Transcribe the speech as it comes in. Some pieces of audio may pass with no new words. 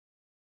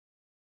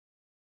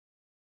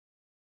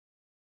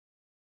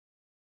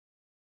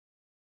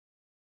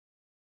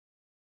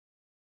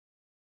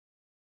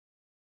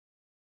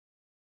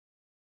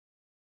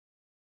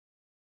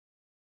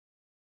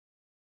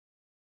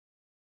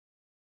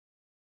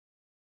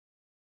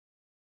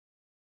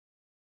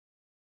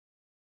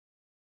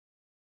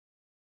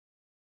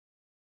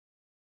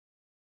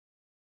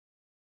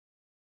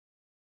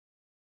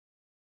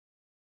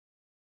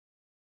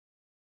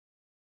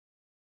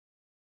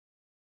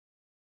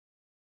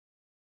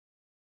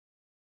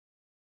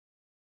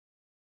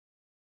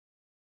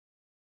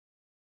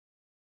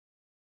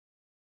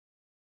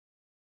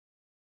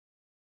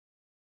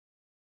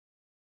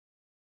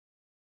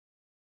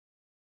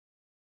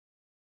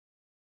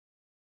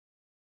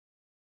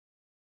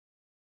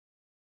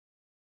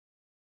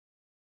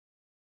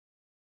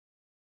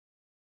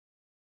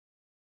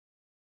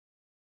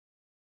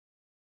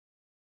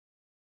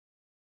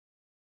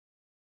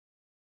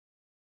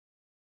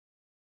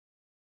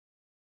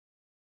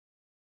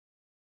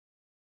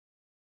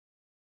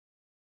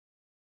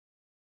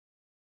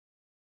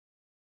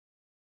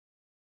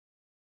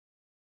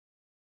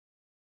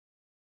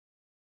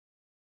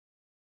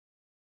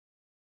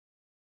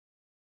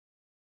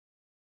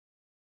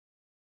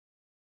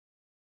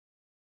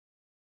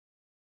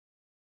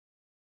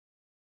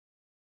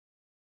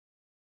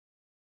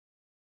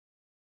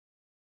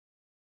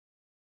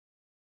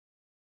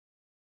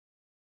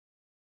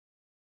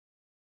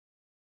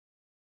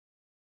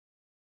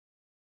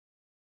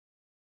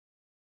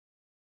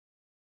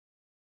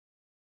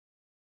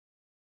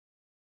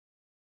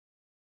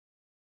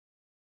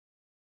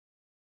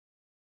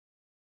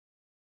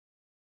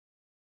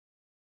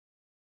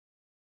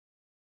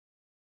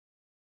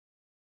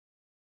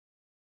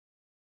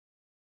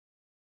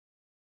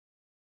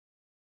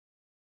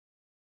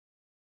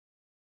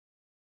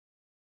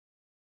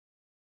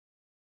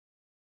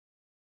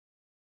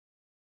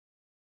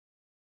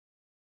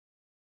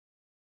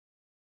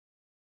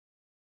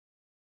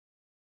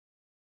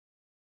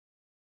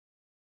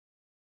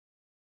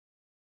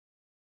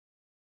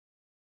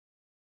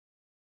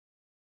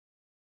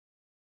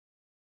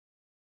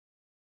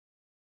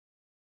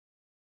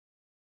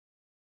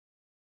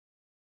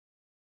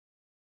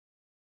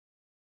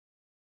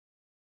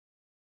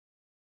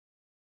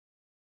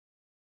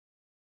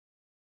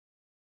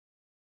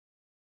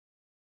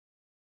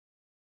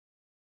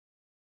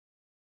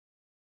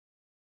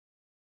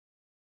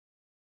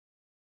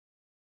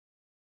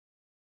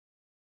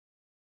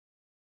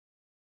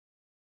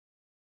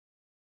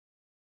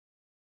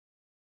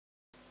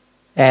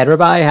Hey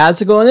everybody,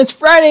 how's it going? It's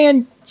Friday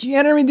and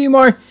January do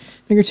more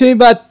Maker 2,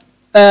 but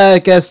I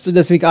guess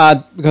this week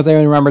odd because I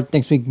only remember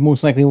next week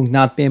most likely will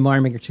not be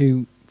Mario Maker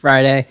 2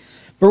 Friday.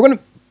 But we're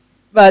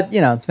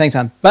gonna thanks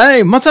on. But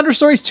anyway, Monster Hunter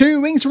Stories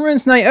 2 Wings of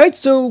Ruins Night Out,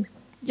 so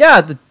yeah,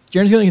 the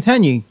journey's gonna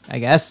continue, I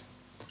guess.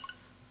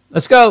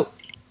 Let's go.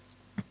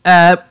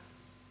 So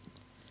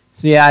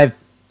yeah,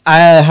 I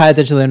had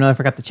digital and I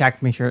forgot to check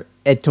to make sure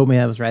it told me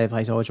that it was ready to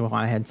play, so I just went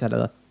ahead and set it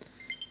up.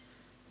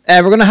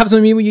 We're gonna have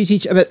some amiibos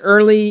each a bit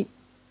early.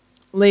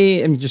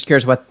 I'm just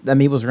curious what the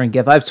amiibos we're going to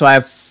give out. So I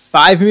have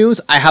 5 amiibos.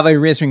 I have a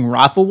Racing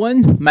Raffle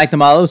one,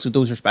 Magnemalo, so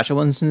those are special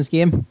ones in this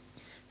game.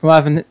 From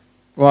what I'm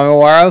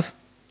aware of.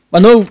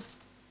 Well, no,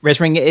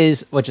 Racing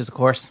is, which is of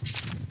course.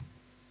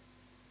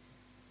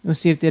 No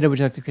save data, would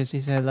you like to Christy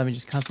said? Let me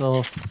just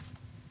cancel.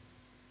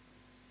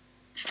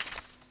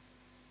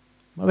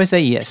 What do I say?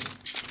 Yes.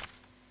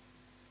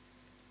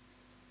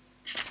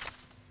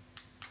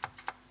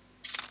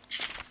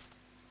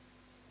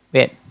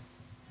 Wait.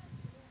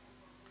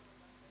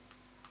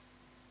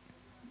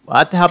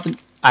 What happened?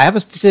 I have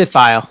a specific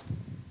file.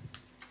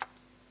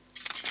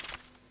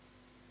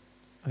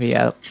 Okay,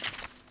 yeah.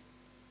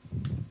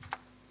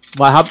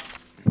 What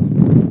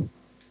happened?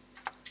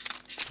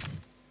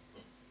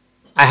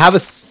 I have a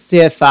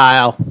save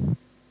file.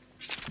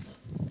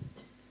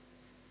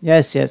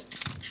 Yes.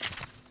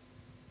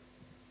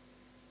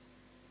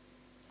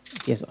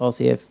 Yes, I'll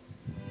save.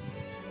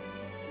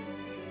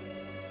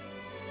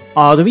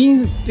 Oh, do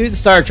we do the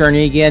start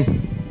journey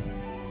again?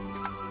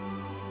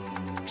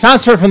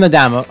 Transfer from the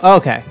demo.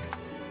 Okay.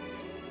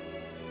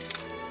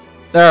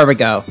 There we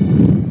go.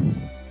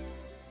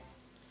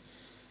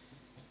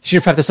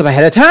 Should have prepped this up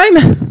ahead of time.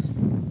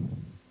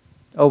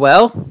 Oh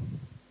well.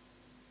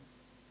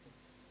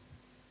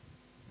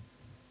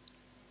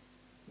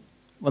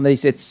 Well, at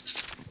least it's...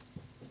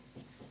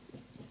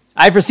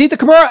 I've received the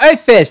Kimura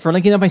outfit for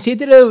linking up my save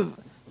data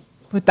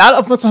with that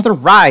of Monster Hunter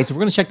Rise. So we're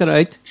going to check that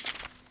out.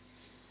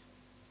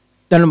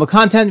 Downloadable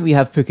content. We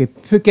have Puke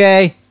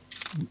Puke.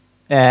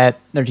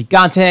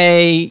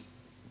 Nergigante,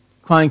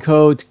 Coin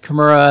Code,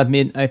 Kimura,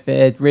 Mid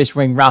Outfit, Race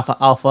Wing, Rafa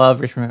Alpha,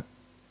 Race Wing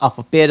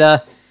Alpha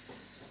Beta,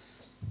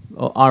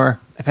 Armor,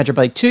 Adventure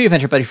Buddy 2,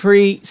 Adventure Buddy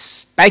 3,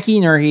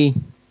 Spiky Nergy,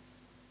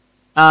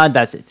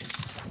 that's it.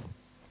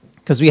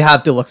 Because we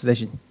have Deluxe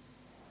Edition.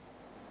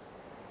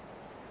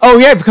 Oh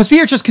yeah, because we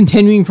are just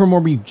continuing from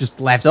where we just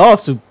left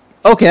off, so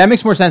okay, that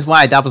makes more sense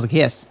why that was the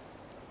case.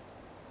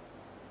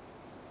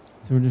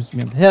 So we're just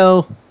going up the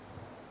hill.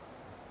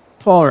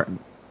 Paul.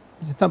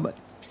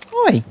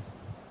 Oi.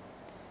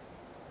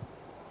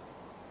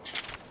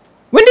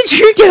 When did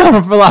you get on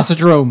a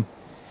Velocidrome?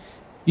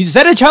 You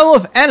set a child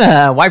of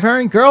Anna, a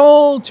white-haired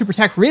girl, to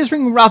protect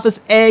Razewing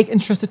Rafa's egg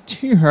entrusted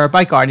to her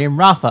by Guardian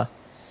Rafa.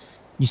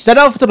 You set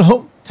off to the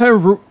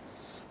hometown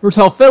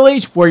Rutal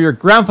village where your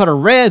grandfather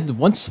Red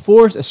once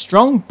forged a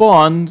strong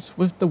bond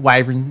with the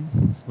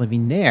wyverns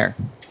living there.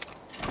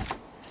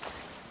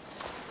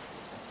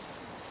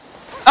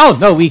 Oh,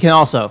 no, we can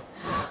also.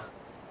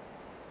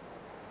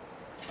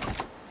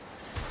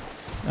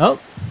 Oh.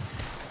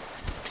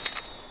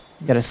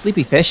 Got a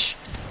sleepy fish.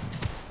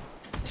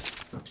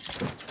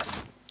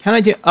 Can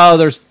I do... Oh,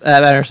 there's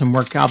some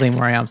work happening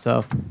where I am,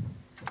 so...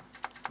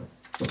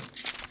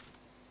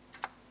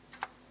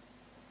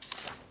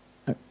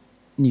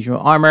 Unusual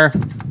armor.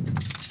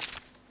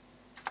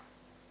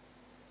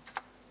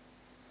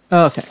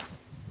 Okay.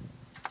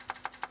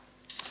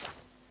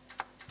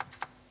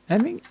 No,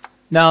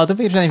 I don't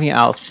think there's anything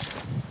else.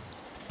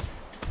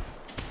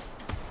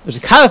 There's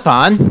a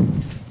Calathon.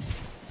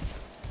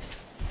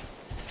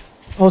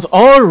 Oh, it's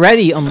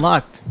already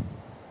unlocked.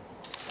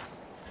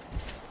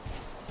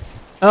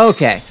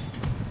 Okay.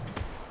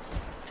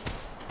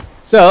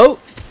 So,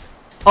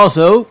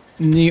 also,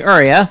 in the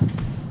area,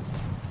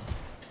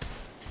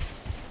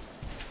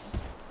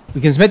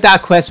 we can submit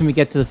that quest when we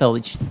get to the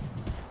village.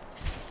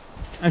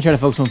 I'm trying to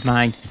focus on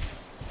mind.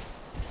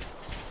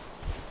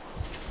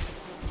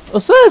 Oh,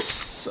 so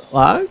that's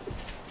log.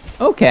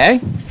 Okay. I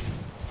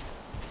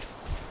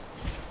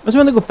just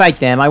want to go fight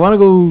them. I want to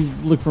go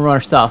look for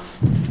more stuff.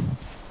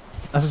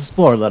 Let's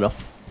explore a little.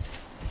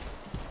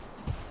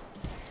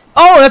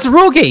 Oh, that's a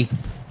Rogi!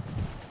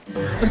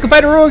 Let's go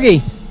fight a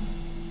Rogi!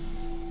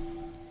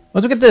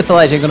 Once we get to the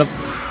village, I'm gonna...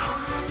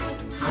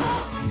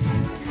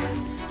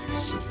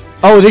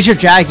 Oh, these are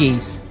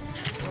Jaggies.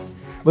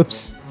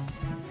 Whoops.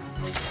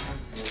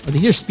 Oh,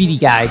 these are speedy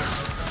guys.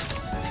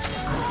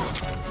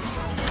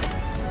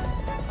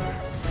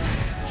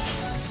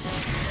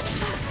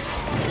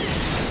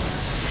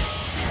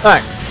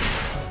 Alright.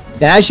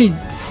 Then I should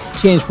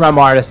change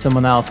Ramar to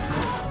someone else.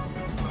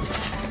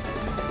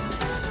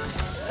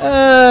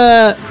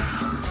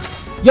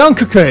 Young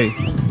Cuckoo.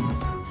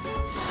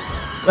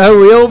 Oh,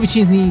 we'll be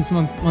choosing these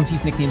once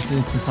these nicknames soon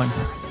at some point.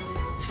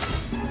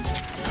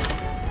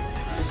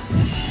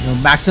 No,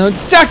 Maximum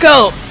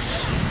Tackle!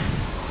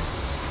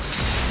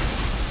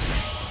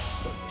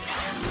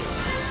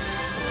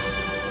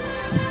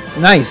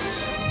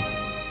 Nice.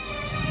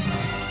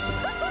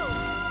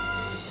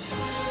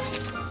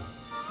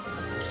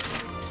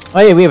 Oh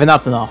yeah, we have an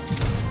Optinol.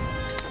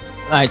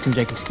 Alright, some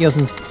janky skills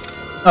and...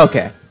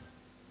 Okay.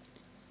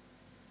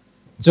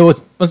 So,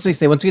 once we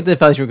get to the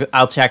village,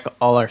 I'll check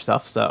all our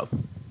stuff, so...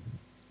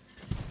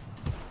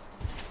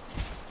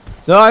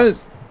 So,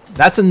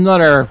 that's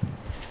another...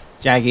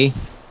 Jaggy.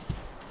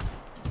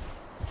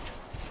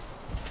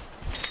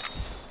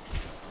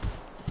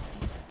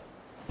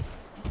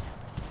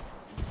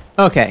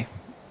 Okay.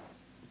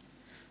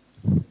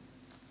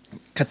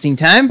 Cutscene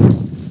time.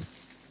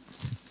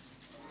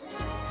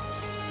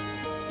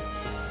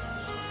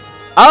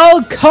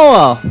 Oh,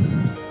 cool!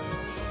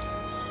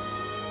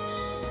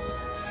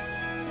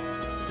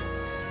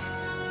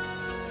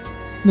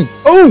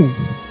 Oh!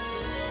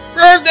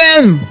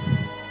 Rivden!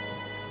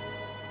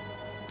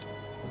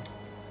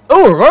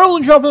 Oh,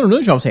 Royal Shop and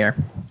Blue Shop's here.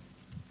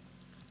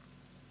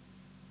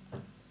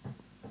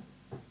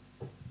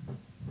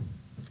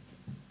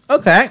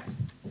 Okay.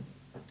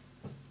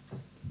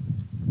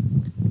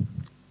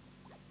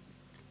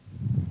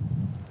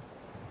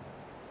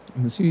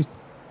 Let's see.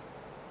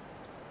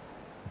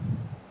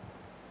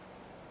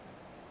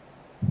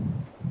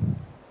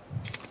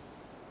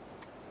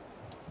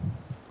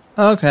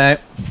 Okay.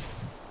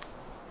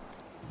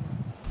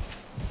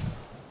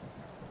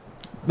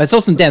 But I saw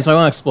some dance, so I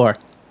want to explore.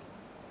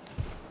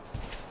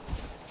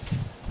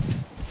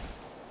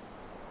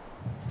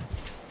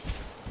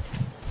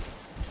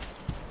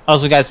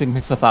 Also, guys, we can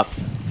pick stuff up.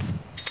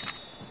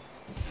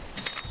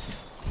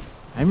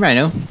 I'm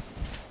Rhino.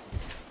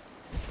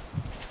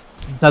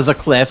 There's a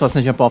cliff. Let's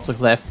not jump off the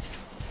cliff.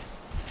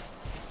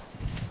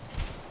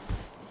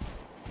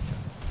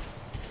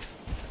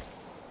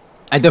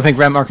 I don't think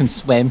Remar can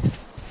swim.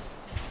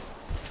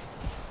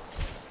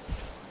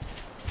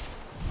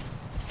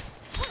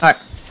 Alright.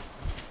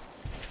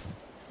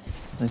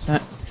 Nice,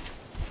 Matt.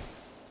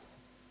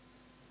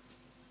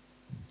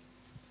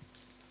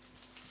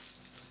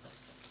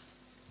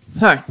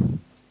 Alright.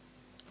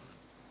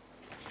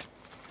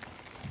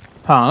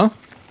 Huh?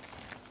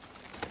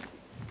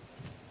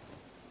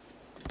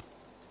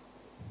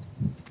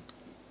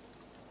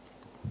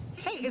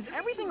 Hey, is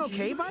everything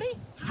okay, buddy?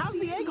 How's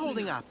the egg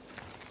holding up?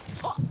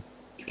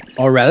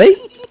 Oh, really?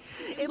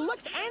 It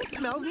looks and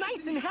smells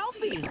nice and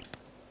healthy.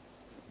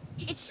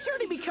 It's sure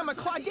to become a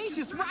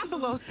Claudacious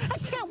Rathalos. I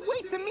can't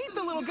wait to meet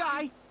the little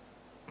guy.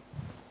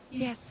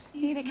 Yes,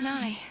 neither can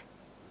I.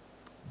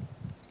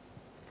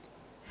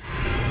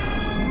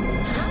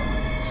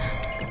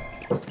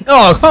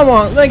 Oh, come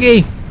on,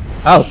 Leggy!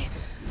 Oh.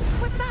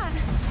 What's that?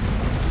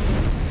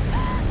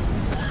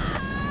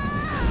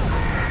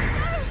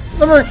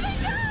 Number.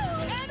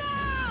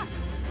 Anna!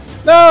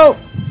 No!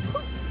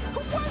 Who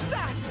was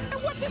that?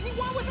 And what does he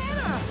want with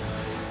Anna?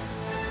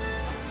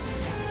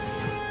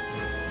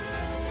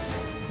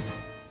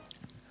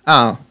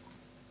 Oh.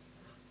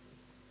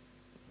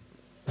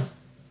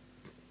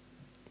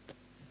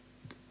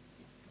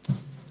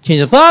 Change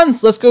the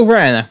plans. Let's go for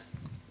Anna.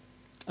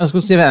 Let's go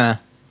see Anna.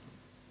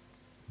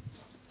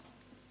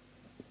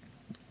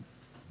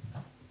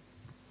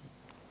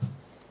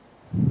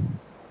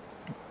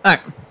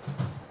 Alright.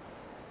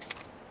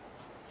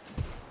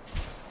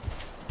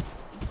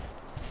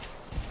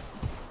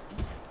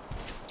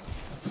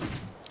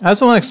 I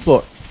also want to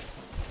explore.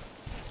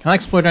 Can I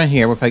explore down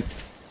here? With like, is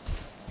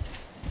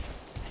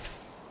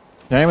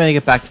there any way to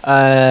get back?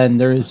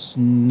 There is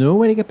no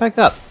way to get back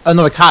up. Oh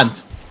no, I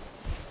can't.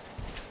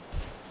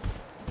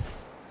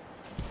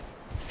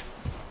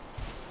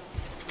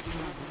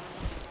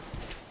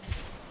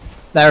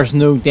 There's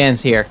no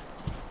dance here.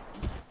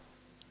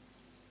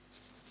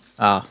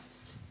 Ah.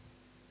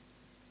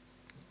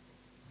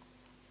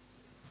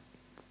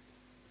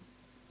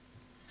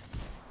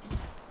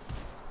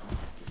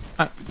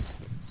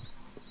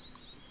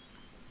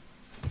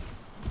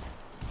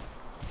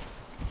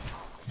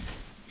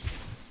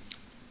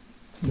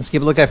 Let's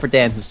keep a lookout for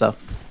dance and stuff.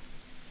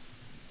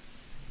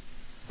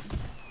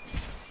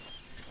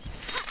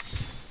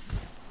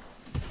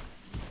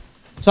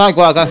 Sorry,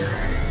 Guaga.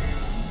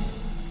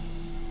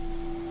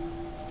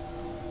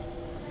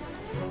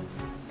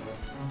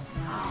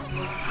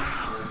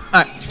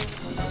 Alright.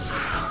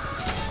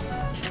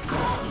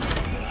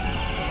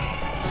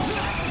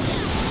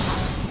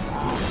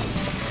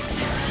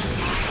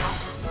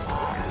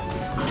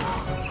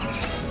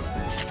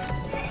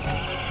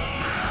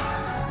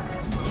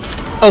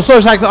 Oh, so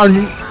it's like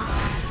on.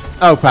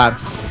 Oh crap!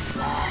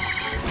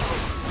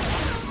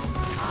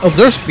 Oh, is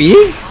there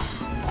speed?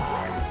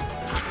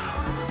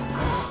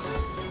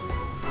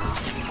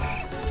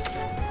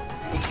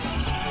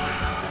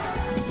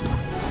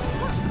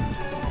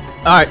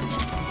 All right.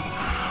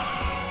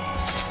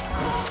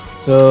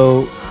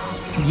 So,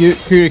 you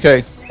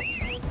Kiriko.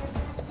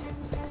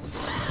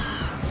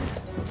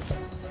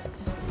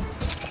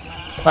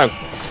 Wow.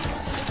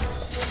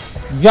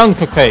 Young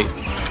Kiriko.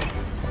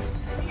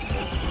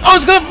 Oh,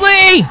 it's gonna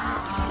flee!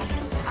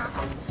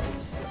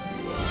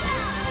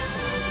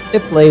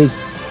 It played.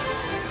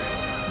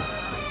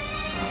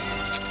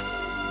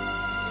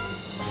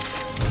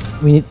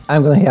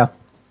 I'm gonna heal.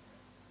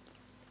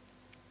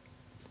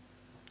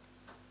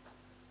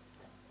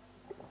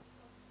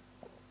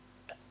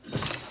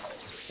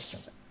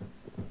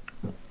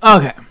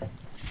 Okay.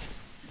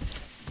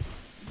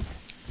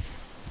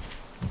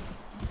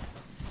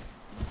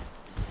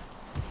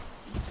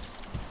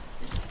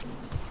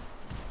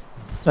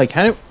 So I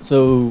kind of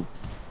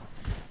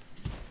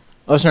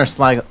Ocean or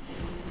Slag.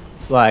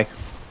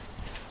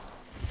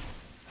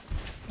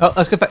 Oh,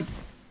 let's go back.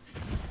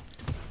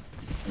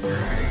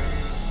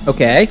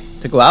 Okay,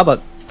 took a while,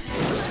 but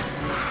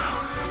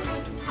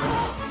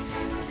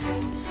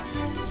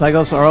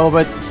Slagos are all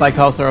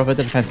about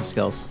the defensive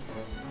skills.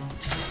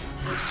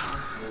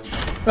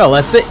 Well,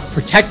 let's see.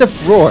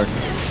 Protective Roar.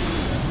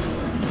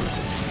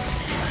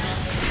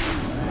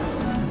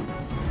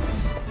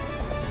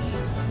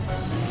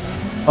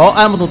 All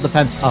elemental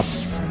defense up.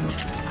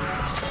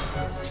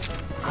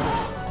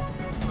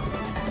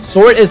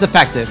 Sword is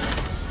effective.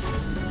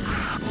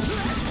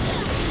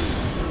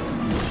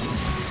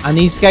 And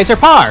these guys are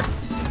par.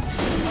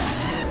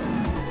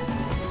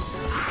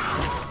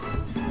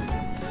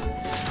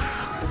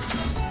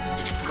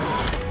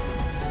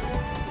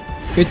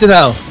 Good to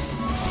know.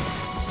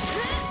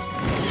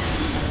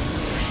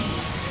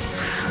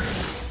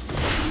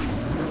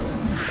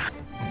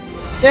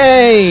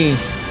 Yay!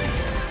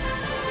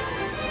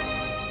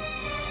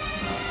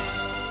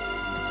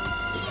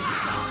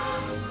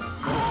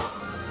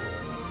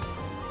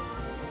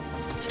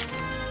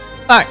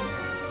 Alright.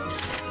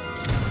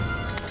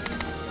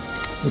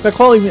 We've got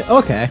quality.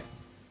 Okay.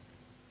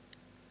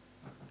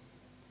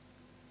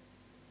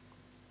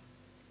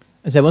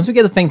 I said once we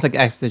get the things like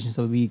acquisitions,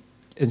 so we'll be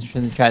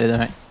interested to try to do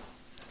that.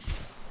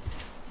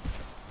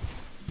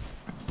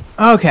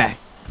 Okay.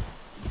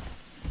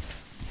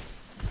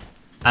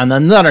 And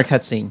another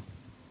cutscene.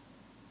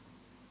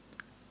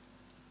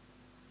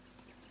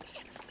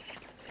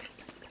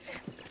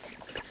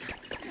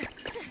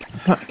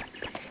 Huh.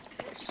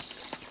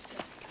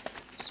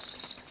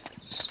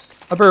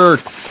 A bird.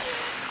 Found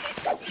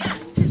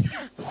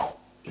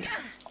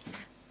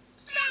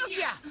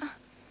ya!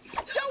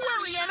 Don't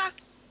worry, Anna.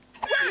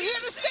 We're here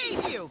to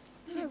save you.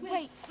 No,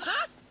 wait.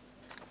 Huh?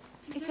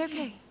 It's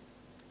okay.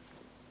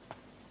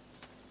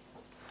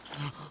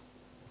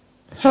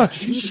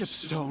 Kinship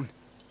stone.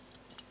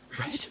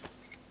 Red?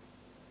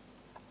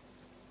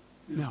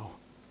 No.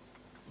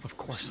 Of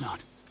course not.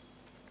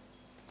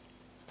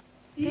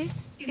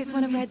 This is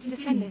one of Red's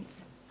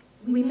descendants.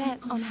 We met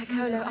on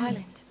Hakolo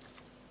Island.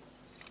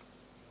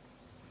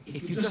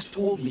 If you just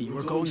told me you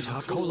were going to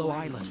Hakolo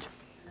Island.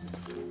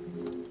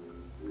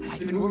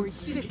 I've been worried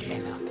sick,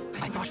 Anna.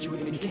 I thought you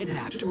had been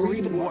kidnapped, or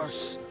even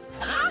worse.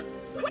 Huh?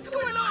 What's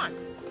going on?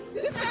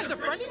 This guy's a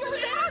friend of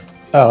yours, Anna?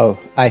 Oh,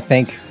 I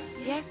think.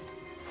 Yes,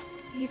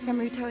 he's from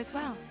Ruto as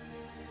well.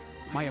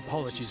 My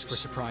apologies for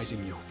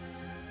surprising you.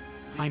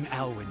 I'm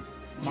Alwyn.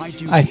 My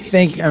duty I is to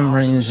think keep I'm our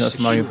running into village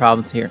some audio secure.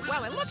 problems here.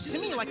 Well, it looks to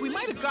me like we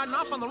might have gotten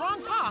off on the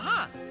wrong paw,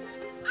 huh?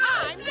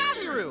 I'm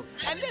Naviru,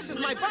 and this is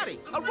my buddy,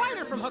 a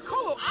writer from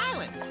Hakolo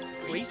Island.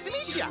 Pleased to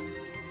meet ya.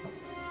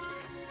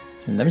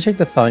 Let me check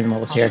the volume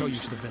levels I'll here. show you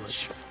to the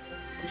village.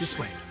 This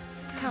way.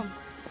 Come,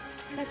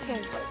 let's go.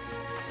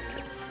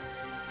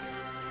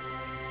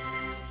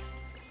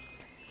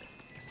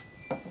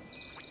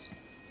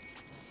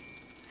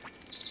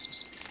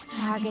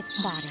 Target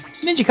spotted.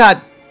 Ninja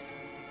card.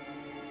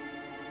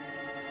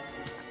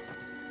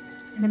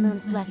 The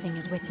moon's blessing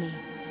is with me.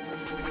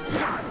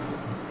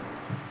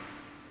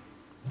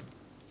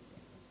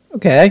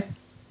 Okay.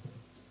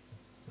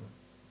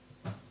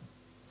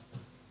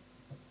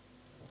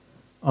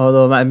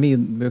 Although it might be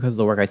because of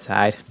the work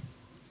outside.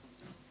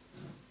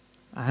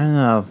 I don't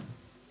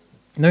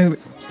know.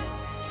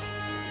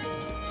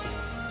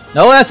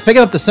 No, that's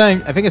picking up the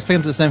same. I think it's picking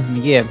up the same from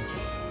the game.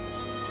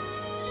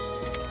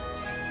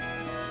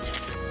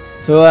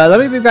 So let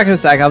me be back in a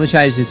sec. I'll be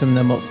trying to do something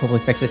that will probably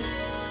fix it.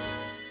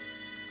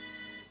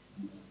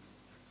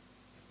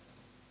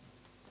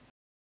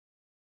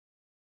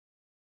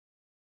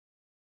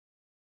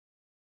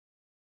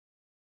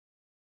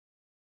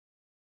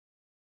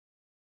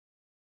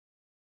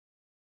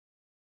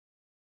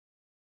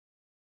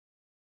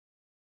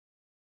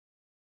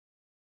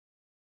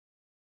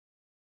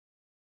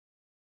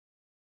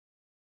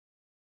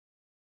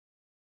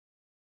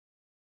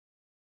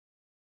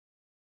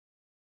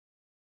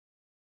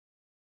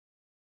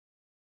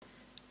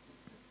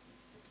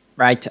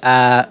 Right.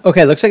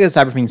 Okay. Looks like the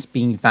everything's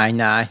being fine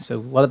now. So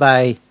what if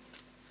I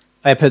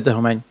put the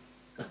home in?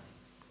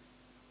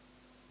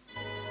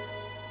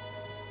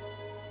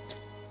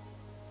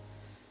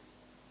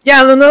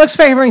 Yeah. No, looks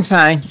like everything's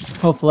fine.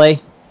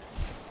 Hopefully.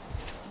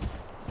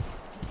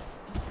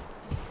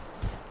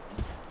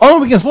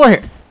 Oh, we can explore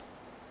here.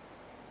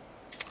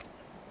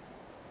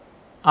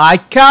 I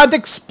can't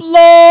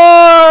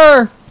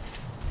explore.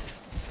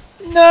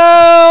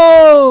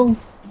 No.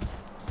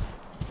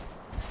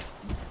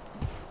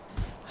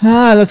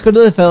 Let's go to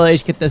the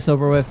village, get this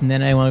over with, and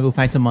then I want to go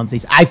find some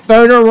monsters. I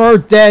found a rare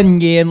den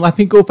game. Let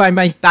me go find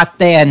that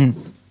den.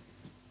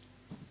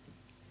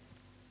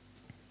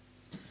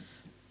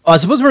 Oh, I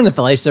suppose we're in the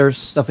village. There's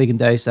stuff we can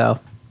do, so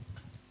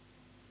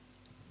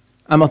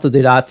I'm about to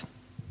do that.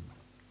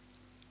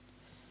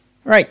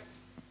 Right.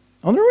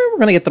 I wonder where we're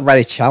gonna get the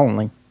right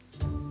channeling.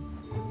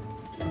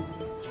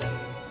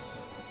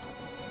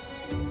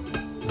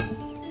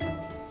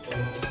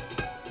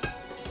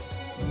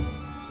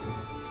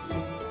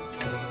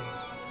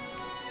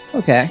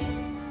 Okay.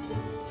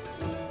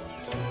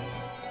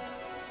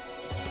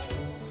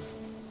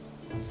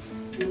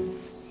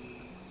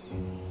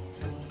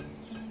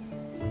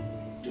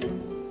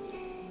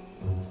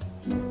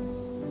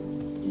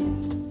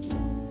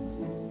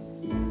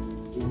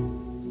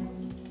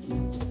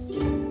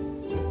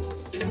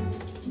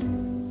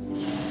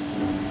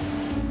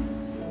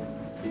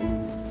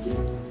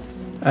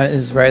 This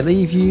is where I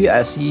leave you.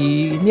 I see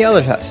you in the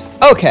other house.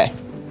 Okay.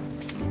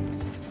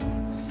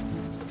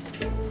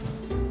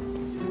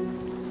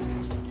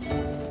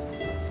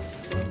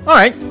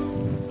 Alright.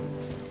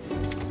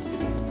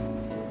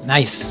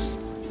 Nice.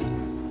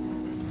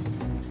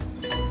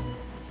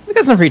 We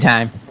got some free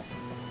time.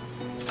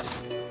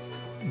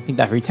 I think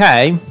that free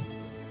time.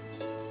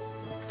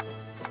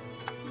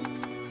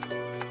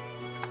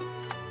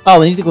 Oh,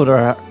 we need to go to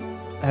our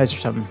house or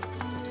something.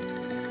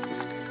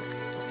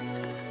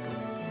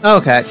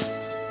 Okay.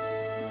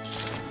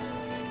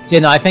 Yeah,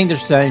 no, I think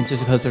there's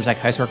just because there's like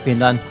housework being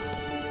done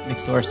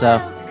next door, so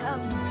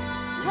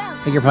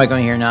I think you're probably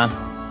going here now.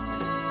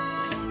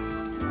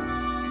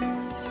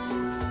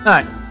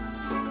 Alright.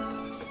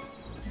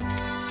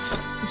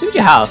 Let's see what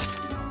you have.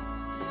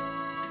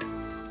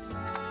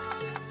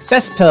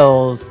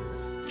 Cesspills.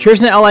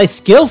 Cures an ally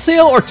skill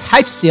seal or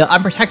type seal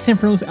and protects him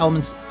from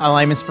those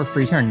alignments for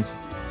 3 turns.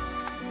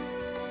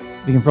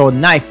 We can throw a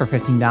knife for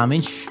 15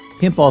 damage.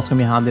 Pinball's gonna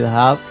be handy to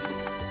have.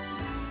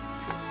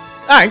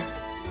 Alright.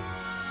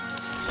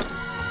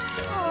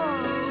 Oh,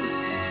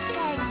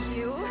 thank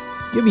you.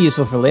 You'll be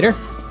useful for later.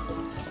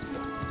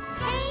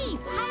 Hey,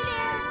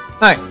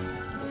 hi Alright.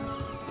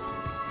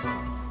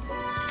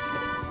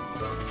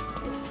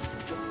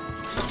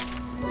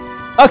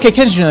 Okay,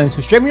 kinship.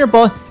 So straighten your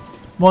ball,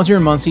 volunteer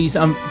monsters,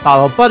 and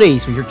battle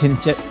buddies with your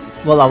kinship.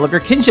 Will level up your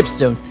kinship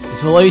stone.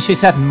 This will allow you to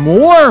accept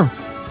more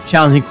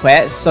challenging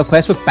quests, so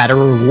quests with better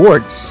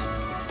rewards.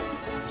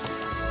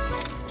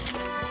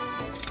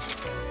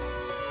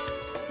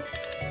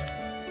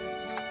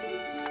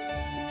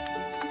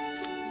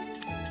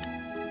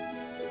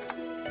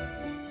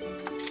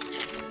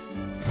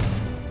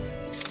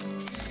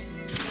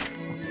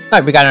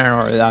 Alright, we got an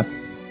order of that.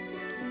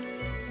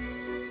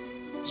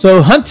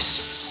 So hunt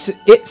 6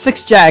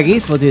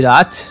 Jaggies, we'll do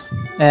that.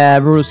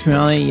 Rules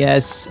community,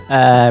 yes.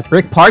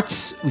 Brick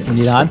parts, we can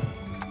do that.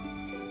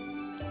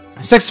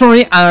 6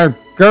 Thorny and our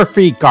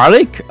girl-free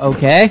garlic,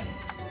 okay.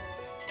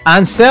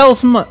 And sell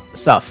some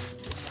stuff.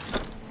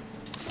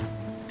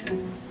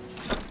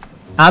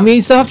 And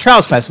we still have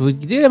trials quests, so we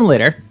can do them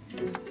later.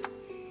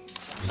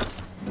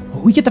 Oh,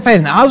 we get to fight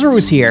an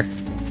Azarus here.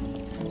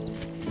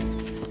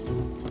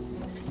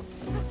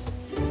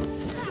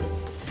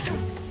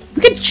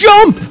 We can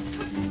jump!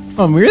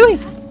 Oh, really?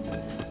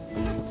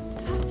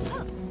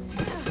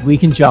 We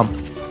can jump.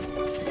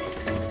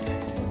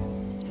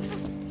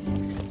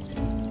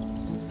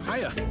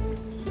 Hiya.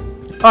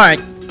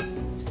 Alright.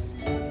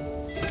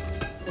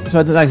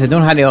 So, like I said,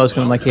 don't have the others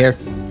going like here.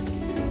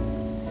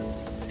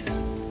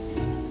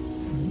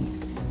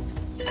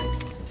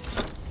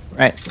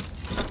 Right.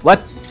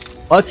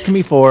 What can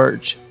we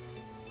forge?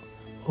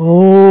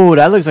 Oh,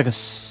 that looks like a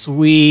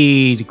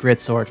sweet grit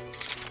sword.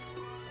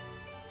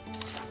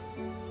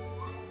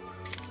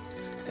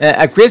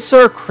 A grit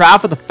sword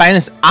craft with the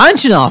finest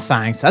Anjanath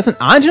fangs. That's an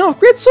Anjanath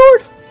grit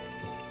sword?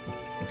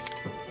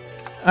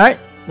 Alright,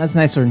 that's a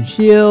nice sword and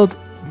shield.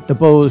 The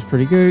bow is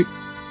pretty good.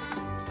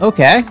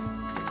 Okay.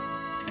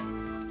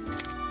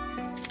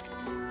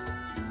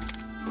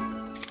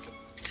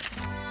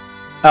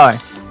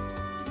 Alright.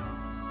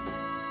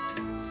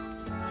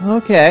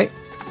 Okay.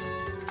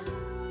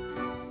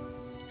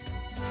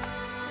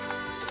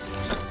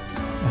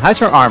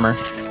 How's our armor?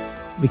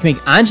 We can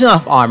make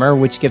Anjanath armor,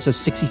 which gives us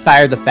 60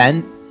 fire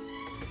defense.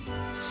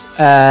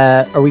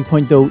 Our weak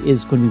point though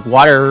is going to be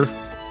water.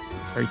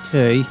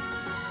 32.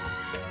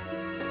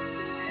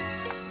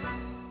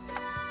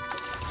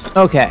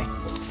 Okay.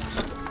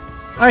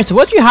 Alright, so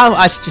what do you have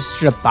actually just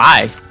straight up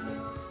buy?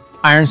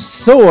 Iron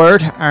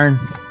sword, iron.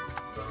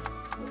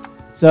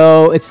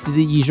 So it's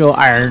the usual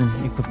iron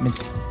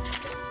equipment.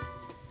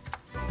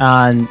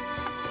 And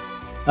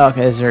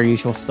okay, this is our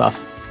usual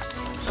stuff.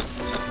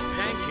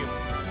 Thank you.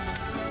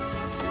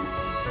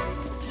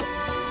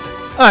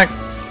 Alright.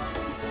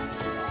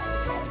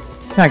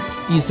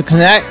 Use the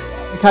connect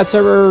the cat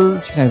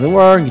server to connect the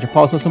world and get your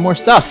pulse with some more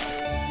stuff.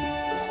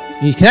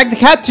 You need to connect the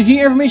cat to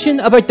view information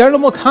about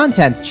downloadable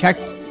content. Check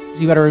to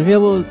see what are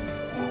available.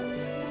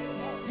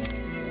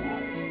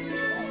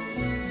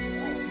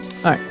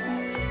 Alright.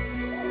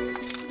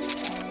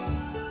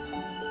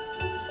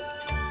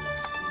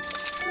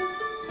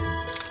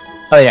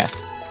 Oh yeah.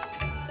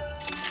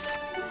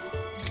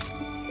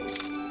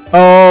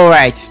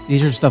 Alright,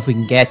 these are stuff we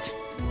can get.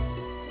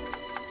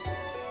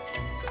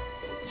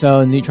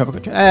 So, new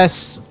tropical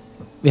dress.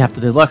 We have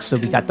the deluxe, so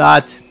we got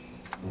that.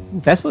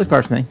 Ooh, festival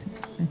card tonight.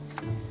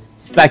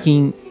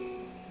 Specking.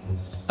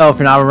 Oh,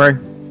 for now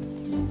we're.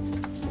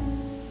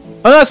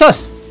 Oh no, that's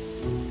us!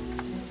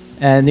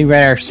 And new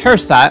rare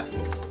hairstyle.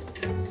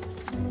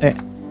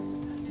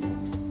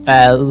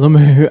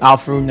 Lumu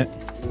Alpha.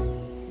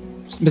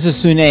 Mrs.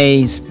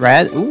 Sune's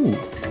bread. Ooh.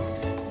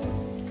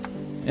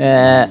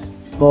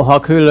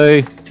 Mohawk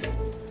Hulu.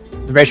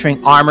 The Red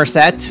Ring armor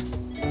set.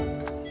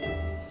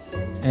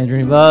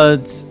 Andrew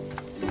Buds.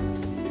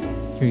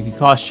 Kiriki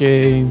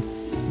costume.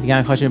 The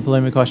Gang costume,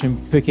 Paloma costume,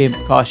 Puki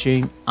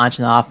costume,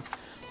 Antonov.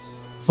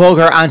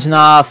 Volgar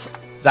Antonov.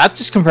 That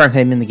just confirmed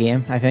him in the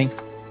game, I think.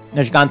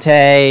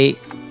 Nergigante.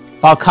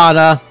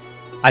 Falcana.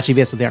 Actually,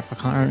 basically, there.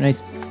 Falcana,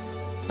 nice.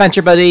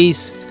 Venture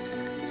Buddies.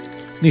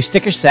 New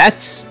sticker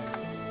sets.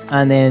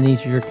 And then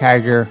these are your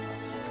character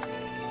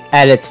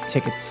edit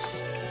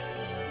tickets.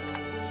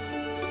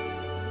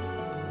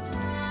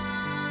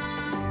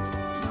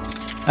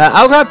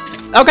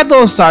 I'll get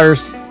the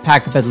starters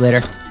pack a bit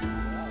later.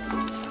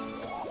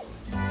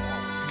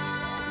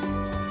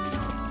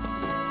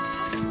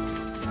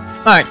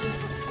 Alright.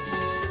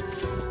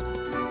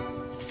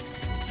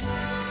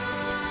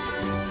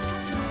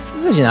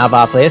 This is not a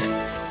bad place.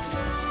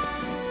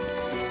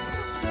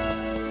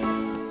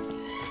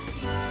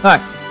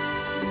 Alright.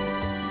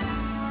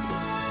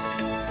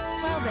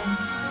 Well then.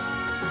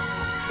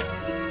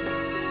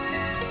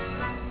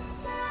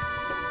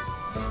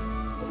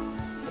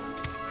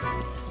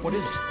 What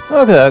is it?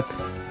 Okay, look.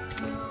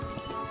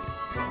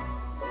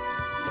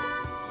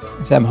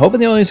 So I'm hoping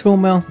the only school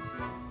mail.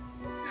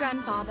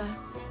 Grandfather,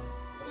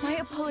 my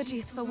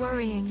apologies for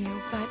worrying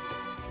you, but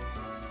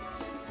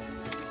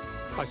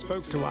I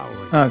spoke to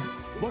Alwyn. Oh,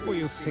 What were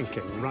you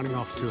thinking, running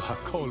off to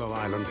Hakolo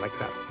Island like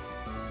that?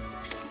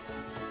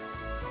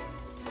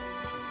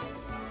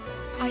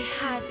 I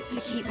had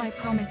to keep my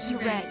promise to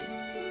Red.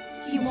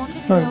 He wanted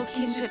his Huh. old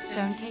kinship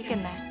stone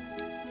taken there.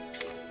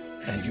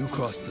 And you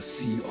crossed the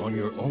sea on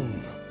your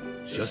own,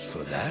 just for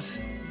that?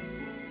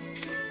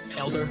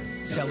 Elder,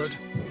 Zellard,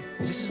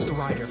 this is the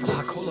rider from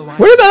Hakolo Island.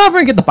 where did I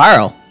ever get the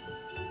barrel?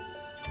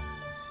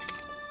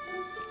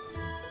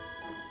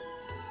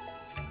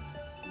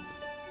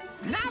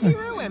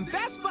 Naviru and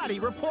Best Buddy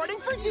reporting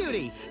for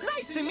duty.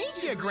 Nice to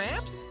meet you,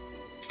 Gramps.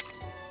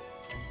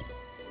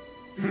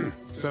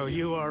 So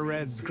you are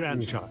Red's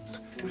grandchild.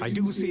 I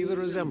do see the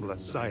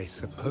resemblance, I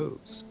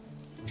suppose.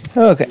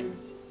 Okay.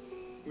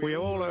 We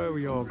all owe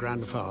your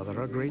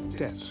grandfather a great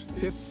debt.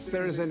 If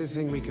there is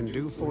anything we can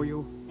do for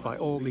you, by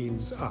all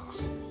means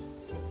ask.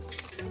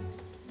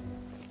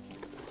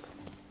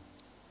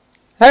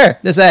 Here,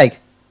 this egg.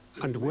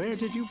 And where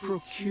did you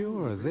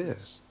procure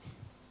this?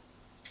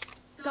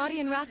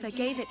 Guardian Ratha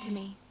gave it to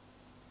me.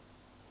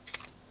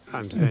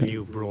 And then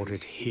you brought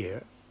it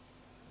here?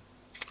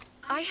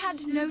 I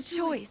had no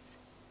choice.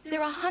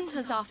 There are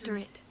hunters after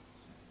it.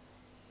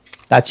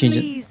 That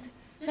changes. Please,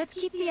 let's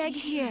keep the egg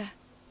here,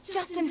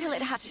 just until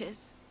it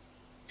hatches.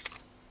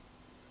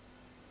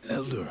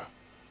 Elder,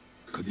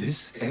 could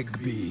this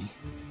egg be?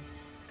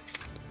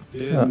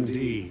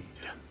 Indeed.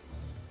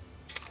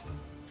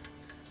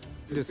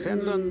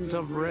 Descendant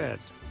of Red,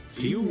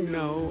 do you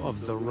know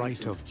of the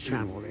rite of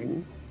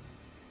channeling?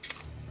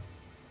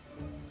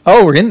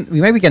 Oh,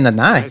 we might be getting that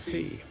now. I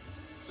see.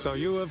 So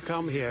you have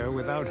come here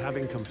without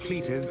having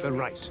completed the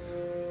rite.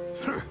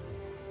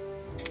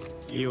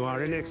 You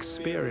are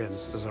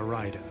inexperienced as a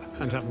rider,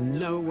 and have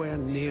nowhere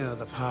near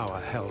the power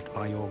held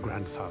by your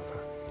grandfather.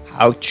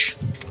 Ouch.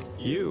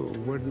 You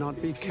would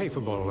not be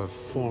capable of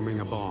forming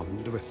a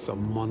bond with the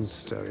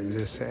monster in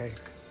this egg.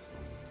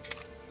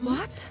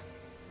 What?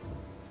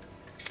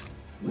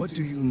 What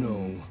do you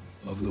know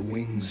of the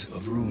Wings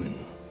of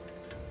Ruin?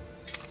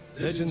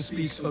 Legend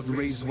speaks of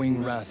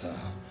Razewing Ratha,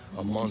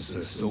 a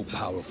monster so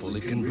powerful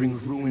it can bring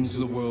ruin to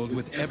the world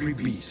with every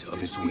beat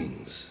of its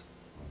wings.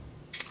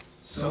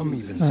 Some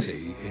even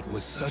say it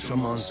was such a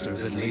monster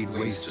that laid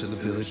waste to the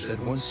village that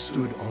once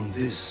stood on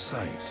this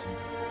site.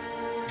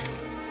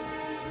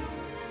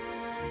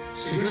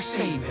 So you're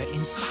saying that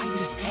inside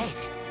this egg,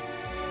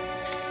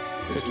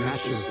 It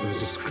matches the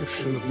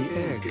description of the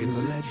egg in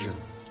the legend.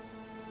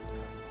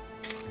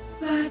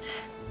 But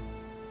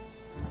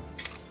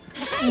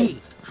hey,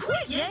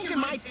 quit yanking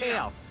my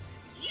tail.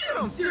 You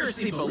don't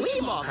seriously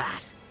believe all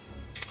that.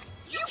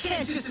 You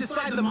can't just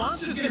decide the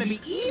monster's gonna be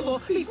evil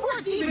before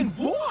it's even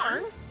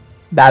born.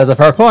 That is a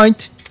fair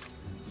point.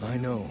 I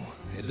know,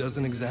 it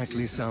doesn't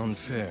exactly sound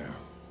fair.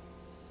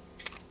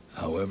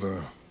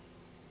 However,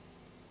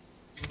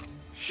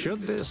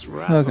 Should this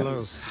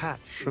Rathalos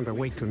hatch and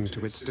awaken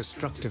to its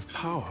destructive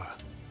power,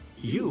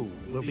 you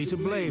will be to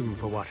blame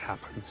for what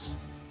happens.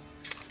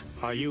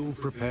 Are you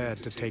prepared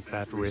to take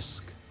that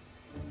risk?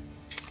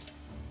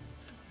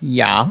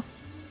 Yeah.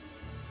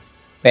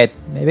 Wait,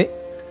 maybe.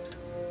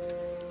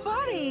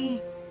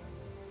 Buddy!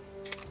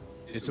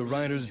 it's a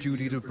rider's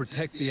duty to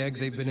protect the egg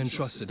they've been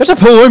entrusted There's a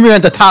with, polymer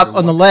at the top no matter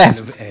on the what kind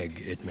left. of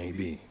egg it may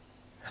be.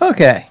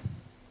 Okay.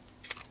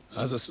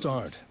 As a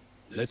start,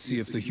 let's see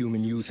if the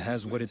human youth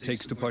has what it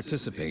takes to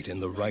participate in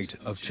the rite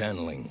of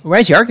channeling.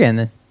 Where's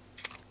Yarkin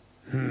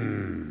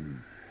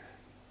then?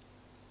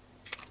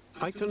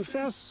 I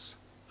confess,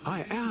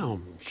 I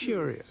am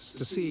curious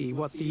to see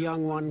what the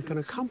young one can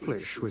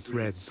accomplish with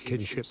Red's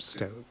kinship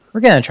stone.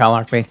 We're getting a trial,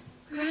 aren't we?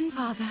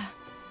 grandfather,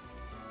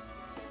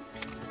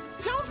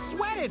 Don't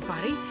sweat it,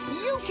 buddy.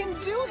 You can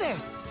do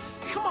this.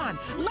 Come on,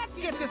 let's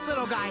get this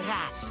little guy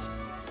hatched.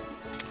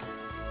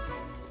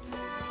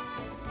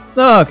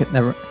 Oh, okay,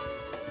 never.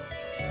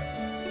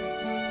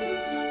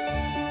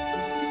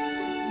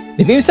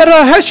 They've even set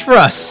out a house for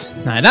us.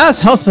 Now that's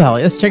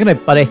hospitality. Let's check it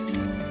out, buddy.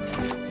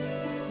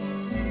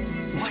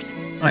 What?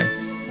 Alright.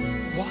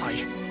 Why?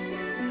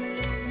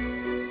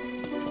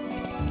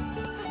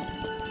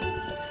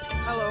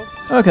 Hello.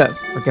 Okay,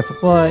 forgetful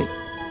boy.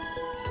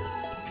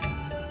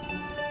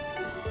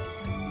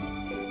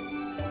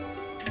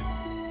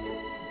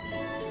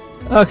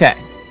 Okay.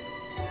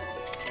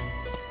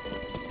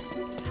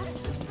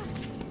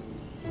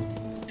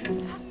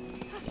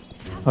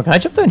 Oh, can I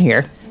jump down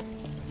here?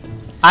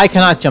 I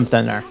cannot jump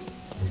down there.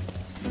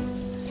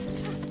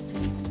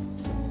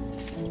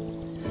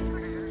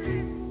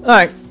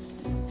 Alright.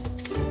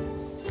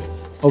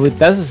 Oh, but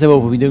that's to say,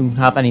 well, we don't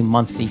have any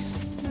monsters.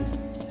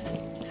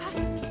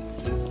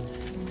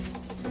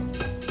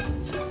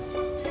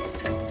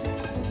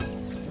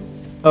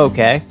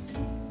 Okay.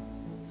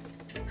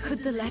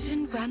 Could the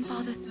legend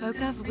grandfather spoke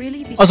of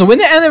really be Also, when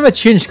the enemy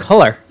change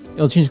color,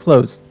 it'll change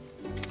clothes.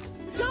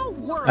 Don't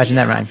worry. Actually,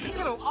 never mind.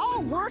 It'll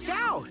all work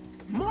out.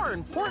 More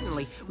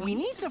importantly, we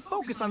need to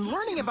focus on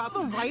learning about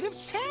the rite of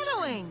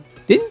channeling.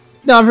 Didn't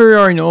Navi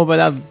already know about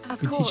that? Of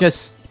Did he course.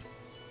 just...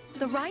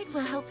 The rite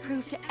will help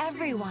prove to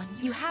everyone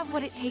you have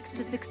what it takes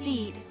to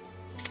succeed.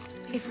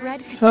 If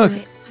Red could Okay.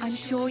 do it, I'm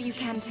sure you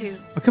can too.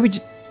 Or could we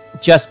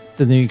just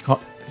the new...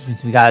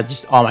 We got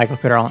just all my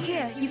computer on.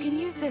 Here, you can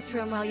use this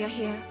room while you're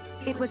here.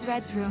 It was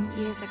Red's room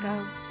years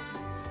ago.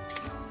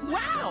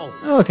 Wow!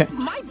 Okay.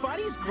 My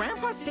buddy's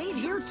grandpa stayed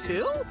here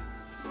too?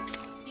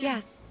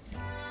 Yes.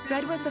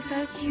 Red was the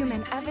first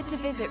human ever to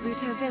visit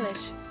Ruto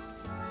Village.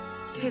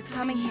 His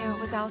coming here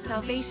was our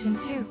salvation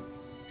too.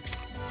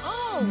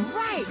 Oh,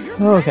 right. Your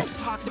Okay.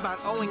 parents talked about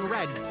owing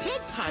Red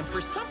big time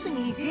for something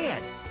he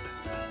did.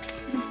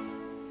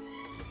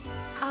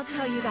 I'll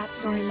tell you that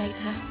story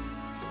later.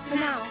 For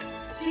now,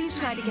 please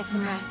try to get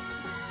some rest.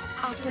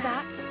 After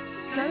that,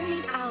 go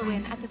meet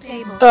Alwyn at the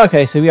stable.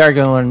 Okay, so we are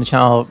going to learn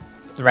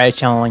the right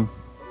channeling.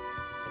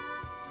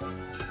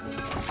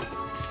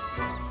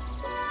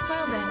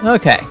 Well then,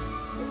 Okay.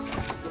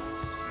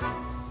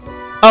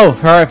 Oh,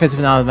 her outfit's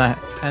been out of my...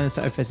 And this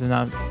outfit's been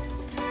out.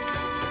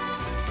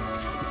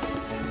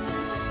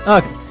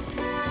 Okay.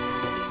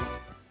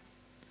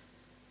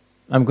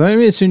 I'm going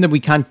to assume that we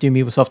can't do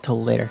Meeple stuff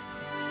till later.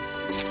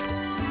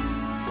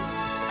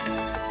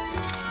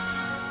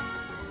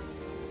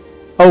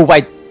 Oh,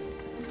 white.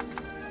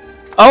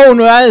 Oh,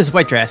 no, that is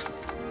white dress.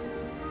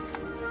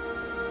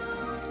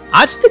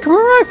 Actually, the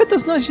Kimura outfit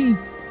doesn't actually...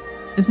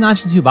 It's not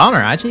actually too bomber.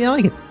 Actually, I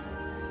like it.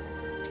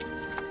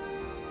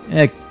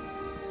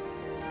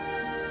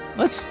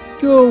 Let's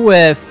go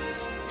with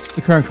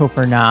the current code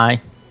for now.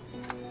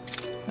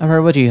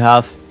 Amber, what do you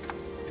have?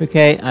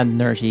 Cookie and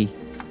Nergy.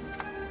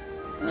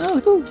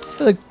 Let's go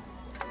for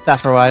that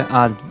for a while.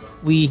 And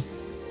we...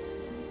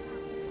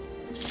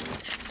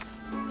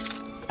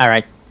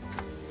 Alright.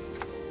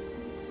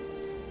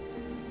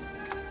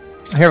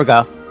 Here we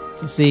go.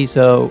 Let's see,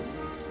 so...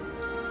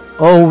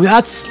 Oh,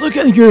 that's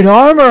looking good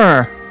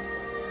armor!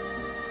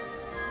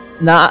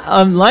 Nah,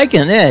 I'm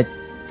liking it.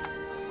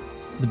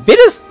 The bit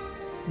is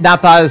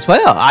not bad as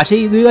well.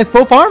 Actually, they like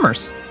both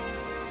armors.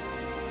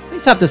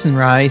 Let's have this in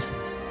Rise.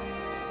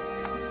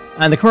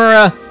 And the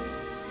Kimura...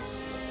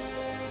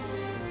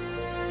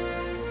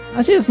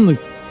 Actually, doesn't look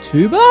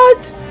too bad.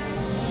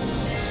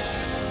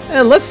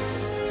 Let's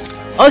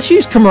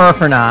use Kimura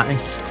for now.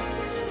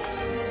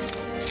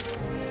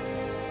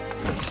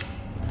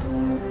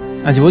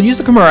 Actually, we'll use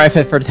the Kimura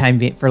outfit for the time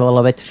being, for a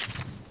little bit.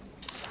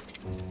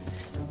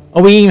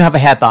 Oh, we even have a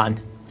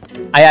headband.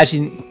 I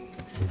actually...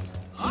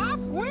 Off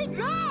we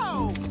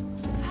go!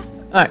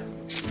 Alright.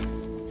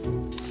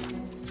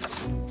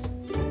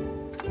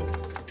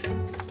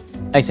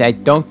 Like I said, I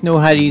don't know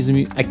how to use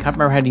the... I can't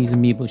remember how to use the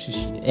Amiibo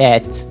just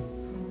yet.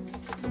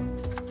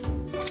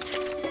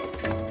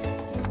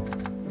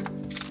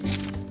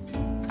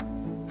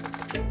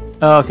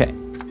 Okay.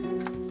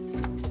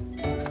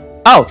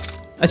 Oh!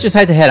 Let's just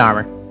hide the head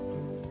armor.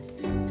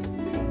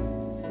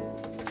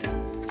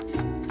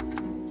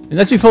 And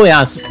let's be fully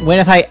honest, when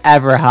have I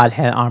ever had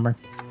head armor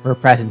for a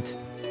present?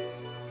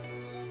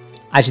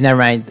 Actually, never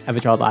mind. I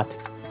withdraw that.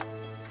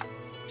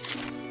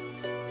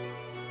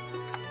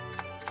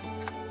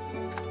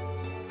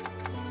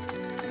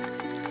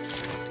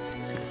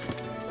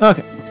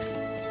 Okay.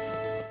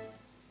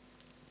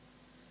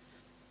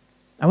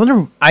 I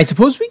wonder... I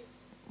suppose we...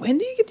 When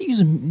do you get to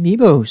use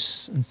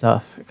amiibos and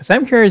stuff? Because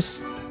I'm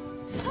curious...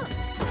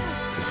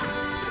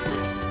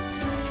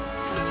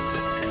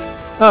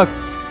 Oh.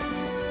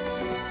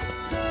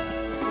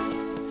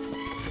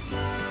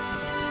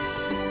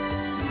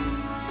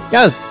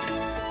 Guys.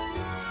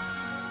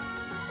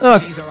 Oh.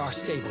 These are our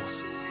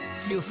stables.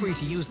 Feel free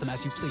to use them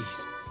as you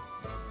please.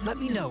 Let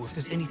me know if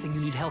there's anything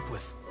you need help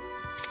with.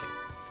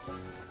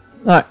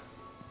 Alright.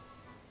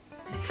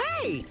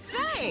 Hey,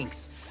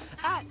 thanks!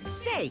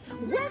 Say,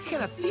 where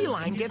can a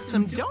feline get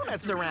some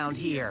donuts around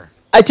here?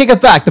 I take it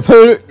back. The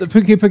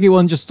Pookie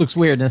one just looks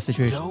weird in this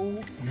situation.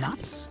 No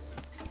nuts?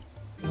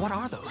 what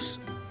are those?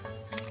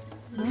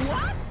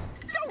 What?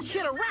 Don't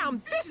kid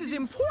around. This is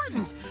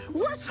important.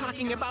 We're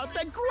talking about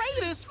the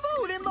greatest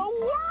food in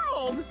the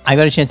world. I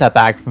gotta change that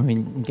back when we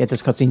get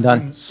this cutscene done.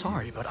 I'm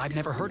sorry, but I've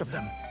never heard of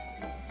them.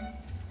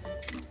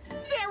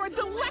 They're a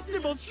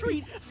delectable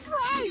treat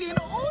fried in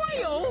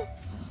oil.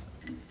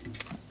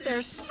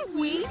 They're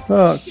sweet,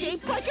 Fuck.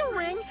 shaped like a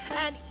ring,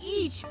 and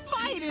each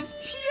bite is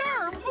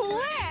pure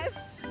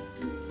bliss.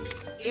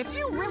 If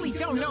you really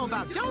don't know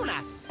about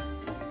donuts,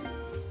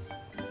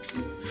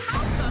 how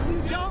come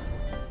you don't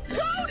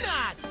go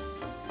nuts?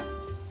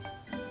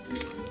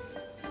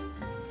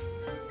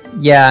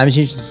 Yeah, I'm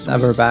changing this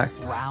ever back.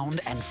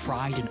 Round and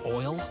fried in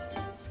oil?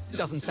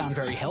 Doesn't sound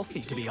very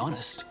healthy, to be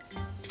honest.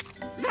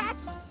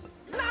 That's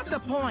not the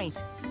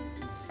point.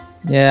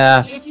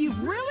 Yeah. If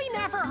you've really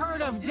never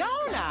heard of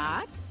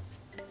donuts,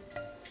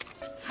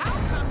 how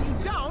come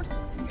you don't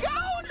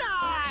go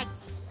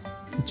nuts?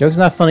 The joke's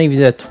not funny if you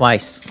do it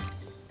twice.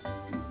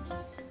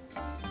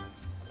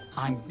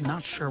 I'm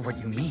not sure what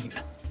you mean.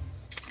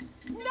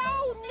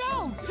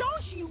 No,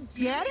 don't you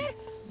get it?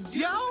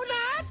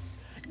 Donuts?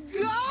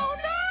 Go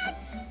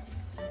nuts?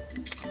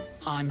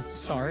 I'm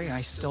sorry, I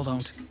still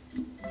don't.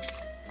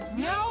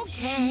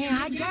 Okay,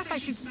 I guess I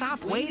should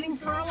stop waiting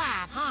for a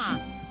laugh, huh?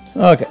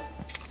 Okay.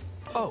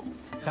 Oh,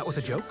 that was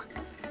a joke?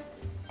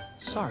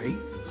 Sorry,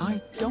 I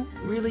don't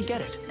really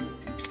get it.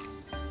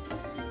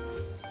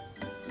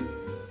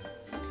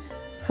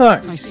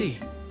 Huh. I see.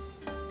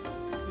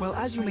 Well,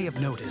 as you may have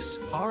noticed,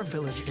 our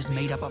village is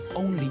made up of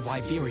only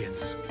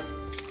Wyverians.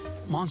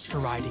 Monster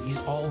riding is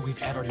all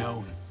we've ever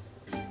known.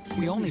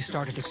 We only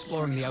started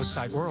exploring the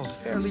outside world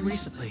fairly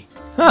recently.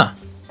 Huh.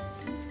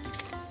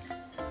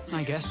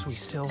 I guess we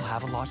still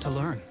have a lot to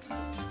learn.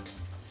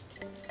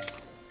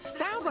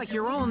 Sounds like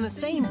you're all in the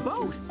same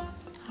boat.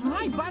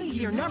 My buddy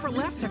here never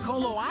left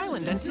Tokolo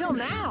Island until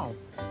now.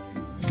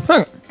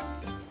 Huh.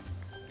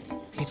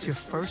 It's your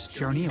first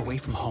journey away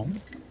from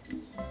home?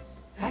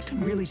 That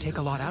can really take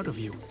a lot out of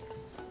you.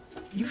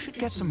 You should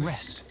get some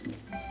rest.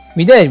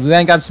 We did. We went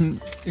and got some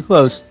new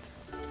clothes.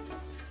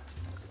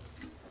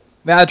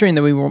 We had a dream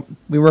that we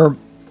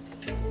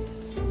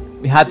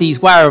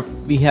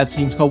had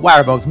things called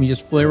wire boats, and we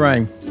just flew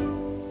around.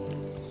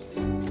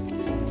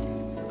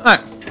 Alright.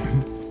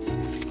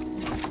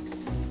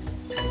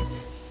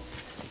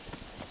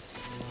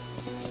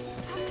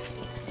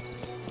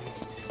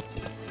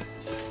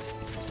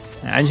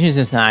 I choose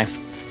this knife.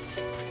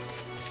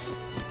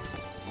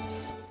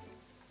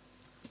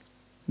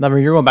 Never,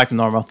 you're going back to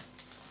normal.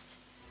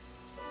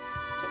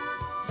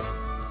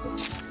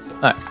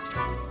 Alright.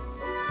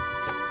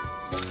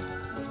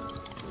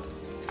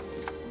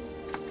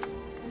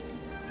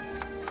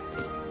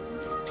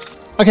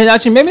 Okay,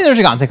 actually, maybe there's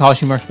a Gante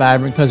costume works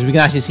better because we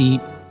can actually see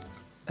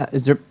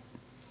is there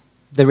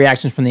the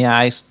reactions from the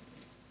eyes.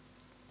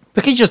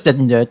 But he just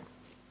didn't do it.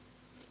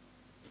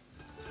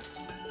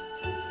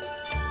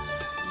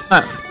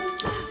 Alright.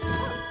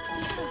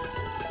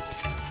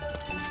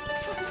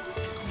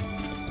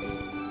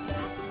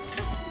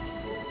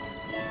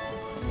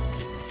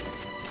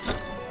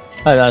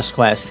 Oh, that's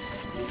quest.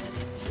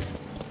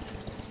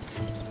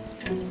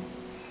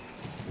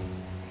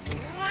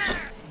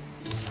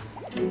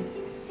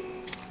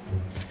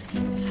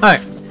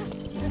 Alright.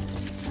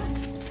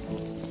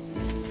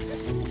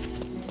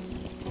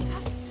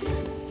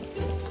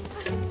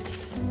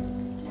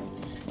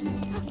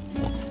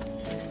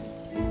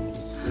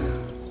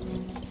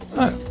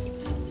 Alright.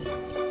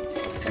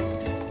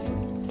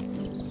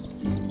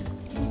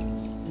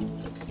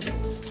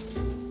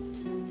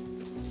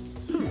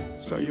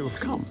 So you've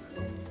come.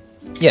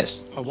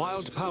 Yes. A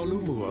wild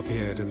Paolumu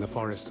appeared in the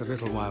forest a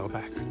little while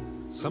back.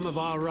 Some of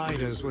our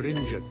riders were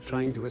injured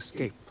trying to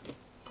escape.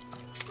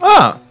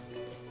 Oh.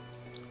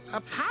 A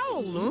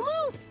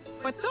Paolumu?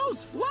 But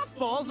those fluff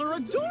balls are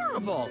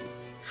adorable.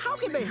 How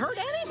can they hurt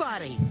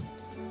anybody?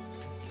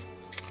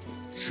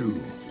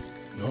 True.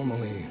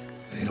 Normally,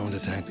 they don't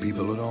attack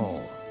people at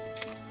all.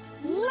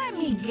 Let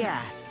me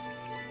guess.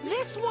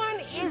 This one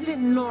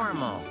isn't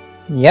normal.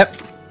 Yep.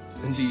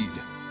 Indeed,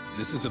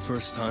 this is the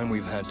first time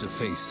we've had to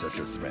face such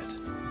a threat.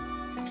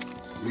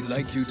 We'd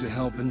like you to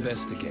help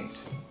investigate.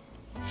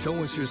 Show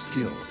us your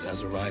skills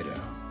as a rider.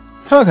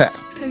 Okay.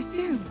 So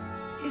soon.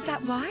 Is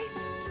that wise?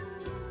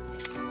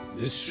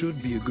 This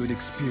should be a good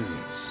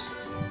experience.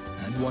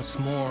 And what's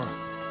more,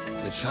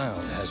 the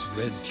child has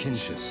Red's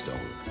kinship stone.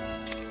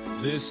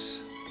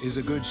 This is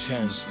a good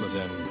chance for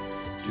them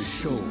to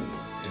show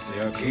if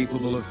they are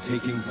capable of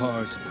taking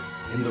part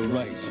in the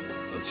rite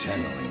of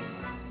channeling.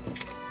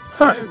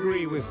 I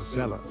agree with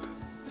Zelot.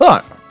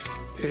 Fuck.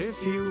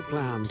 If you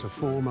plan to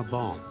form a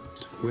bond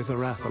with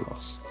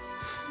Arathalos,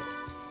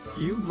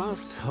 you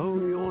must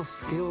hone your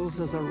skills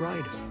as a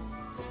rider.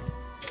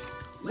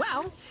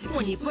 Well,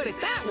 when you put it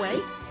that way,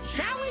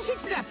 challenge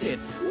accepted.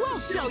 We'll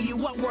show you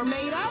what we're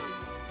made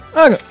of.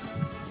 Okay.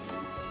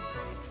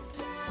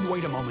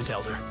 Wait a moment,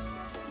 Elder.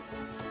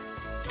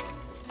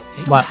 They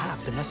don't What?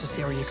 have the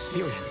necessary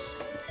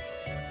experience.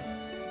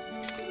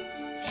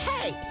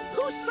 Hey,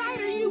 who Whose side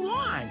are you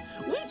on?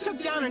 We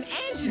took down an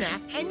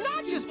Anjanath, and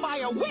not just by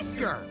a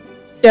whisker.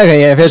 Yeah,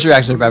 okay, yeah, history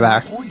actually right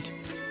back. Point.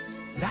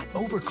 That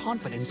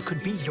overconfidence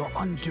could be your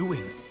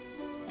undoing.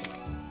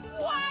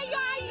 Why,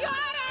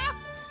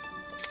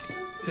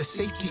 The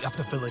safety of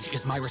the village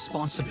is my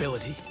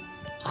responsibility.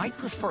 I'd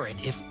prefer it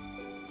if...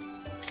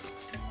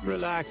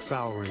 Relax,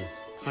 Alwyn.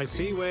 I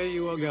see where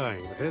you are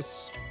going with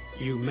this.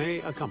 You may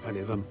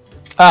accompany them.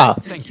 Ah,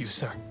 Thank you,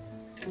 sir.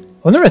 I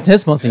wonder what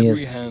this mostly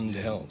Every is. hand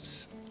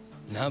helps.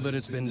 Now that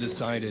it's been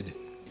decided,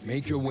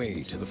 make your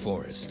way to the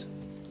forest.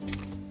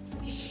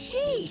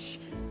 Sheesh.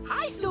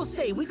 I still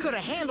say we could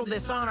have handled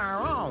this on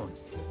our own.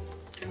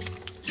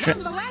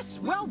 Nonetheless,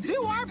 we'll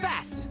do our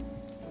best.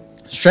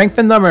 Strength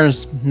in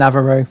numbers,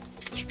 Navarro.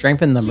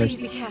 Strength in numbers.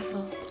 Please be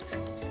careful.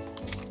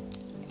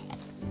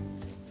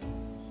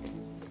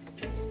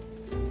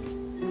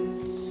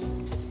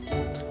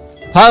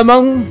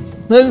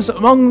 Lives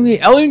among the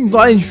elderly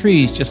vine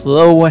trees, just a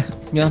little way.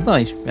 Yeah,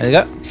 nice. There you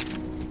go.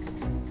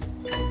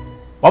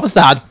 What was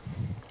that?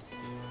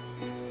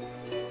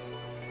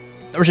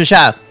 There was a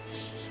shadow.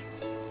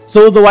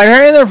 So the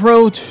Wyverian of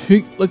Road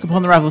looked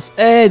upon the rifles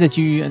that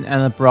you and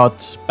Anna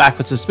brought back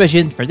with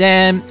suspicion. For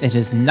them, it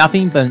is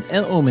nothing but an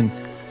ill omen.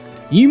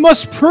 You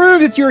must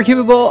prove that you are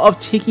capable of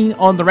taking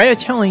on the right of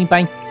challenge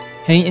by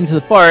heading into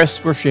the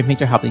forest where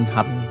shipmates are having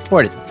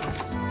reported.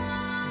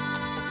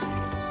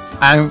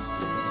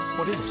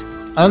 What is it?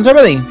 I'm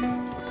sorry.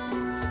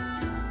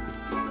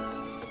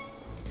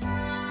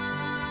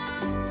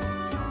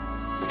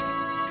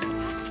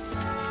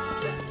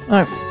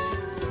 Alright.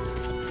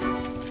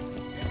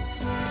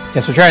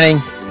 Guess we're turning.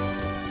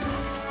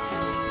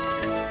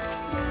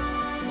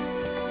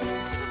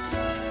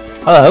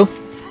 Hello.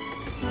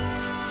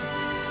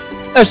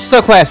 There's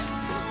still quest.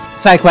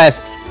 Side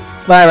quest.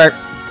 Whatever.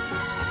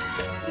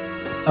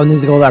 I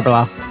need to go there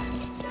below.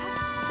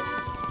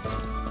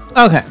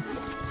 Okay.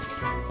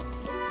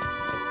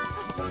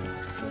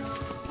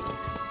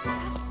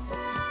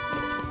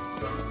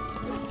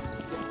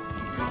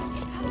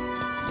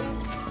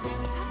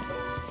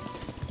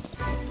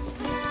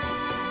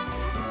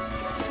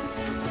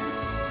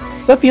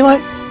 Is that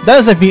beeline? That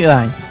is a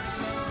beeline.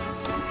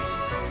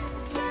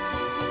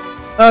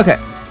 Okay.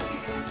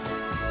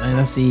 And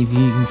let's see if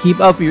you can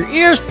keep up your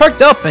ears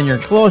perked up and your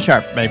claws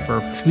sharp. Ready for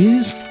a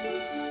quiz?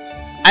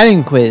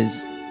 Item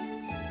quiz.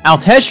 I'll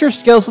test your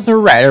skills as a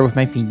writer with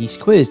my Fiendish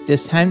quiz.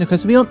 This time the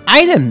quiz will be on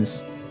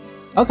items.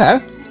 Okay.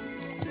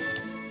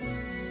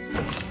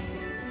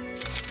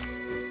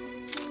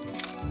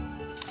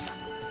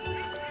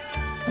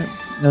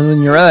 Then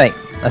when you're ready,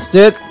 let's do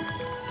it.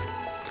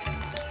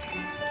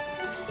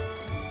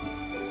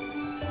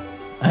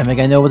 I think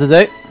I know what to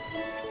do.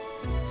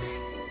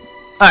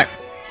 Alright.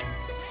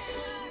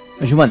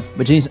 Question 1.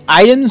 Which of these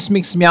items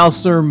makes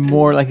Meowser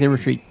more likely to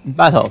retreat in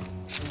battle?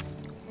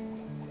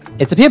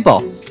 It's a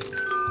pimple.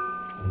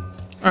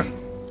 Alright.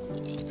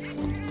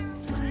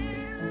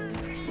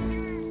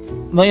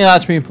 Let you know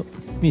that's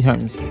me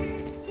turns.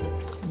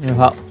 Your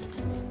help.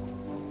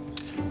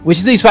 Which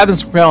of these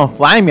weapons propel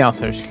flying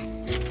Meowsers?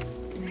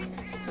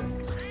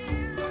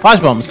 Flash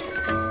bombs.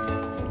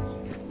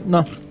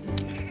 No.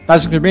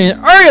 That's going to bring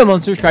aerial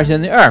monsters crashing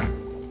in the earth.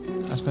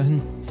 That's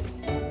question.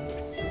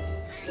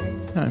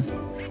 Okay.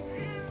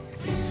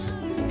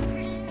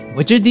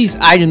 Which of these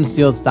items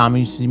deals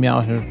damage to the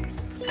Meowser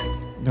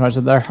because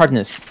of their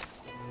hardness?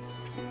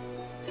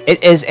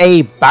 It is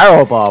a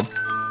barrel bomb.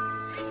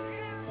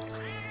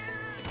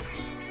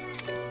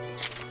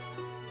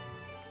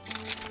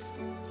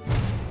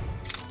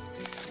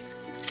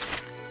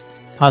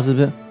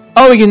 Positive.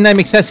 Oh, we can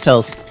make cess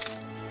pills.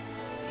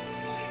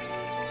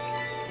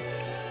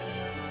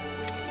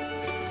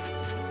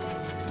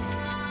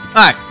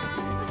 Alright.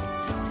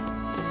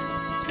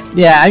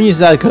 Yeah, I'm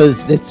using that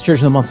because it's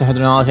traditional Monster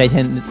Hunter knowledge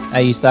I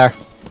use there.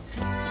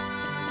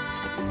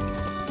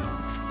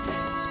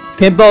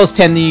 Pinballs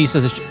tend to use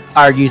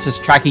are used as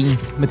tracking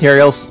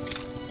materials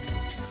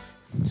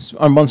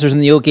on monsters in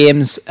the old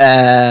games.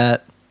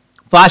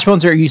 Flash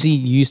bombs are usually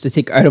used to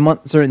take out a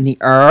monster in the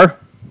air.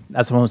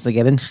 That's the most they're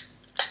given.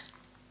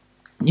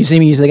 You see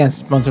me use it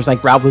against monsters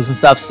like Growlers and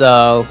stuff,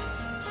 so...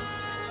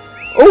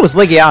 Oh, it's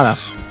Legiana.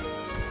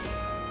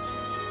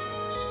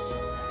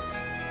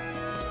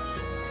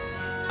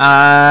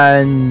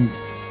 And...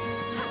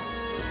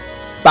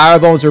 Barrel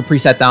bombs are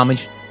preset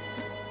damage.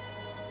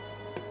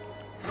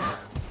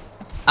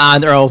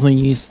 And they're also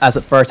used as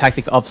a for a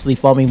tactic of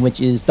sleep bombing, which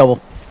is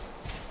double.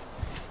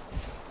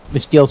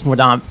 Which deals more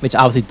damage, which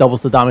obviously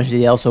doubles the damage they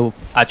deal. So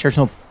a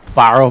traditional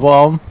barrel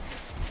bomb,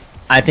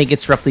 I think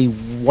it's roughly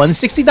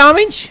 160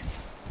 damage.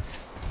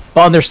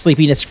 But on their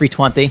sleeping, it's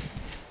 320.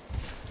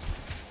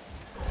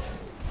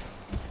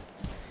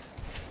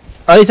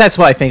 Or at least that's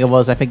what I think it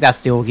was. I think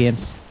that's the old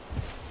games.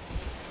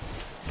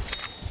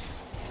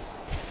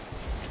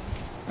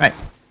 Right.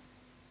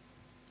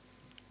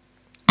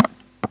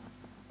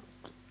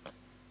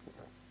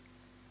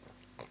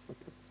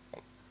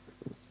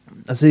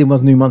 Let's see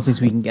what new monsters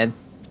we can get.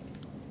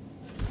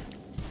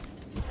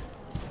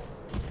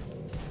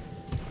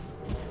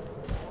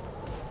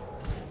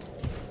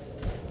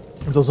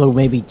 It's also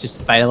maybe just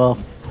fight a little.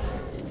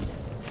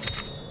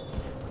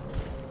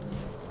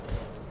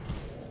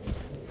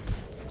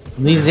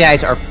 And these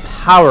guys are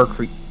power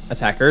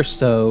attackers,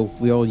 so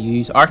we'll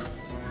use our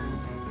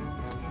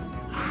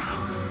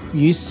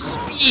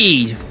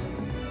speed.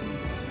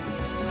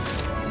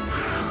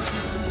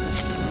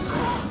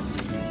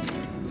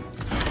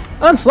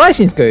 And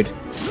slashing's good.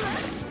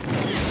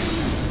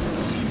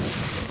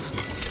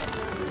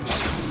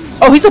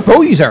 Oh, he's a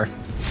bow user.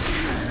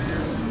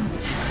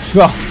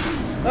 Sure.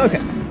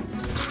 Okay.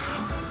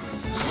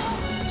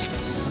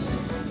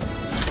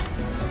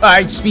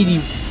 Alright,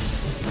 Speedy.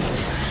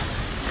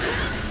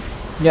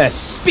 Yes,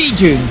 Speed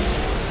June.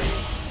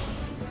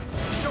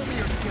 Show me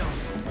your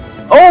skills.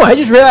 Oh, I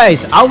just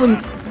realized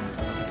Alvin.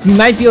 You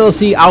might be able to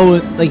see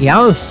Alvin, like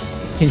Alice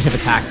kinship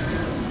attack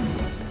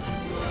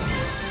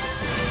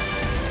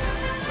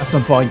at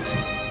some point.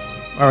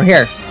 Or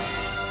here.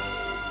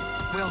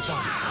 Well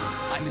done.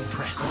 I'm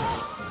impressed.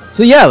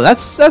 So yeah,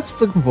 that's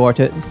looking forward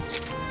to it.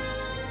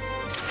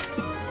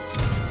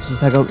 Let's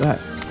just take out that.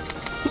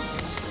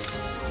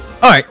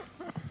 Alright.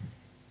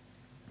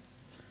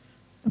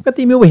 I've got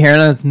the movie here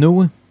and I have no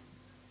one.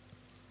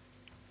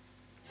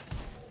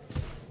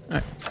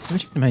 Alright, let me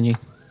check the menu.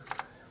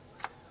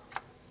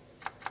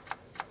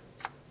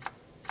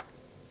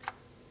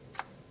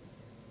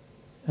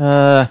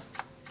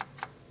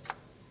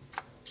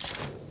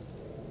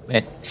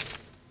 Wait.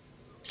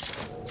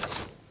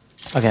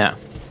 Okay now.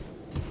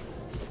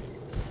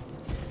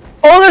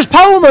 Oh, there's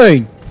Power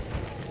Moon!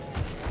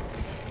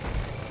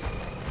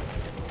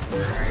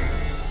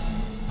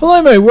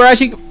 Power Moon, we're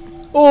actually...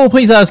 Oh,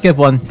 please let us skip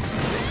one.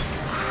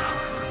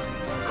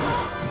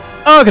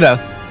 Oh, look at that.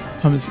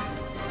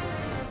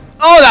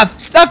 Oh,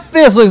 that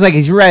face looks like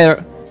he's right.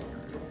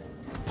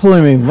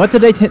 Power Moon, what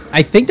did they...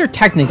 I think they're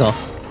technical.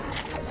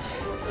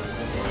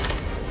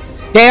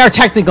 They are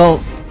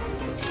technical.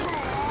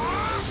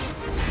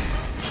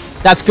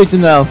 That's good to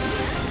know.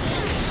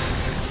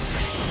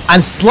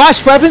 And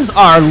slash weapons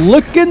are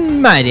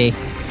looking mighty.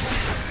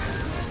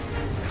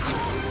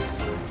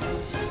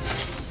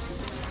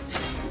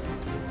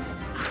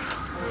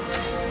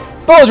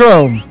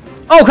 Boldrome!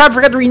 Oh crap, I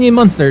forgot to rename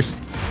monsters.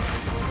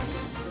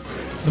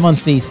 The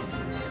Munsties.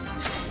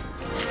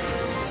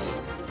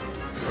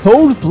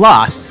 Cold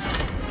Blast.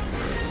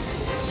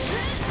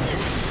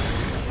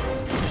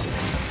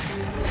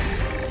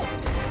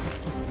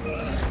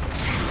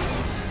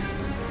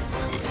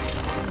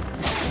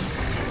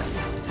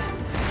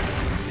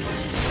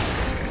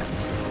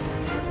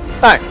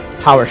 Alright,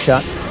 Power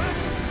Shot.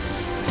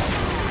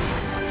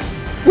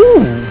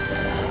 Woo!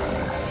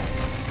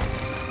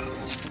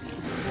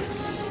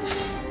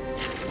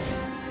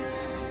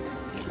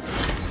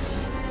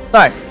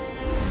 Alright.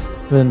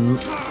 Then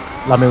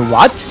let me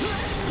what?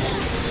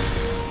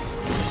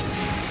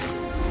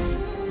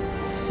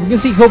 We can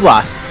see Cold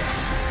Blast.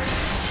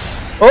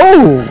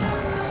 Oh!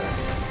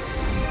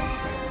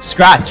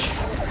 Scratch.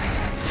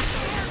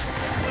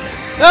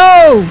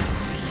 No!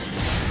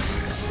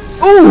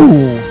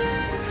 Ooh!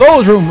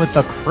 Boldrome with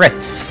the crit.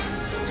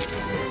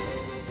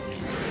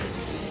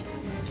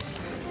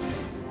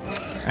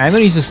 I'm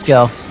gonna use a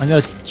skill. I'm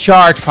gonna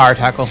charge Power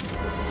Tackle.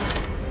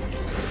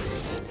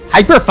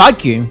 Hyper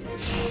Vacuum.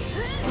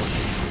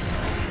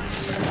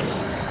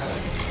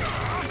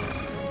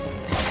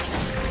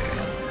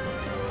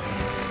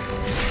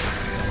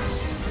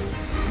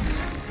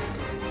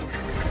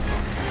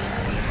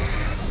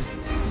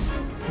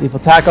 Lethal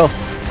Tackle.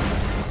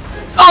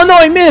 Oh no,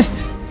 I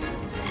missed!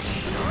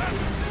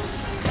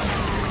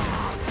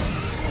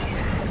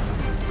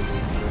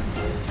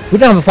 We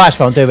don't have a flash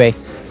bomb, do we?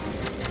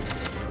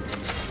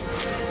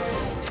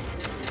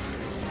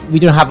 We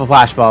don't have a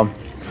flash bomb.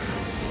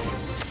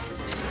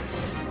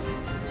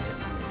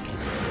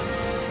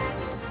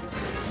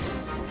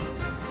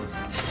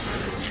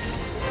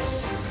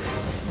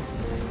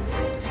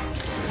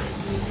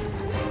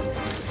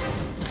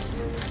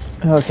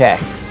 Okay.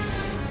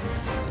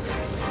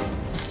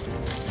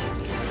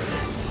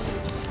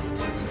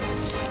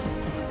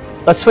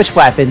 Let's switch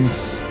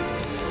weapons.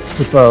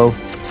 The bow.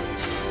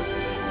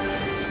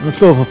 Let's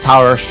go with a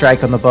Power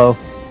Strike on the bow.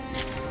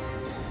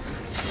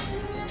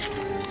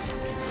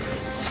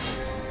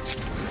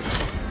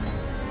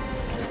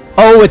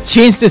 Oh, it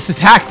changed its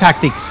attack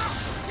tactics.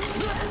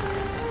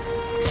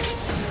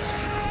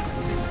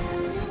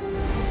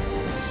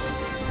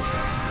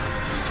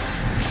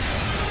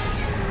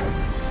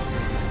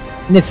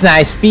 And it's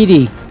nice,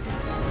 speedy.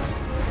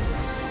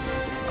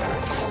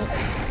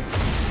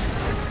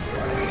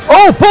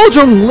 Oh,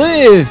 Boldrome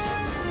lived!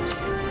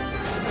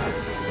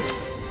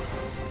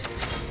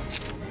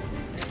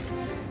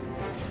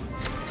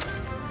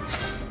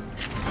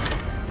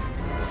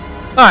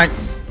 Alright.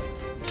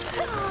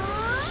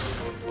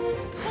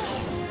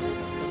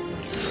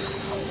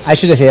 I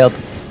should have healed.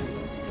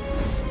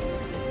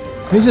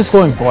 Who's this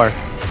going for?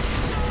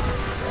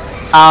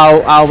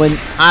 Ow, Alwyn.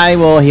 I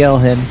will heal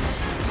him.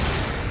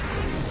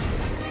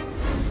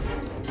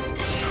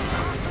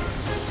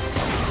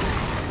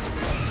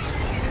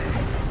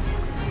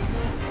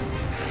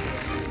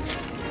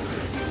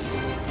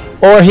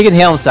 Or he can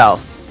heal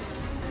himself.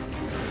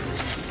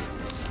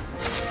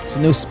 So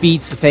no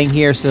speed's the thing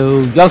here,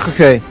 so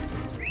Yokoku.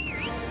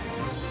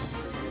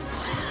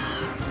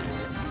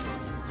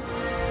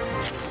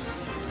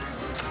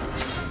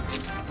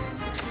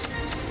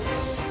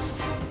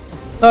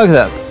 Look at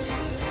that.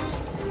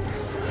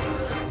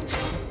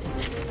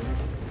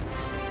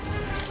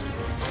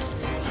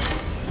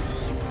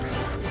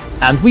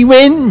 And we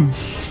win!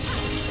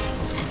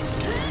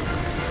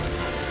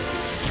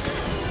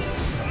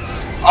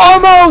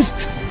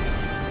 Almost!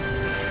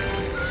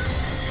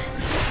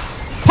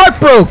 Heart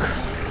broke!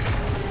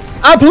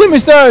 And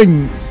Polymus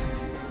down!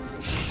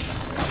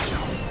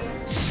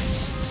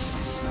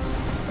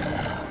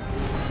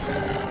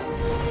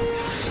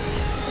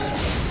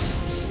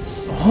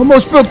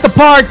 Almost broke the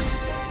part!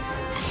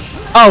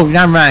 Oh,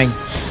 I'm wrong.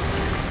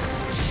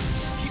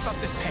 Keep up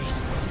this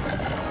pace.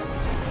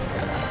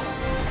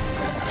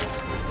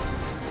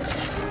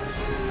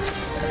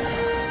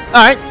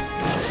 Alright.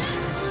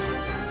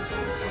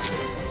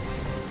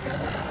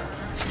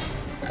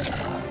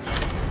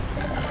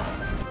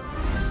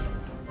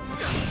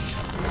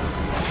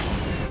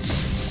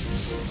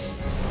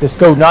 Just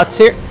go nuts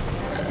here.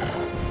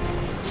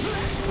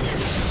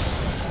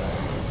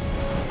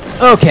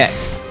 Okay.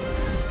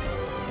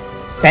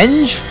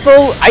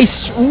 Vengeful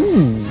ice.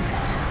 Ooh.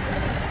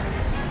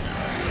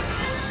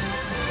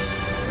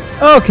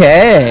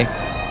 Okay.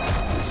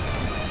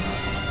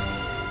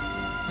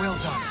 Well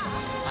done.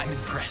 I'm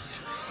impressed.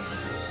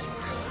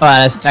 Oh,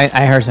 that's,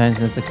 I heard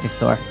something next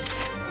door.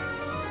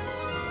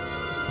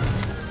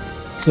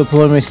 So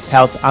Polymerase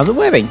pellets on the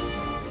webbing.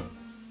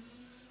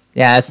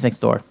 Yeah, that's next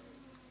door.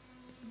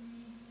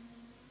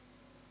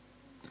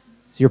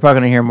 So you're probably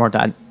gonna hear more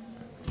Dad.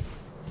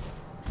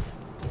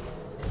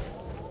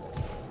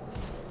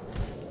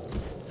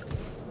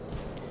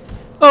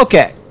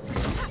 Okay.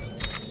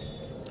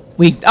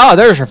 Oh,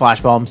 there's your flash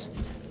bombs.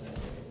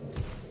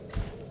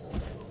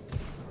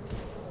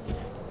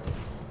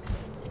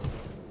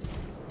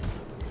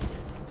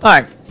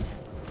 Alright.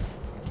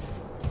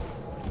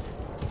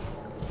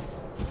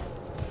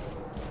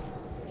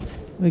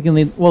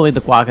 We'll lead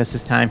the Quokkas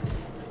this time.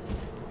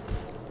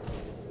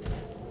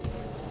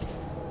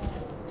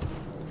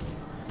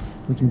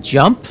 We can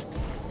jump.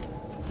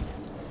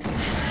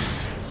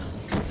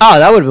 Oh,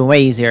 that would have been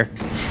way easier.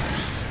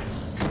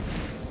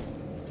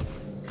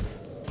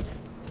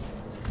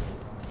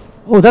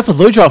 Oh, that's a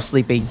Ludroth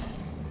sleeping.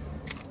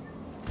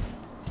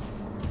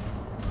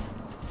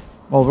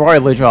 Well, Roy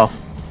Ludroth.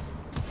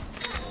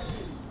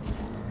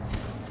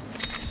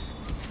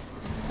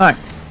 Alright.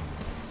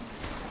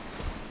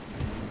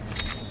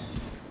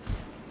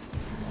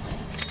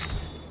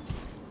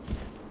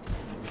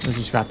 Let's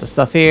just grab the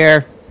stuff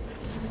here.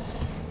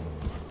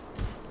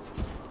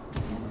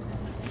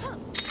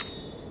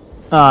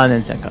 Oh, and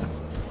then set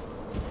comes.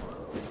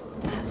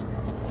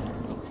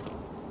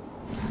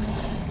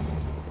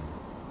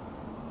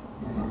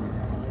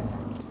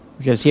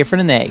 We're just here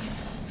for the egg.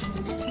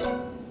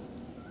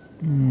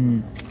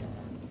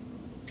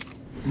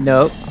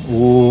 Nope.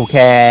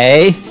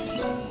 Okay.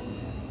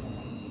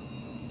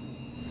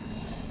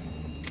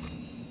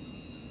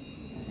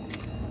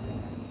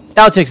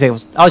 I'll take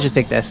this. I'll just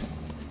take this.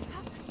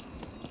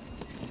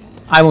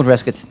 I won't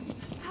risk it.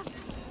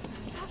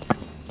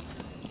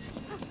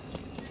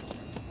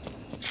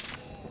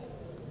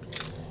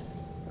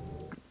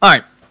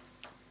 Alright.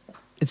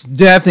 It's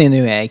definitely a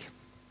new egg.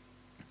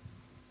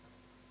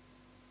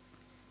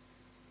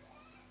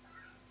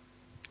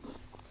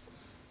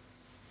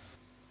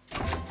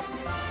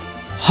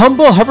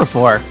 Humble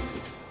Herbivore.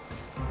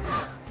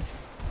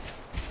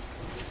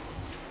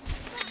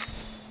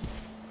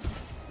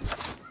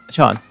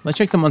 Sean, let's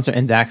check the monster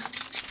index.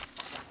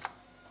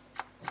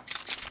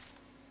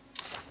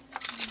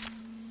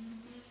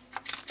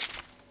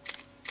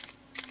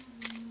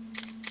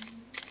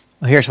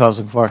 Oh, here's what I was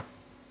looking for.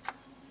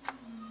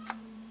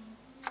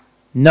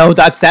 No,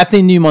 that's definitely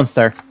a new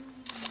monster.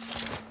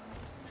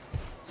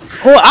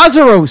 Oh,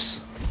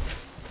 Azeros!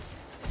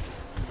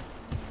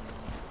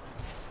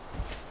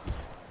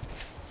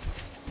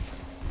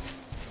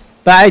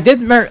 But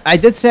I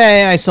did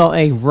say I saw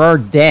a rare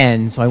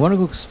den, so I want to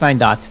go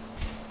find that.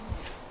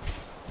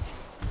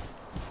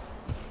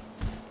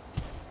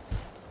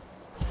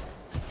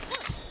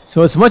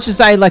 So as much as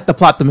I like the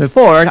plot to move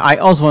forward, I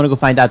also want to go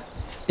find that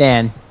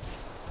den.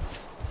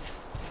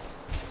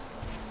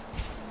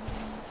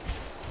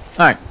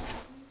 Alright.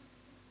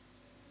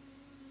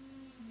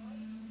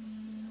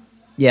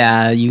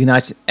 Yeah, you can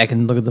actually, I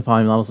can look at the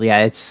volume levels.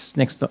 Yeah, it's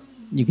next door.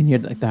 You can hear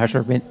like the harsh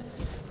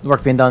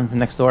work being done from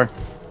next door.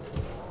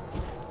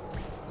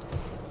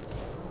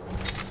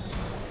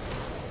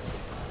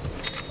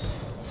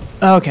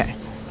 Okay.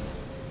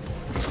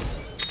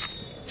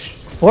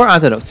 4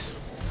 antidotes.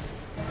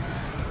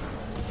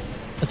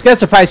 Let's get a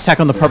surprise attack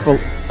on the purple,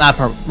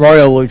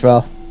 Royal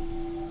Ludroth.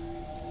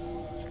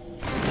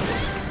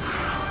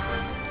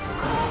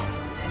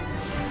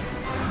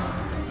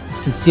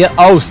 Let's conceal.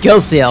 Oh, skill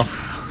seal.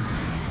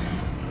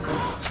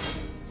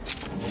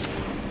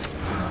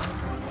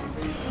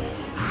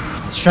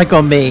 Strike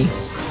on me.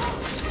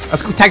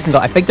 Let's go technical.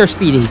 I think they're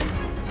speedy.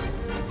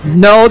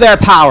 No, they're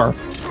power.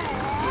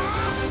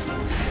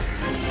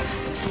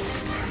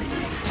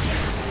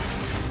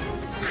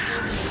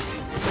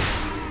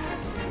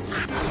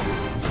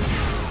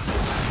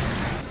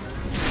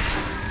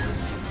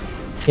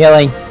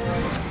 Healing.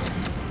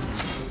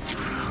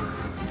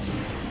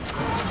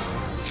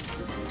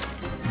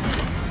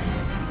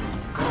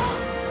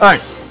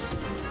 Alright.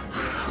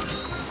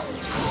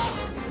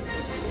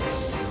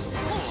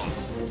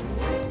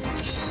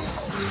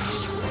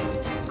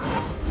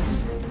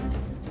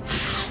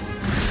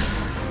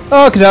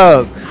 Okie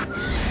doke.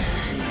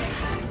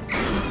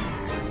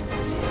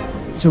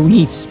 So we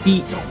need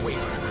speed. Don't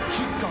waver.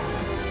 Keep going.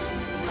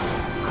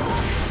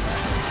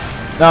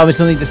 No, we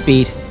still need the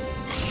speed.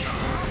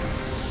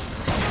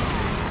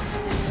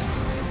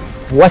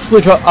 What's the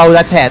draw? Oh,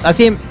 that's head. I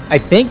see him. I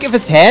think if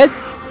it's head.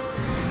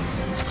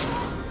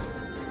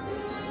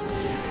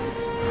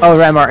 Oh,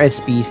 Ramar is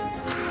speed.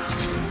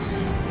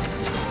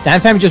 Then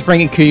if I'm just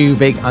bringing Kuyu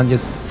big and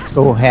just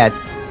go ahead.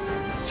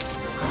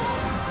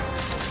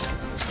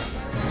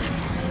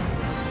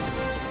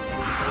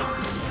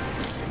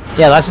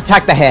 Yeah, let's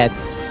attack the head.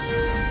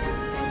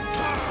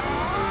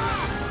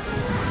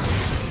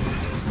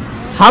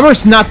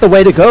 Hammer's not the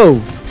way to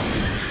go.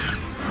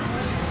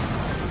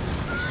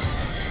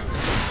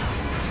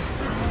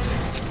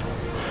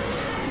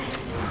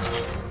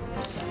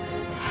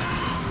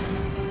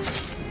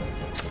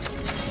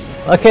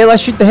 Okay,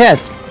 let's shoot the head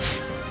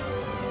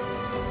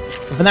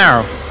with an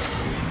arrow.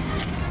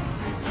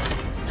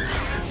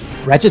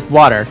 Wretched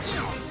water.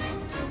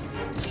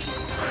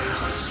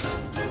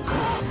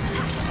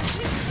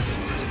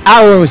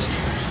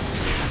 Arrows.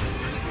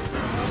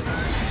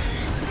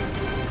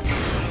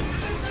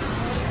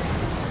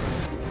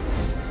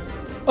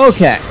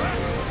 Okay.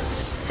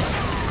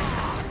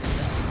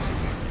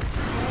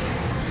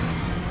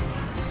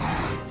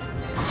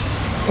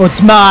 Oh,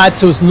 it's mad,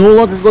 so it's no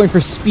longer going for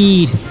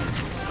speed.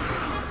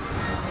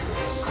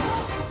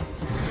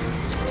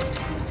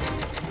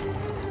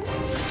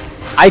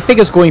 I think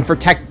it's going for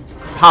tech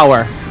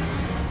power.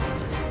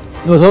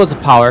 No, it's loads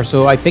of power,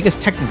 so I think it's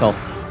technical.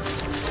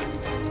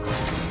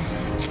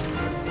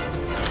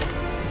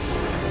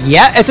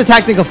 Yeah, it's a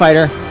tactical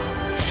fighter.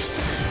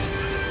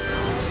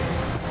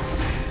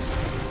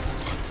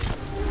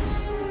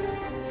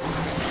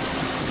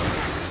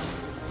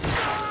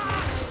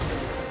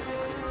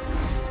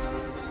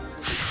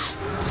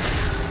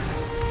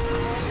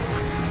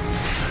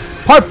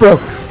 Part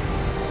broke.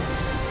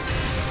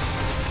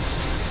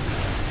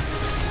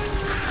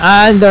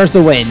 And there's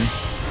the win.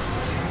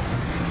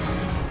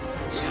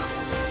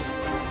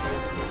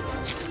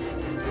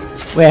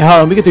 Wait,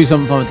 hold on. We could do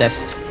something fun with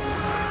this.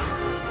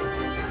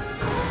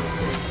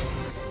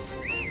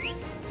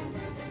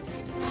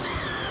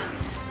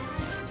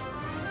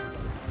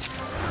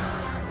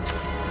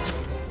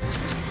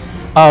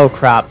 Oh,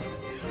 crap.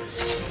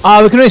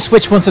 We can only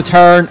switch once a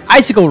turn.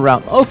 Icicle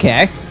realm.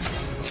 Okay.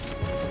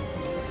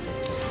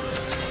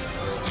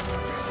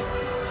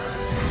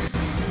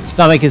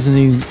 Stomach is a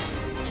new...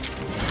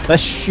 So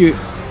let's shoot.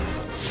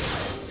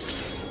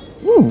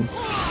 Ooh.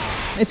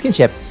 Nice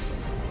kinship.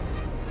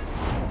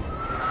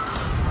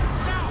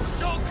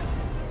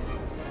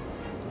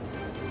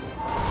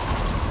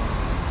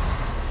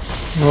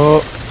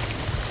 Oh.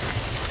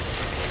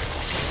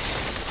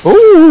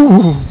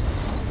 Ooh.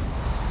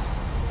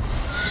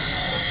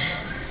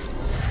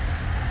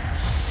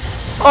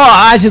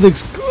 Oh, actually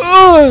looks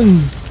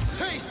good.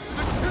 Taste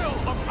the chill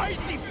of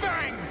icy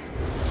fangs!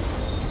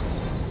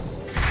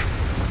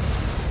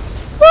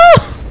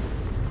 Ah.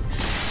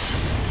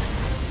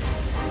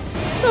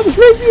 That was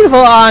really beautiful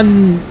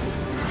on...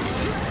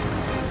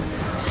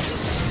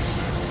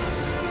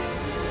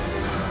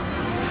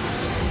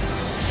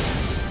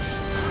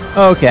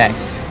 Okay.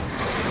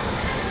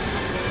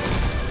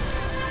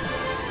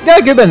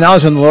 Got a good bit of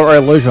knowledge on the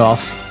Lord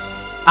Lojov.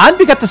 And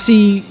we got to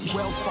see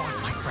Well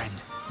fought, my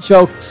friend.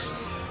 Shulk's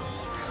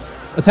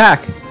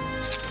attack.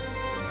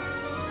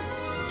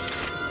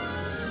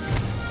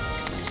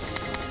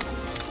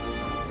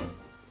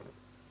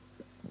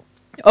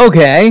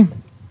 Okay.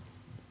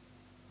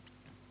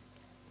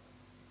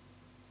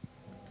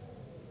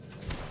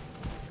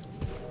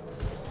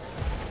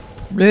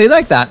 Really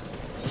like that.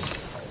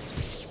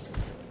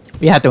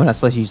 We had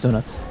donuts, let's use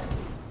donuts.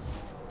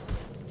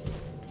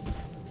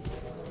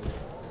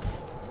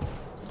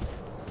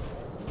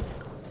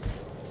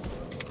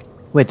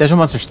 Wait, there's a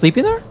monster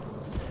sleeping there?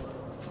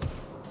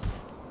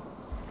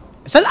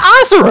 Is that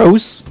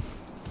Azeros?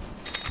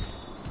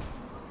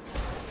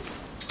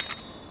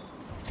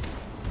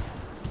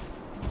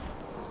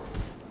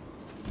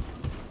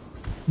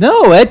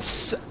 No,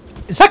 it's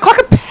that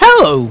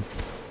Quackapello.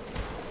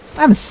 I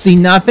haven't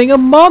seen that thing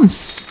in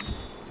months.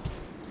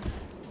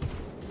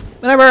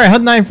 Whenever I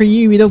hunt 9 for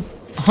you, we don't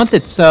hunt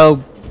it, so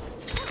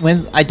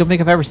when I don't think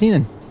I've ever seen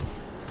it.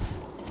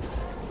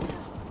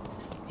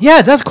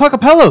 Yeah, that's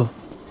Quackapello.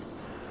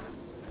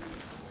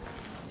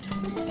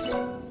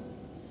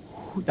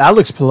 That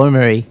looks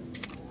preliminary.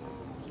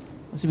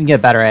 Let's see if we can get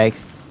a better egg.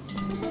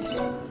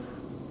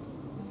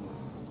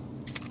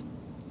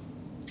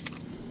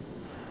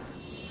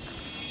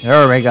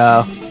 There we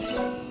go.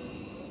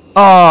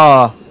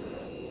 Oh.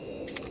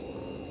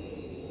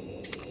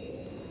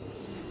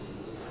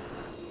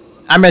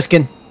 I'm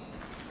risking.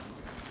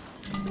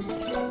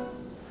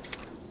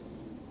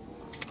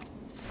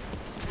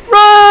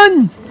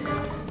 Run!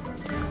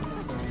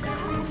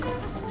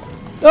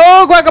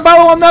 Oh,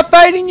 Quackabobble, I'm not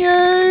fighting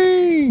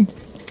you!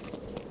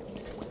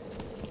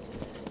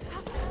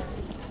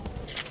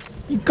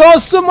 You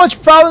caused so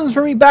much problems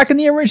for me back in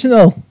the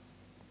original.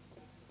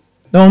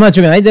 No, I'm not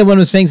joking. I did one of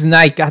those things and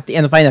I got the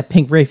end of fighting a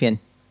pink Raytheon.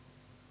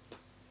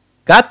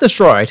 Got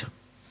destroyed.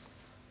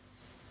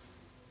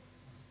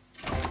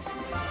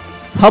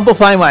 Humble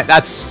Flying White.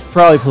 That's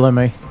probably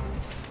preliminary.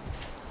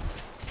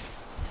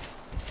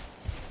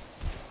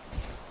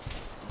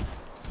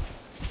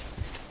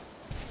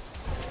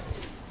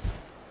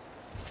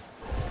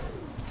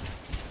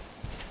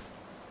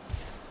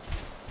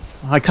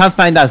 I can't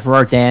find that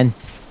roar, Dan.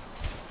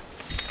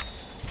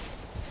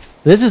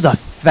 This is a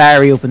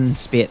very open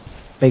space.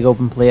 Big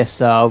open place,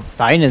 so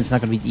finding it's not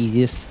going to be the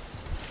easiest.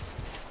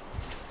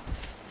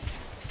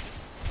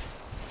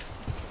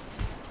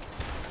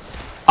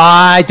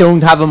 I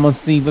don't have a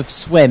must-leave with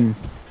swim.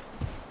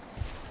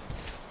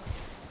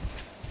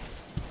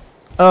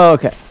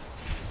 Okay.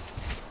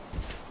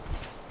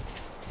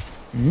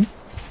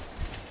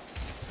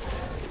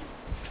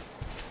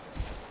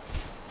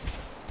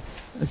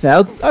 So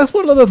I'll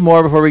explore a little bit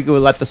more before we go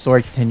let the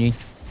story continue.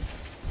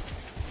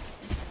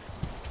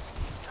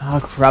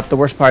 Oh crap, the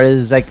worst part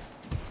is like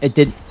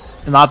the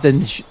map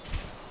didn't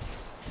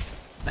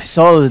I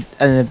saw it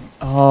and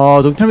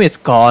oh, don't tell me it's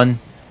gone.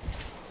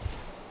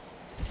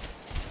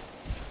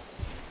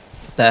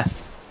 What the?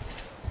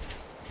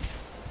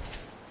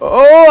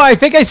 Oh, I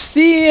think I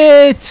see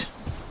it!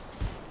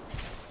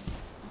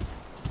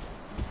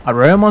 A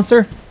royal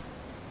monster?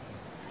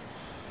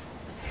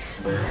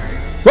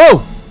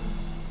 Whoa!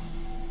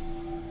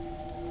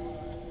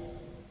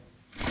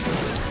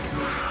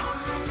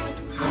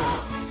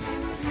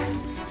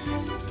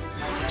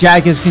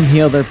 Jackets can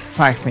heal their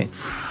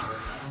packmates.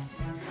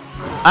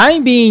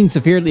 I'm being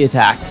severely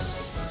attacked.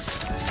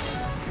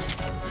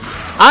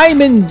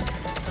 I'm in...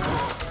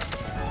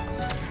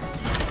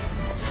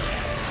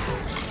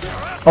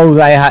 Oh,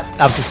 that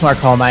was a smart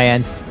call on my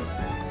end.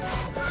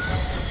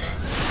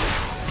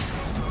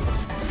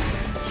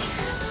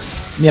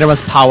 The other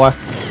one's power.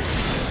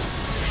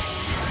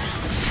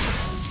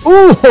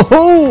 Ooh, ho,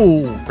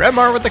 ho!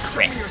 Remar with the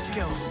crit.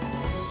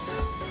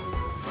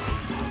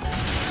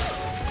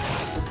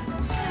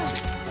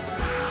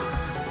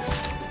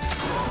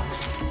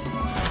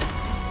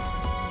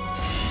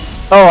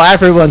 Oh,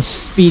 everyone's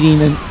speeding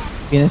and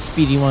being a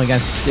speedy one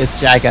against this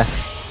Jaga.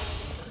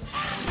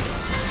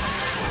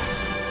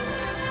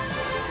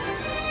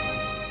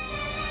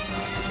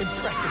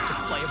 Impressive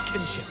display of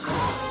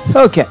kinship.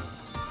 Okay.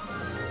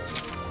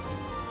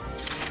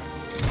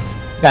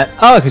 Got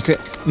oh, okay, so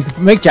we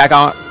can make Jack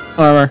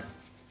armor.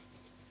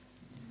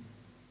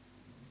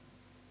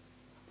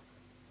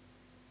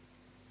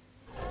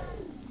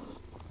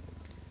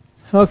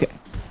 Okay.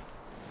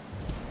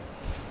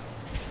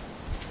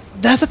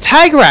 That's a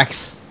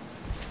Tigrex!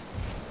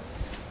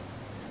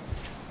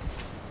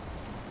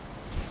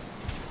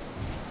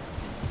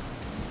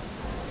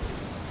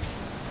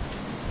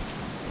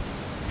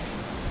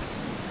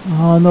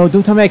 Oh no,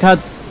 don't tell me I can't...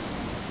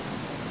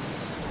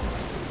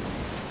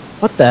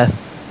 What the?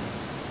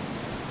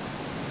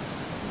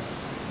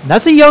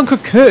 That's a young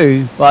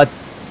cuckoo, but...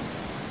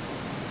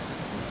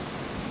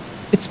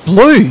 It's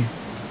blue!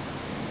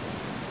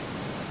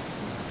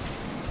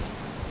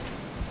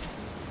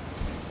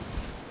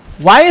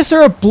 Why is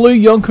there a blue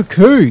young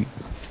cuckoo?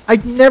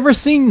 I've never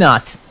seen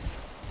that.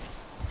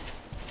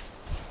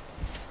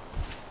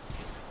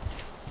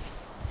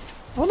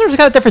 I wonder if it's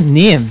got a different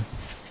name.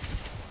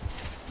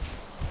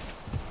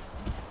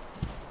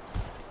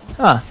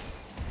 Huh.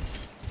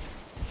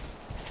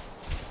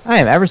 I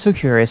am ever so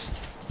curious.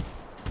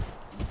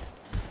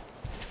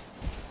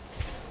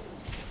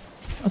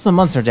 That's a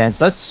monster dance.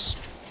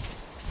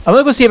 I'm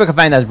gonna go see if I can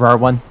find that rare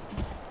one.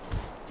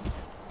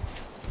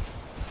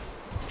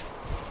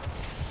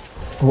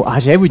 Oh,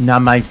 actually, I would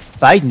not mind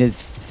fighting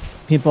it's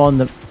people on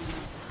the...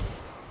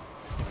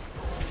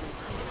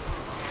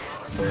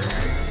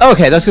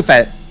 Okay, let's go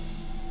fight it.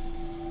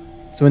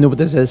 So we know what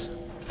this is.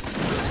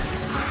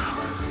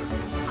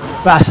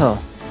 Battle.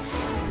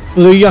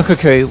 Blue young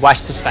cuckoo,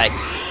 watch the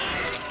spikes.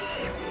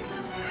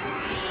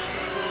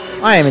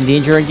 I am in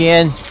danger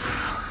again.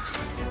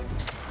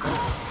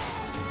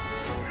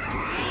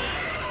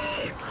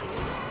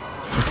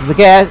 This is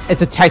again,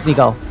 it's a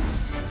technical.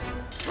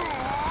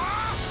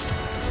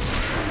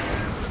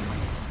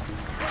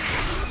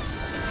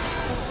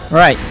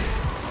 Right.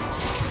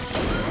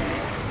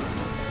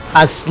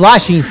 As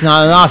slashing's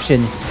not an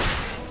option.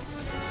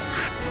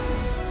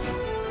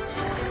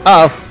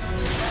 Uh-oh.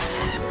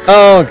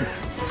 Oh.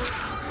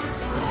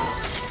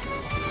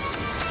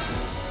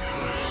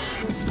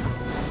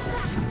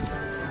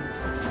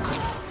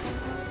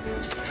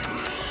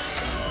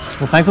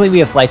 Well, thankfully we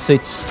have flight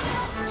suits.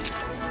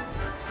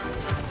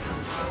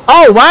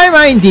 Oh, why am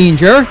I in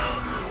danger?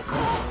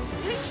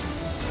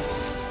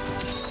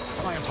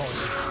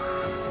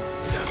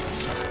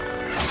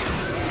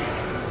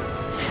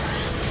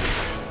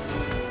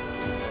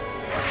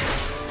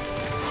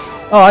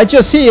 Oh, I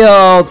just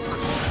healed.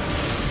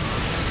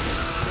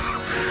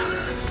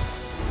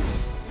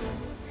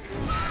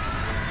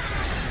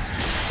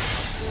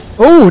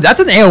 Oh, that's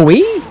an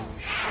AoE?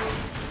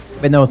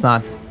 But no, it's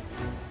not.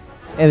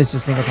 It was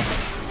just single time.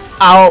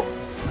 Ow.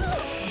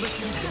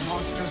 Listen to the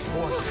monster's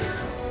voice.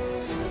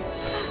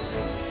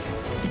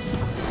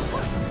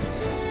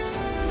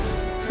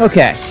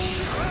 Okay.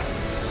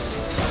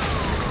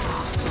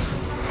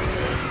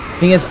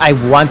 Thing is, I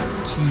want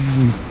to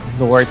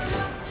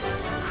North.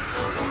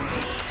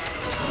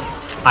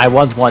 I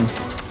want one.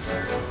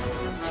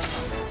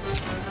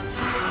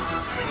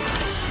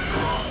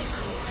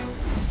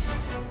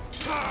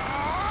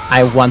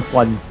 I want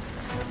one.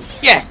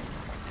 Yeah.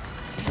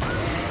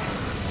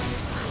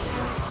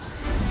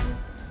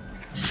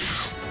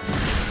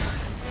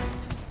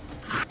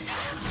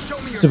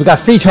 So we got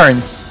 3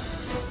 turns.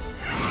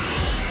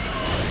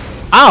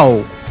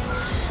 Ow.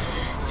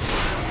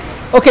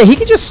 Okay, he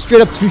can just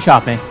straight up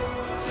two-shot me.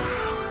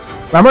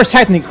 Remember,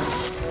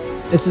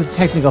 this is a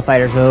technical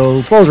fighter,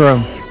 so boulder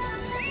him.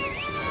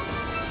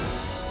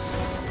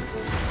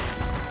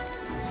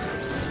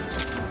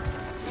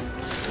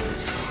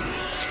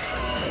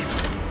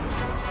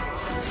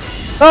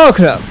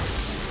 Okay.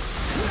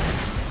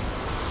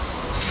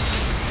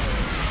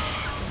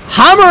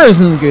 Hammer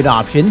isn't a good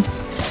option.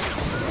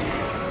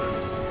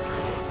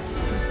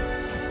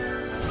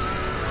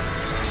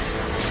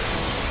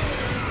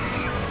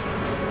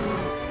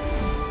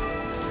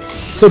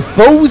 So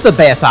bow's the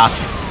best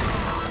option.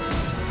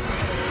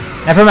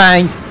 Never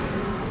mind.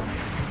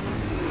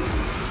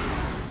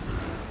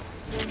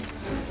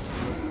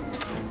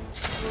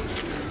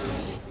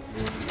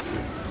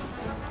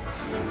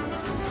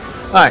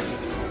 Alright.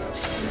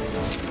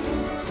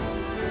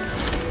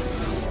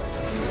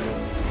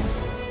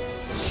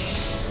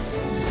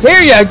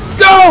 Here you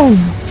go!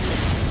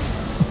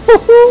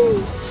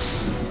 Woohoo!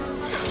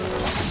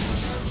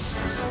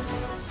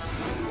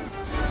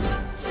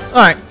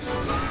 Alright.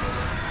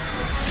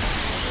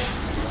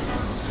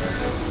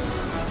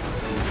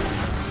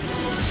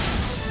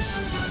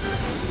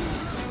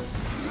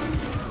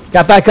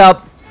 Got back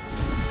up.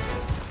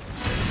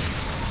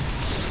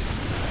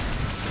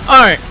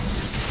 Alright.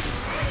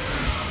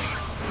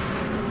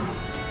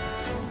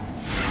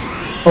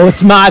 Oh,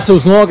 it's mad, so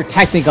it's no longer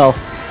technical.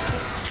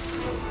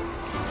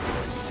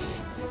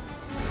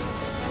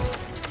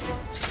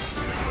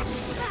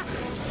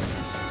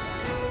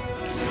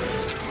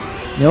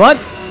 You know what?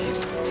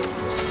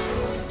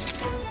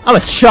 I'm gonna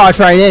charge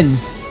right in.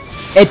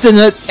 It's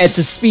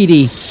a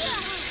speedy.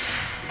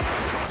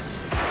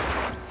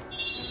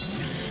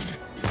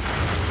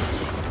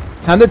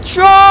 Time to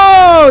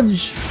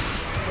charge!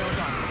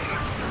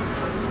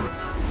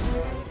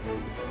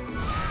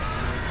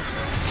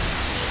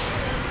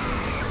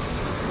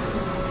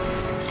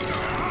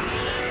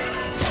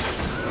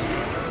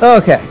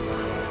 Okay.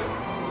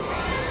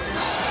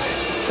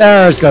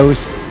 There it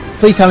goes.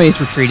 Please tell me it's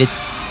retreated.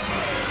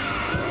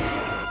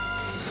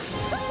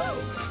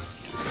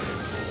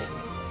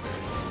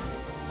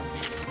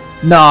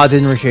 No, it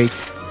didn't retreat.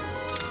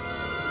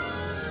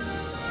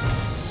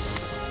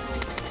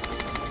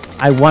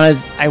 I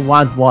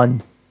want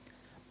one.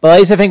 But at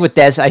least I think with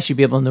this, I should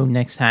be able to know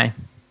next time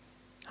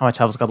how much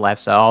health's got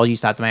left, so I'll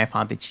use that to my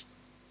advantage.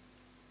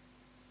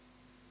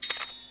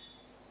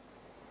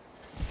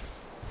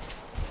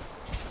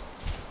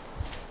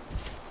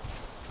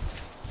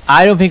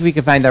 I don't think we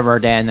can find that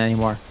Rodan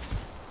anymore.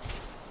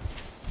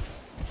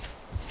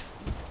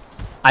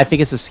 I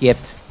think it's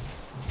escaped.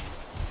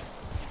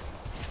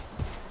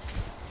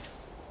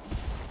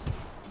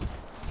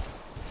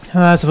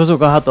 I suppose we're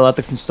gonna have to let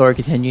the story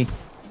continue.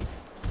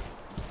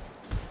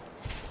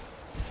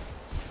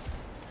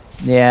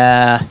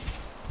 Yeah.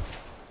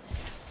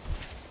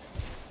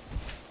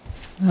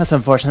 That's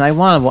unfortunate. I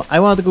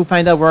wanted to go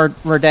find out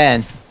where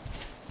Dan.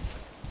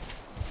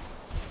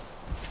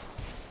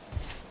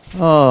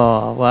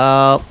 Oh,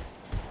 well.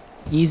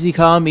 Easy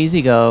come,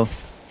 easy go.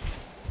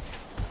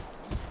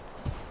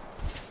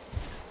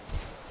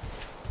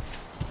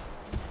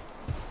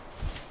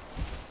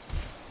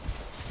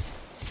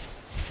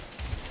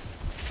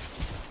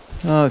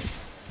 Oh.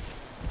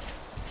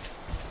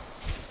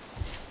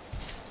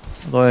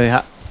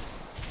 Although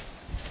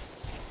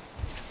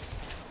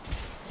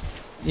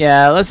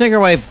yeah, let's make our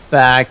way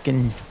back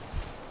and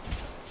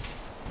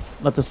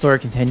let the story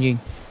continue.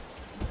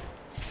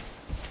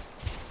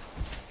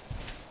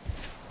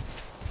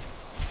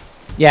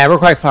 Yeah, we're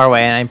quite far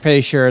away, and I'm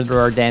pretty sure the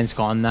Rodan's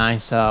gone now,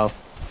 so...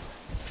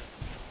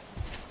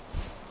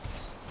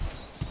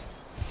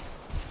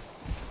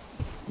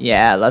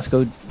 yeah, let's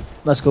go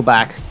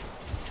back.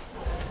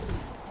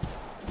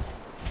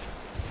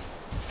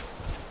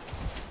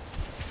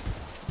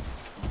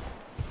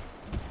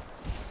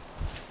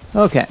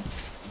 Okay.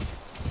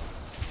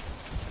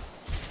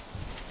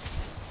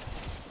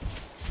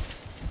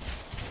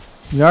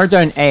 We are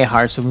down a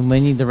heart, so we may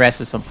need the rest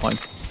at some point.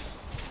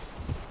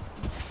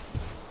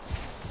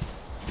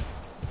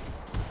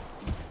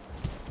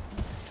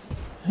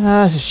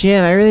 Ah, it's a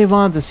shame. I really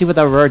wanted to see what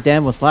that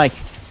Rodan was like.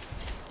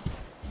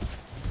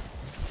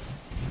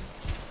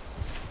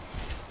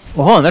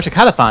 Well, hold on, there's a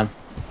cataphon.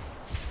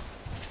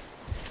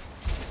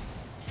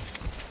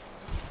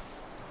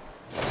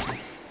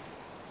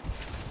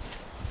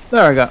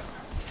 There we go.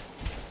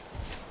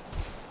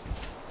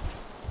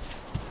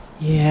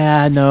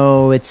 Yeah,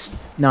 no, it's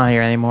not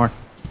here anymore.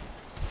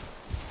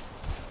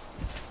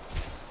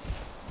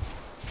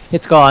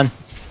 It's gone.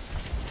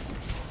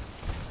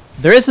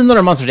 There is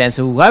another monster dance,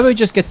 so why would we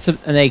just get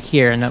an egg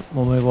here and then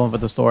we'll move on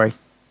with the story.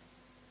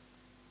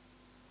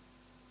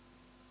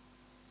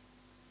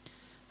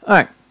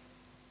 Alright.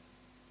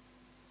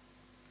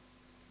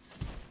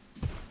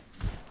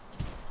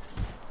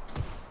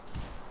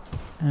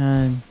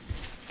 And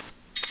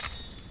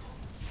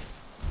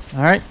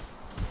alright.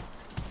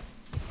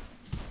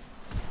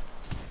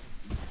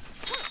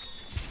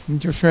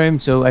 Interesting,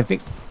 so I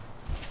think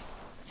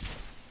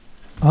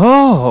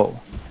oh.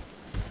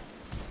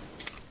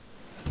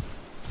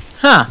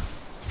 Huh.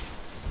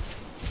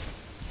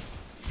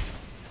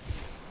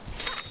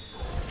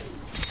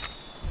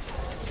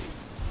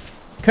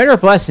 Counter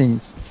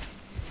blessings.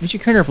 We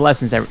should counter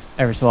blessings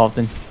every so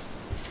often.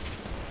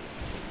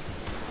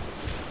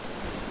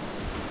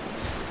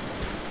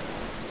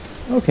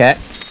 Okay.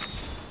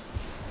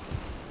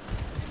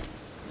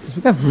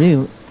 We got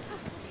really.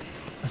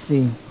 Let's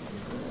see.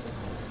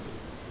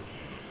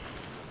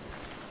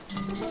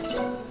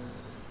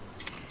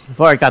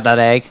 Before I got that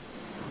egg.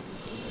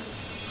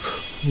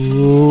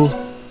 Ooh.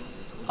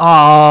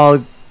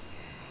 Oh.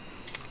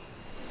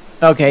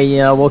 Okay,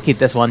 yeah, we'll keep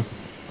this one.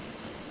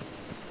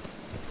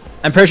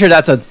 I'm pretty sure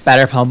that's a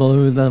better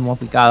Pumbaloo than what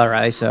we got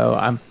already, so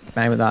I'm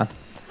fine with that.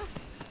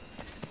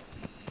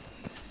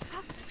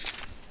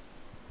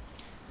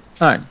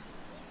 Alright.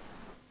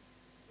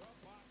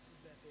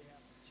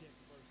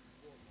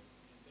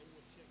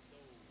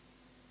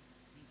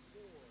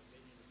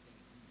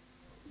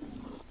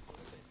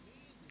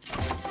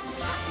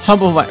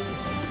 Humble Vibe.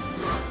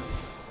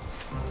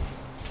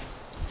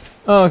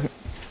 Oh, okay.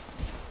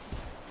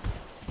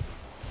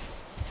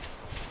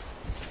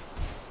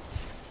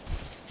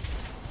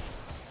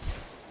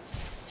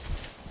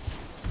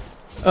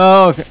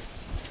 Oh, okay.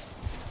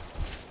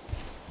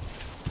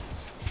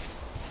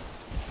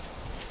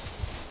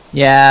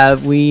 Yeah,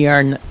 we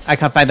are. I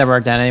can't find that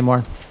word down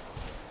anymore.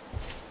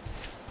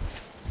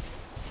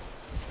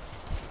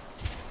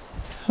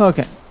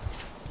 Okay.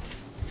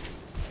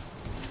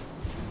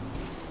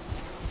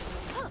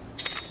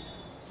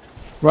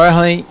 Royal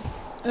honey.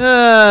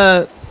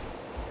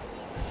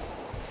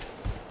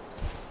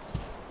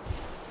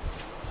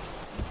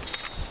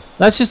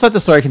 Let's just let the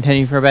story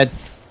continue for a bit.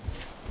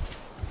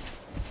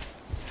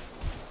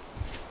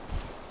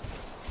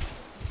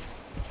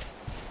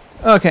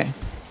 Okay.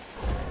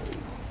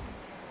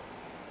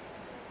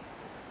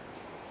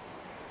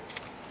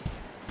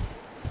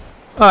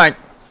 Alright.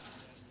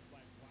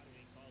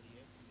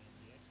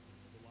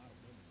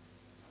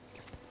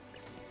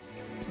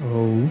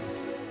 Oh.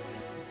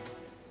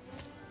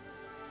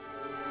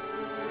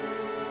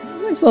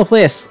 Nice little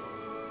place.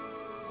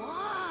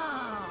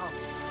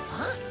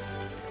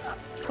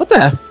 What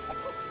the?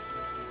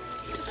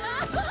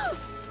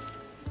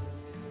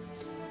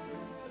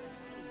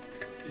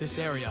 This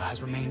area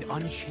has remained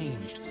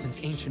unchanged since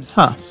ancient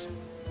times.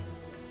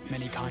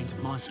 Many kinds of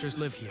monsters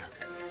live here,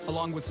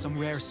 along with some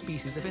rare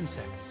species of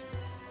insects.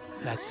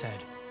 That said,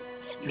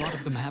 a lot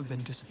of them have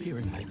been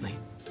disappearing lately.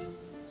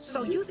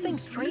 So you think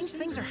strange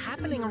things are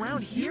happening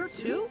around here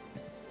too?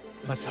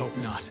 Let's hope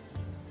not.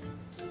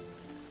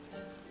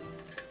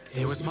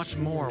 There was much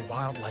more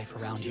wildlife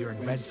around here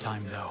in Red's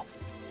time, though.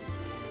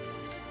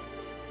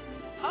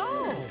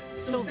 Oh,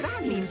 so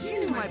that means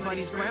you knew my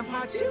buddy's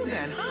grandpa too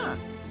then, huh?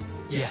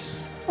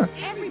 Yes.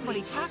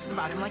 Everybody talks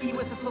about him like he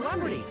was a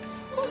celebrity.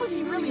 What was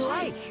he really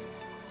like?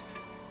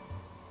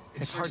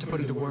 It's hard to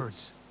put into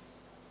words.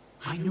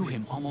 I knew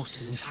him almost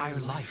his entire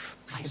life.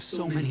 I have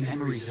so many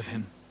memories of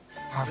him.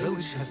 Our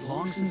village has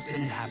long since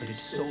been inhabited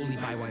solely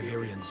by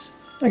Wyverians.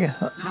 Okay.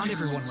 Not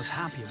everyone was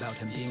happy about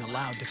him being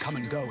allowed to come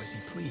and go as he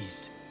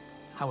pleased.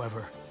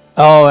 However,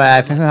 Oh,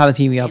 I forgot how the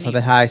TV up a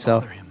bit high,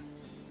 so.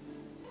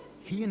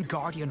 He and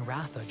Guardian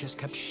Ratha just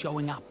kept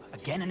showing up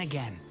again and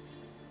again.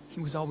 He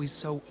was always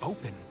so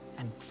open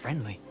and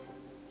friendly.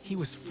 He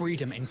was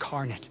freedom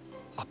incarnate,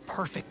 a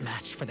perfect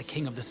match for the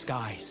King of the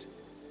Skies.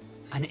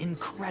 An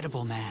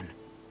incredible man.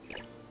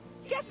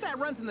 Guess that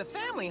runs in the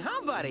family,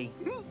 huh, buddy?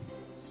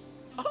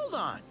 Hold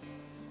on.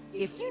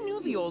 If you knew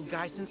the old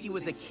guy since he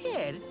was a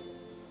kid,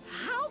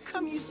 how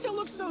come you still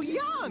look so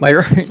young? Wait,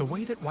 right? The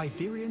way that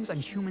Wyverians and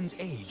humans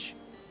age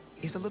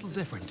is a little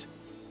different.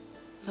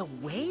 The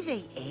way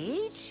they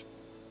age?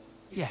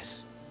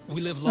 Yes,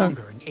 we live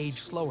longer and age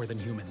slower than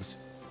humans.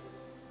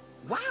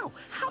 Wow,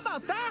 how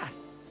about that?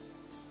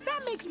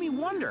 That makes me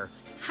wonder,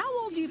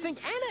 how old do you think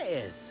Anna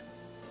is?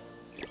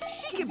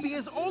 She could be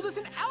as old as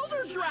an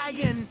Elder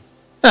Dragon!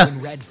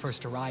 When Red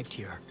first arrived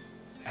here,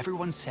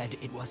 everyone said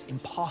it was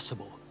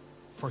impossible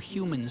for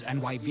humans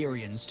and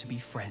Wyverians to be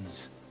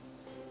friends.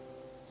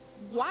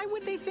 Why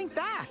would they think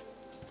that?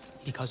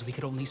 Because we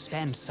could only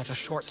spend such a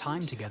short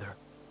time together.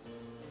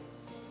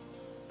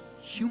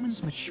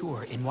 Humans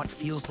mature in what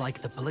feels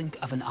like the blink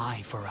of an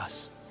eye for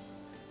us.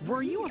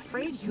 Were you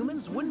afraid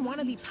humans wouldn't want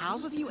to be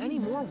pals with you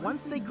anymore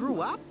once they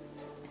grew up?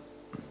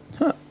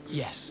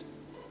 Yes,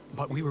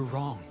 but we were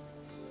wrong.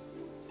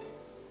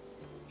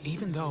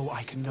 Even though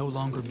I can no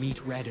longer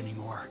meet Red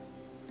anymore,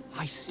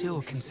 I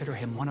still consider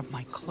him one of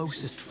my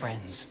closest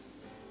friends.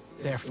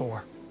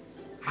 Therefore,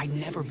 I'd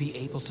never be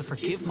able to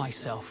forgive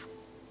myself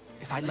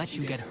if I let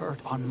you get hurt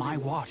on my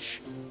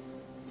watch.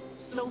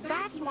 So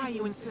that's why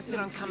you insisted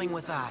on coming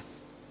with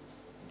us.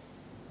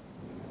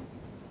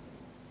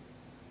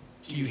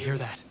 Do you hear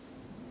that?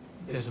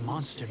 There's a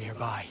monster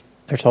nearby.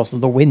 There's also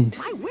the wind.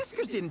 My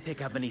whiskers didn't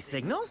pick up any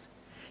signals.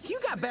 You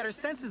got better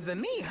senses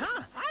than me,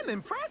 huh? I'm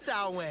impressed,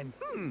 Alwyn.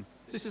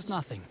 This is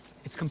nothing.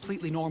 It's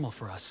completely normal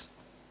for us.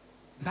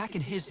 Back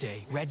in his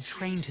day, Red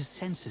trained his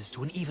senses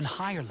to an even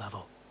higher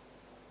level.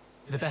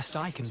 The best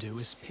I can do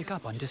is pick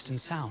up on distant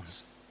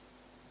sounds.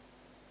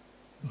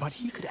 But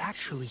he could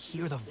actually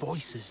hear the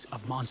voices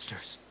of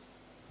monsters.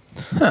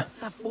 The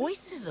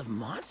voices of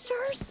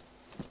monsters?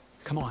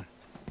 Come on.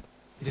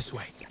 This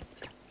way.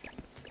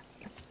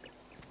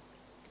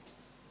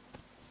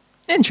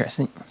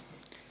 Interesting.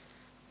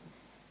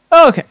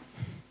 Okay.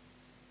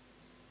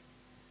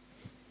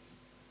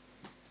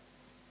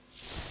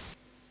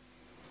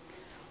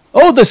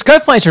 Oh, the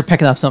Skyflies are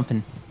picking up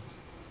something.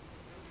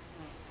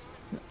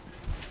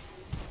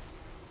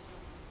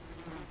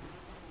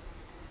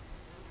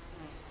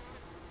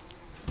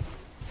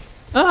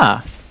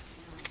 Ah.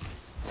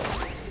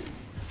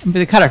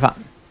 The cutter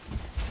fountain.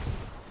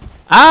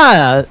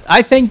 Ah,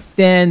 I think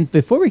then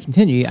before we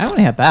continue, I want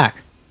to head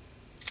back.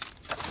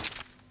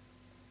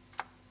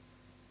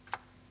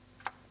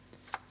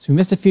 So we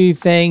missed a few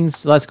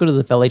things. Let's go to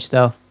the village,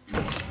 though.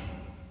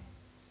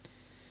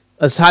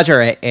 Let's hatch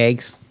our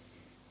eggs.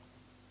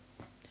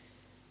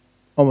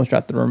 Almost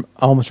dropped the room.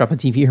 Almost dropped the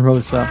TV remote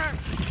as well.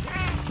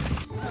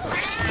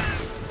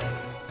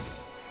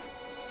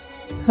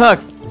 Look.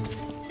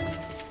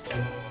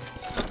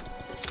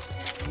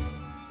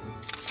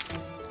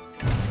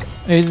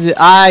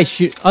 I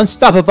shoot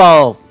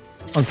unstoppable.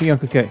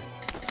 Okay.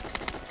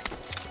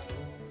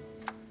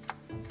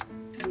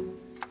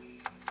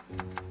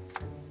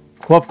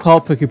 Co-op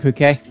call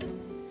Puke.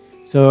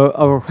 So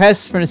a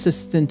request for an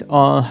assistant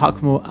on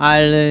Hakumo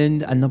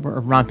Island, a number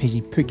of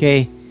rampaging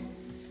Puke.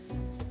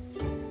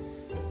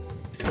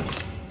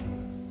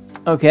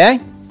 Okay.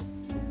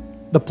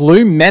 The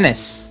Blue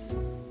Menace.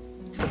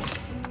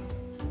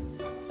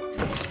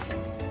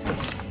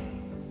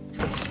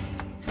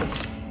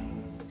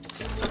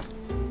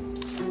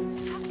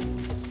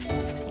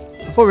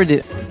 Before we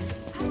do,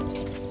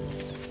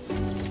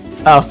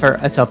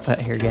 it's up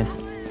here again.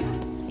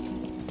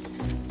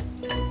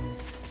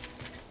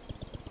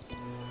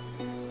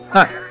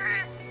 Huh.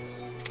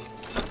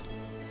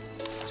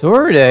 So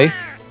where are they?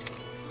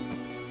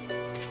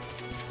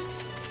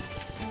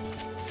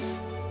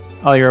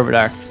 Oh, you're over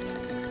there.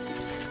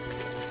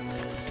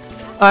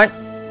 Alright.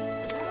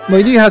 Well,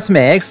 we do have some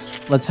eggs.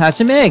 Let's hatch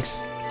some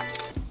eggs.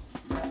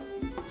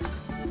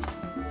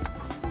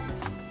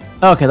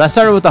 Okay, let's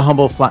start with the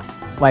humble fly.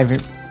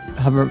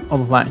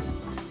 Humble fly.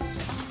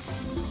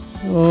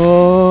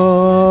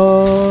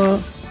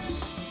 Oh.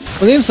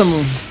 We'll give him some.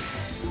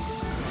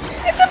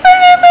 It's a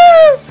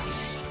banana!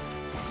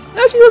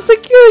 Oh, she looks so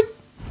cute.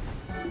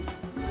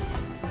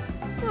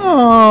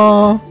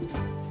 Aww.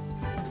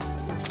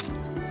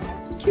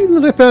 Cute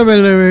little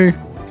family.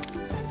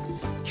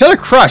 Killer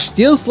Crush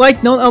deals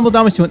light non-elbow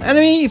damage to an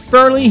enemy,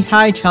 fairly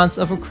high chance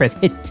of a crit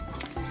hit.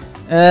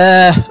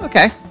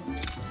 Okay.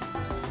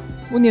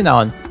 We need that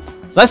one.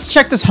 So let's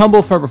check this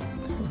humble for.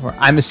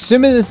 I'm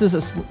assuming this is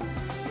a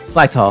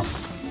select off.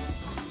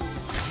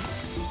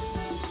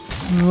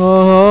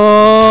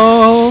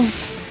 Oh.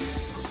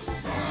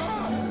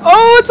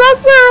 Oh, it's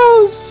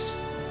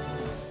Azeros!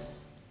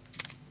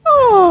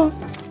 Oh.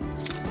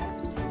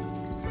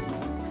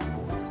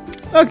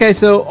 Okay,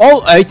 so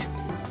all out.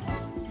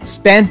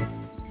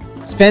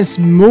 Spends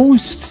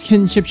most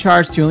kinship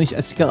charge to unleash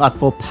a skill at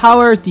full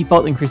power.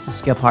 Default increases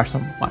skill power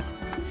from 1.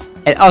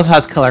 It also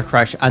has Killer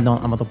Crush and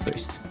non-ammo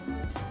boost.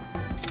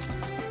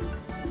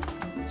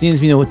 Seems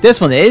we know what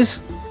this one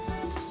is.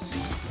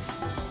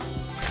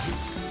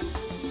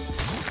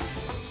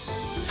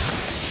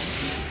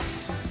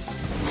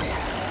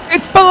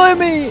 It's below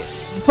me!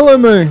 Below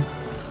me!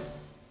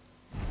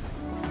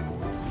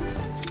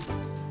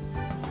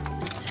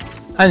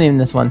 I named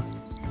this one.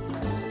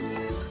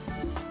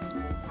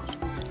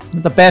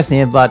 Not the best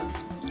name, but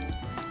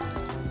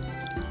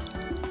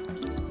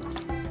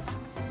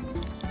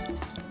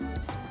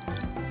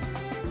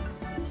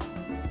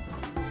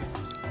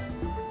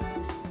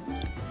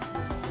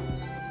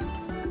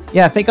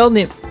yeah, I think I'll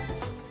name.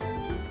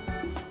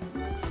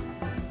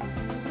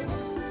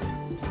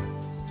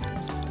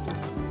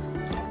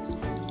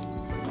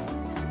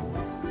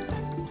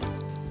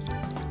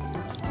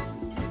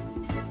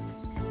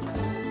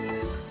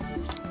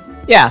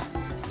 Yeah,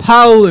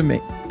 Follow me.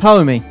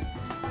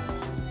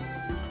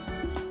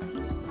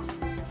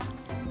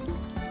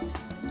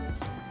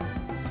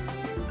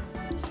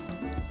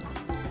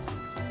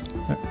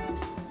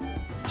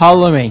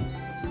 Follow me.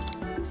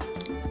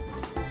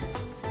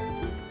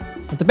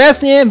 Not the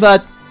best name,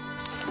 but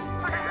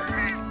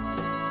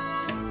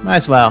might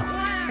as well.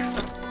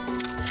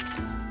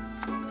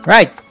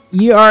 Right,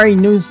 you are a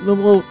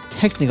little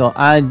technical.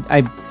 I'm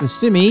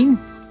assuming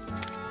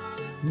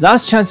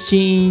last chance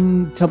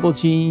gene, double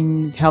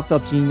gene, health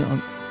up gene.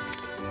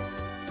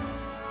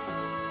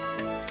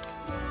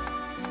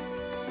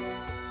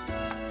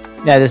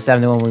 Yeah, this is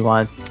definitely the one we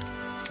want.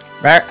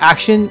 Rare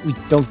action, we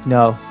don't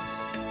know.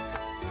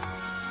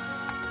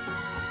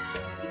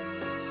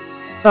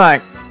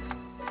 Alright.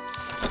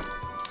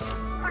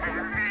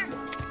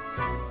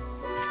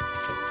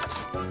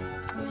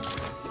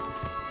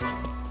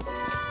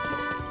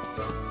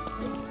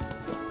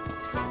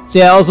 So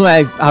yeah, also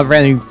I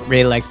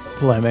really likes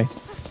Polemy.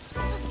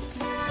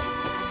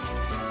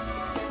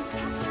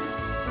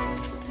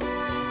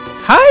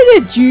 How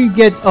did you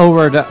get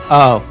over the...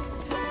 Oh.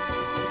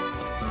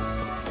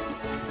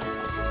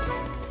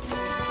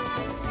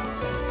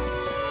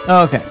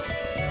 Okay.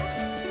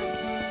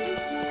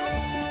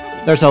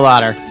 There's a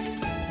ladder.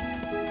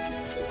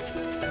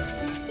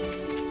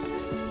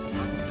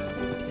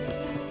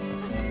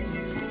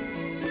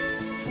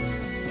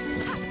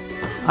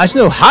 I just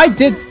know how I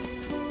did...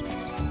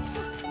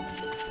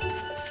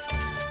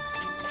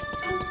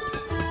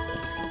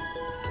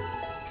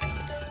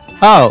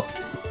 Oh.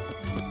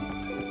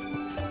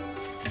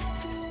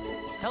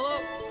 Hello.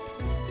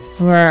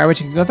 Where we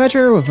can go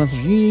adventure with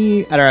Monster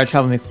G. At our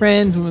travel, make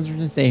friends. We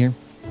must stay here.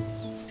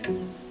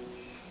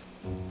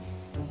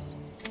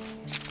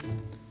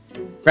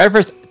 Right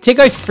first, take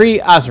out 3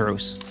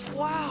 Azuros.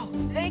 Wow,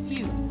 thank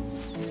you.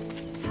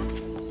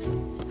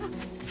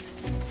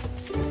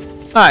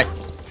 Alright.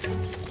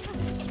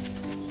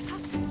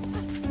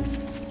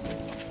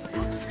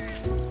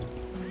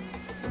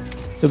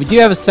 So we do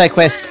have a side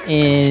quest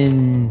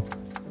in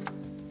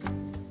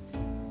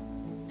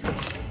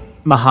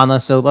Mahana,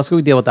 so let's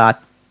go deal with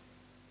that.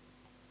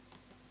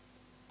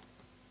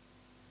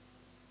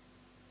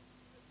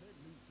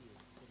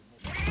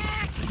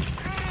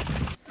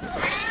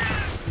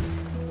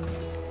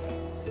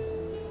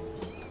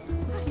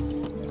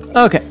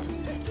 Okay.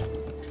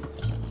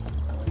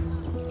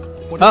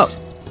 Oh.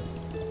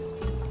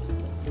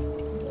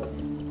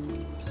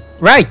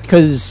 Right,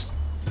 because...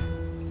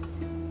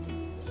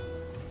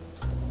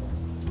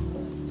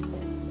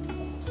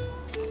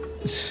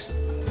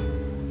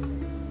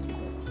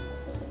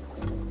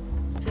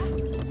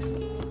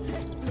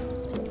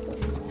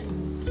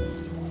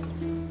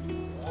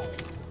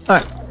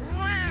 Alright.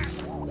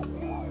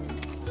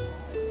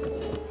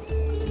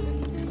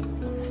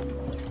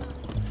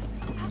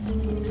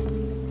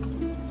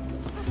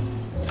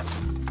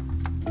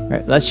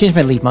 Alright, let's change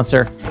my lead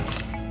monster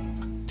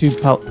to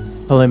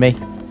Polemy.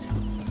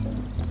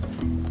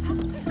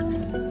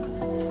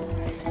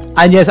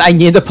 And yes, I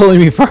need the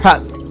Polemy for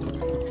that.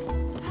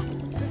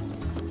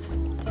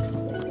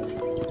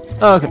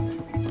 Oh, okay.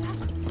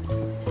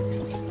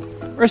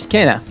 Where's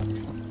Kena?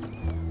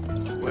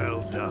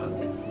 Well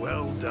done.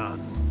 Well done.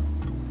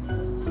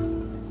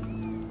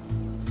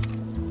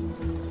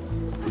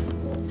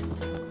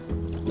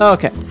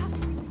 Okay.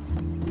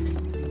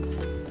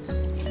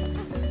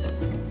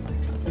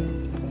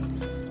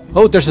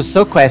 Oh, there's a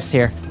silk quest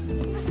here.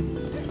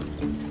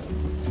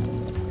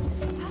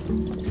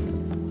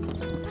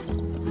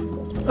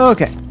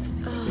 Okay.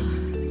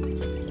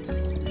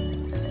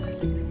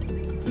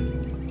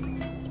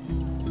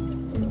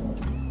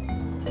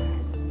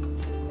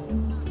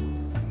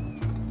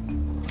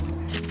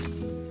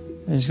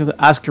 I just go to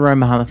ask around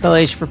Mahana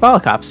Village for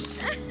Balacops.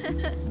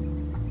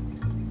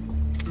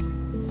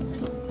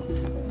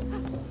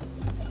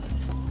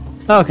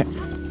 Okay.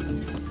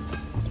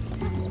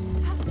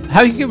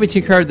 How can we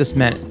take care of this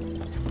man?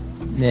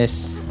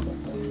 This.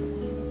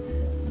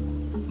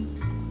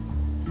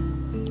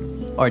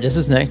 Or this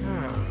is new.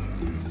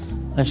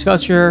 Life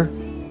sculpture.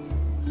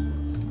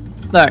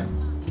 There.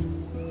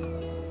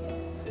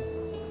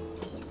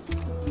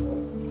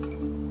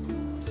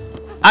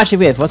 Actually,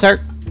 wait, what's our...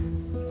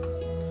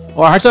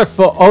 Oh, our hearts are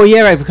full. Oh,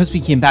 yeah, right, because we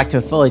came back to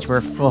a village,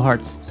 we're full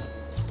hearts.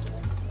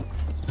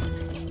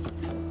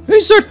 Who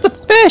searched the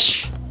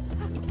fish?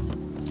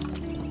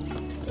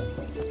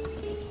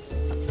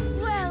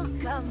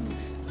 Welcome.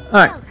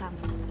 Alright. Welcome.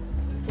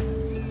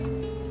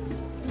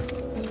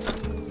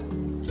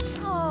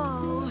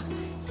 Oh,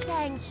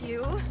 thank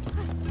you.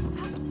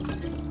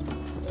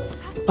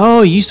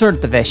 Oh, you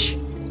sorted the fish.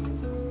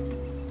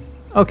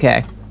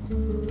 Okay.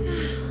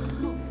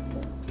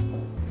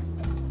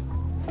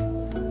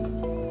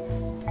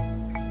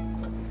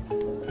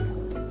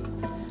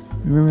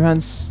 Remember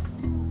once?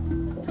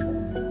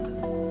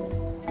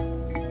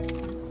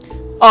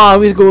 Oh,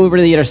 we just go over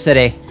to the other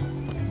city.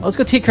 Let's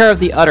go take care of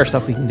the other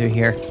stuff we can do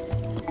here.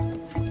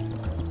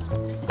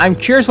 I'm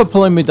curious what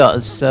Polemy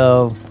does,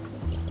 so...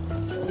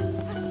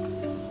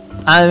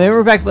 And then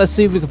we're back, let's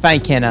see if we can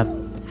find Kena.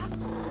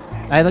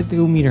 I'd like to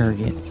go meet her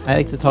again. I'd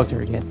like to talk to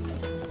her again.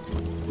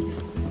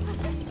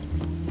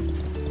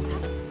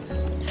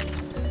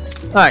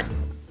 Alright.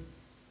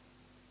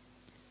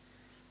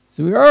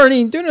 So we're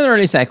already doing an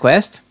early side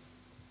quest.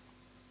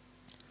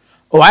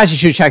 Oh, I actually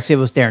should check see if it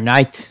was there at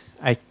night.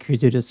 I could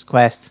do this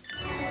quest.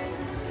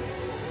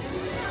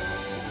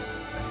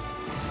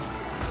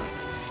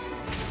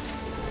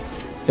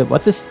 Wait,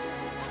 what this?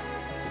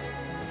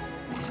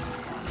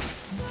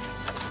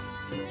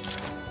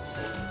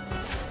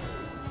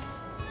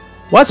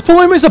 What's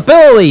Paluma's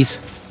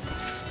abilities?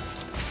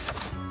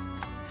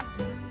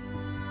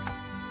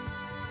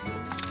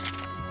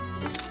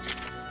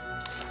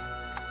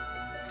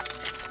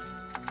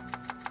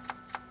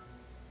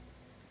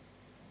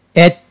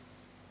 It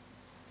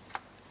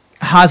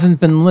hasn't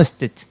been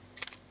listed.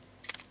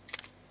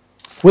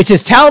 Which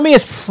is telling me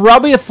it's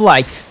probably a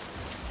flight.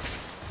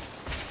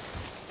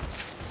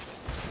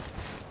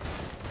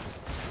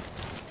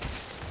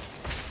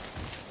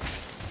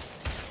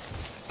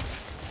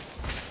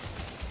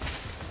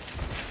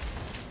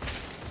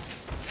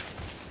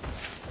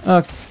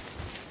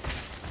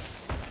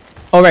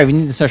 Oh, right, we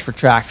need to search for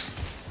tracks.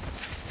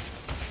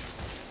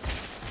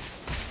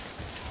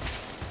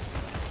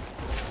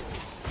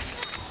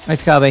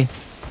 Nice copy.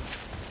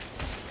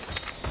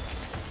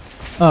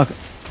 Okay.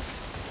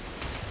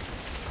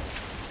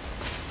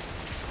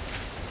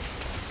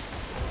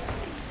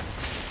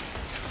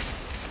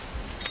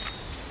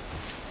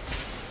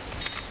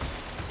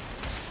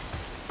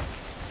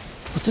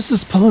 What does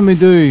this Paloma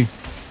do?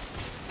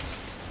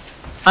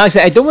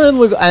 Honestly, I don't want to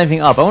look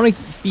anything up. I want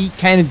to be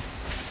kind of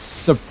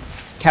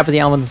cap with the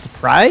element of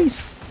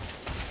surprise.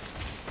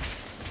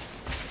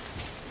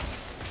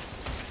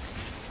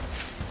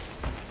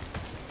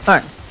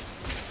 Alright.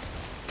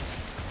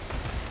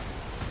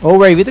 Oh,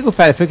 right, we have to go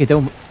fight a Pookie,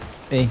 don't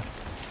we?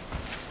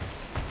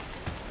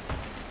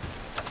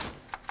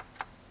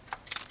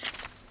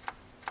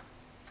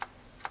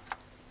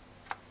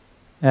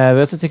 We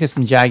also take us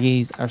some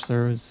Jaggies,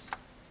 Arceus.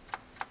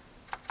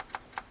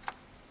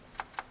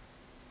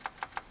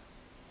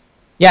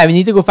 Yeah, we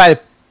need to go fight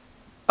a...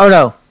 Oh,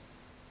 no.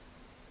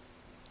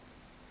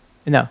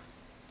 No.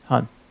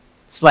 Hun.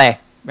 Slay.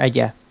 Right,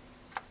 yeah.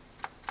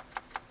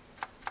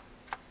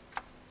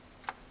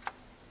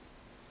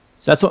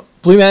 So that's what...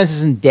 Blue Mantis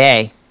is in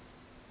day.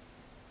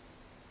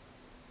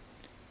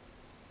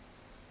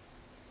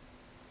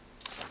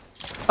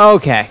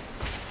 Okay.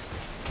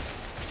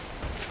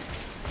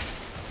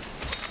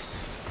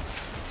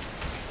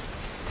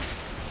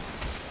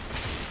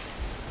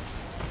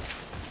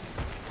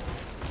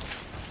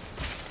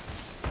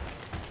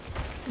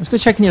 Let's go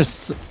check near...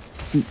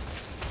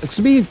 It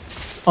could be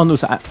on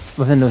those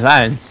within those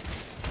islands.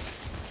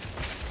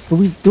 But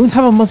we don't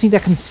have a Muzzy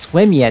that can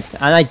swim yet,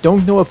 and I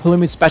don't know what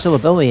Paluma's special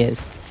ability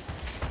is.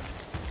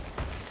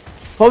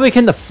 Probably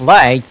can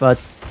deflect,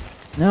 but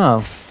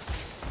no.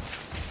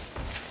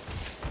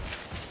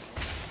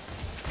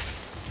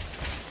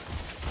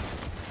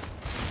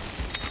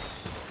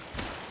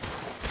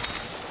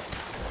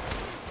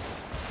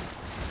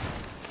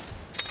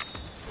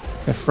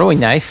 A throwing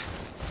knife.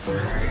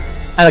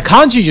 And a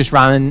Conchu just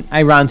ran and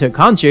I ran into a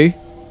Conchu.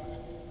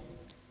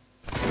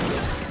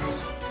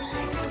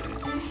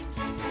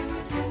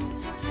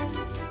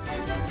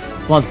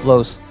 Blunt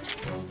blows.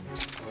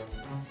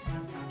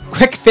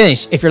 Quick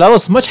finish. If your level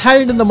is much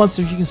higher than the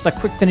monsters, you can select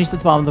quick finish at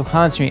the bottom of the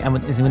command screen and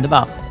win the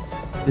battle.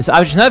 This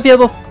option is not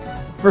available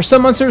for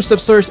some monsters,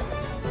 substores.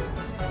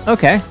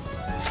 Okay.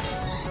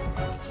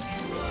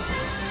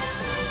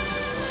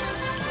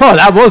 Oh,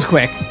 that was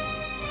quick.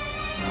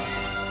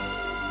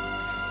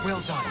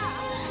 Well done.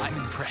 I'm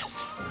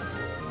impressed.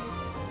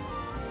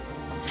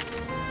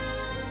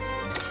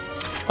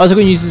 Also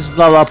going to use this to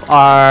level up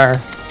our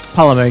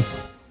Paloma.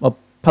 Well,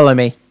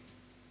 Paloma.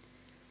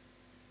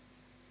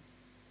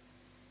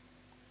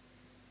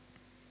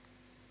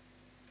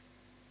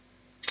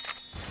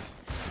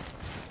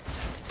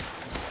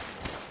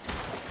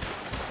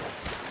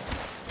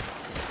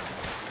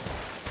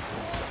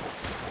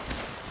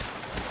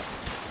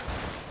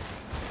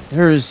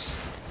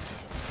 There's...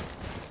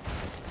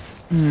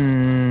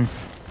 Let's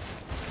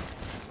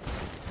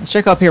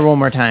check up here one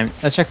more time.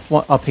 Let's check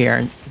up here.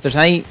 If there's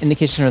any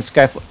indication of a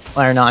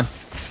Skyflyer on,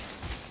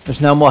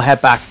 there's no more.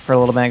 Head back for a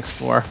little bit and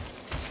explore.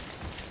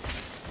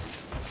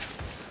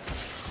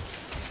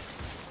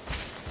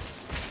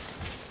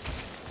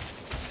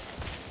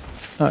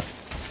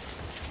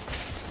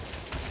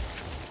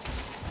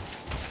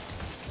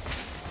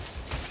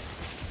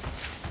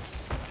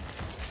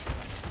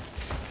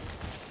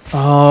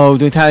 Oh,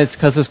 do you tell it's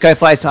because the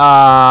Skyflights?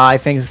 I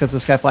think it's because the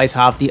Skyflights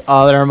have the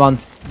other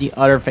months, the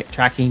other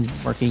tracking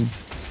working.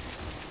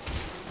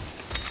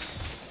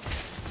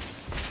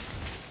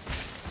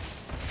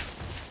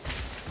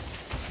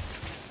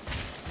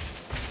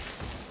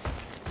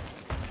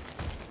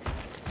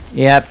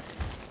 Yep.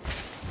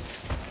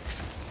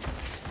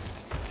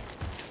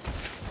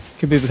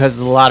 Could be because of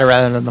the latter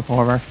rather than the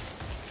former.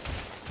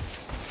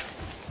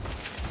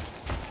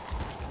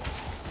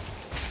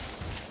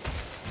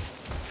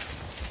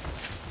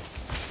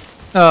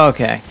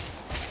 Okay.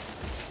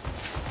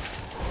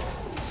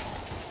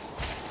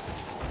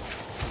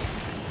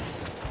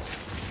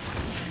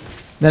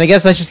 Then I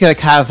guess let's just get a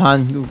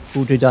Caravan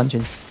Voodoo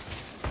dungeon.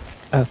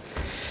 Oh.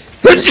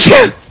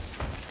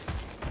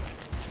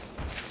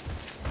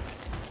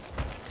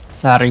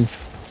 Sorry.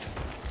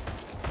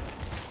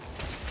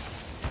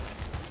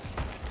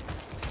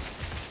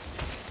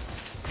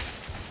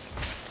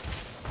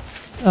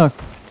 Oh.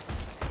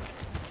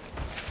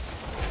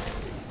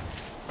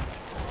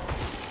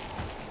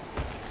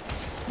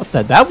 What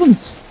the? That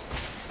one's...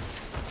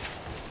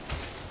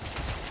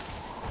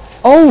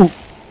 Oh!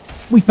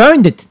 We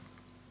found it!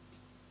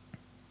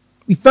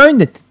 We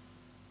found it!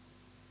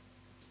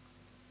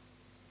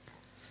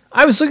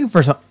 I was looking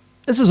for some...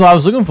 This is what I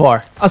was looking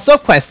for. A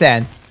sub-quest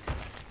then.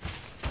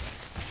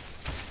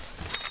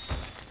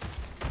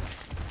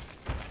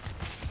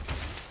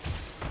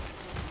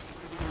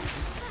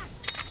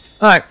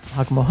 Alright,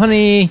 Hakamo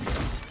honey.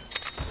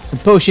 Some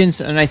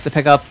potions are nice to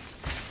pick up.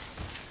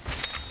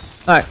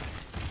 Alright.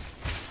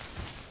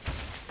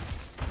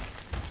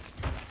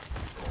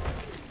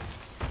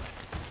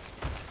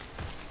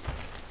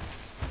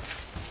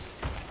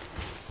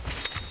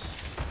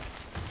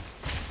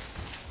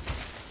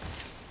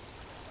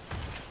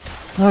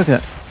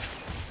 Okay.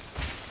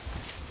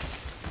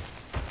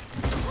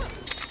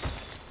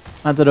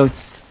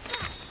 Antidotes.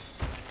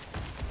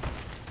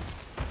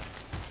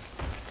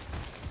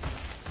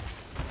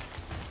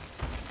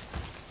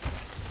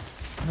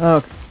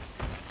 Okay.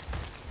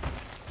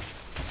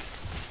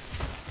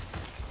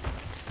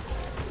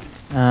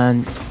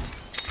 And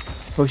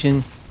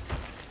potion.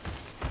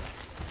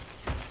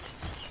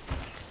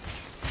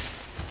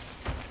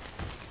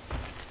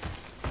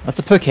 That's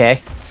a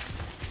Poke.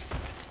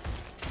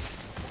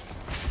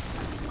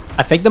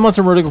 I think the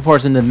monster we're looking for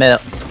is in the middle.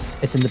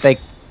 It's in the big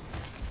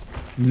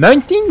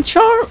mountain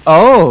charm.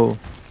 Oh.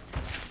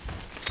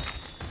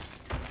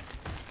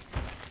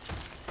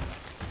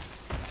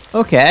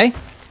 Okay.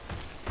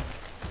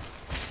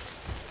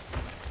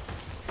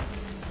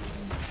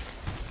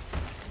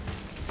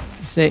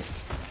 Say.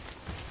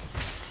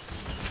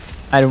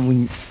 I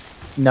don't.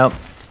 Nope.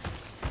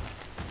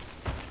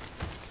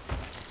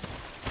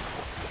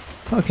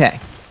 Okay.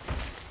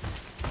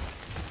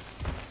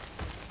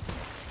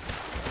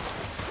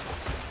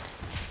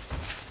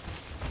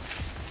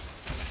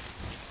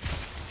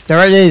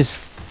 There it is.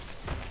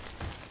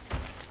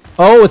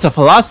 Oh, it's a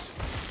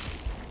philosophy.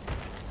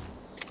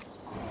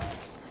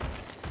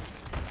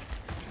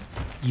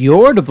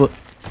 You're the blue.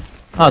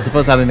 Oh, I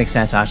suppose that would make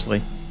sense,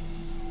 actually.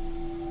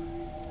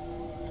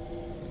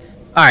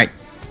 Alright.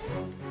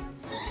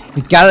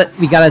 We got it.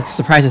 We got a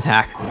surprise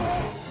attack.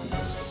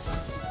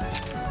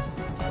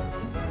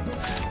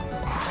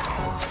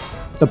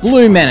 The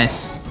Blue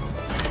Menace.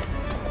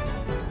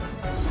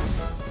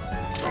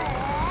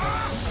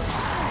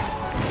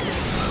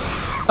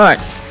 Alright.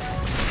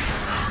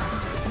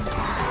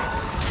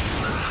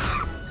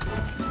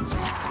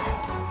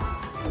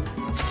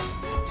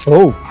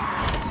 Oh.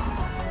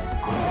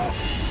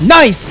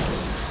 Nice!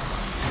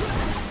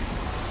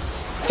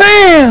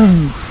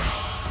 Bam!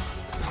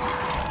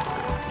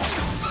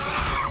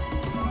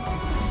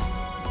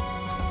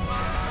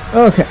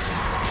 Okay.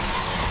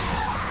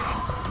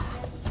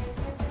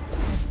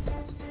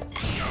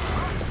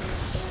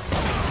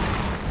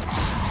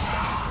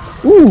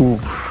 Ooh.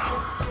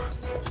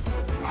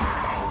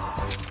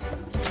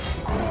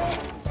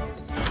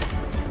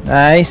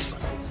 Nice.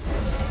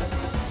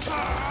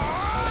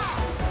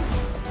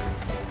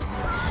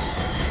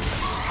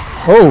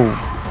 Oh.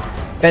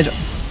 Benjamin.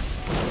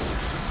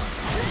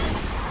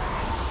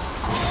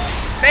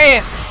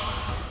 Bam!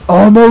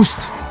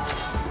 Almost.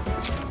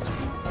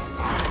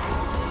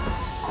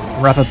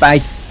 Rubber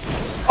bite.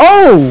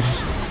 Oh!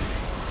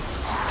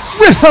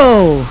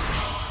 Ripple!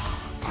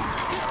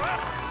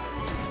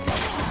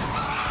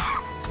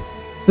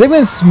 I think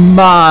when it's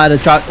mod,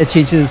 it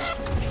changes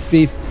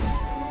speed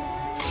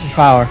and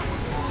power.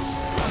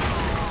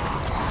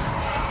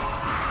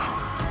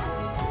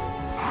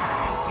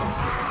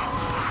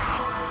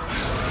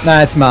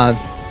 Nah, it's mod.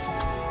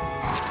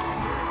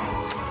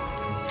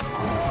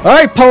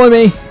 Alright,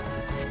 Polemy!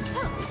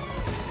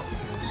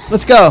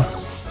 Let's go!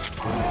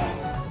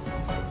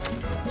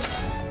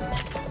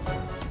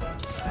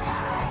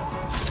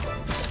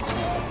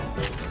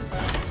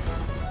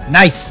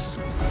 Nice!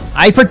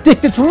 I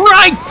predicted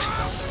right!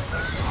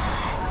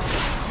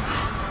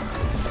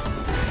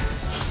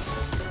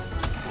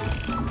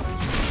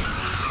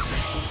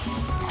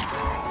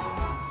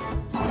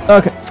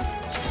 Okay.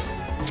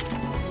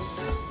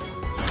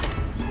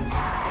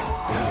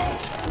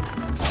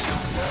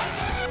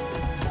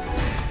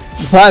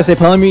 Plus, a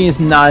Polemy is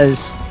not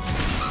as...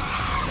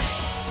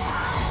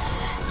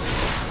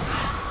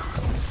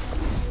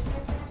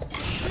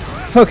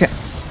 Okay.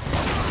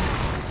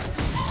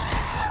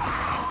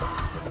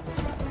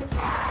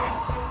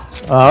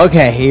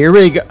 Okay, here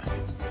we go.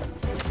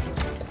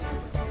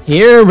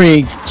 Here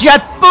we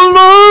jet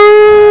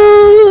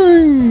balloon.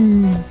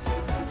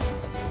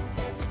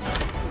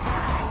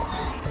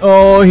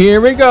 Oh,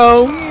 here we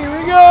go. Here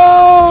we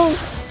go.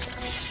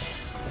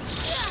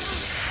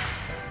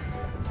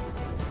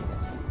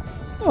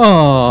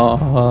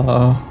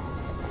 Oh.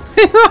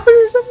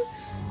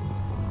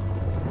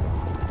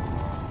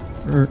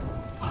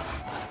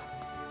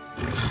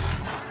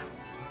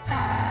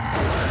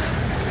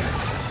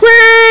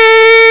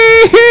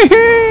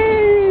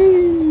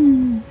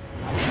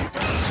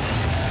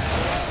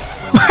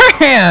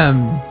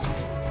 Bam!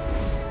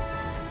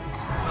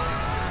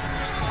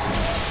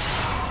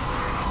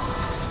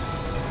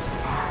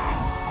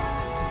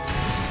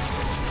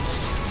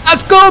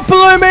 Let's go,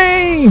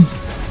 Palumi!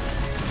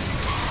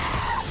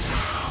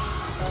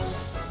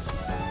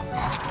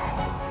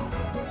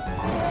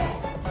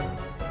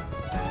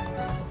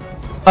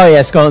 Oh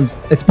yeah, it's going.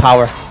 It's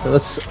power. So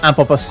let's amp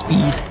up our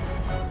speed.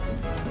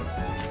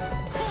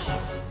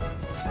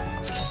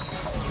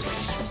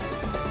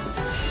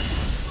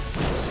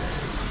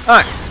 All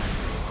right.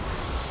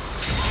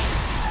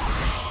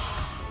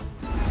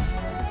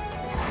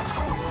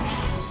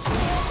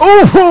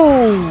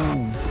 Ooh!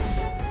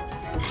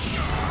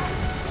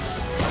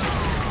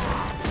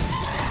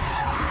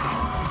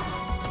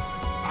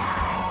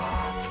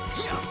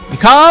 You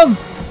calm?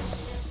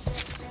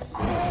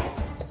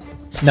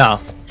 No.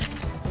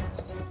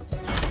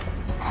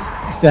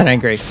 Still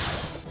angry.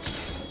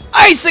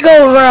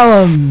 Icicle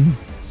Realm!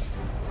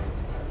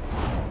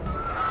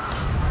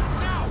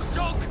 Now,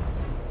 Shulk!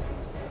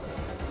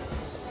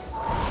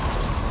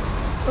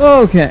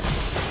 Okay.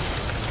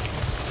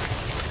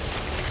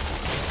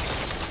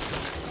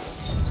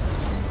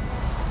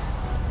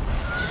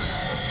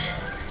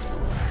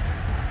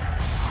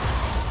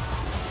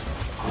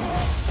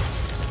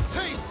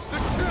 Taste the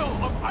chill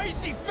of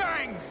icy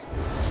fangs!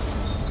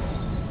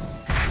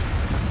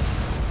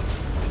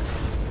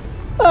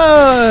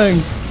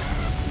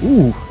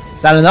 Ooh,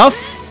 is that enough?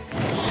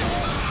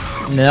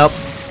 Nope.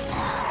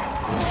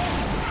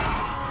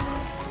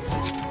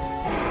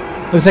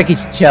 Looks like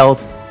he's chilled.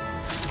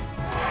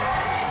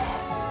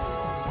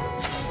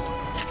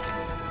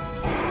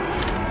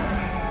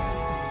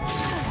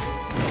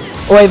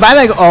 Oh wait, if I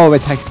like, oh,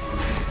 attack.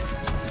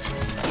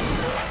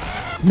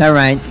 Never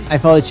mind. I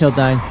fully chilled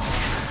down.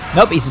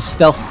 Nope, he's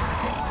still.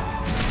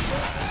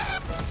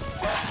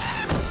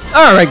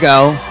 There we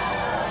go.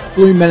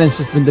 Blue Menace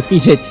has been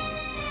defeated.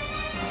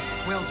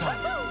 Well done.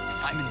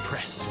 I'm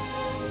impressed.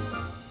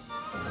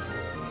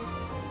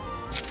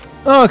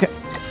 Okay.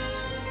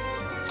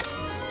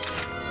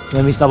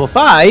 Let me level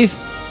 5.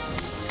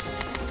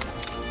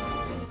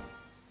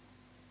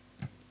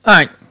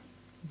 Alright.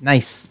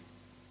 Nice.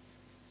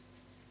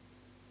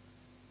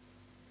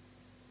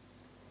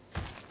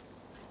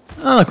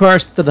 And of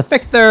course, the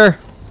defector.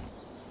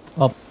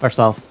 Well, first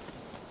off.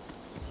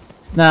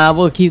 Nah,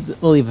 we'll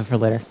leave it for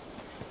later.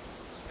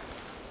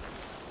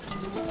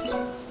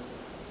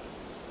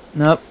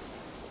 Nope.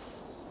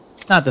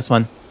 Not this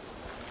one.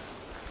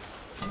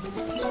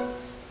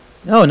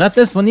 No, not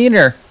this one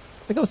either.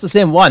 I think it was the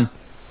same one.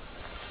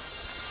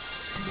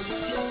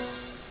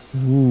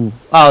 Ooh.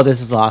 Oh,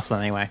 this is the last one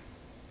anyway.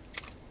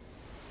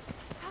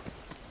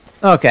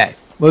 Okay.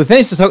 Well, we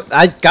finished this.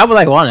 I got what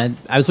I wanted.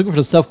 I was looking for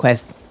the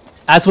sub-quest.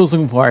 That's what I was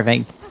looking for, I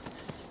think.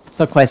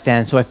 Sub-quest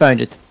end, so I found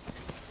it.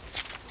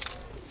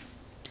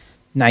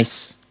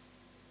 Nice.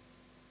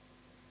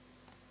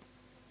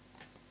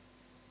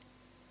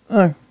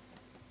 Oh.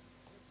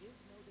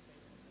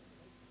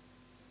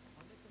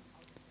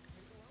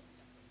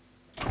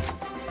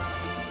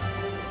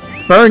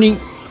 Burning.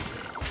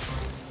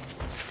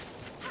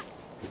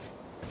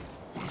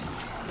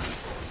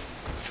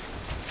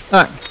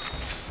 Alright.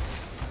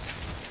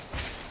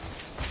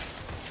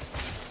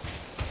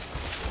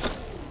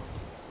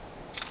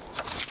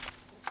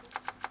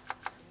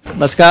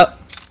 Let's go.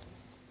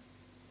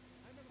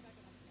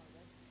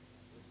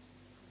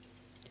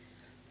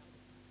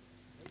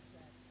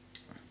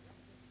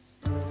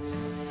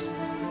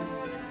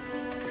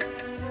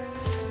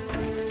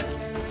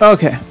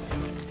 Okay.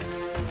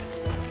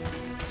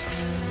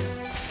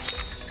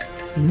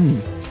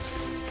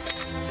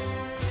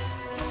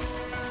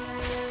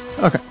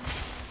 Okay.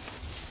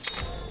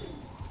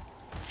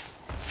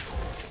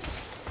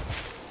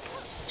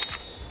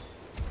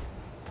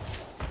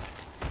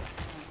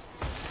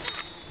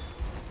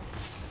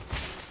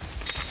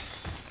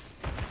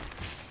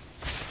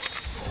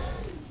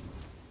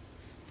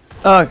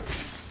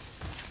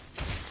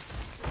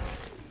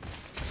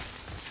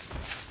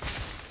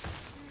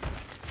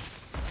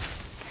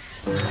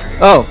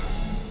 Oh.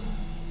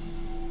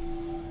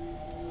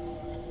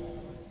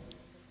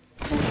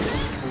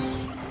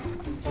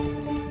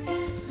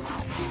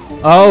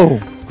 Oh,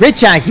 great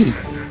Jackie.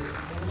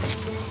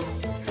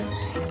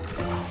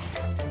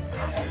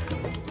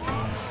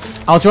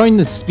 I'll join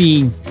the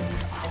speed.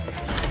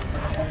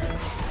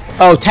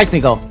 Oh,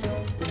 technical.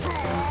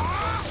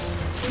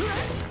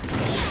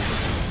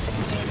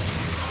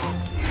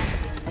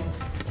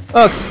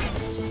 Okay.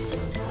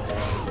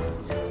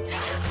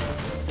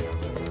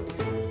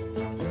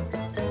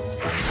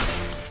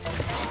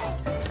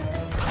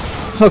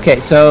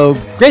 Okay, so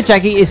Great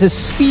Jackie is a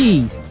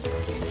speed.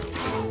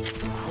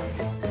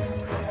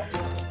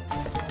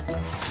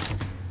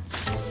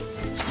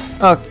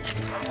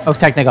 Oh,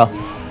 technical.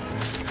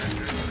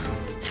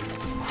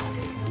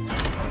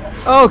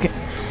 Okay.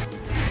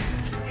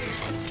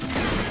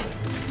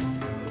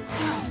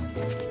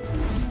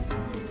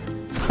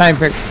 Time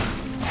for.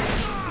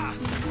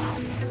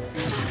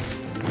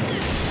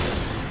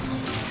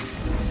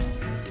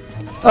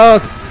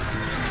 Okay.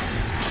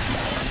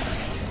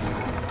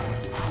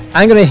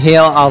 I'm gonna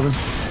heal Alvin.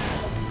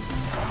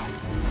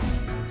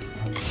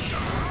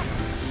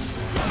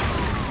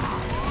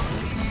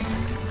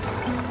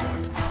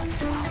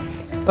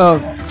 Oh.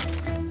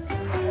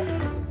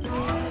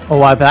 Oh,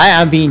 why? But I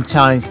am being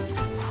challenged.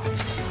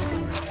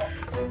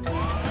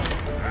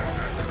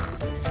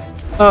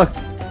 Oh.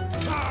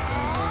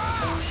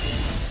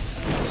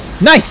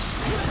 Nice!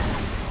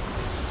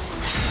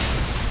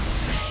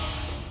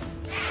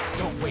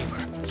 Don't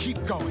waver.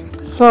 Keep going.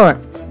 Alright.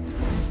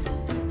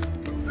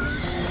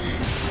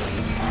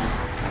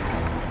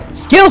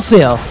 Skill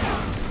seal!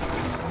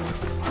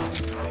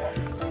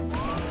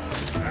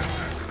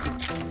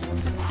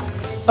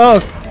 Oh.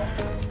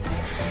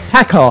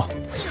 Hackle.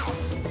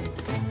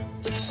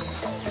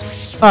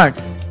 Alright.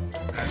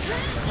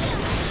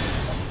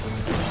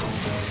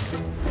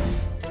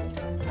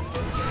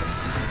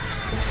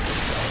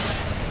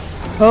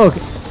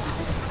 Okay.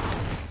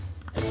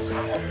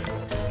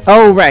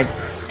 Oh, right.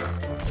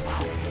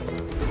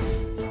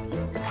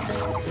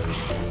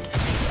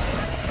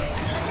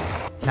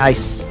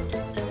 Nice.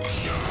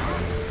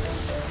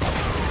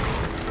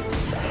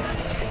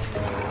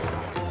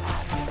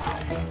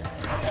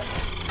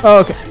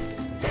 Okay.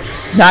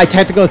 Now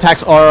tactical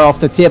attacks are off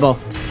the table.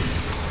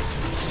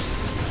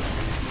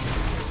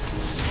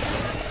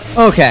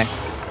 Okay.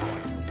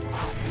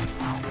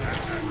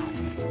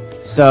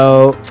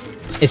 So,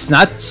 it's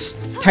not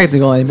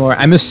technical anymore.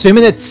 I'm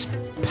assuming it's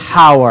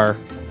power.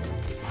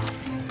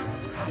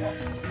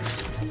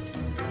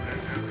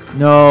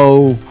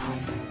 No.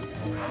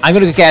 I'm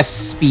gonna guess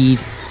speed.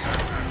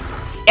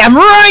 I'm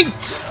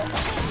right!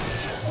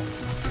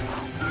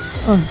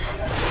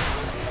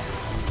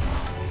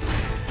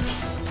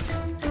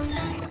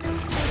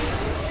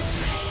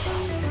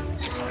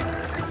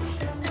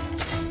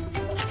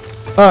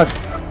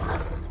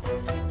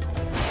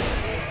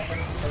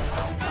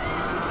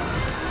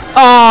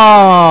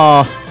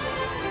 Oh!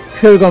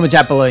 Could have gone with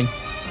jet balloon.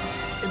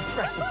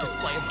 Impressive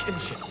display of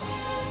kinship.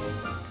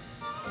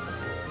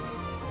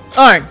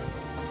 Alright.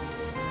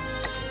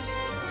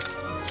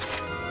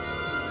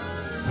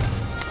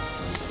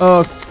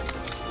 Oh.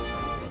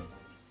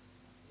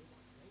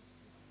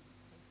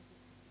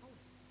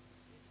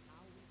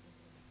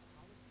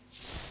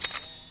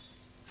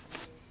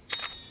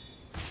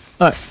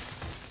 Alright.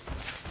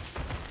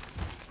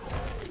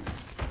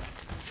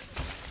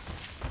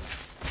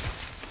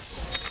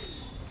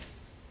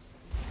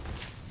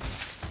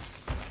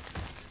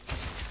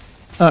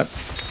 Alright.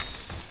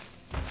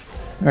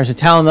 They're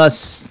telling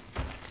us.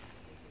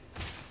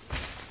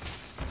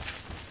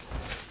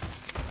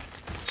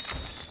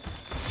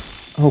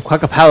 Oh,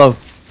 Quackapalo.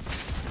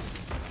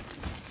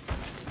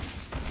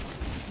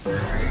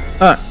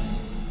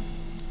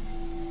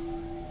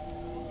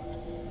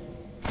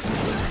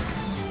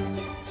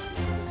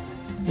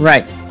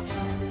 Right.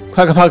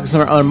 Quackapalo is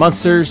other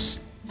monsters.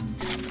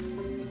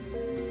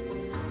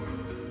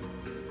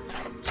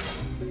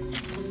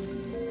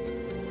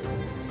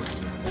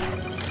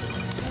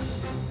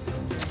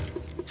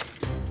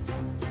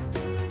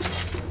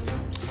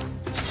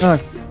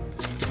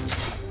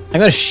 I'm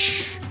gonna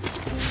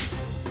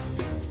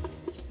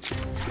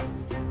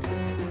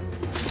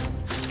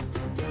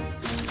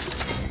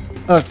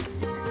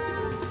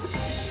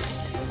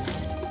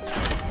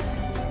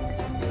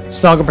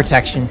Song of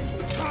Protection.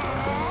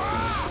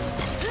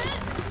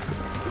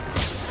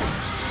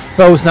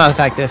 Bow's not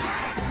effective.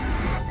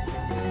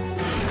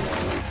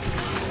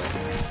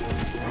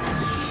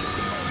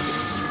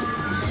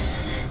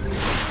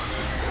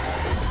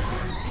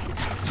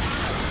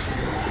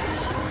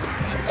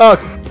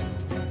 Okay.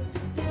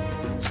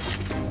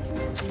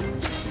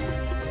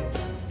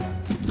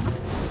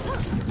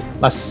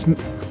 Let's.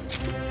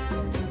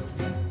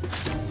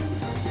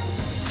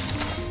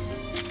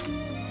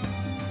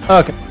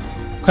 Okay.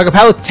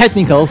 Quackapalo is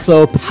technical,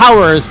 so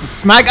power is the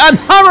smack and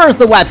hammer is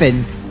the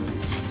weapon.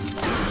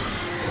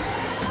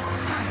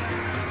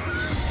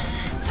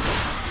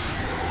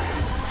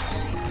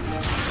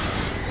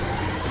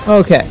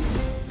 Okay.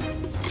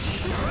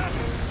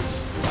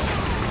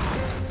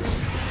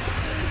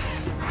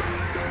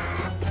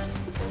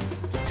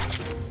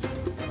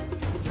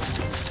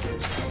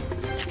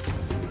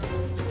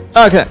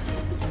 Okay.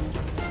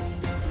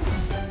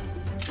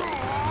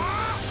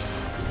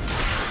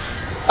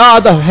 Oh,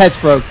 the head's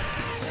broke.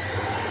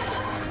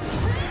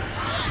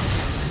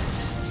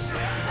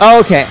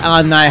 Okay,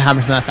 Night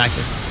Hammer's not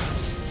effective.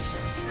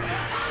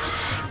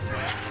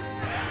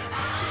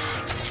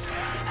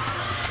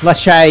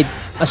 Let's try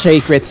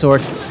Great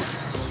Sword.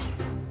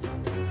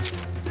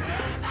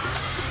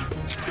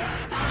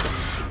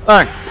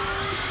 Alright.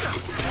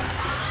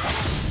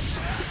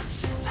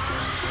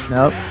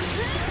 Nope.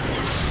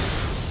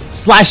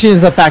 Slashing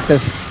is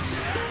effective.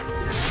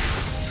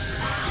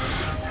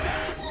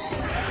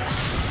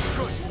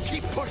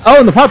 Oh,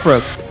 and the pot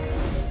broke.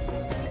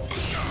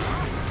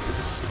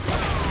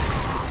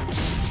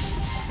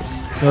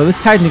 So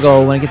this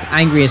technical, when it gets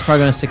angry, it's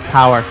probably gonna stick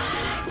power.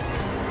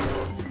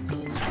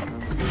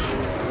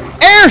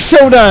 Air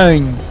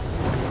Showdown!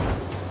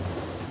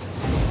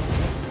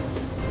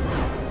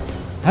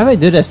 How do I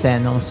do this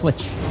then on the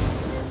Switch?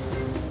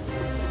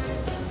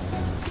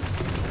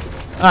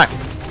 Alright.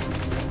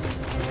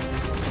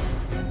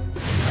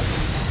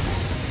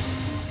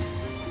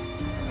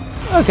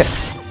 Okay.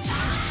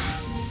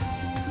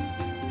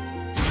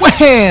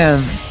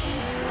 Wham!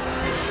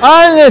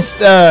 On the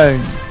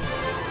stone!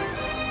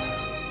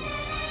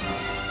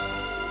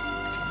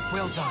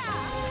 Well done.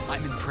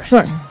 I'm impressed.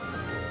 Alright.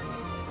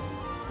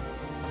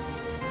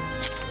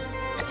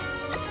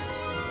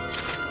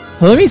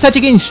 Well, Lumi's such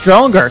getting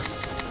stronger.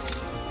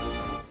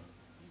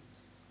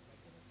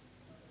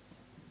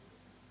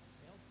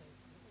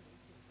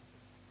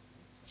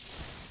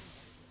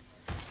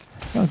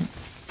 Okay.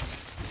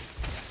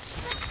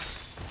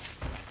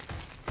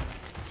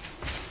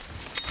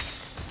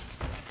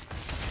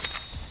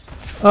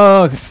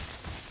 Okay.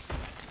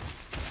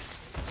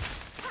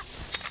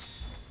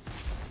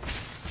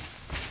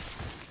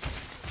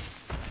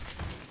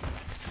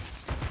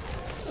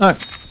 Okay.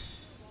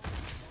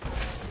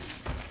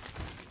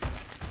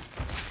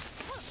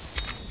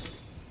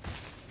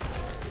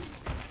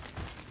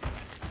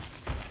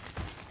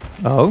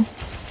 Oh.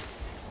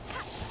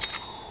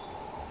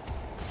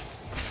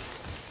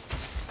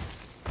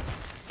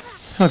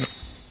 Okay.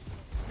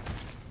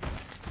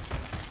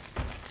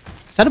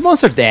 Is that a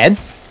monster dead?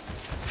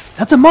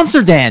 That's a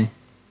monster Dan.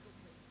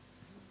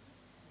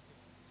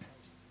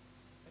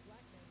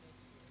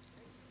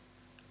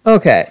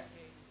 Okay.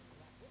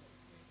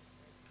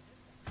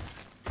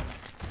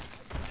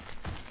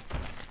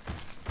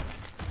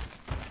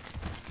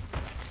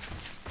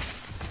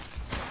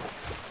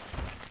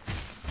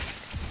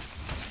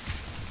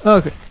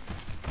 Okay.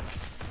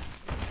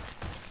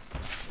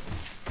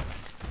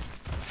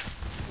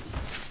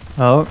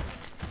 Oh.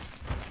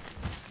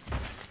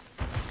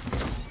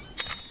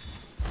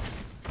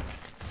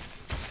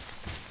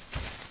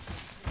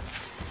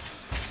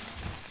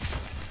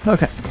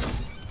 Okay.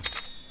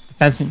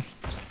 Defensive.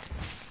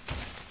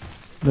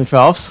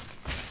 Neutrals.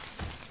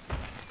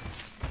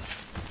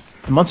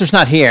 The monster's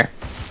not here.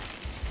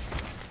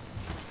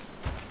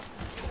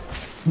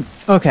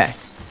 Okay.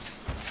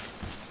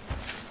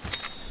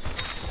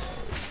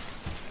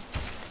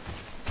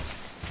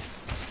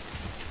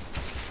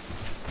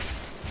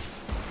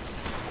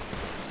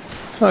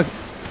 Okay.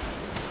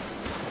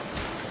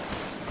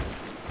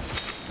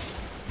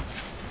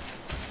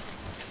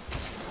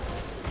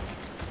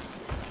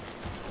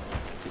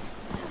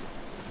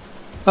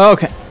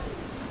 Okay.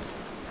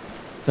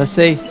 So let's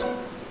see.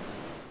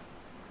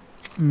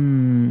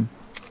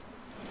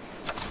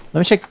 Let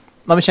me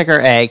check our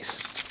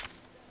eggs.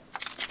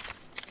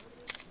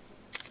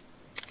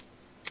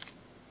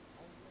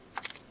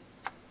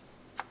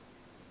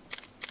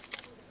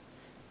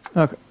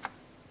 Okay.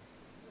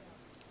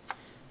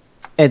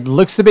 It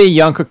looks to be a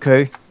young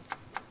cuckoo.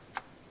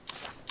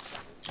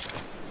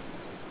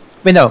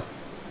 Wait, no.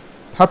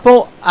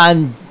 Purple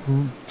and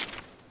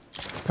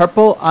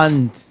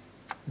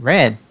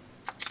red.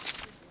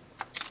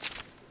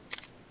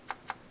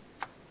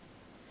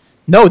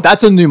 No,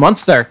 that's a new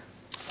monster.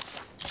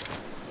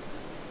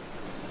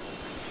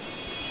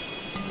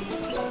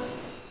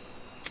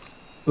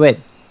 Wait.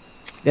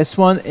 This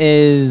one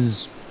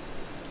is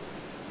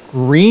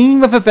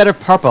green with a bit of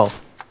purple.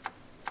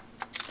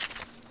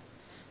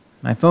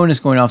 My phone is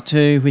going off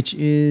too, which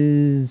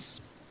is...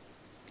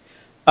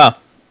 Oh.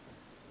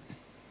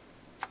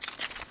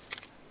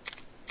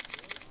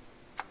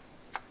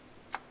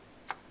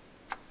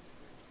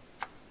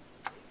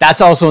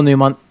 That's also a new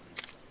one.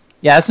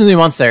 Yeah, that's a new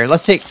monster.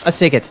 Let's take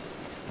it.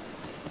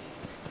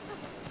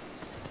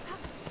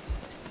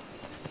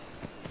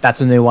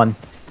 That's a new one.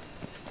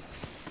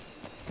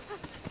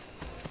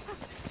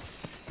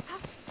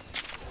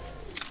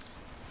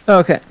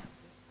 Okay.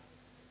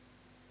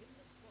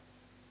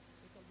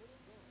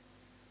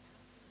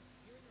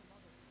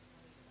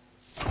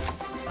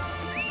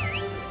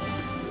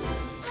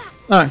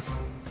 Alright.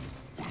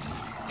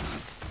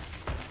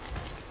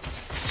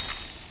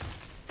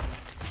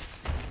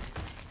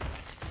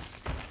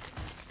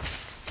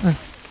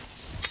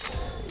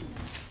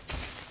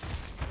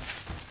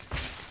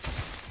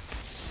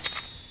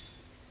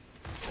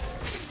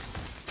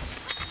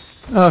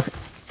 Okay.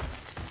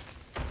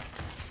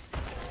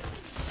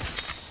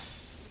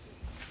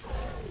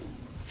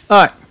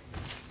 Alright.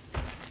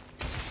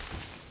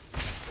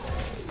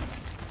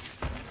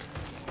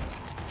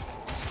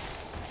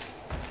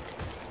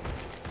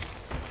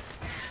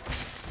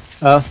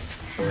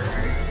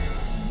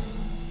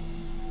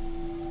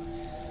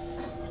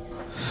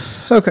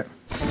 Okay.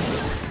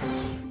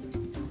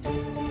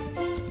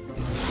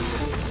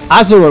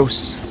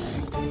 Azuros.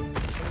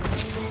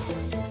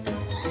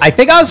 I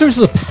think Azuros is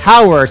a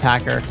power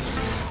attacker.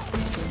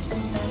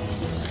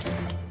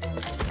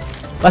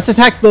 Let's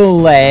attack the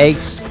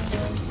legs.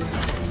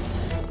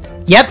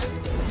 Yep.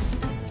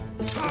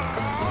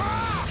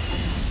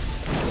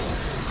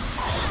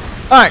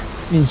 Alright.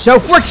 I mean, so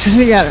works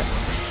together.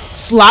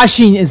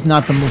 Slashing is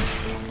not the move.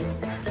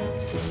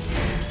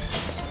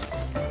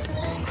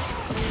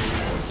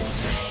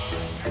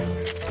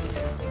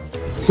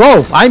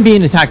 Whoa, I'm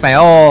being attacked by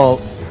all.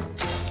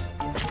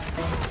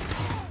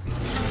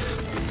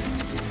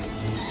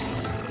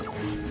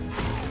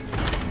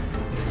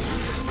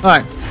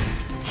 Alright.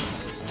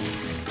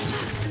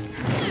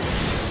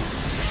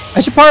 I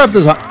should power up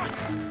this.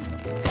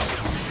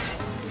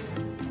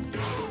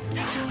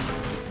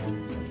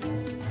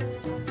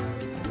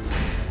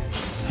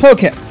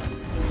 Okay.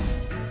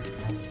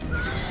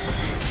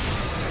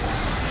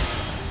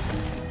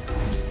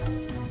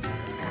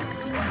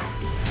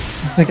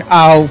 It's like,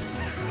 ow.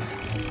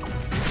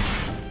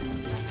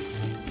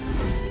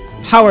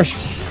 Power.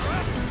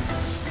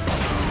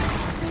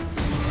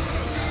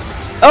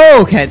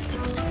 Oh, okay.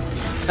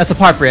 That's a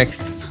part break.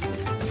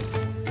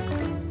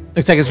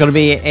 Looks like it's gonna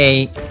be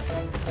a.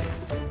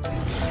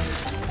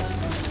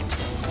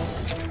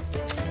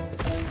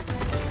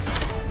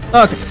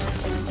 Okay.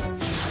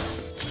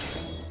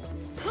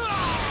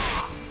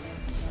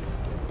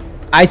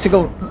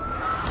 Icicle.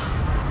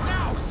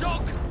 Now,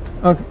 Shulk!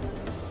 Okay.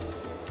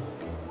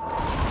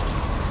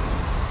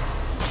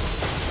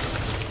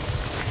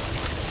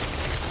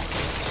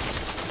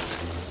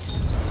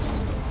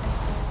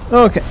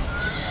 Okay.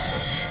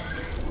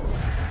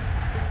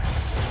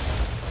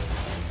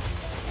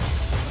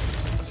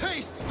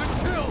 Taste the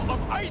chill of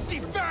icy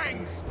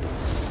fangs!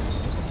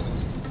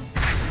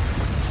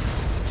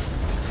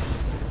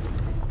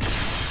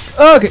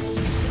 Okay.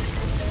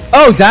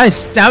 Oh,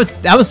 nice.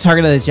 That was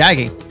targeted at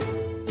Jaggy.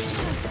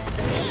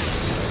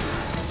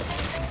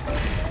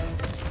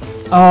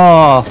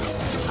 Oh,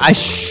 I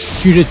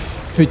should have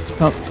put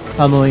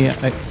pummeling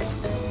it.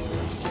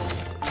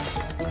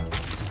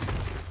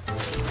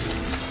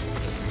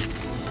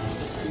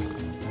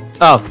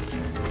 Oh.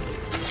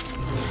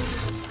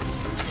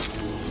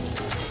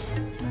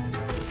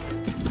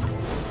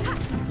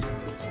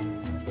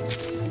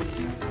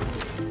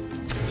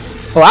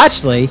 Oh,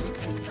 actually,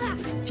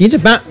 change a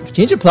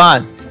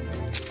plan.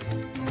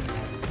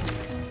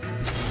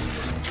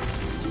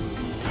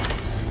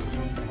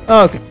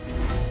 Okay.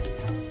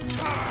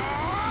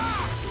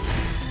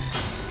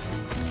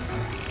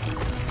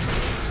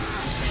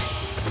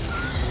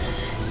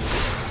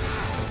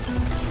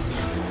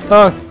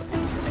 Oh.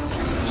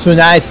 So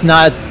now it's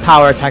not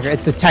power attacker,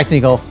 it's a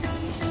technical.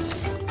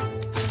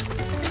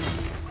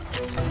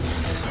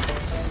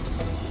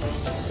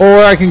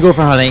 Or I can go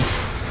for honey.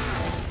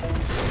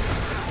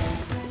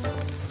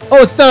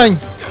 Oh, it's done!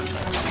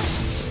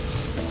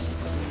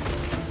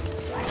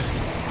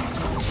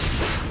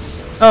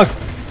 Oh.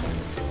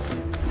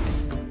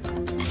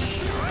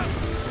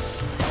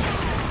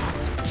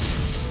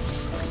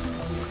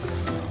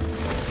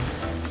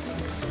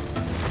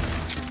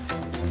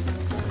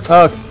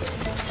 Oh.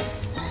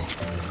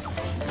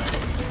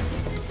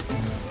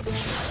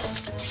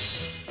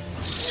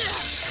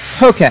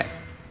 Okay.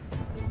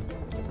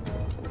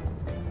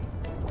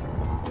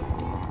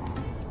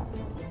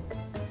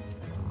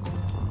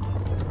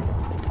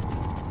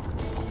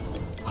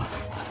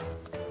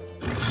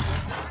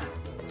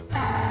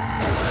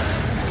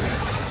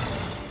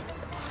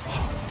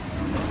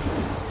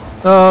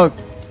 Oh.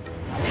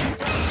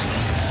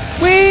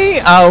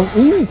 Oh,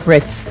 ooh,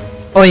 crit.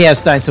 Oh yeah,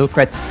 it's dying, so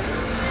crit.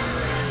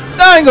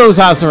 Down goes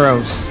House of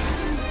Rose.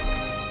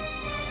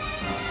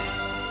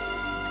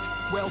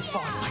 Well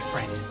fought, my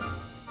friend.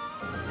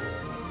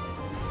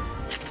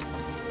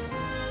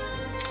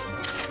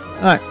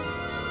 Alright.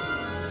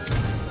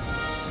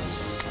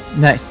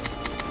 Nice.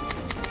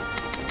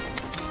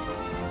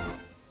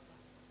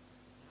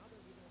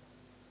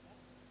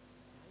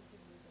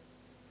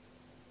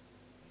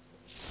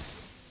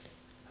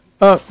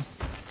 Oh.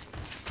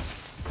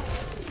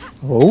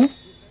 Oh.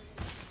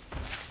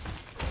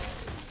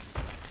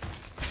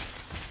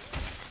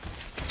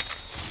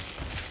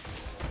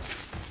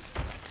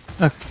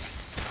 Okay.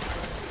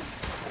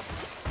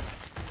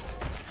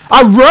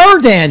 A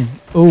Rodan!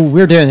 Oh,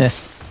 we're doing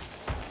this.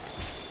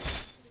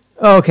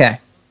 Okay.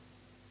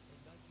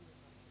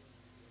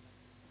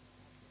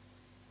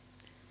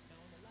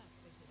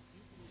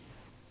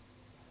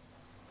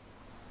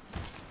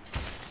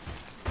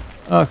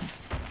 Okay.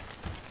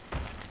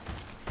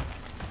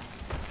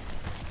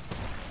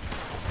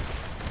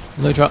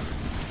 No drop.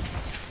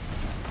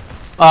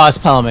 Oh, it's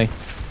pelling me.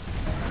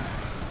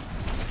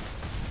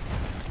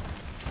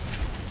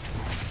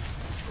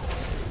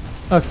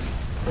 Okay.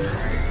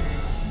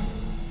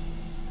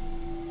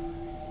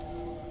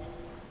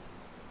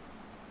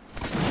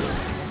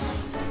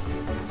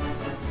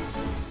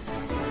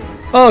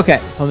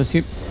 Okay, pumice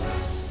scoop.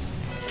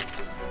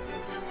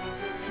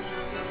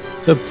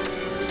 So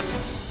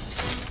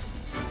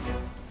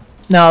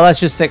no, let's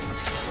just stick.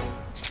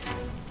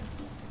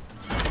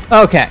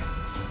 Okay.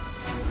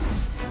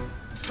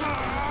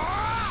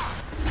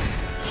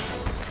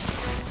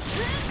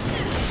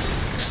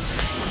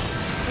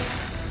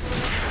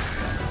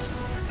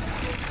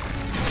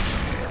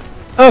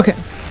 Okay.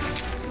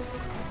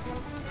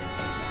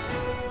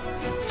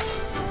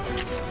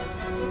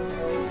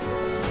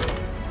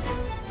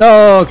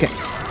 Okay.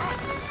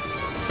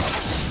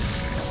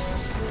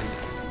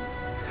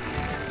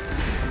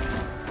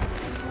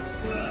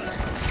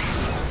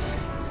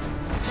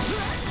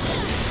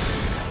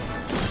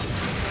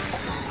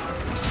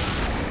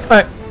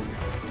 Alright.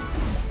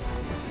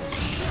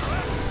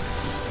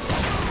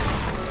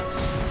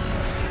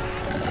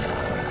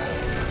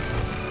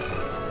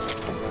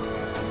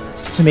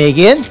 to me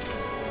again.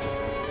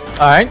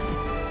 Alright.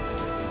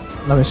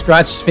 Another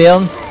scratch is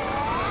failing.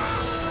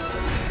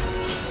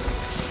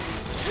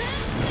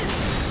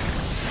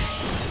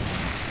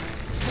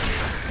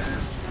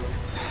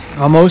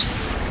 Almost.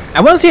 I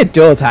want to see a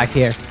dual attack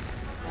here.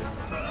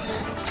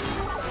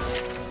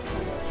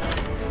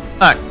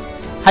 Alright.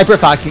 Hyper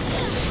pocket.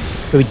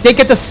 But we did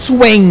get the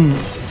swing.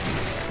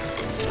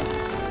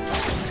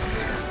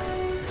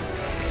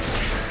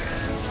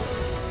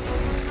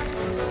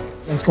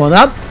 It's going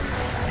up.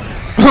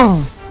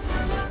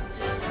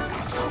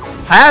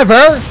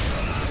 However,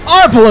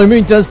 our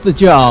Paloma does the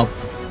job.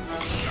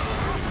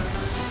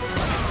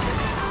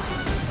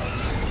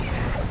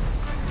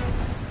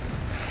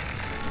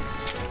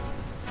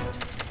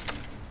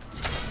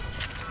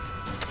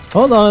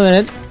 Hold on a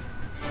minute.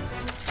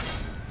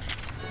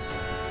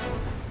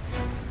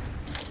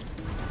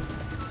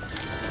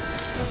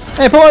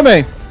 Hey,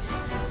 Paloma!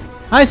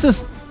 Hi,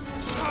 sis.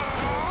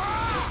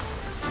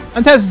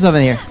 I'm testing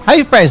something here. How do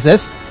you price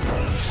this?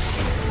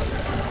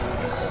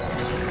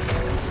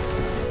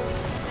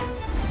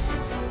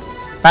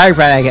 Fire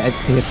bread, I get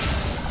it.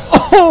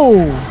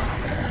 Oh!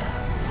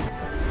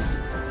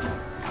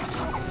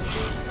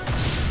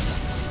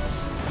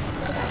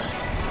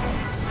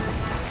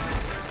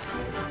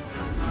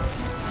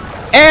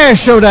 Air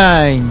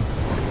Showdown!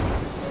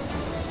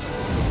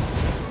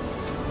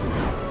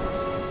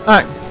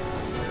 Alright.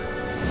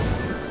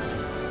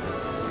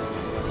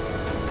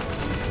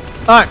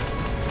 Alright.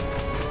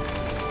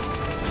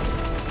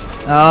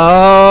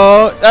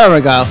 Oh, there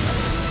we go.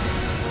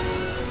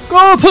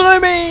 Go,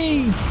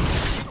 Paloma!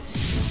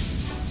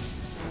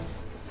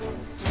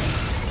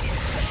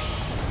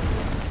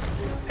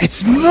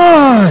 It's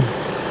mine!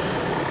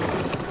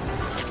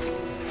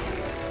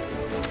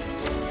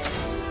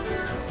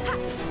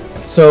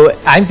 So,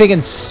 I'm thinking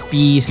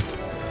speed.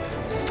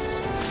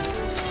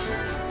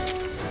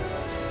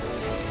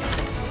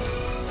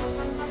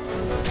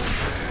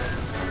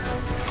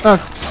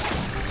 Oh.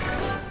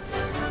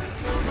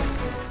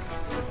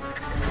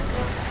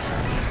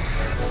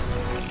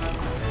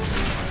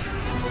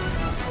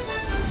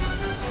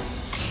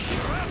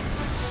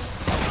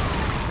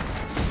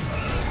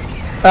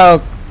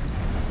 Oh.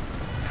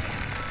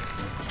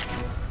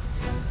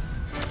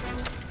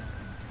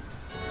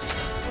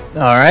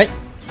 Alright.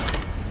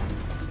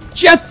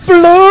 Jet Blue!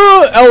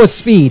 Oh, it's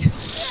speed.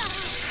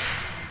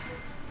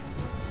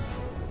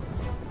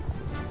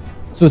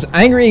 So it's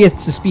angry,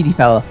 it's the speedy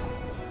fella.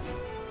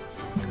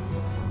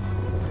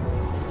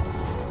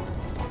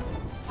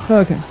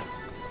 Okay.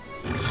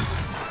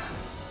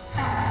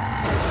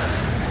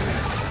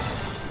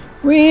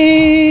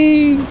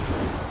 Whee!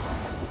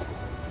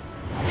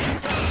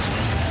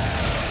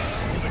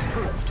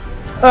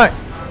 Alright.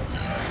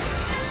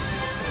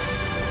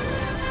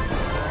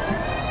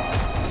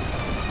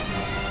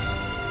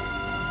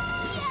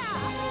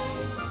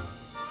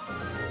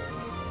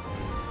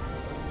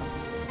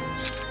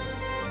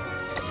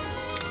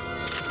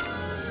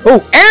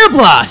 Oh, Air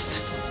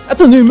Blast!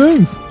 That's a new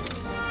move.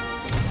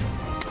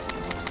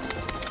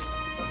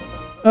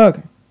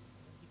 Okay.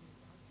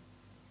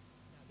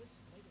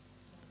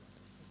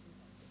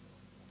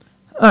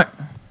 Alright.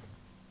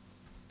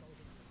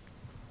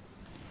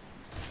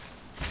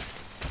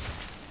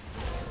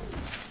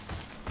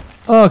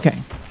 Okay.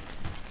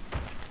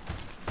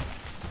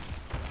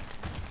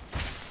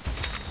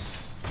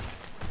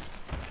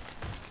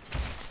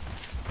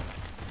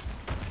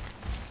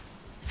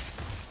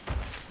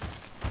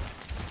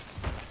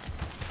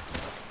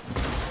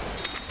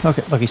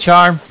 Okay, Lucky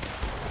Charm.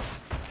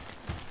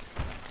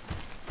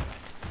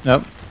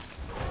 Nope.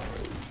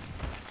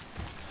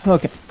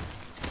 Okay.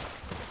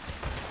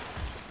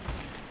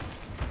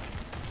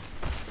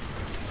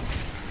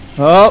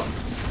 Oh,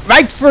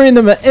 right for in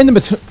the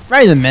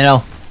right in the middle.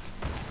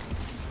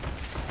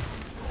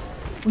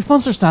 Which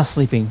monster's not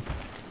sleeping?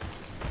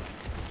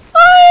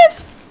 Oh,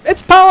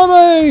 it's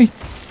Paloma!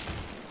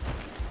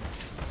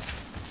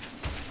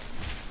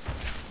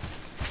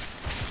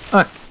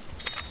 Alright.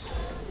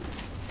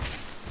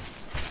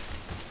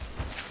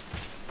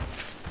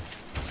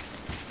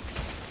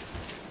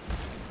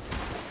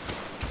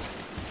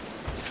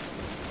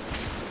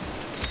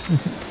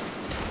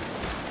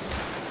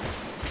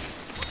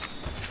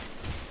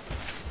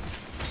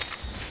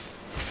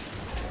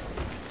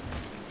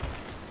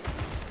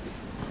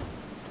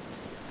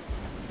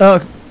 Oh,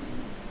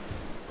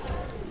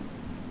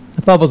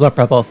 the bubbles are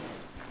purple.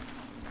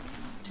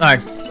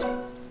 Alright.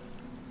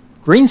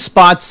 Green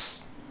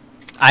spots.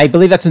 I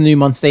believe that's a new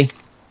monster.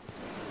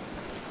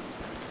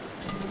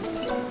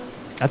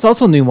 That's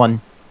also a new one.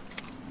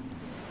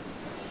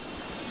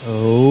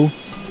 Oh.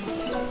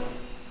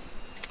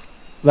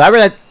 Whatever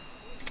that.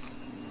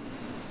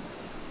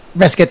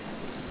 Risk it.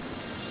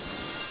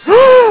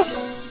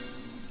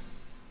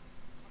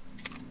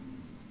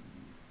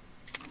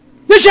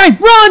 Shine!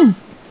 Run!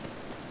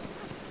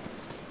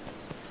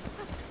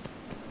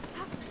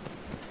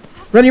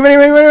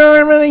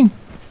 Running!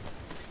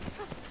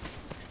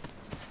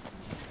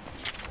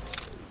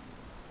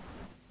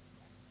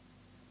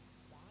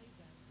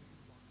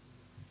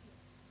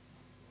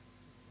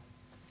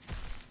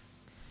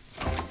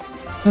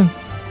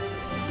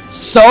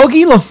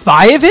 Soggy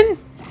Leviathan?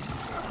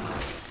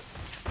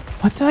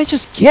 What did I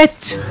just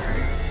get?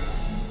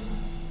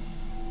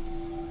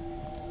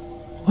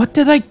 What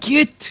did I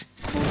get?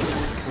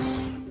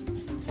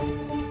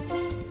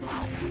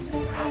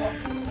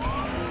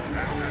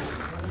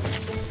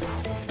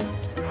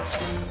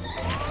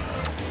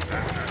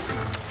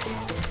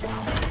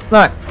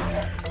 Look.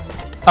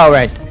 Oh,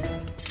 right.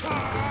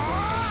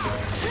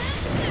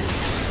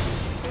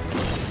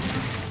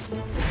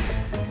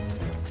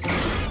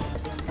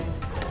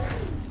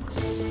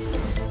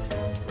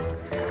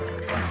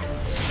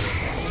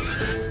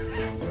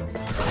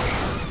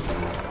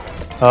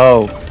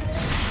 Oh.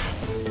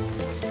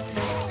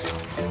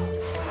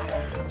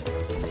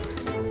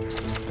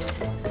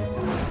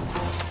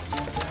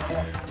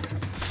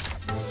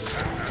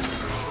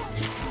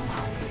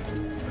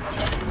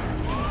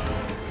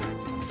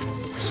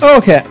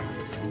 Okay.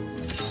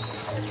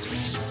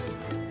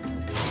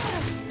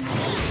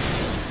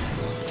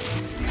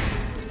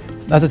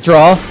 That's a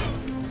draw.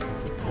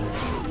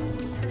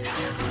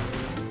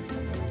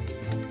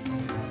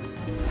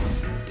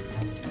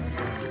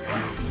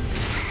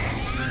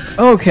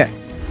 Okay.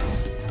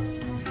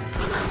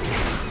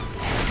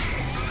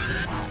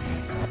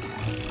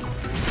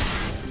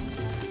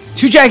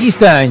 To Jackie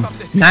Stone.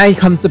 Now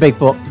comes the big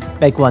one.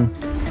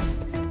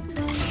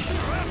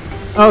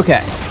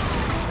 Okay.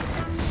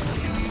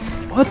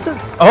 What the?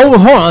 Oh,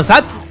 hold on. Is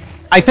that?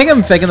 I think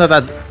I'm thinking of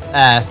that.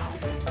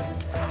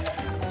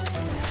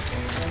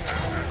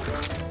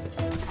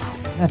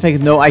 I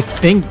think no. I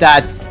think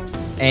that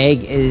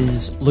egg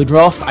is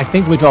Ludroth. I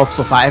think Ludroth's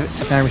a 5.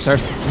 If memory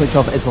serves,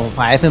 Ludroth is a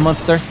Leviathan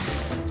monster.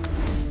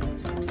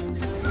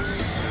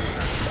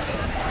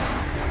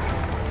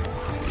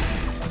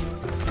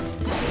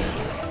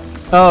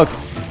 Okay.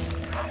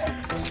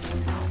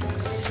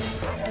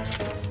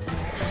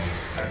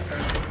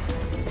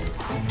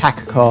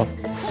 Hack call.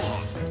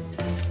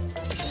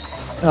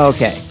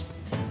 Okay.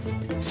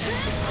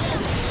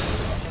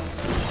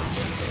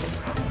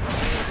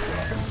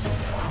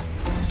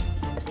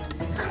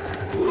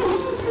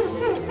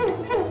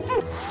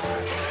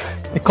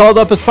 It called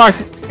up his park.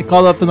 It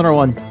called up another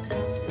one.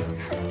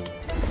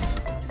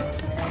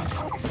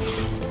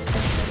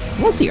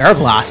 What's the Air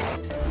Blast?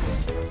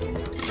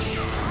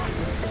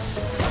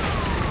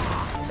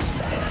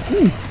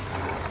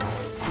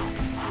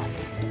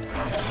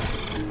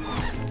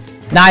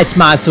 Nah, it's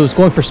mad, so it's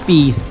going for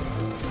speed.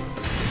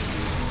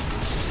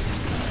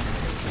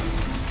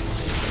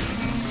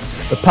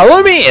 The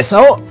power me is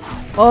all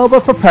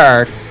but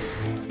prepared.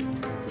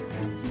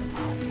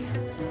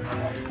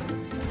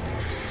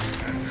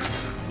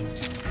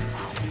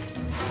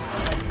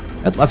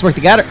 Let's work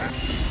together.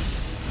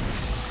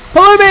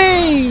 Follow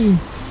me!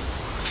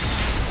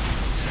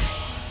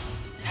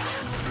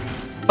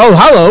 Oh,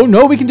 hello.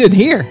 No, we can do it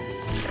here.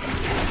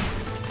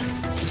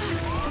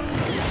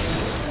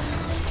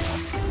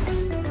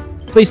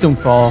 Please don't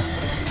fall.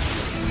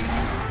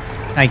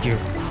 Thank you.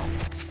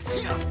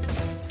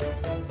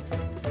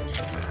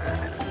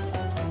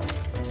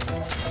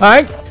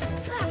 Alright.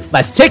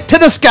 Let's take to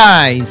the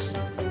skies.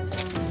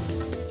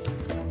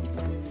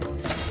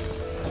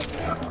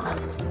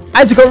 I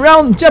had to go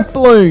around jet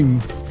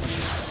balloon.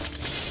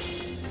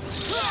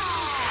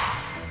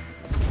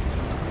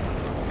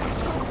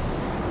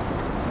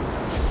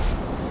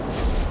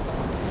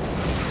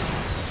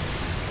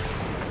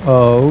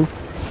 Oh.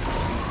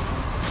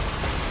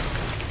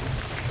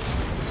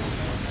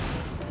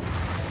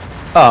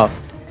 Oh.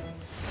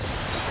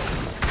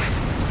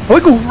 Oh, we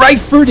go right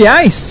through the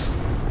ice.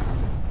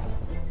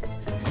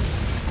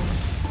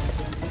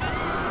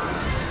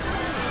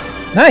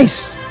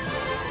 Nice.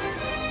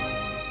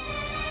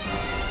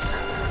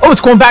 Oh,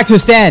 it's going back to a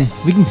stand.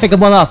 We can pick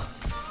one up.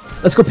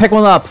 Let's go pick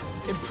one up.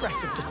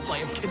 Impressive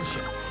display of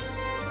kinship.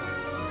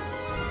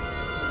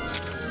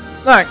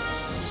 Alright.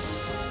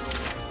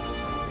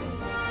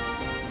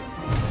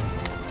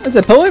 That's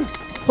it.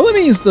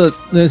 Polemy is the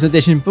newest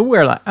edition,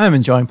 but I'm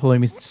enjoying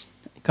Polemy's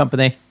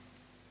company.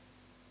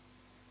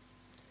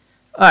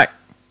 Alright.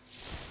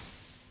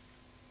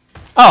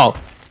 Oh.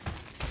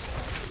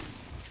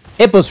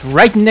 It was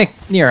right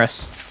near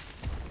us.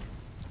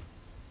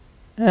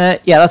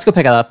 Yeah, let's go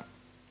pick it up.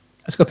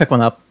 Let's go pick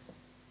one up.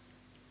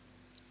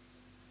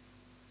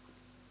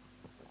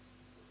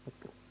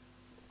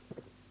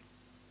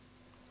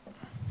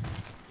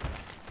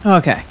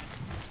 Okay.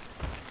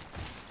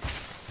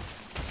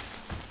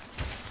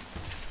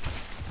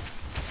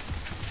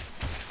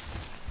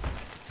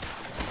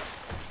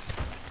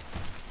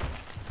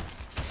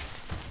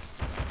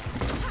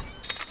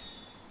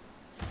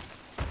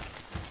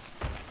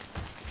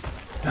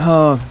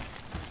 Oh.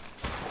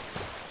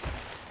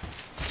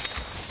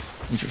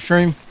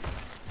 Stream.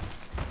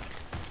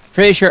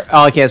 Pretty sure.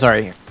 Oh, okay, it's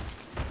already here.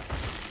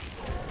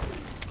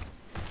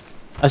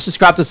 Let's just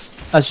grab this.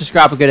 Let's just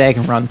grab a good egg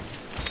and run.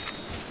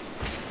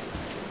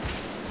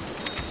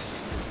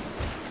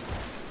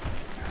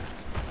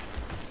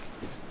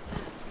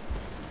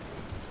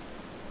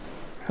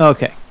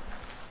 Okay.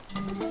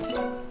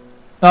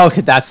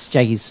 Okay, that's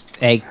Jackie's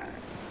egg.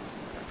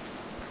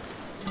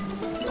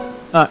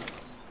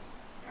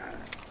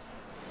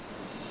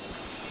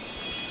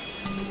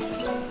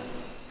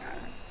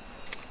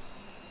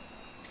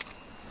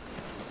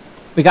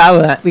 We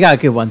got a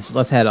good one, so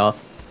let's head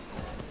off.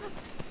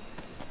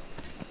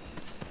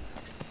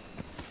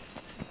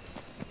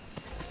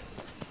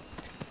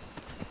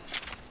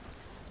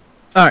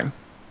 Alright.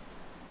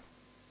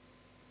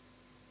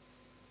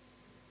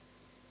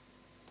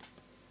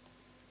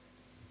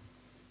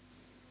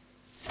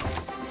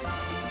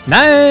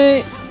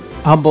 Night!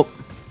 Humble.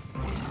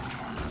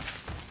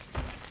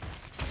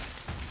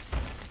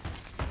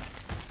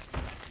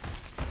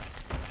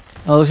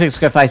 Oh, it looks like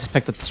Skyfice has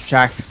picked up this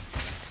track. It's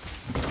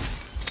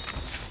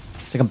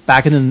like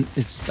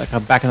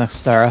I'm back in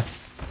Astara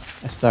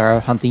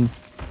hunting.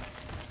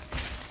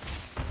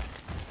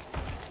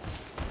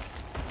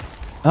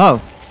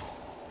 Oh.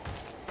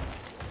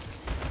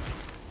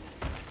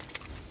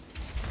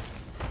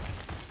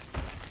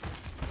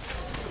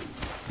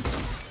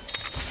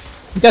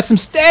 We got some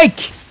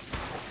steak!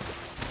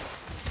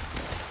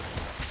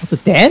 What's a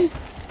den?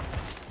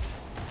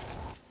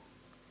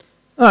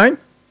 Alright.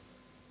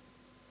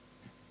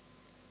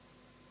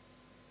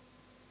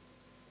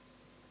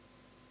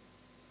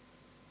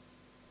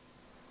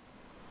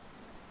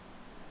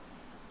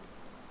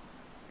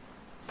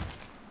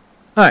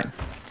 Alright.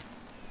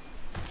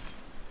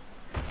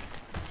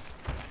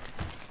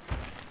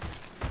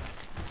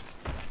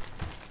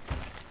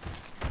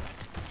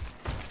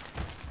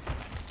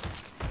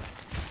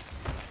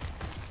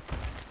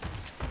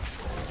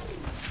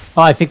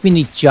 Oh, I think we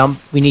need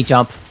jump. We need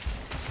jump.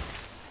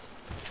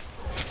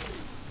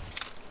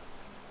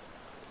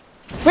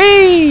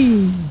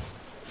 Whee!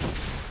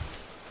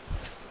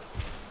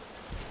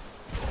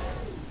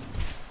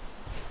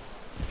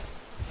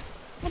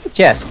 What the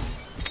chest?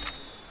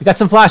 We got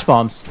some flash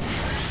bombs.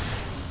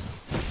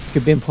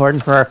 Could be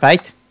important for our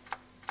fight.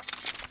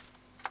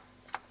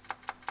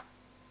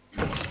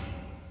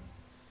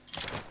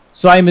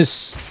 So I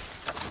miss.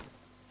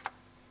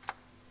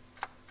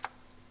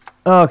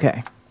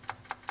 Okay.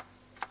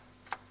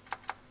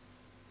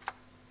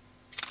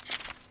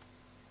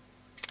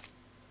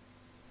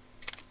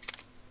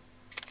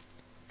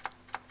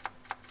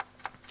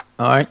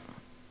 All right.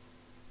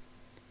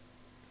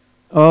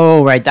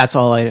 Oh, right. That's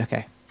all I.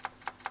 Okay.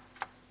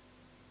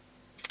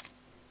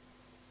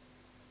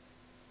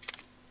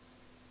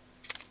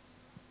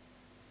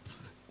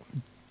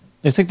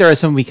 Looks like there is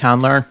some we can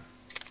learn.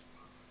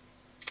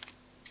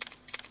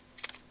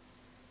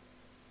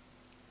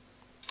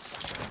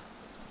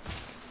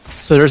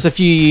 So there's a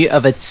few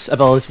of its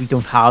abilities we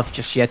don't have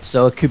just yet.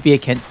 So it could be a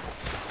hint.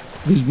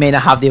 We may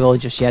not have the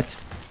ability just yet.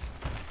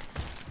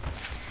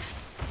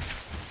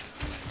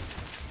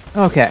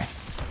 Okay.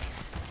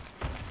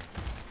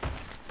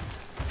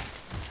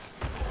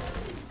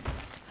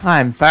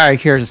 I'm very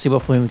curious to see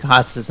what Bloom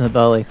has as an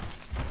ability.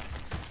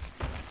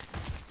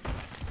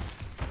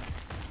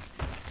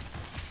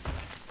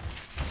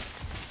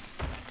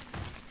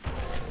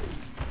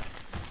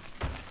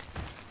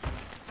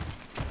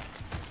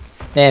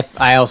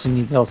 If I also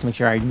need to also make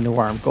sure I know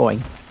where I'm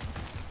going.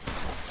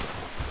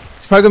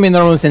 It's probably gonna be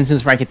another one of those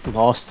instances where I get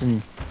lost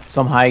and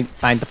somehow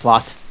find the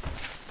plot.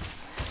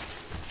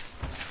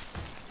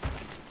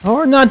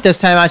 Or not this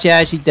time, actually.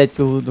 I actually did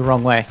go the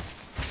wrong way.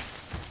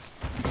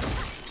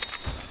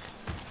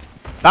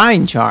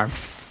 Fine charm.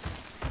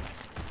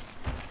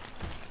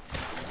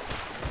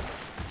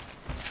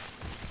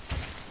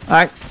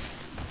 Alright.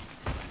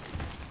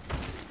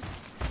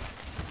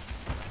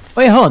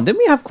 Wait, hold on. Didn't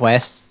we have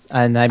quests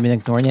and I've been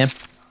ignoring them?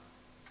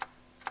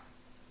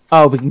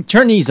 Oh, we can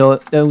turn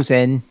those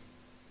in.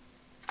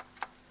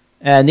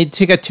 Need to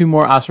take out 2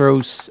 more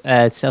Azuros,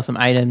 sell some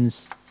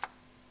items.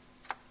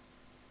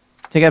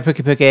 Take out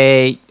Puki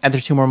Puki, enter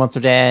 2 more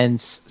monster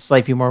dens, slay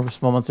a few more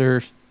small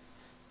monsters,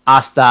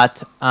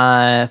 Astat,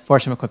 for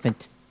some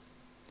equipment.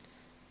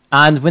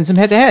 And win some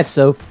head-to-head,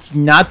 so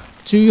not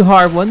too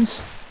hard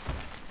ones.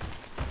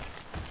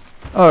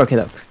 Oh, okay,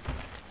 look.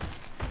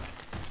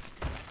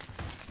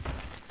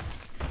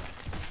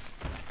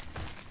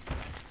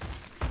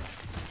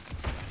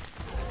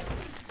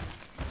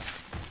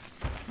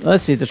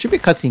 Let's see, there should be a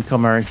cutscene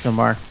coming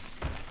somewhere.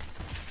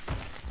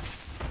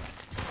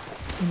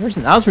 There's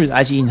an Azur who's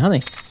actually eating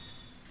honey.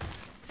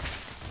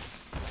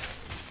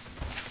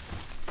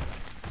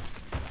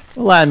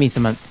 We'll let him eat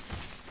some.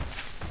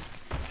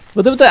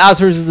 We'll do the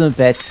Azurs in a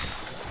bit.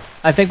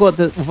 I think we'll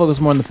focus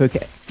more on the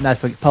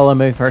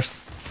Palomu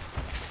first.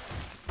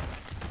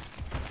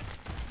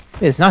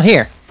 Wait, it's not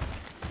here.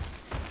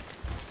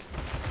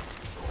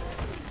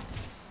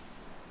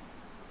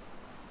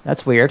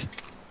 That's weird.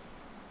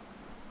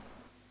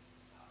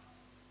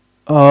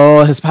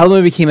 Oh, his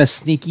Palomu became a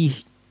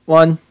sneaky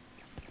one.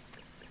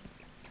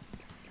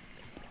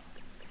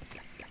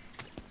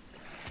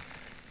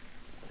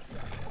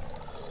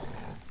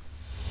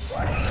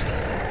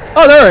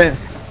 Oh, there it is.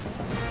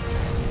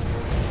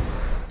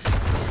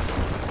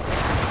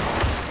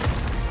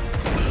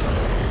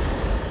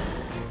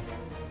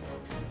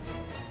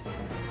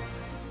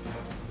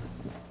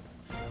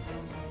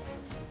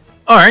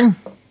 Alright.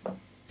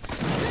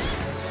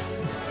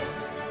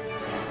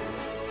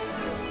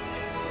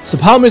 So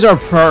Palomus are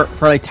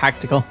fairly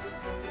tactical.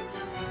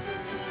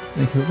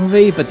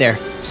 movie, but they're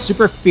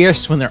super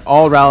fierce when they're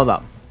all riled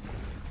up.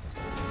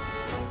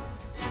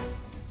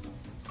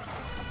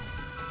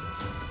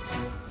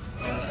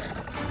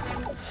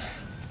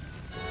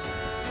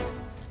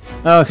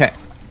 Okay.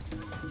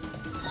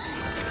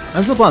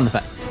 Let's look on the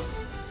pet.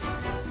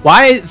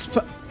 Why is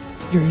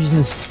you're using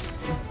this?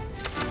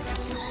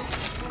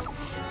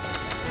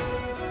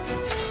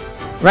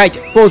 Right,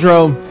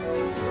 Bulldrome.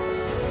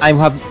 I'm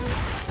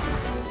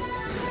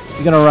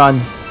you're gonna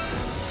run.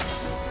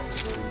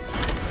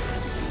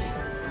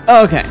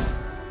 Okay.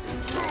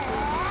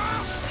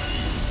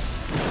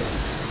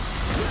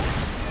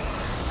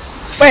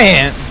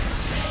 Bam!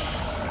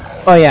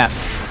 Oh yeah.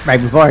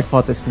 Right, we've already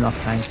fought this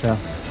enough times, so.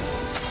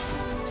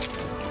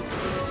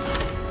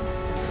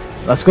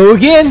 Let's go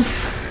again!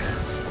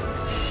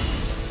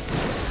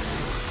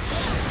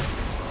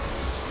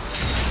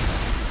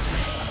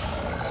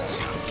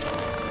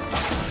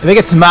 If I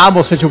get mad,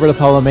 we'll switch over to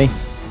Ptolemy.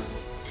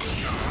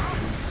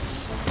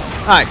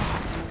 Alright.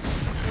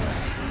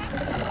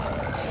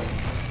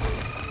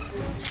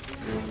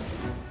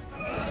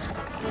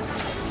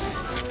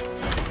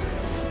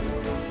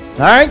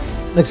 Alright.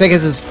 Looks like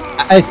it's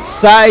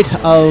outside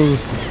of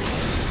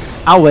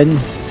Alwyn.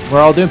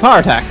 We're all doing power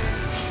attacks.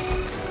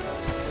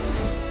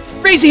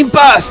 Freezing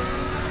Bust!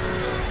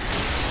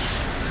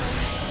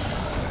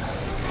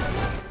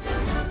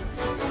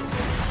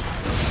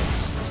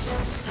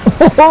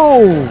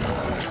 Oh!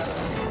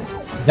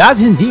 That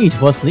indeed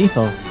was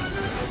lethal.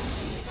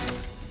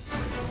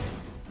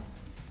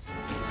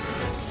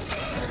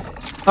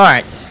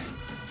 Alright.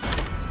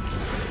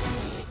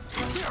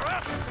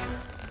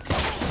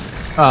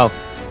 Oh.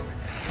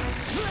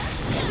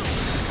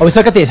 Oh, we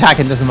still got the attack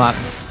and it doesn't matter.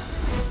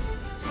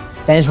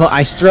 Vengeful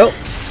Ice Drill.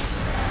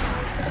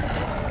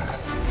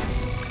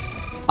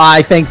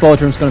 I think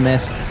Bulldrome's gonna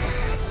miss.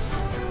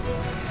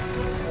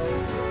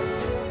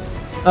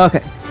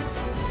 Okay.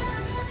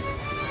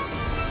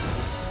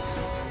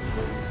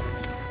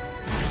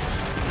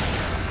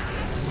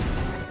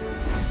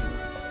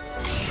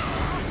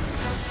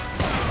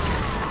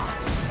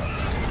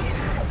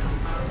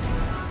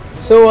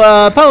 So,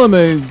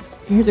 Palamu,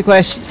 here's a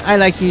question. I'd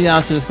like you to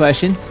answer this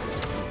question.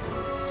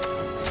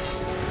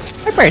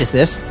 How bright is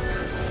this?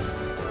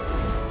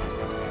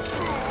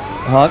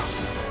 What?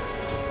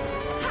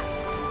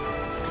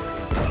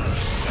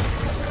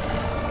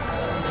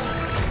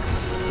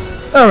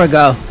 There we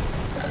go.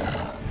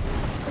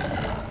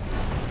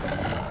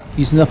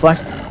 Using the flash.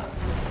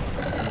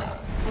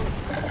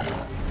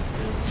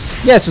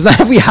 Yes, it's not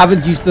if we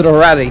haven't used it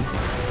already.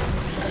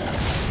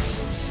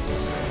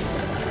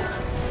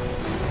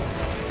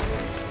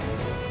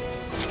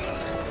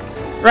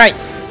 Right.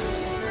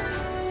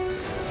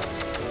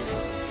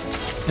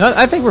 No,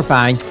 I think we're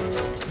fine.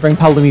 Bring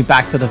Ptolemy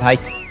back to the fight.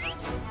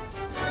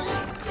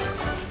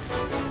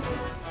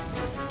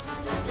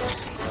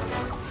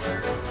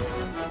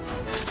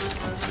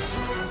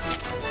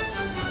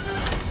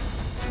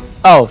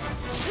 Oh.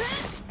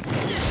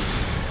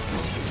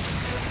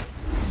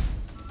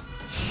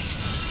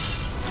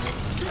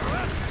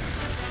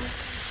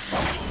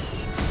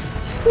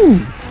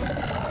 Ooh.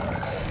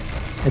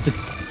 It's a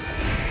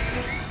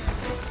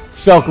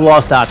Shulk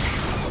lost that.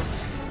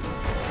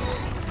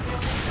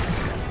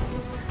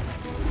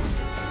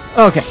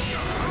 Okay.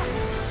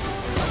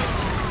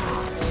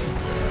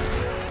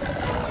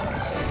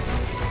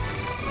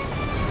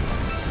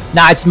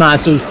 Nah, it's mine,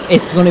 so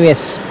it's going to be a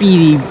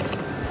speedy.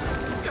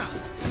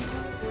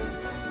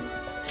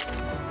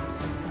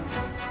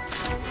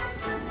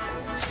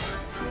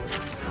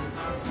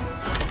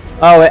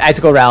 Oh, I have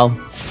to go Realm.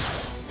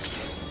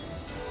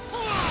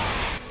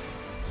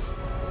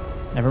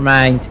 Never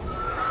mind.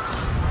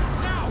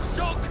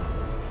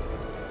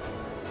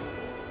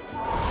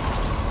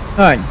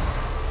 Alright.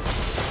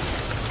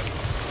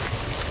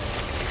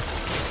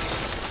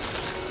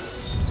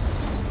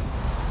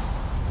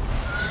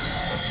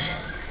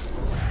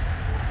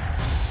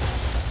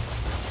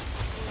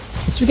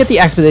 Once we get the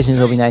expedition,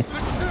 it'll be nice.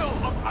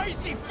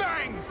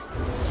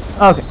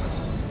 Okay.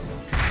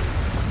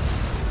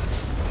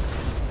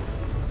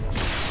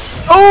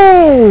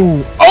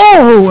 Oh!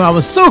 Oh! I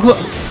was so close!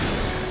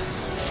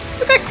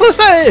 Look how close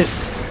that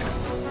is!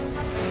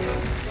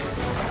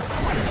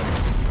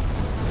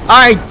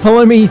 Alright,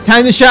 Ptolemy,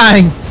 time to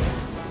shine!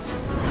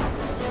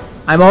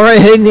 I'm already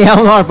hitting the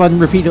L&R button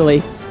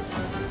repeatedly.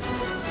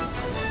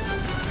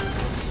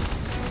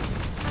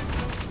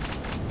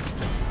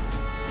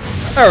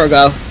 There we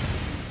go.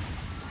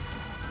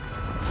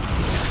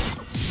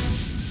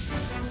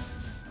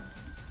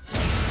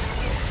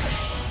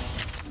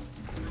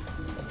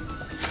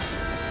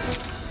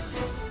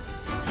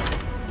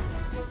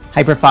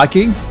 Hyper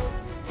Faki.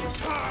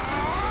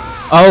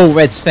 Oh,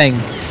 Red Sphinx.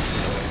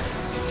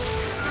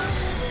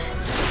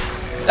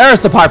 There's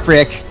the part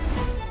break.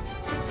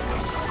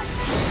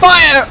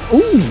 Fire!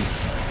 Ooh!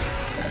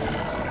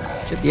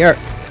 Shit the earth.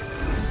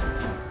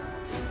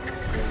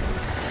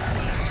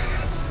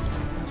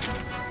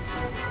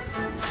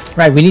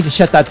 Right, we need to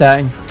shut that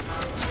down.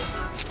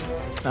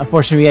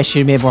 Unfortunately, I should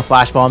have made more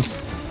flash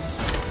bombs.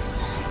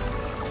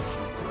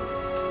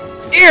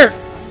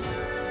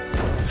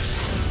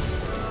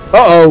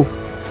 Uh-oh.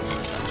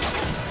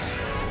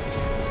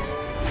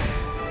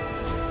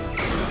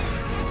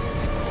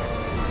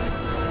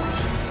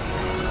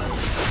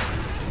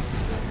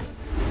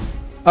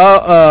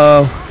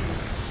 Uh-oh.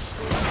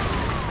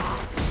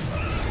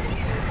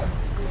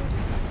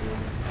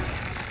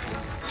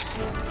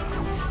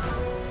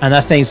 And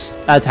that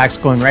attack's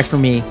going right for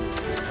me.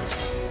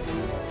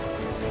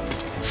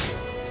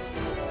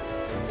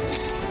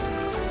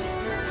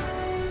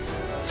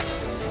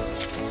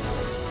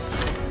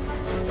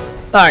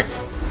 Alright.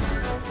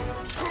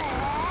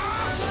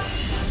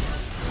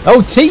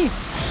 Oh, T!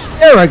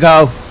 There we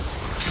go!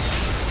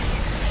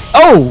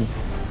 Oh!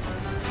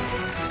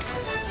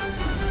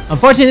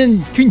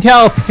 Unfortunately, couldn't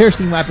tell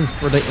piercing weapons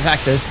were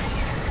effective.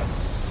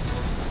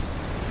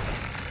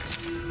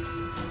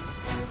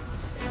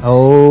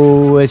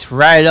 Oh, it's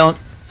right on.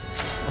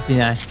 We'll see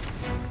now.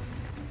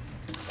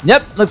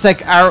 Yep, looks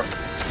like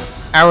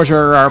ours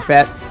are our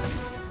bet.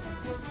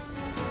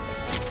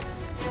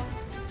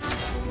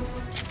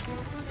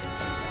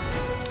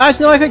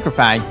 No, I think we're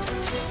fine.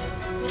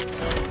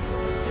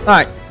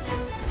 Alright.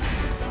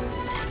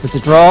 It's a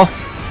draw.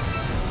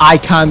 I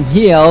can't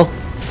heal.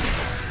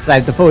 So I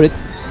have to vote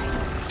it.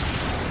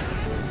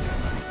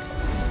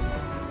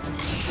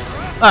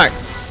 Alright.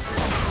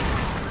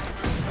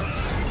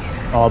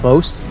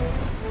 Almost.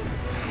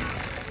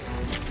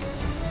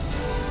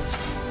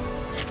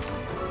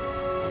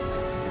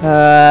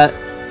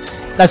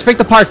 Let's break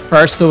the part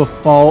first so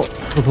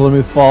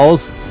Polymorph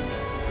falls.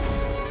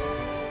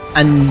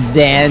 And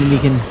then we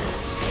can...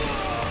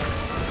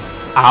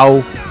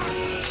 Ow.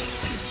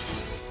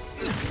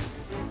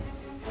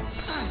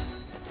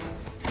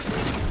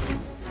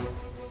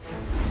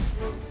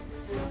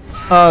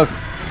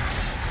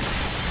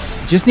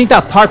 Just need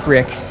that part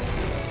brick.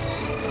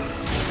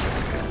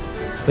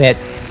 Wait. I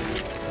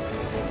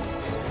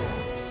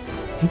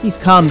think he's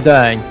calmed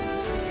down.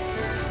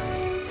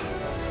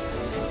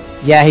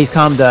 Yeah, he's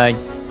calmed down.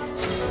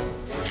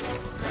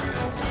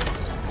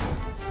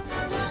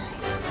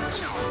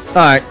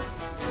 Alright.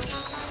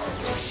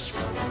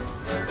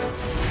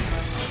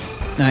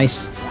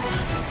 Nice.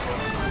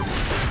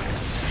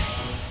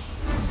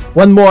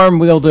 One more and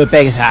we'll do a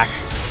big attack.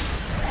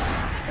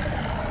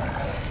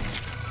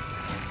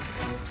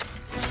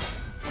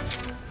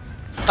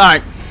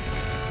 Alright.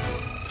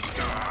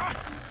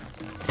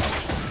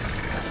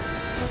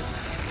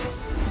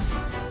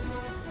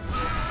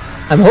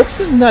 I'm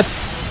hoping that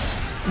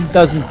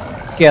doesn't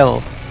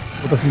kill.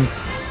 It doesn't.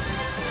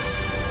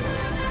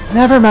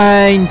 Never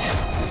mind.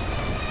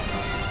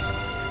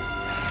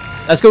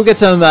 Let's go get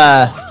some.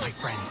 My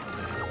friend.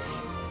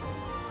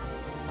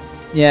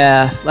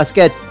 Yeah, let's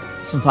get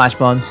some flash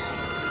bombs.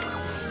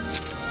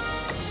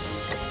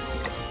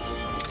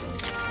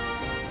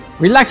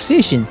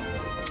 Relaxation.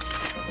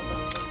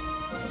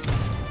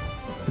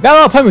 We got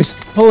a lot of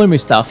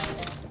Polymorph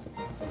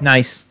stuff.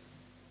 Nice.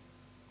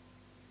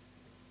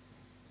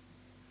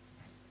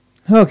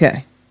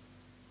 Okay.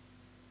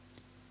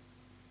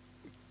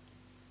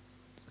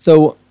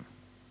 So.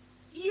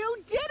 You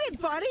did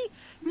it, buddy!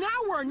 Now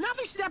we're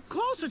another step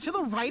closer to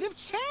the rite of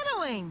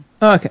channeling!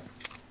 Okay.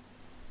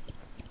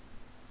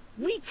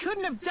 We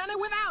couldn't have done it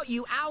without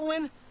you,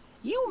 Alwyn.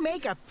 You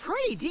make a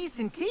pretty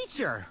decent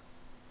teacher.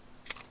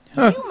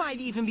 Huh. You might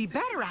even be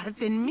better at it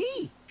than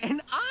me.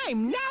 And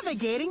I'm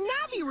navigating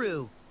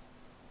Navirou.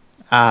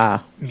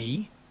 Ah.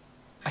 Me?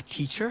 A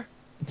teacher?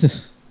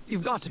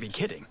 You've got to be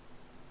kidding.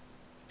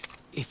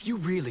 If you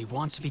really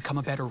want to become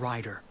a better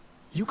rider,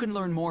 you can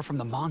learn more from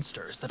the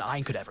monsters than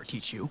I could ever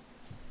teach you.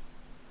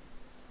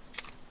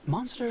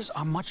 Monsters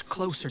are much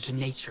closer to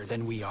nature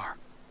than we are.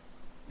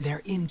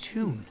 They're in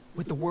tune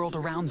with the world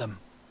around them.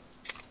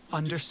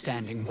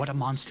 Understanding what a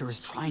monster is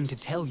trying to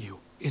tell you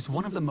is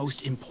one of the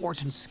most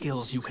important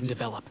skills you can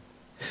develop.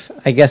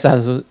 I guess I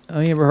was. Oh,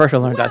 yeah, Roberto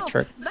learned that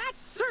trick. That's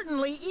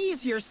certainly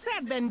easier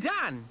said than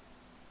done.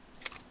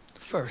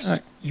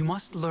 First, you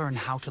must learn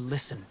how to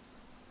listen.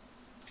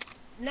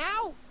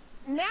 Now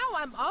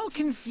I'm all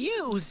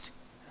confused.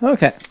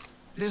 Okay.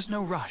 There's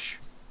no rush.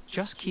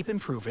 Just keep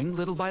improving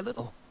little by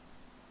little.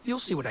 You'll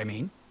see what I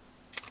mean.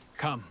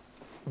 Come,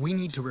 we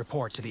need to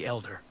report to the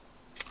Elder.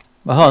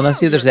 Well, hold on, let's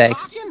see if there's You're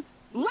eggs. talking?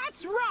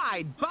 Let's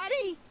ride,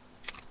 buddy.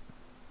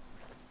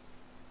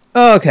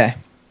 Okay.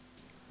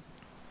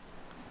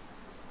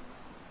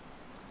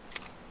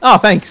 Oh,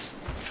 thanks.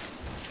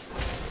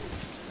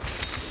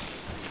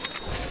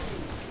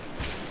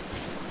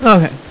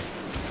 Okay.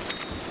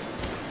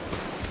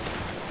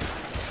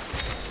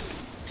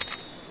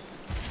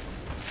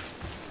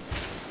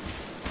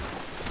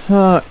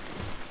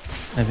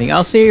 Anything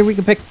else here we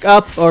can pick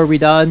up, or are we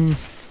done?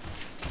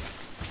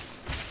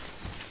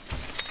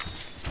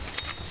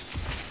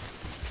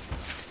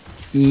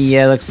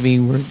 Yeah, looks to be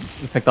we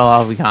picked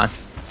all we can.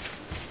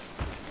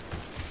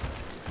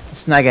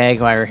 Snag an egg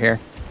while we're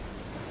here.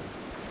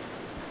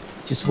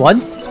 Just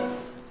one?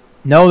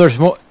 No, there's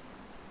more.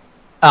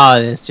 Oh,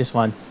 it's just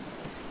one.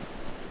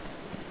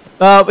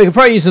 We could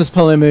probably use this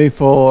Polymorph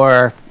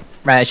for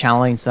Reddit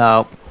channeling,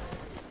 so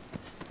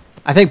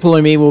I think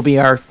Polymorph will be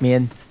our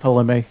main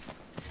Polymorph.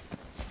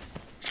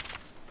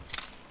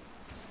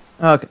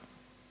 Okay.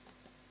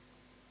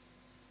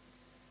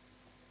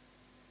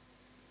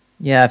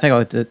 Yeah, I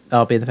think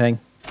that'll be the thing.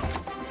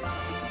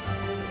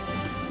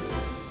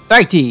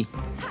 Righty.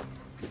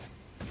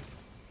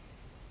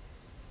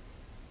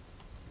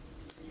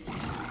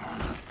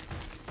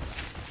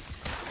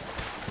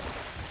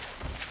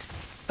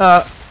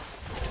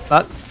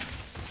 What?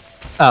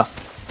 Oh.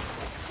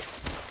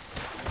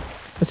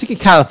 Let's take a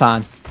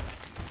Calathon.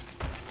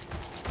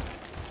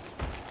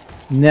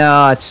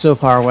 No, it's so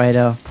far away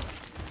though.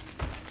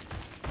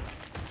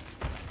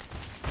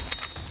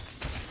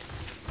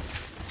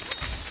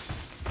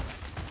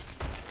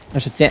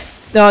 There's a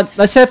no,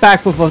 let's head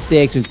back with both the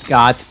eggs we've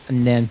got,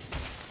 and then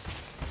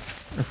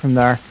from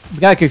there. We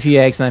got a few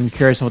eggs, and I'm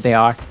curious what they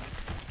are.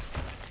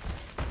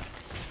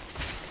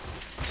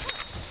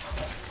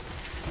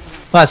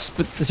 Plus,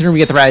 the sooner we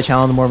get the right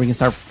channel, the more we can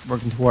start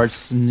working towards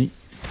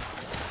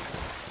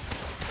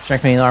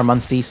strengthening our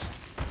monsties.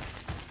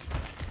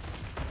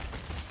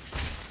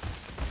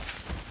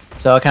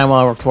 So I kind of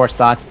want to work towards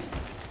that.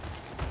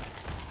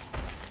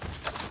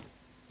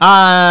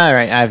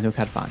 Alright, I have no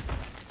Cataphon.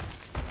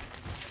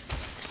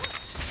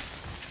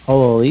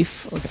 Holo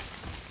leaf? Okay.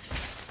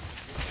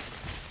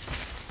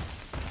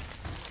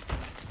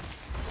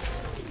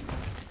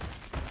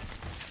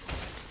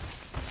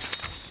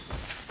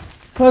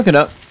 Hook it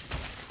up.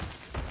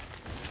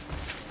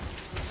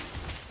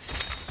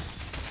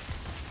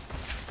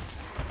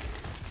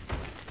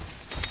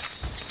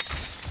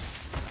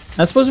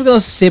 I suppose we're going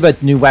to say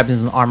about new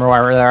weapons and armor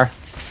while we're there.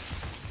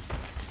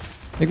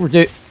 I think we're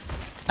due.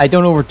 I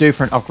don't know what we're due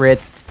for an upgrade.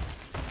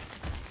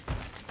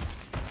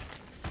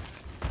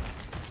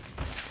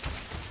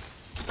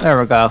 There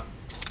we go.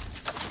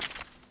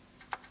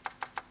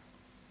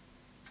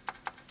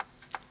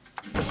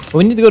 But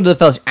we need to go to the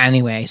village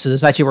anyway, so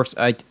this actually works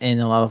out in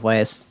a lot of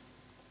ways.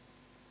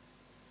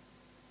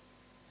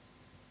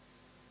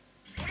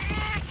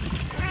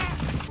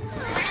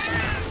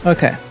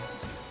 Okay.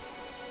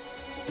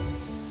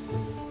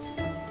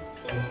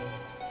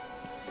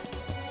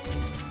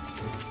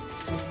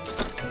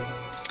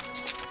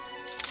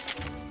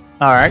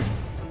 Alright.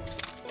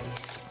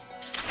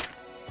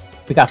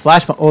 We got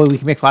flash bomb. Oh, we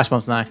can make flash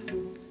bombs now.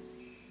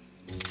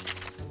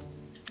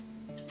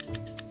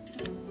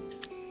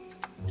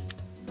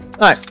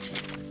 Alright.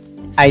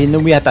 I didn't know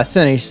we had that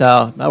finish,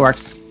 so that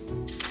works.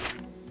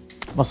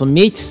 Also,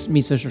 meat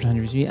restores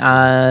 100 HP,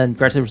 and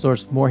gradually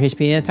restores more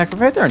HP and attack for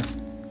 5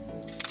 turns.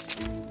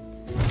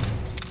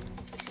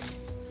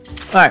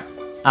 Alright.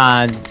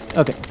 And,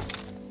 okay.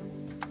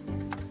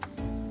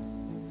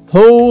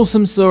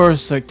 Wholesome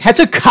source.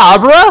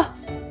 Tetzicabra?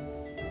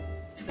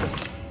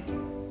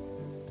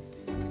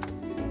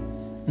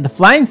 And the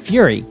Flying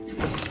Fury.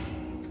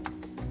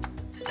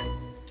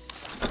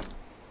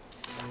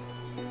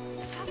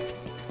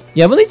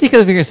 Yeah, we'll need to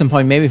figure at some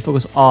point. Maybe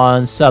focus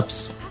on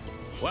subs.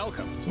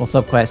 Welcome. Well,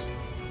 sub quests.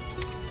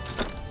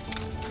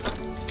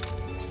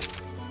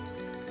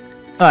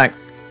 Alright.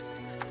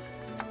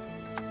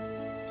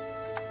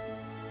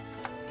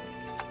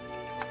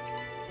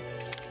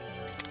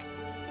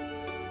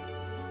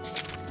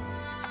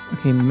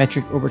 Okay,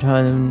 metric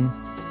overtime.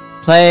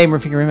 Play,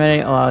 morphing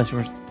remedy, allows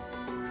yours.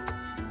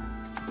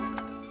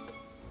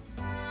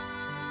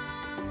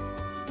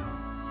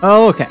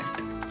 Oh, okay.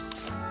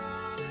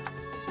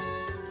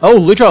 Oh,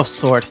 Ludrov's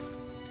sword.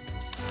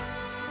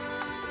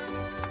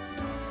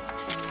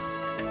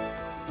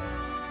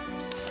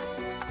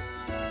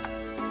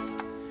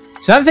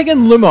 So I'm thinking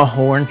Luma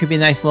Horn could be a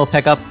nice little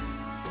pickup.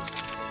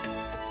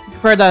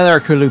 Compared to our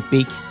Kulu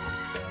Beak.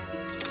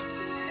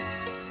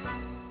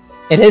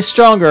 It is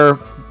stronger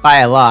by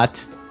a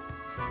lot.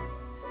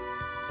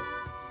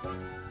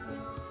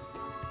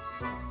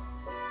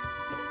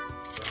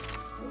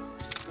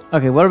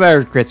 Okay, what about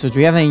our grit sword? Do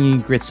we have any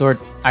grit sword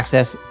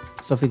access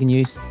stuff we can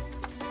use?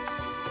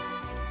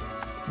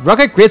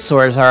 Rocket grit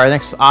swords are our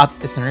next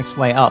is the next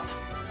way up.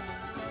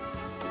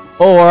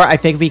 Or I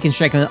think we can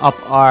strengthen up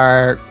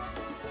our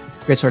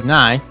grit sword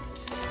 9.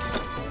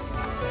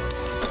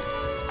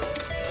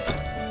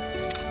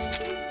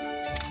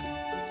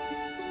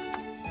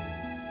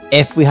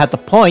 If we had the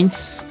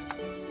points.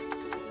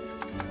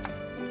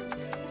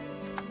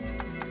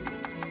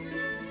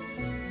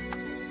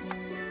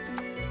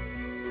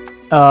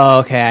 Oh,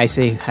 okay, I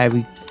see how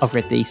we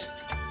upgrade these.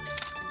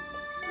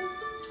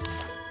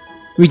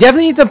 We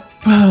definitely need to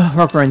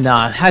work around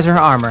that. Hazard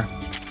armor.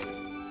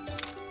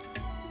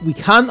 We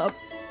can. I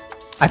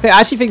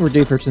actually think we're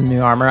due for some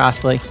new armor,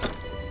 actually.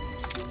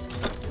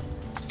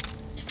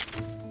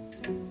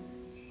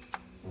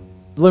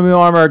 Luminous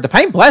armor,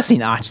 Divine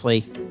Blessing,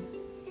 actually.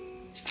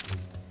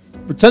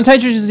 But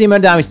sometimes reduces the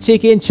amount of damage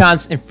taken,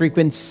 chance, and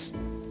frequency,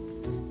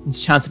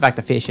 chance of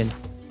activation.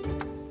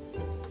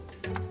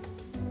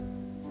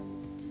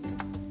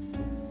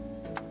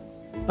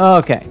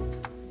 Okay.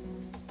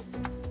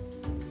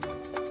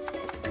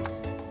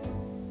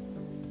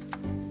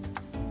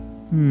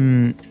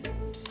 You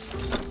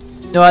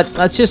know what?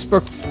 Let's just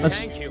work.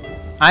 Thank you.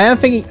 I am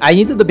thinking I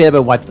need to debate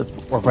about what to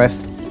work with.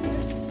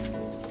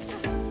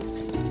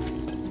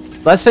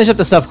 let's finish up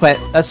the sub quest.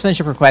 Let's finish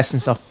up our quests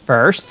and stuff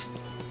first.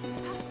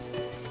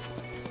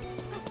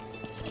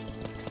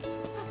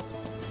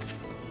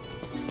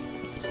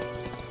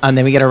 And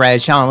then we get a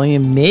raid challenge,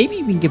 and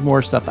maybe we can get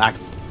more stuff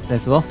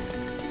accessible.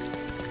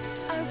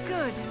 Oh,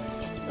 good.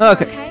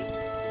 Okay.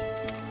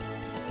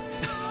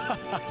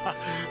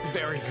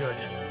 Very good.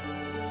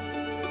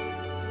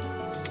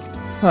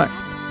 Alright.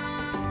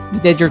 You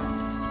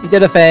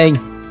did a thing.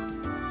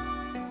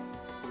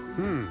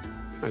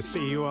 I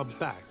see you are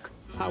back.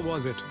 How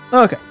was it?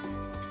 Okay.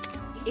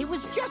 It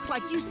was just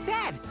like you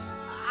said.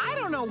 I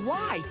don't know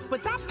why,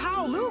 but that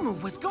Paolumu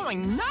was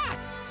going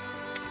nuts.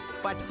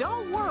 But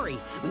don't worry,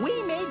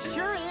 we made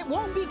sure it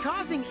won't be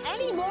causing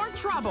any more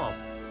trouble.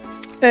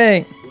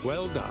 Hey.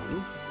 Well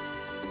done.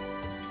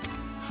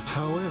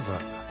 However,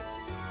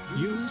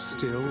 you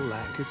still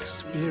lack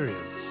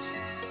experience.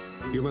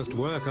 You must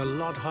work a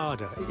lot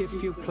harder if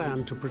you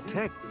plan to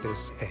protect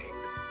this egg.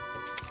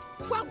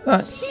 Well,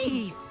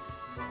 jeez.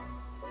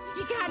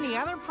 You got any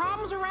other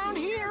problems around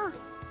here?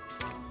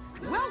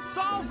 We'll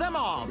solve them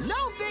all.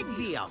 No big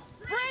deal.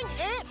 Bring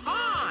it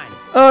on.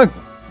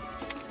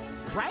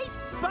 Right,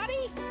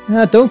 buddy?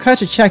 Don't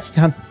catch a check. You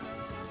can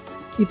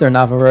keep their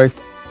Navarro.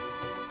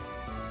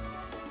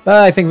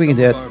 But I think we can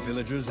do it. Our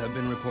villagers have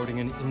been reporting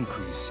an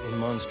increase in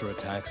monster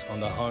attacks on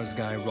the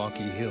Harzgai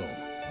Rocky Hill.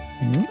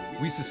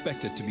 We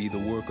suspect it to be the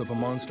work of a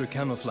monster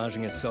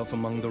camouflaging itself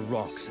among the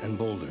rocks and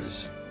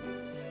boulders.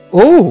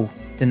 Oh,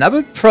 then that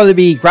would probably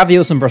be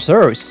Gravios and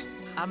Brosseros.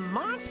 A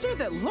monster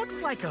that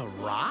looks like a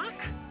rock?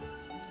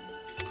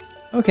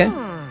 Okay.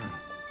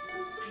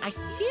 I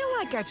feel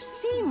like I've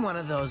seen one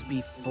of those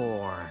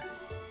before.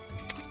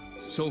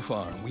 So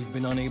far, we've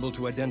been unable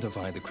to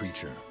identify the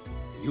creature.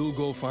 You'll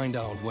go find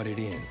out what it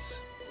is.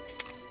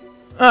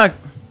 I'd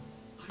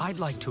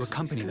like to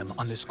accompany them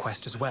on this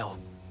quest as well.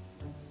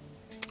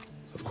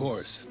 Of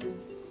course.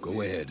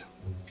 Go ahead.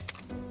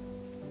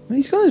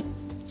 He's gonna...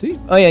 Sweet.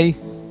 Oh, yeah.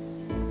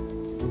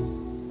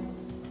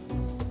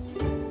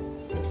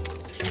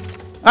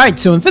 Alright,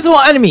 so invisible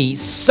enemies.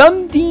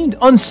 Some deemed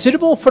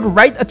unsuitable for the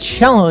right of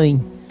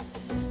challenge.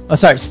 Oh,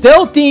 sorry.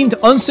 Still deemed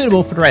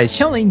unsuitable for the right of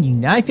challenge.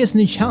 Unite face a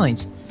new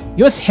challenge.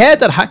 You must head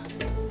that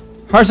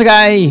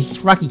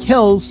Harzgai Rocky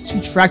Hills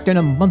to track down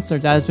a monster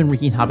that has been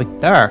wreaking havoc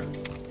there.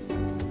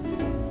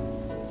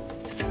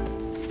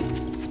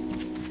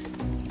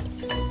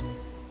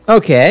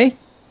 Okay.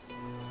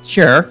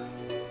 Sure.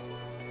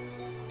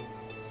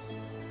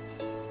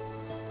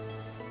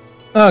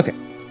 Okay.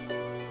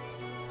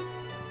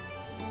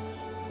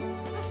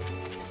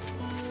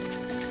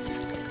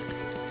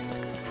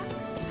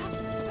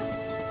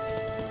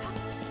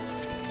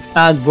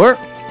 And we're...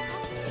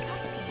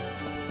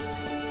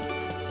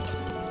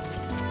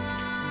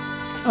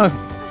 Okay.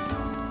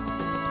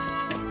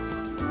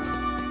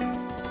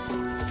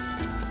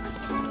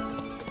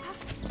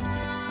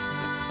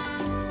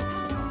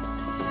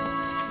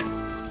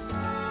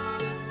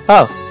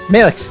 Oh,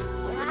 Melix.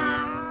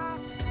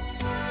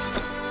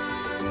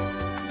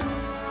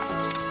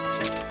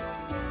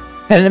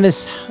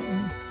 Venomous.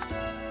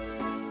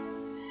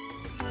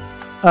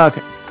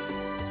 Okay.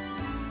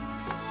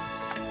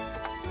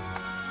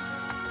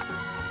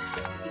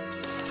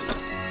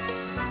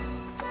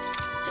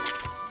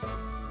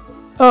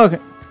 Okay.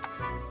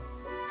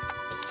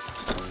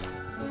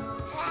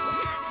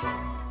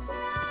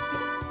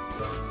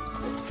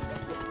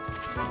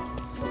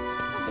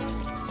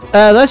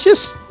 Let's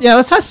just,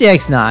 let's touch the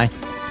X9.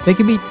 They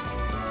could be...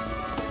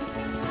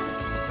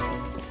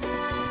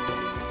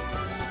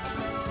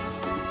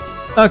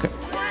 Okay.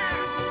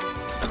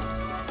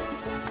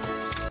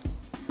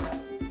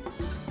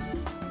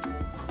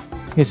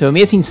 Okay, so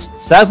amazing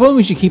one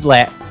we should keep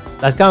lit.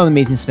 That's got an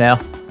amazing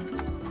smell.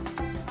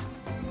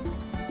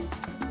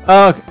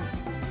 Okay.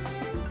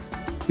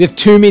 We have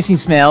 2 amazing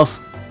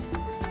smells.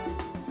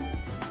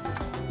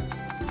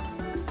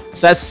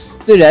 So let's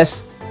do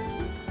this.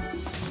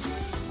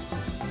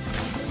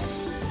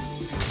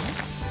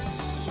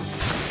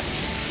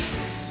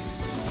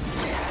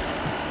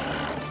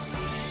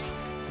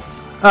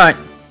 Alright.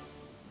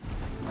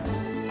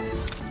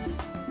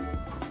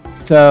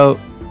 So...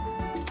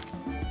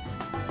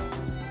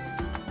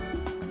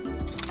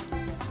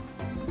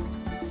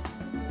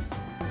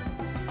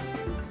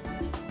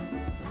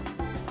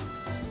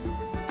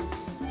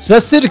 So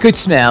let's do the good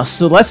smell.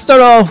 So let's start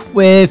off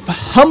with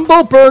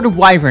Humble Bird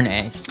Wyvern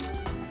Egg.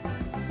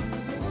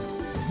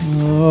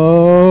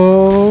 Oh.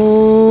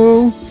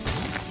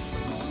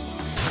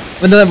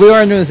 Well, no, we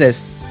already know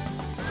this.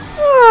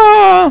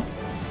 Oh.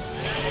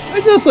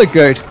 It does look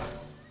good.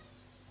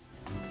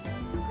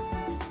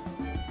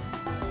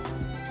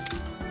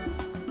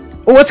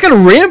 Oh, it's got a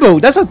rainbow.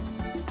 That's a...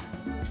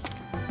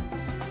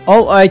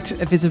 All-out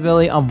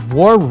visibility on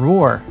War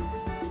Roar.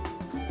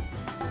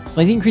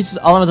 Slightly increases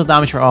elemental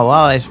damage for all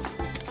allies.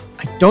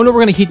 I don't know if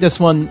we're going to keep this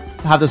one,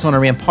 have this one a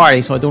main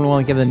party, so I don't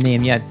want to give it a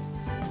name yet.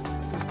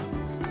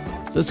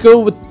 So let's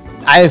go with...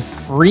 I have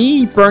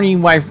 3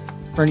 Burning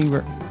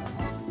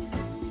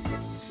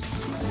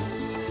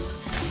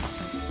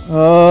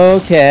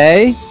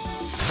Okay.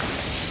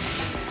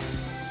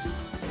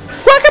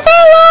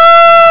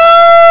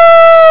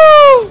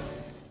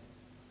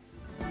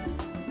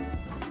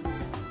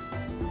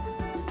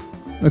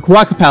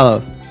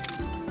 Quackapello.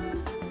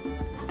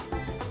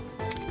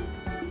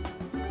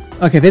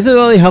 Okay,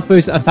 visibility, health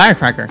boost, and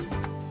firecracker.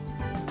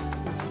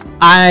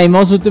 I'm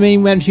also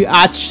debating whether to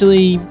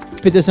actually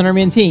put this on our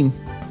main team.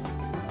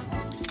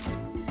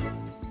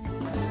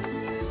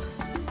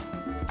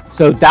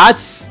 So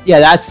that's, yeah,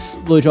 that's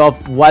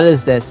Blowjob. What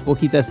is this? We'll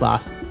keep this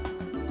last.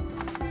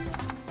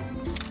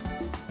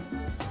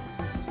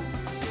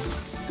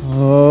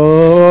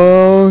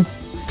 Oh.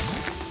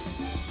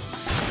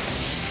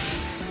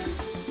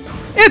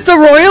 It's a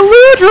Royal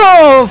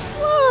Ludroth!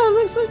 Oh, it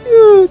looks so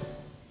cute.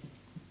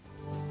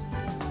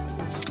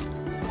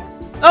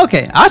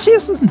 Okay, actually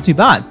this isn't too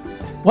bad.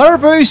 Water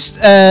boost,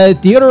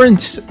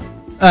 deodorant,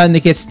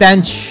 negates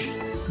stench,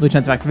 low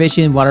chance of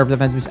activation, water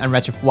defense boost, and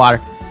wretched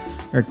water.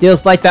 Or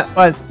deals like that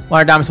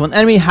water damage to one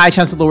enemy, high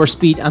chance of lower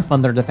speed, and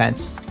thunder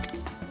defense.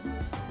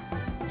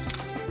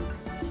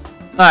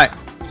 Alright.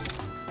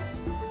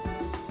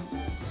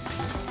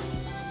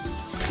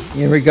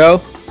 Here we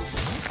go.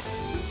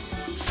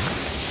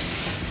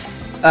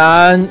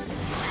 And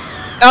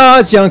oh,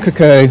 it's young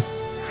Cuckoo.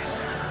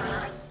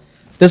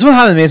 This one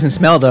has an amazing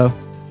smell though.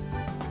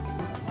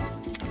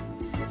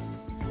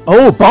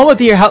 Oh,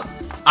 Bombardier help.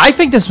 I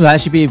think this would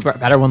actually be a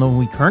better one than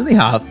we currently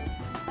have.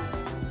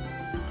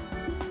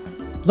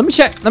 Let me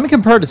check. Let me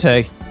compare the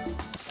two.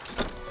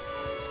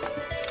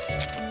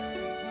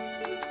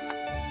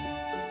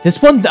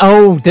 This one,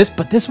 oh,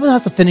 but this one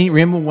has a Affinity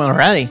Rainbow one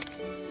already.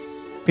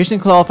 Piercing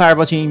Claw,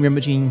 Fireball Gene, Rainbow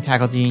Gene,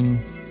 Tackle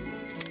Gene.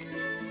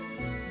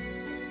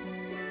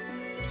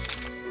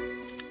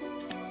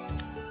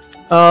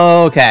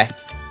 Okay.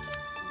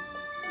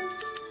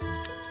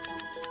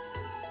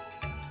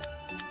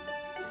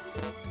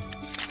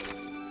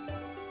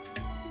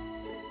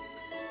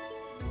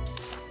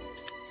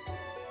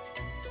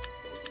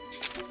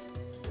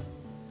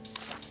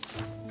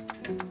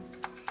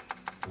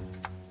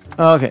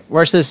 Okay,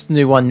 where's this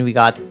new one we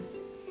got?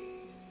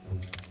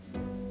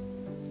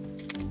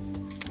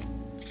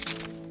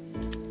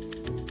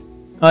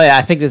 Oh yeah,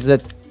 I think this is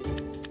it.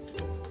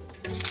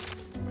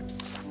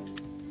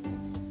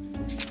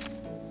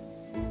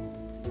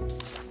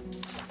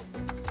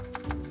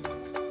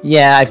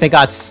 Yeah, I think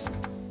that's...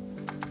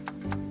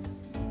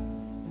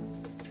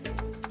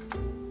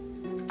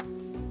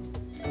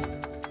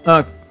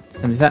 Oh,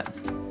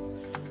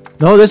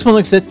 75. No, this one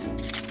looks it.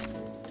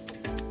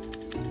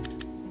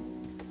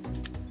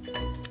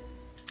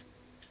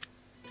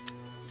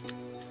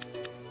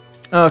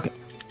 Okay.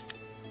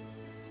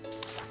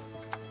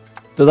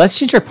 So let's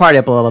change our party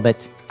up a little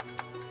bit.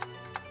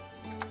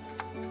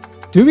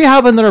 Do we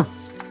have another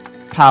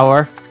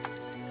power?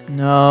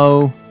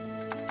 No.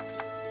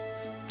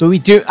 Do we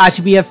do...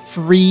 Actually, we have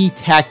 3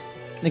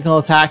 technical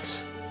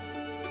attacks.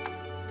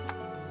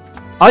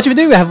 Actually, we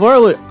do. We have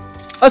Laura...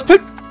 Let's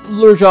put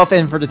Ludroth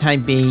in for the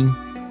time being.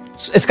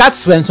 It's got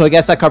swim, so I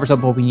guess that covers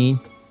up what we need.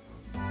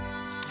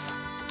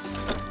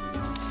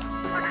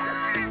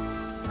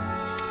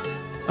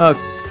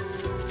 Okay.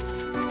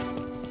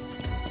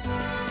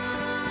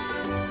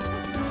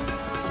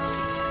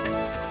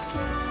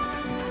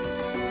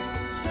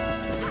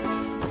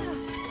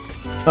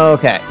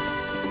 Okay.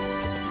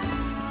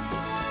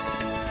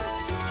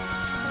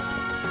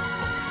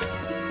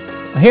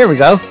 Well, here we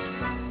go.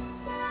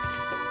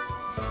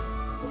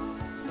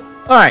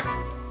 Alright.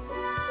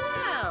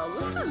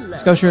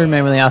 Let's go through and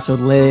when they also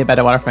live by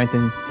the water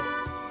fountain.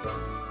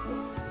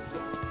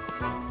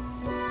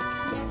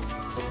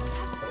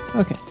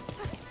 Okay.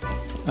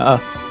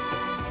 Uh-oh.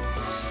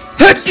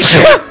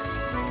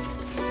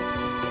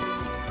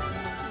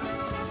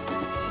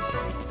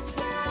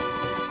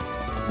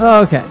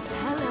 Okay.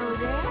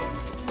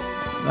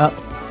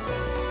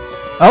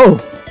 Oh.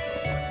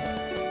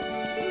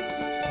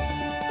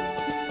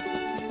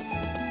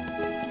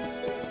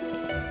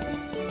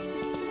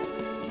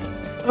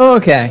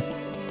 Okay.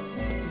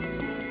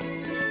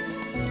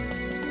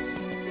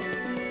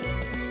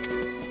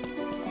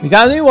 We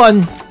got a new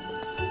one.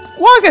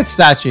 Quagget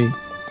statue.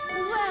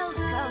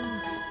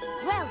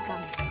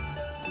 Welcome.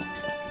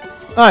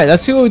 Alright,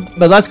 let's go.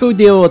 But let's go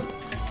deal with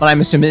what I'm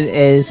assuming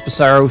is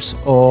Spessaros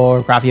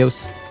or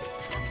Graphios.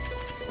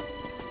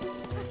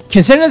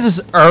 Considering this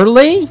is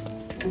early,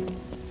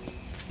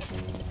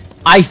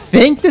 I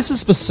think this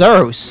is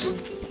Spessaros.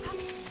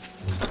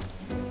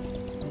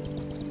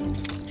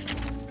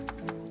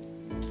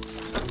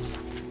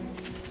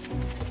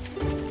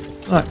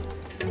 Alright.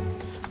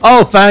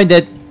 Oh, found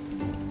it.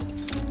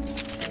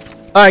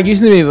 Alright,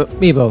 using the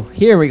amiibo.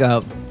 Here we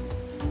go.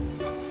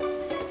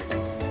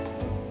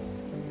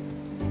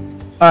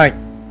 Alright.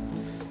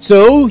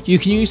 So, you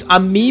can use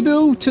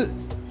amiibo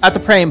at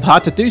the praying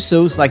pot to do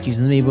so, like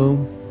using the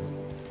amiibo.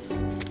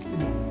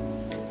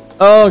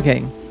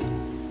 Okay.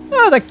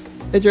 Oh, that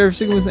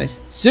Sukumo was nice.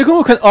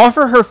 Sukumo can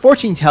offer her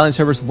fortune telling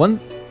servers one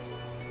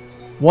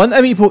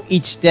amiibo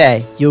each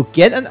day. You'll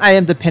get an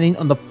item depending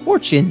on the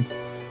fortune.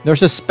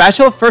 There's a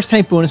special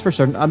first-time bonus for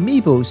certain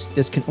amiibos.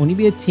 This can only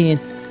be attained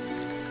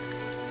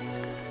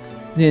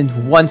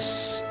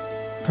once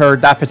per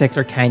that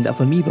particular kind of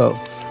amiibo.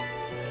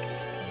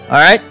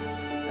 Alright.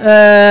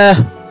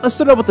 let's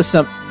start out with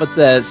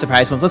the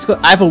surprise ones. Let's go.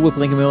 I have a whip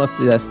link and let's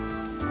do this.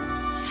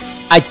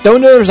 I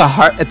don't know if there's a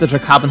heart at the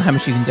Dracobin how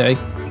much you can do.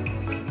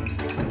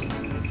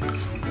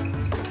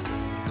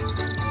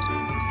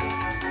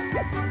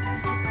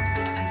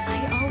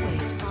 I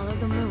always follow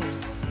the moon.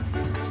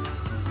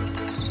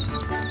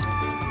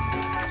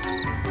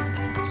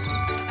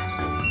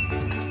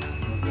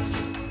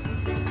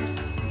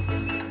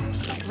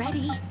 Get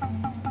ready.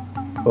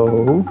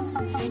 Oh.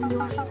 And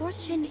your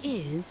fortune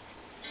is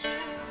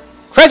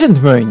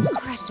Crescent Moon.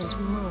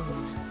 Crescent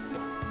Moon.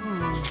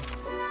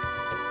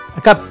 I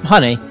got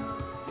honey.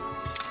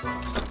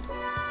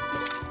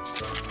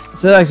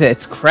 So like I said,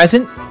 it's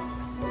Crescent.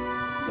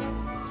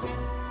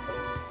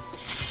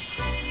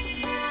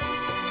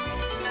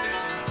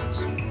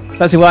 So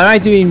let's see, what I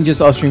might do even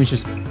just off stream is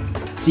just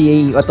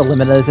see what the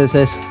limit of this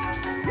is. I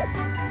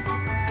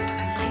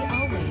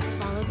always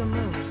follow the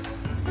moon.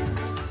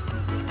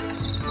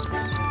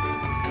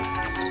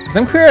 Because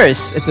I'm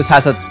curious if this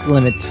has a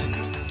limit.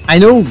 I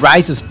know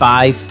Rise is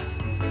 5.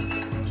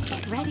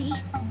 Get ready.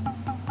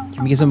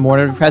 Can we get some more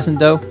of the Crescent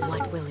though?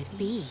 What will it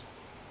be?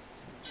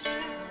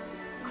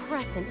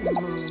 Crescent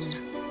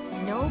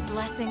Moon. No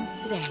blessings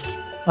today.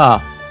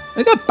 Oh,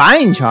 we got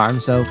Bind Charm,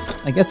 so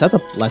I guess that's a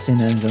blessing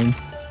in the zone.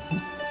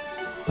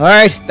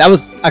 Alright, that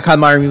was a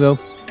Kanmari amiibo.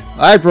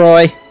 Alright,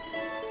 Roy.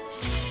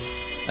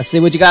 Let's see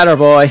what you got, our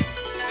boy.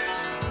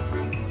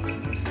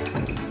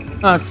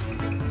 Oh,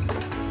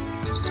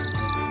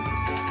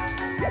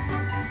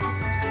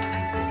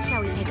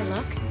 Shall we take a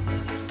look?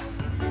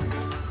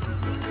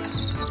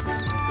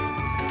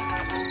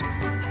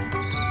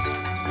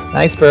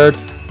 nice bird.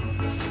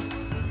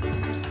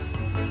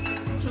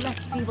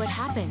 Let's see what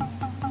happens.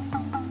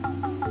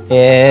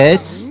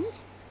 It's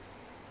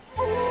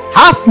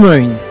Half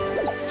Moon.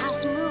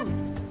 Half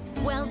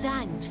moon. Well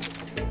done.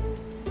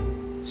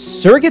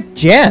 Surrogate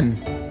Gem.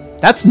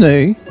 That's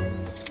new.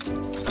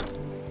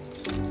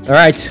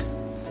 Alright.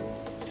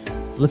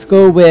 Let's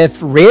go with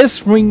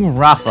Raisewing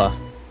Rafa.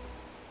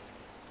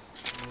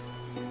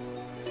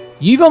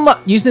 You've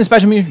unlocked using the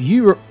special move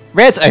you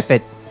Red's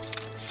outfit.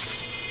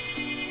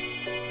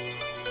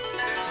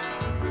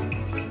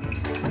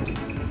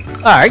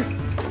 Alright.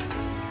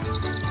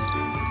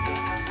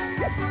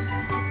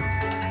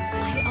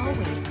 I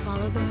always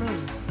follow the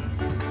moon.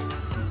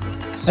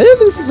 I think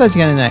this is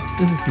actually kind of nice.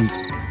 This is cute.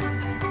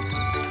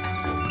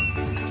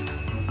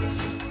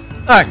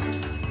 Alright.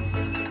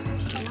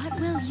 What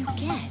will you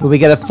get? Will we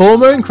get a full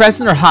moon,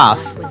 crescent, or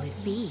half? What will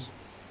it be?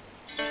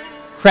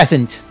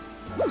 Crescent.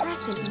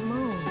 Crescent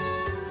moon.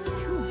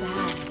 Too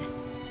bad.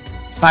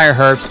 Fire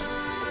herbs.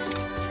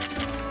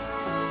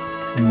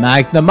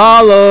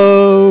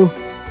 Magnamalo.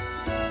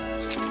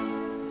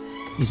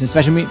 Using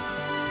special meat.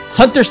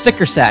 Hunter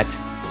sticker set.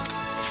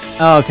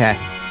 Oh, okay.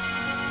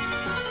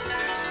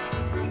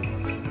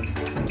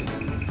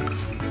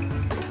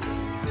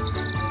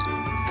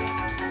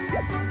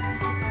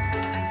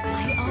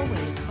 I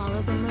always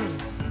follow the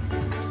moon.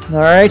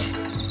 Alright.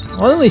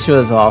 Well, at least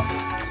show this off.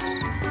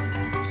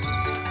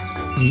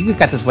 You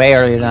got this way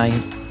earlier than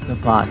the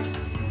plot.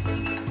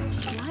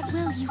 What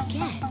will you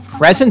get?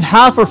 Crescent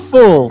half or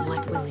full?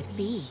 What will it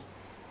be?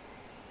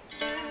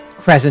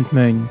 Crescent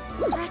moon.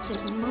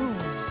 Crescent moon.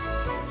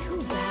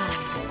 Too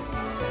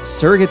bad.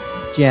 Surrogate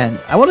Gen.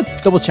 I want to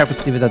double check to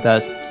see what that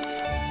does.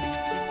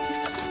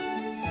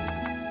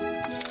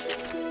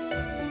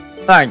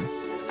 Alright.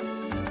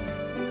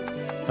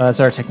 That's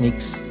our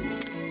techniques.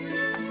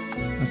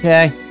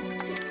 Okay.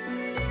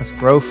 That's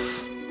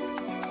growth.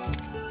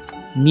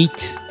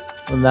 Meat.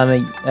 Well, that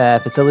make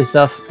facility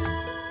stuff.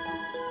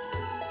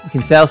 We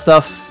can sell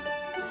stuff.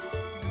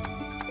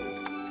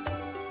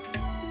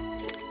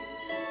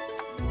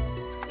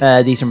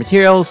 These are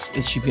materials.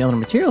 It should be on the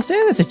materials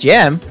stand. That's a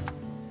gem.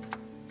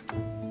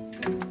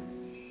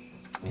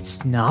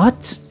 It's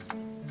not?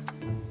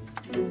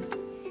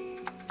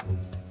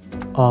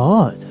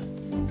 Odd.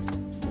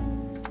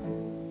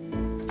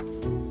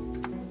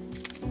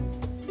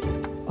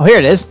 Oh, here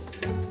it is.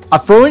 A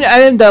throwing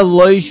item that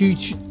allows you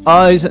to,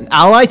 as an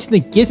ally to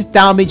negate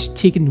damage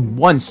taken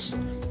once.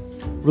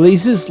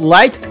 Releases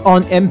light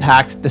on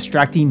impact,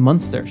 distracting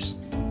monsters.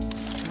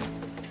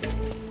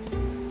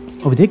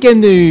 Oh, we did get a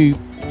new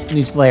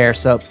Slayer,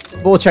 so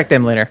we'll check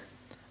them later.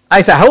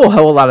 I said a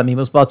whole lot of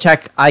amiibos, but I'll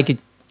check. I could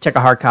check a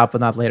hard cop,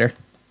 but not later.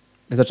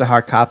 It's such a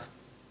hard cop.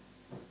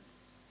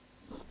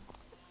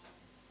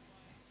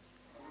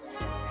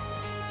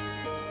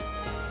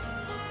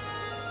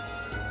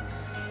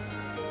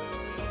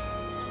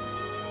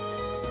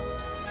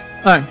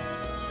 Alright.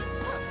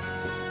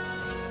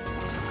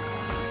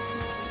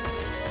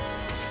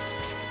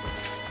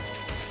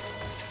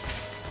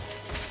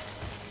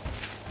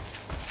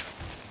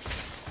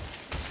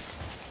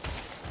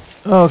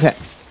 Okay.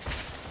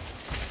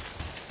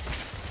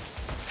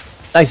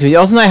 Actually, we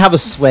also now have a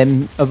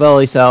swim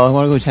ability, so I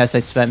want to go test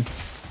that swim.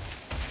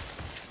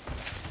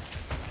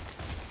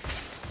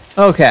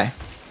 Okay.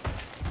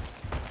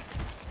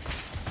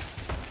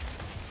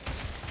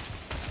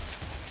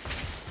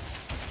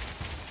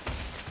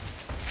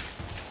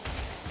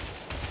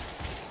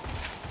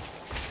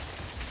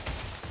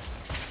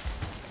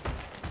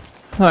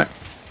 Alright.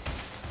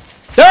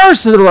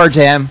 There's the door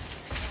jam.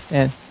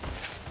 And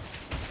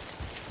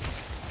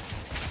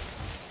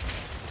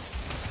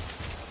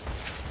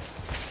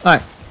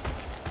alright.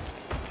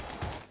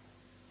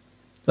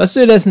 So let's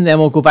do this and then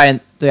we'll go find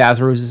the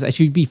Azaroses. I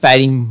should be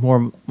fighting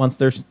more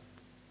monsters.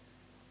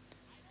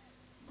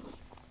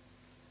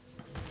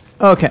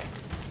 Okay.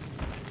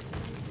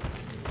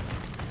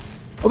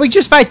 Well, we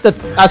just fight the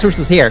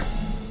Azaroses here.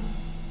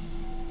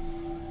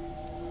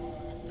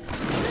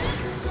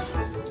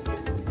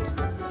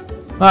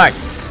 Alright.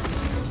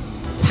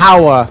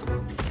 Power.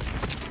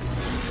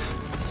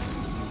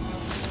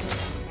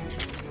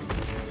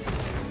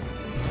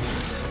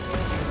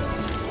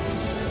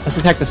 Let's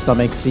attack the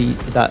stomach, see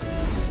if that.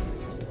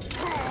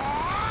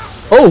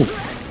 Oh!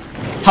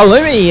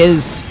 Halloumi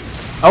is.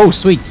 Oh,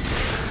 sweet.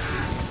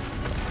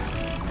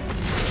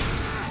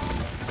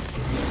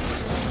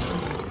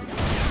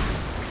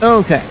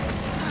 Okay.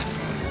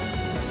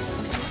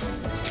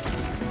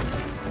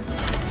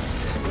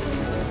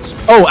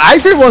 Oh,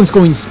 everyone's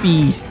going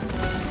speed.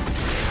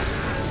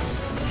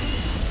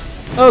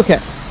 Okay.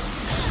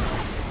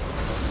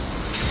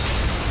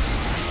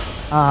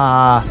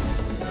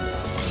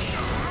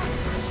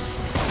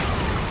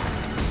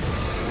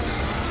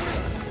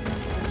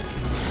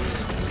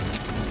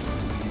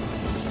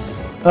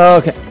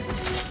 Okay.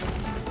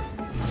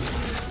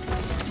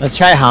 Let's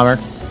try a hammer.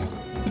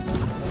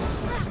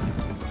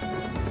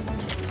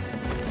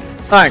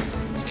 Alright.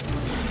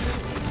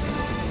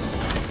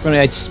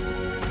 Grenades.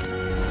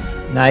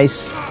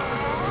 Nice.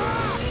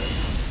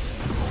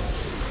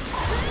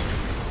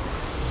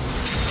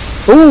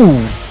 Ooh.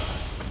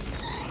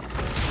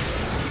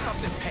 Keep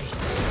up this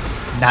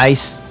pace.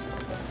 Nice.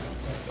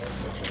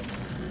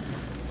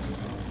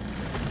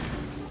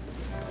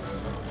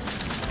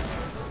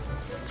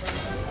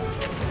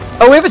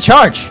 Oh, we have a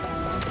charge.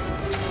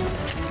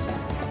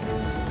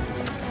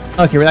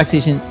 Okay,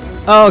 relaxation.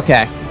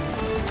 Okay.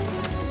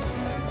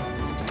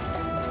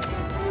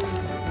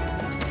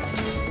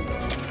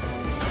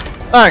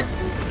 Alright.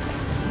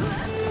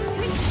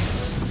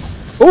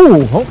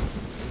 Ooh. Oh.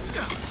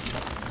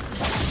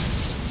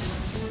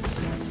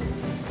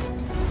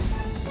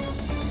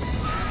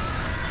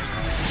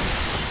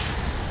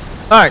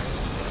 Alright.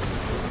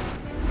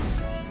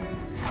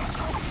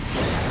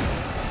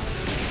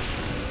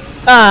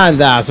 And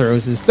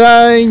Azaros is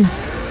dying.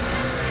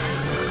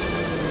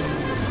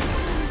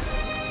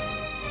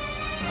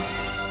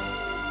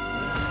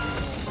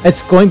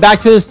 It's going back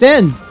to the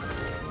stand.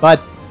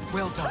 But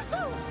Well done.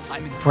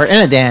 I'm in. we're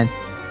in a den.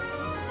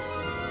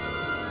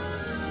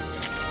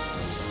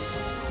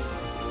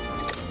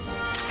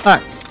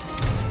 Alright.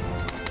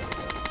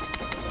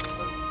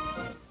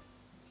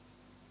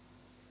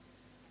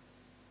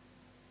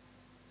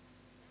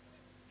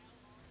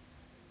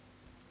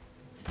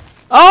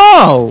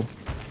 Oh!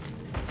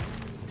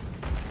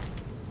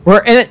 We're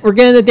in it. We're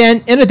getting the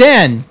den in a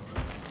den.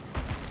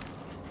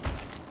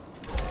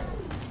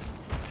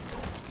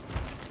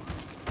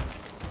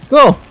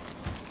 Cool.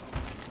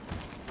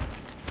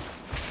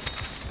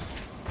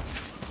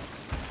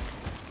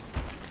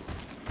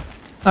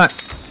 Alright.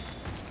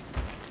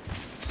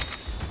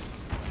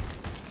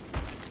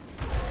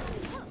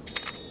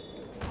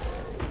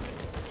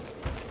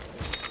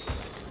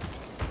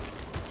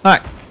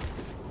 Alright.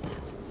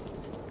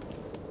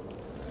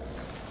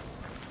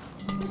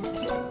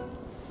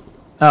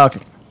 Oh,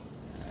 okay.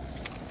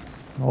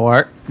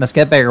 Or let's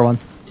get a bigger one.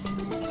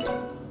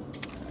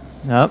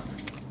 Nope.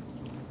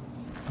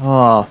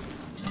 Oh.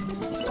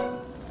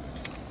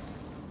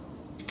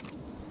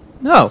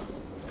 No.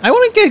 I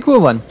want to get a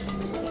cool one.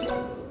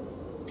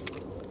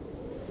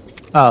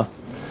 Oh.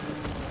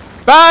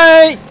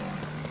 Bye!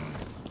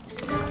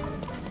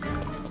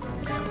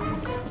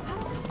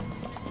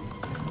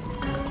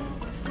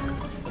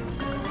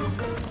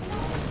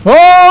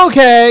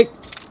 Okay.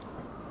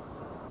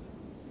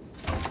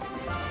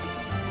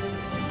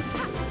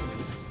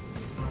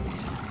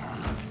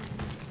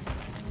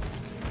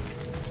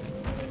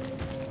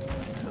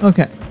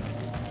 Okay.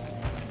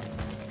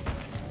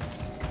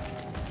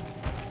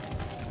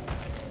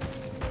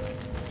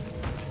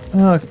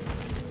 Okay.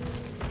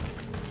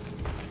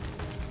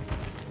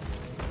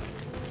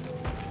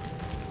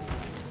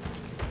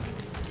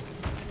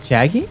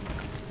 Shaggy?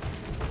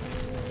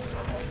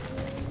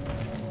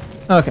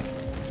 Okay.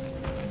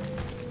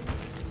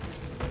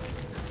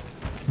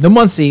 No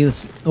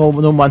monsters.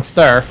 No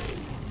monster.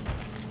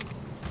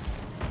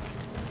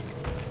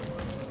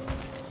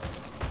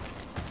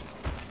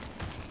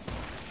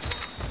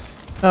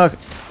 Okay.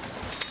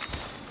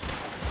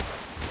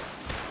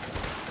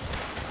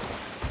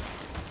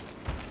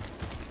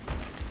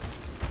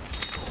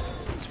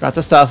 Got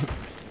the stuff.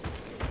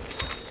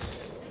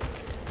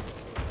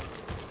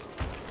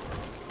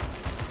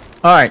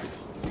 Alright.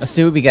 Let's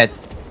see what we get.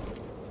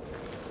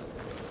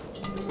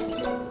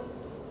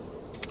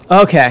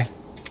 Okay.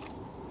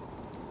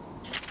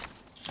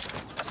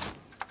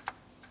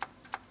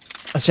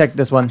 Let's check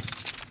this one.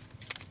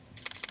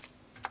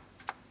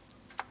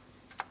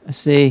 Let's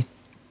see.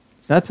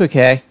 Is that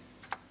okay?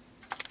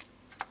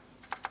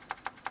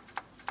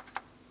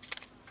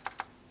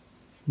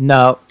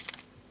 No.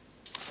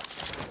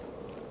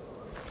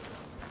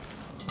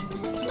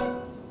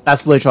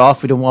 That's lich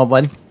off. We don't want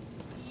one.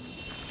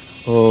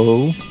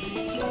 Oh.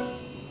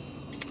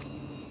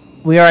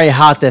 We already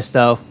had this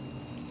though.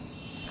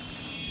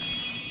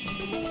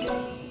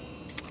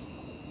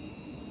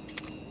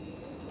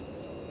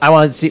 I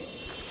wanted to see.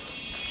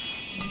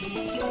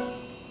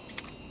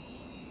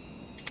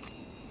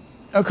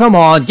 Oh, come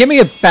on. Give me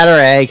a better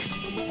egg.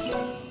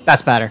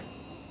 That's better.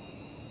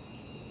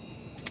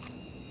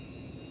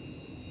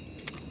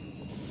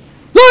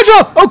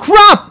 Lujo! Oh,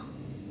 crap!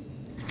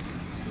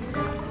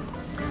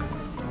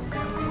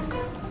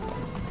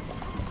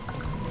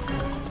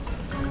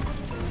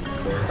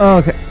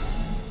 Okay.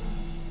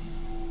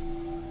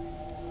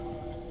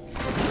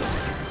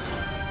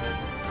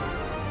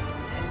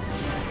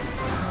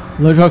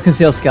 Lujo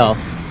conceal skill.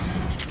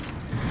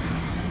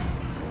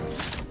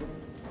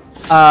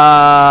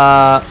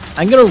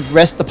 I'm gonna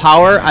rest the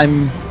power.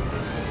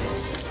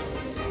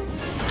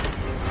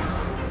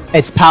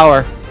 It's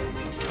power.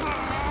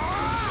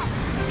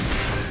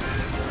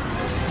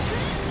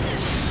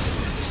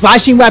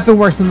 Slashing weapon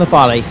works in the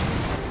body.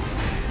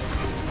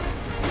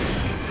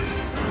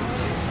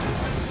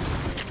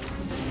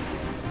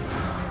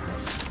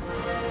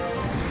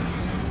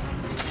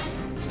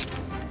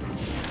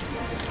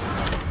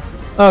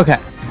 Okay.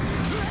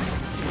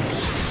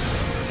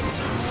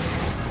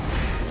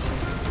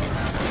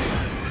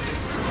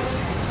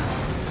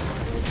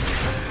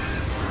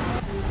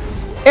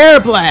 Air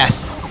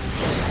blast.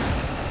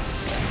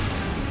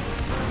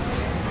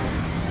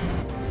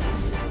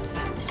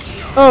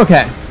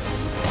 Okay.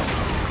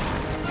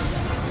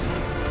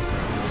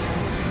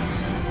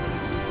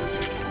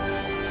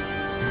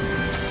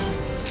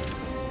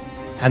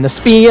 Time to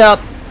speed up.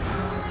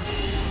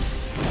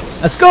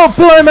 Let's go,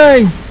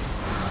 Plymouth!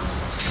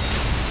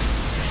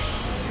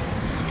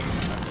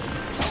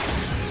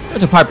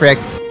 There's a pipe break.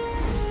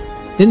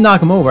 Didn't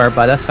knock him over,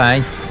 but that's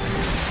fine.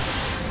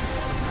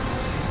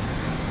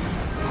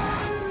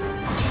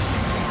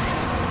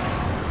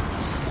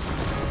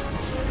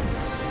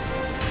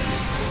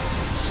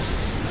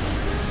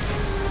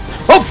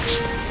 Oh!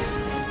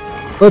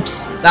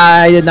 Oops,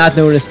 I did not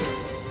notice.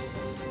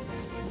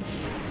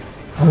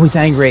 Oh, he's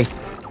angry.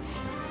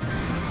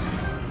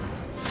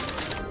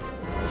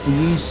 We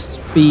used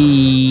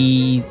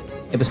speed.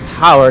 It was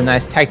power,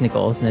 nice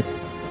technical, isn't it?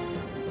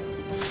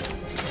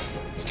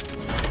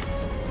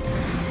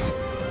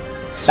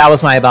 That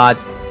was my bad.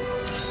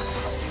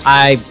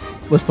 I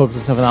was focused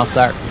on something else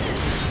there.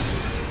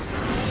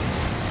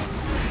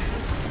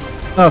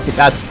 Okay,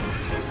 that's...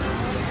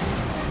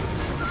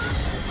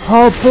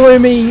 Oh, boy,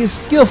 me, he's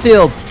skill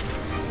sealed.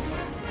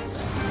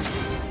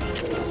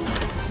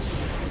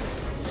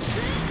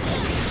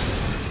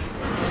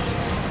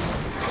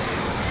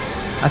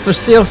 That's for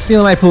still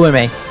sealing my pool with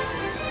me.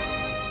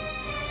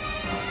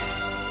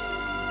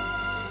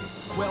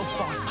 Well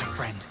fought, my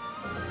friend.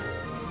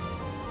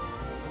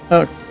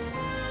 Oh.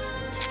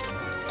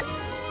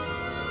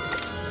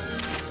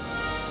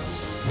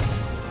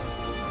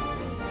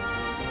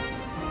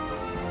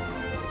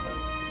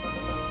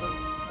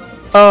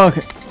 Oh,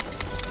 okay.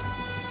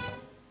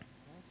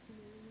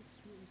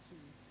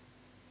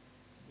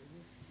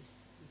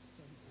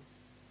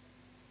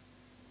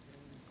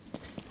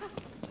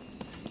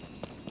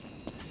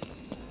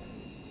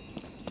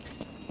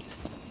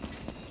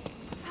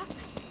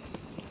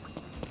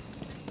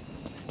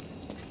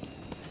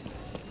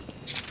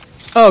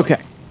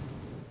 Okay.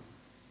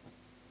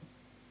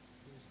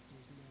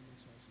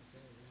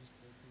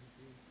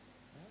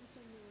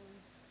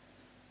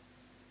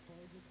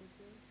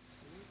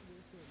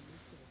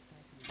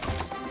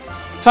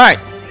 All right.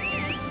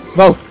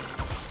 Whoa.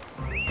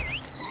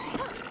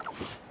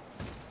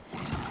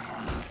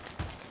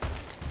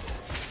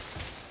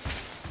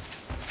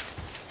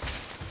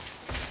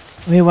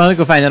 We want to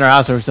go find another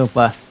house or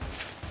something.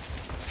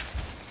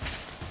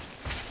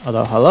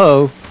 Although,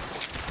 hello.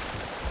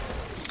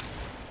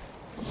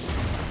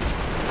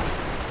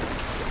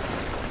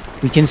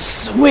 We can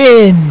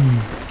swim.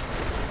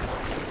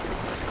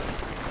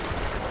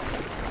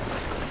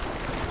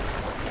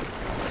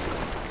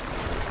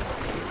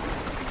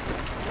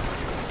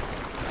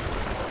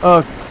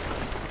 Oh.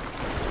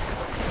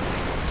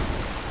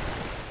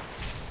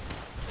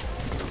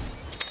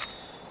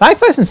 Five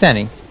person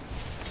standing.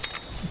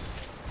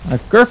 A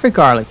perfect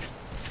garlic.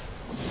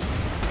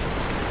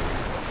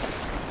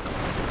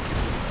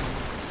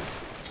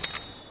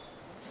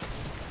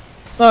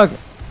 Okay.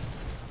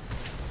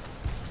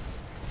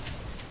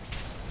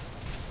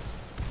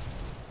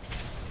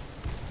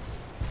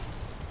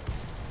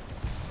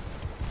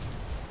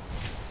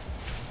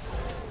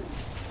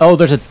 Oh,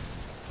 there's a...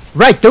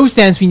 Right, those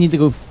stands we need to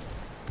go...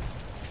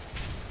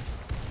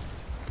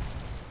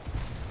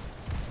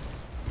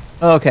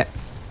 Okay.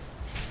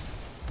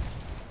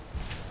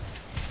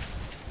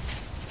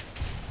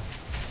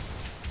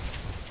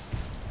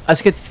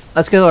 Let's get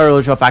our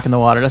oil drop back in the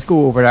water. Let's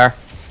go over there.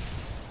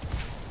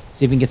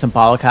 See if we can get some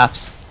bottle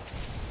caps.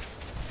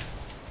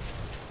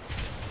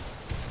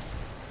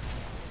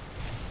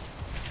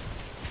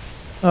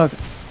 Okay.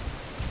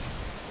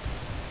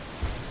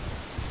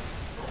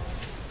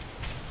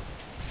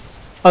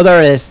 Oh,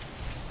 there it is.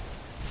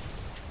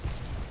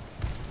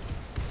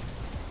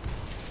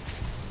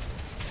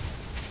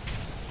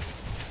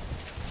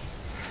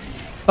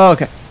 Oh,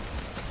 okay.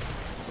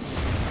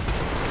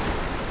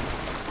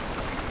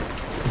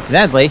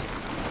 Incidentally,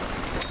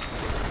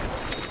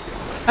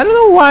 I don't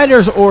know why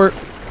there's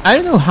I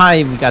don't know how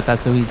we got that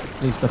so easy,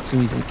 stuff so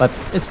easily, but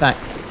it's fine.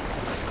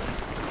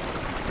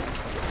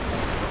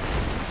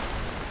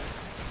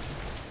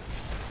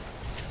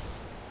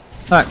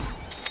 Alright.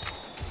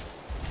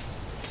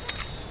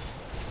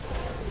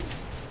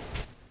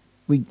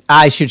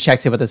 I should check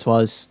to see what this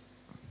was.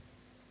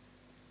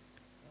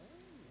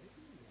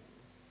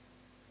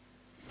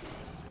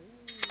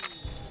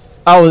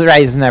 Oh,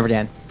 right, it's never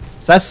done.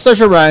 So let's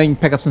search around,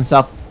 pick up some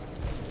stuff.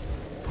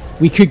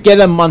 We could get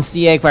a monster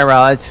egg by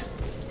route.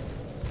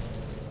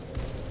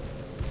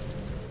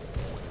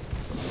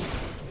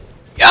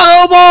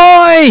 Yo,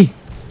 boy!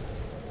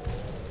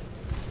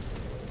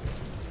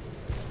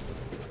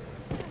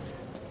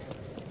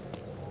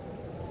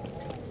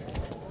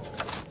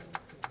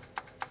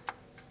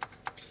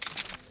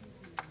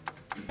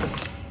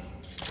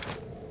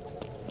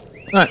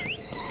 Alright.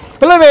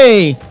 Follow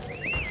me!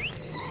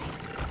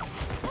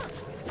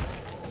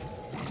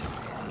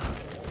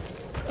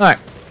 Alright.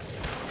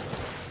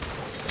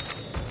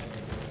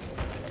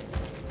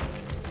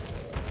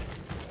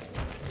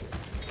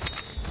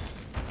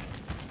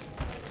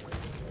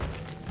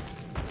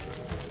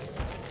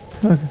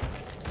 Okay.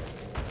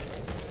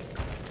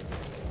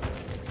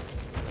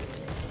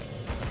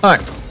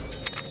 Alright.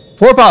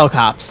 4 bottle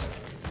cops.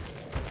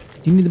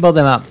 You need to build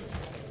them up.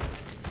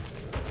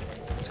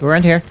 Let's go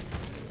around here.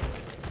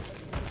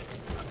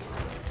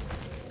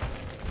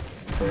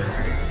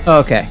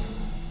 Okay.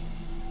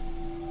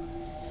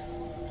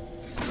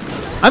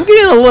 I'm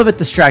getting a little bit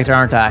distracted,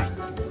 aren't I?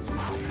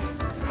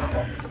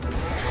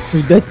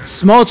 So the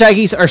small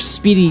jaggies are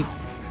speedy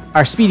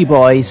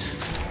boys.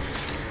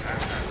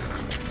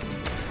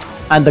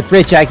 And the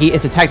great jaggy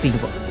is a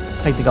technical.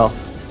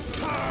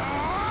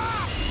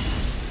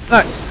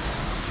 Alright.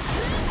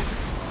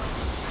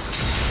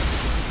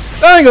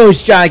 There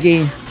goes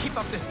Jaggy. Keep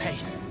up this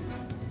pace.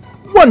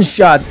 One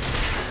shot.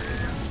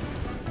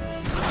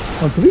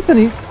 Oh, can we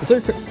finish? Is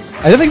there?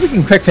 I don't think we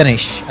can quick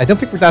finish. I don't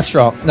think we're that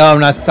strong. No, I'm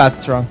not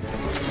that strong.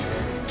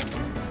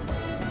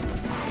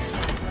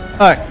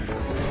 Alright.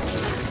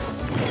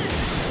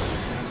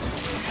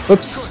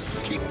 Oops.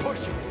 Keep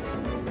pushing.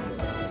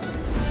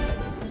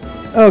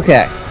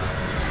 Okay.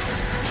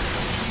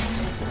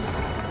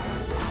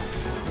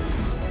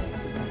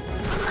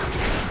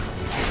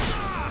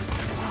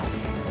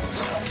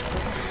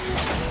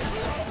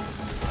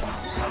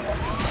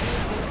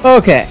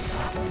 Okay.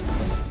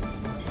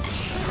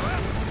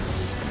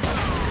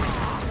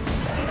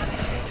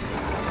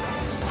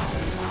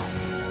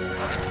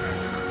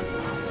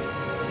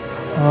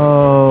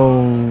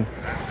 Oh.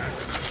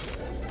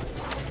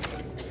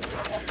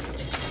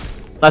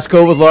 Let's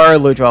go with Laura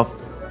Ludroff.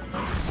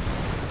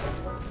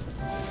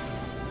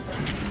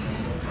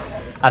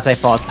 As I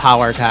thought,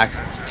 power attack.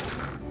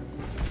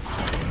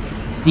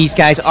 These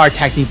guys are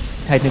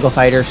technical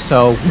fighters,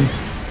 so...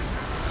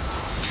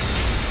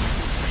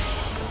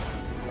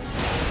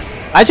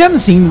 I actually haven't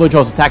seen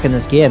Ludroff's attack in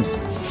this game.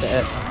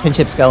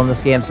 Kinship skill in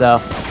this game,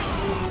 so...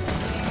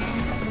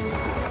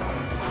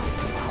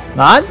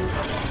 Mod?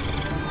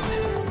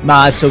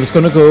 Mod, so it's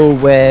gonna go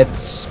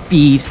with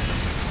speed.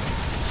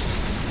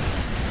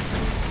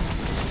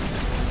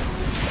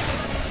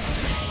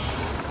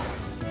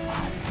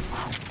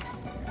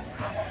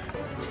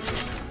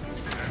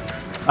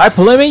 Alright,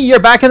 Palumi, you're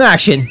back in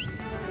action.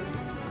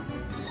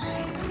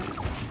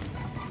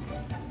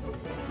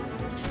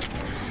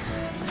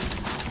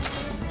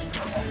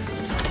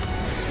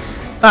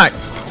 Alright.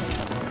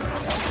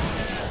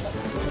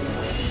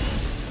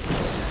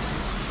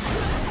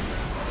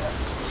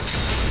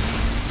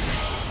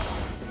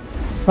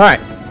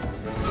 Alright.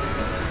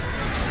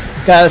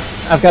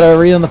 I've got to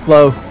read on the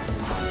flow.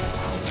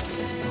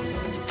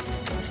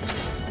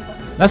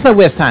 Let's not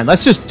waste time.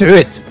 Let's just do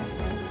it.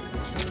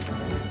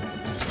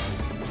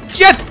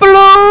 Jet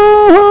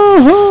balloon!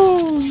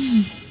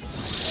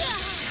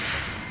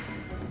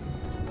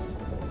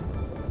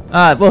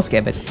 We'll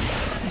skip it.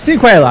 I've seen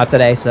quite a lot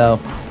today, so...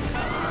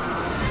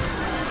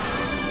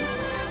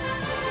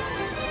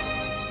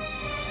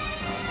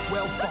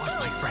 Well fought,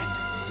 my friend.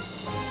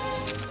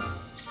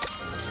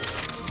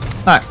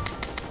 Alright.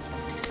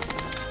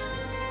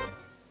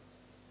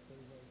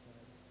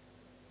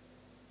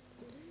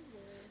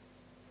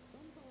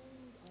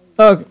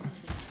 Okay.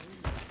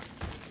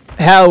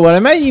 Hell, what I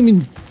might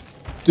even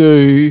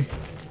do...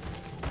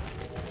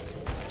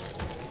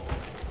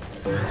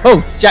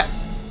 Oh, Jack!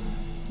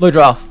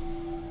 Ludroff.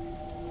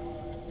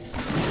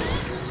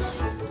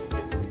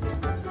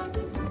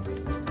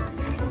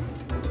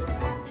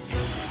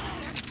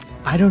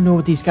 I don't know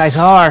what these guys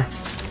are.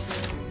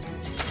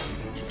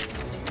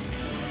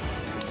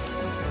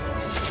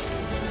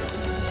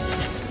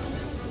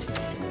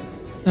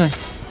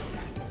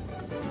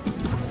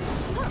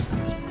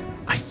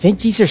 I think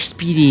these are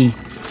speedy.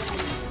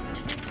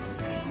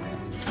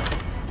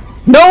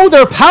 No,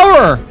 their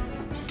power!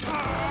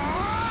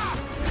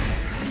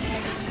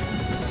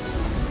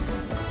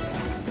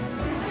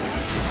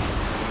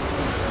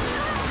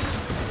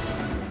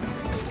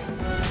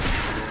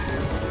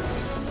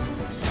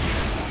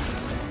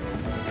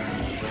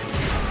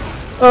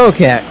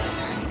 Okay.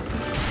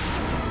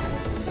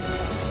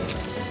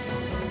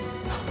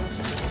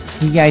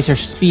 You guys are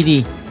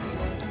speedy.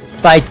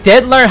 But I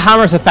did learn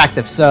Hammer's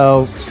effective,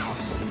 so...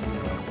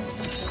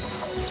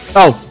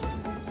 Oh.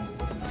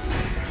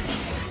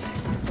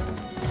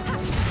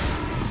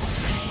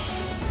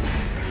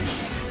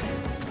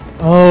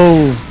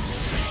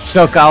 Oh.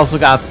 Shook also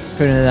got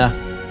put in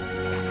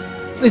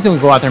the... Please don't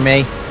go after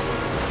me.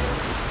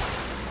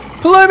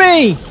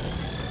 Palumi!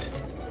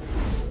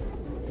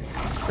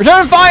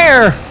 Return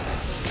fire!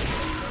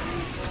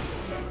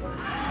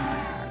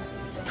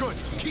 Good.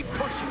 Keep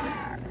pushing.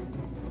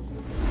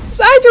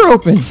 Sides are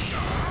open.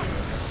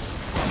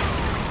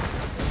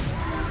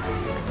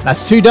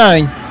 That's 2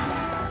 down.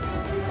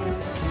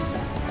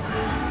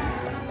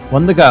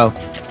 1 to go.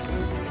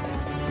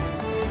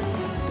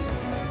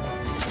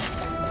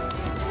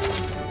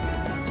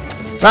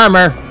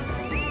 Farmer.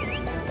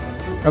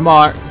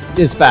 Ramar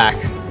is back.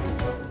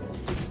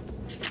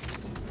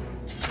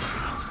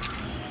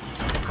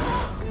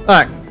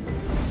 Alright.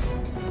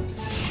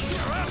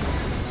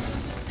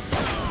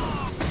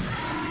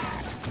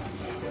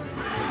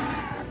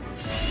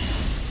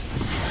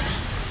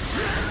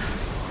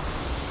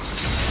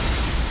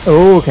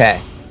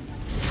 Okay.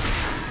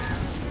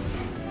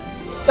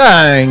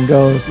 Down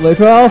goes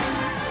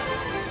Lutroff.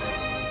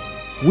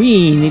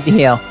 We need to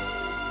heal.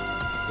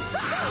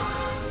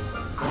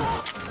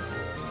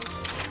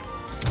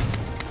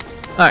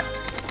 Alright.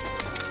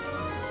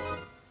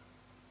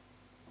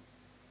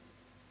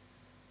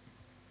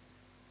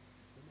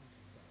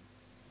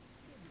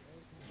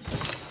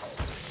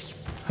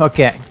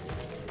 Okay.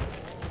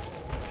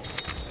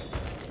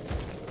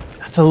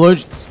 That's a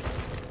large...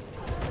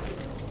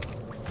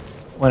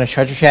 Want a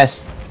treasure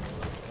chest?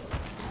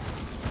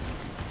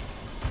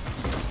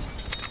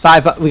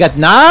 5. We got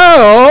no.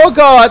 Oh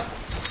god.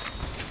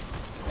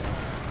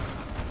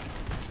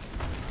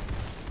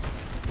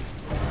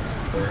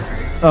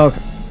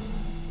 Okay.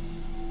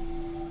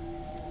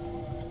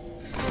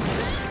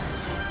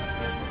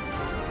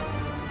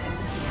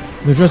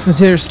 They're just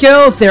consider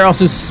skills. They're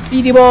also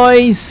speedy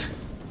boys.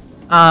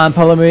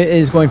 Paloma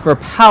is going for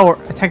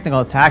a technical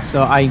attack,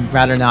 so I'd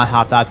rather not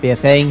have that be a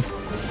thing.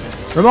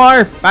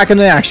 Ramar, back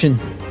into action.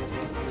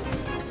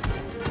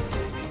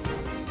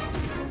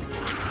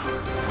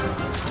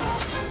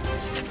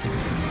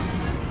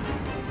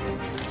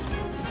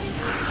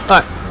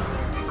 Alright.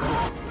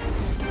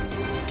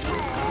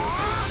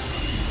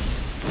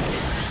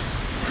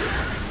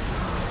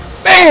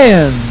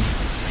 Bam!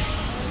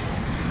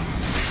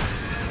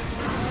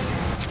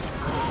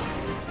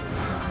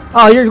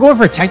 Oh, you're going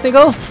for a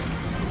technical?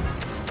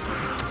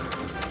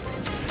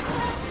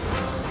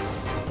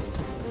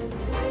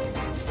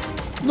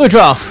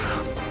 Lutroff.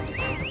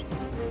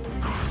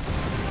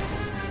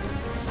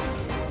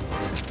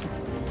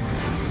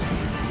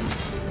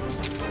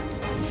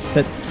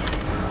 Sit.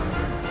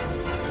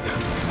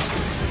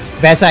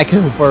 Best I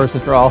could for us to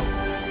draw.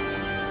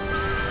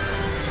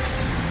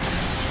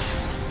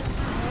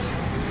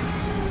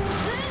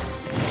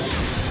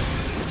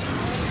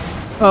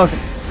 Okay.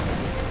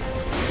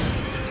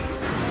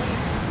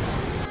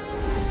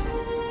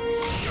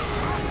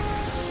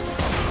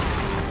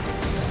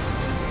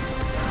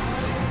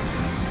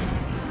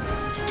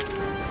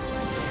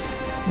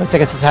 Looks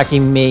like it's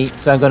attacking me,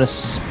 so I'm gonna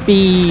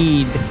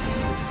speed.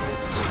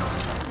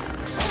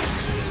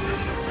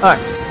 Alright.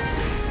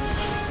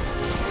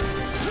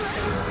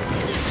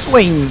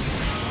 Swing.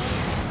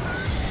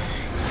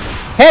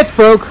 Heads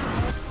broke.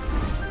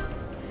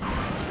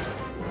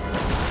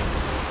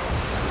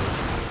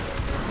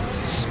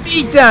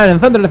 Speed down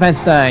and thunder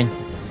defense down.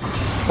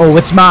 Oh,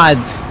 it's mad.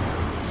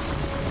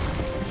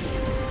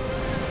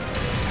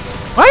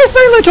 Why is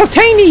my little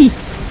tiny?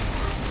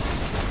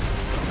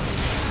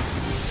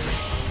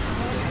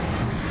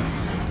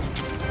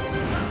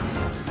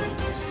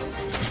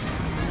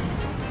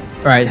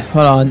 Alright,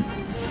 hold on.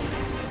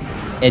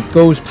 It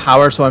goes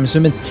power, so I'm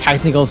assuming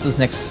technicals is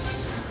next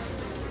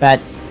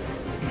bet.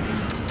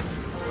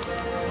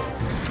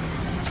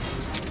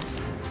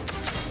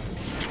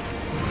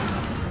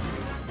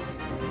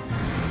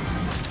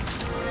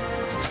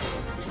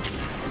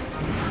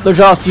 The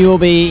draw fuel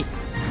be...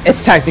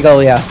 It's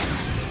tactical, yeah.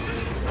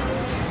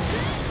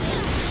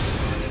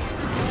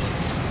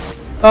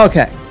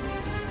 Okay.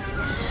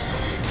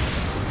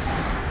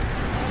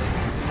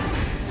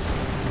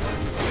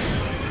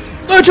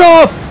 Switch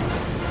off!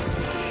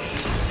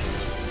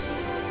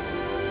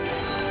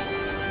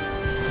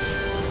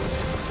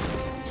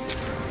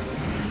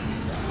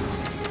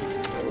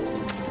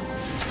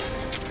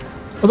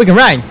 Oh, we can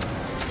ride.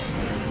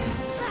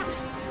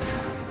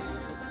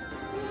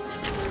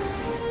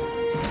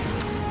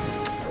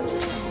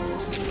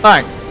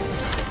 Alright.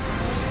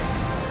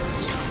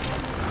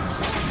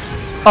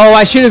 Oh,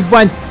 I should have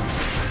went...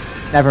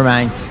 Never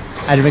mind.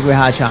 I didn't think we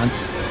had a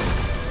chance.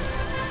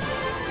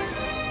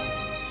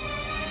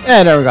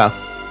 Yeah, there we go.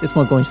 This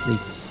one going to sleep.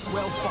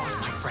 Well fought,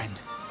 my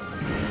friend.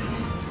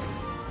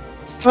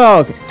 Oh,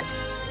 okay.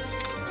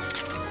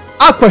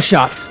 Aqua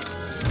shot.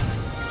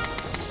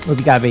 Well,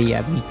 we gotta be,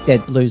 yeah, we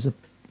did lose a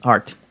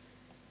heart.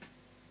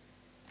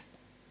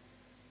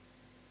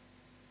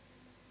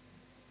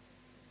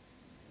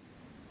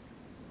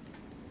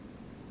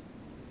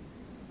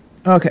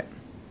 Okay.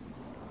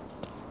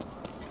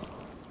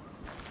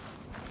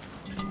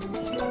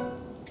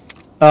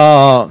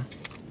 Oh.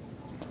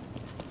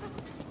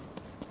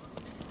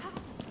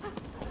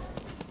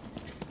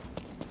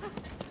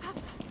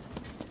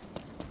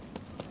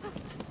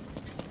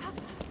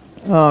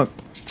 Oh.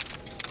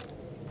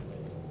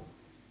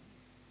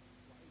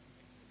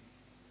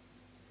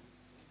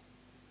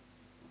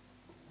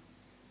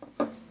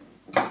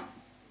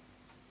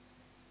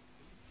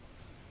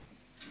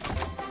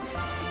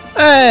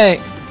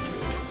 Hey.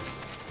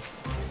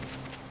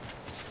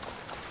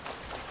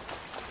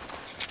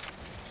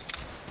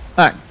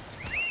 All right.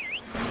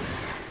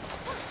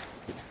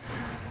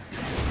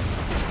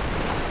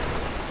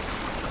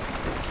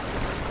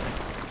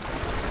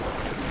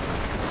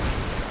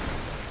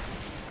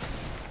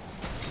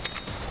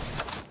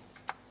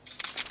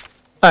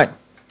 All right.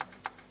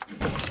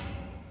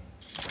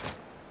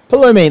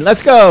 Palumi,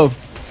 let's go.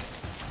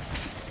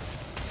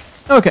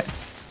 Okay.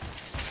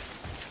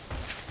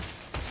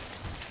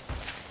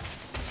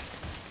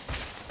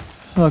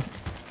 Okay.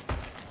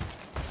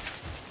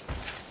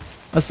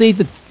 Let's see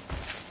the.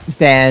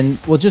 Then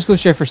we'll just go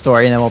straight for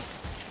story, and then we'll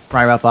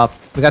wrap up.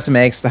 We got some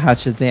eggs to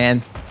hatch at the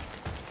end.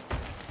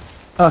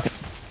 Okay.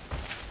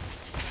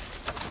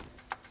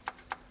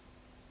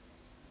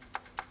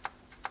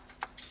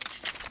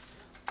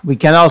 We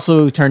can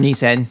also turn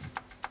these in.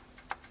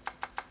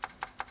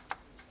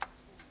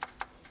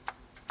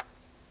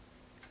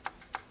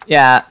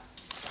 Yeah.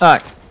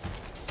 Alright.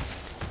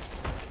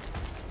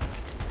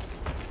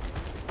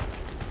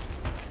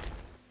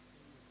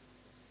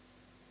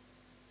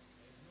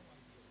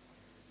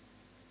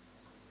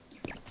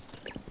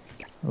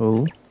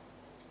 Oh.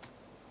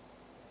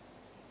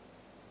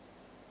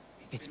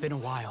 It's been a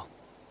while.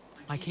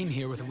 I came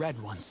here with Red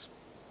once.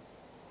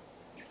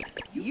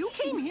 You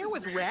came here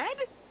with Red?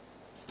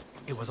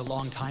 It was a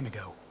long time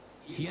ago.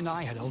 He and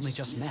I had only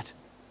just met.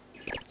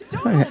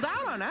 Don't hold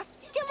out on us.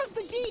 Give us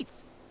the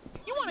deets.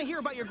 You want to hear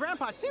about your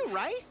grandpa too,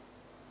 right?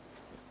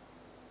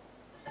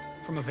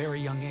 From a very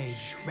young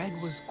age, Red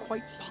was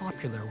quite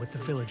popular with the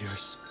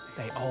villagers.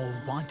 They all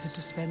wanted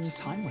to spend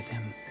time with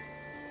him.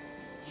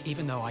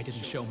 Even though I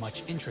didn't show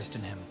much interest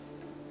in him.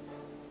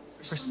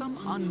 For some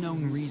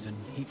unknown reason,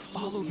 he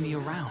followed me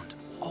around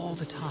all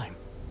the time.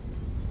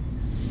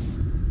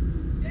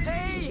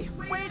 Hey,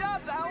 wait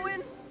up,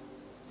 Owen!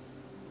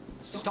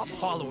 Stop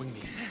following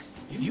me.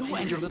 You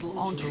and your little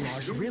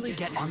entourage really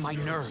get on my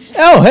nerves.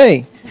 Oh,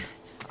 hey.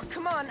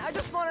 Come on, I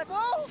just want to...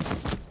 Whoa!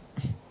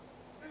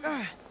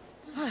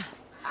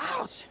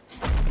 Ouch!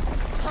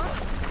 Huh?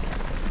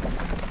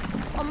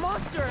 A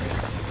monster!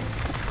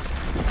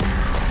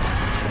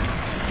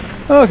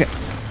 Okay.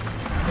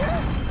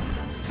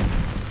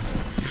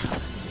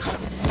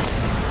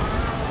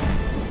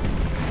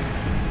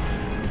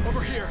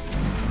 Over here.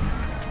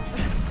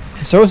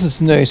 The source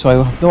is new, so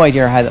I have no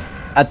idea how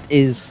that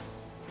is.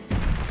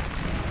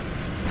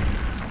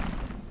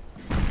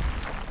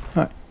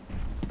 Alright.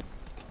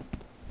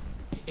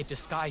 It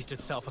disguised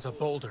itself as a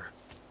boulder.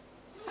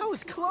 That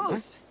was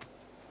close!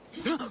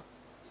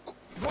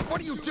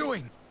 What are you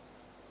doing?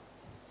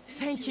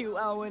 Thank you,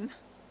 Owen.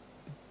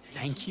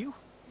 Thank you?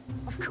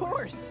 Of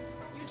course!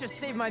 You just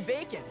saved my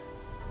bacon.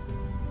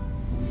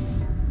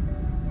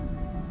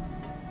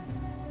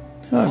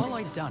 All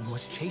I'd done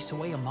was chase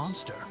away a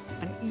monster.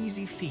 An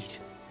easy feat.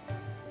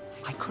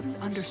 I couldn't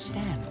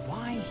understand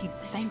why he'd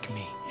thank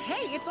me.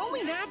 Hey, it's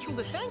only natural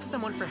to thank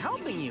someone for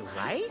helping you,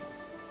 right?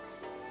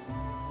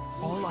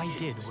 All I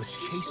did was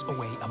chase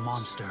away a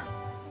monster.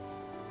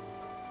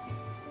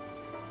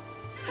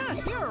 Huh,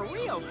 you're a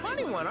real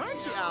funny one,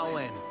 aren't you,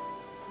 Owen?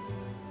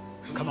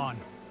 Come on.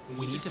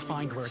 We need to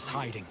find where it's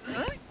hiding.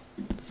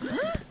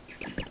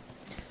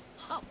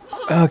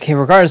 Okay,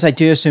 regardless, I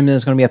do assume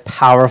there's going to be a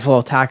powerful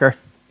attacker.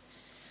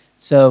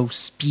 So,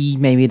 speed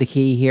may be the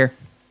key here.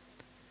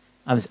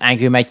 I was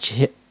angry with my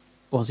chip.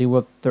 We'll see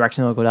what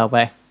direction it'll go that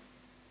way.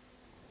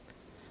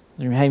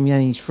 Behind me on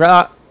these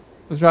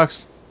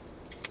rocks.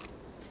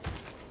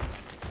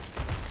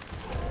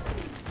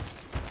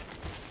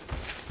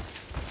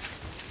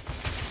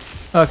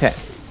 Okay.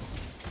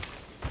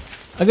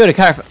 I'll go to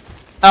car.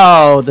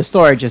 Oh, the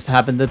story just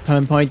happened to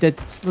pinpoint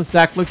its the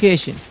exact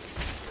location.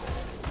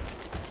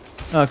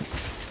 Okay.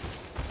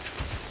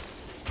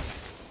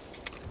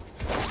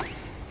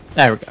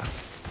 There we go.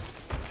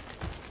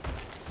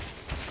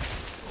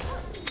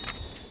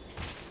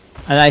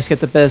 And I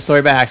skipped a bit of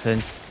story by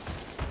accident.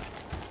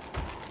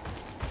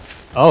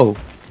 Oh.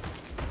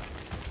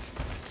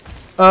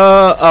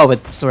 Oh,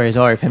 but the story is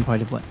already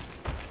pinpointed one.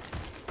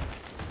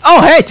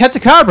 Oh, hey,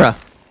 Tetsucabra!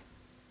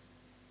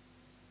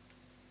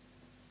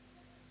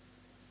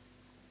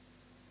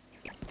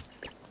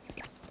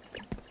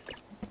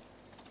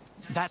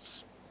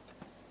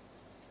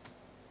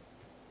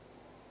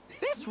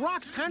 This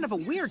rock's kind of a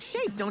weird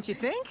shape, don't you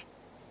think?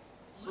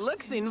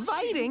 Looks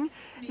inviting.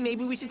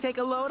 Maybe we should take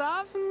a load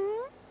off?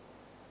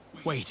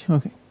 Wait.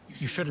 Okay.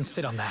 You shouldn't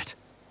sit on that.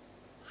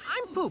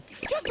 I'm Poop.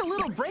 Just a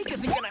little break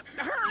isn't gonna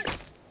hurt.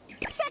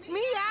 Check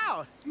me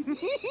out.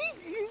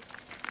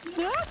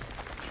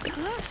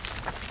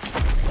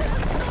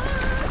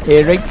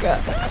 Here we go.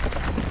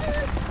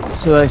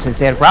 So, like I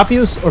said,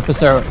 Raphaeus or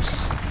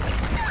Pizarros?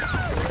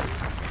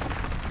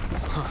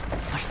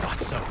 I thought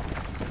so.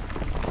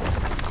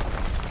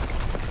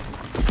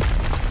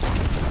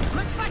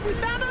 Looks like we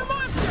found our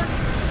monster.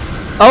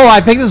 Oh, I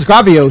think this is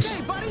Gravios.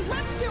 Hey, buddy,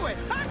 let's do it.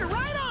 Time to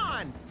ride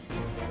on.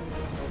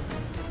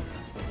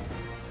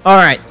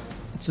 Alright.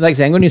 So, like I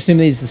said, I'm going to assume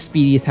that he's a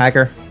speedy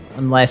attacker.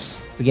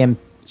 Unless the game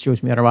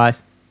shows me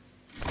otherwise.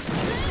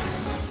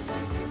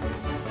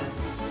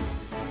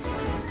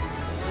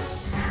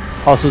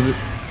 Also,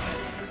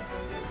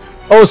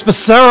 oh, it's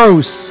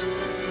Pizarros!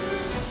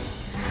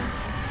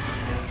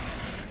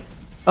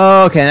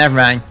 Okay, never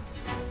mind.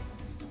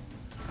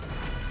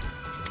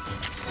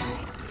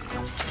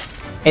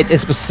 It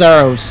is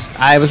Pizarros.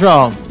 I was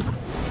wrong.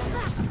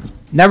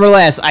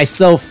 Nevertheless, I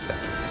still...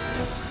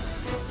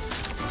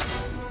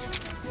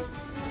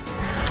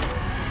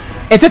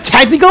 It's a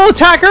technical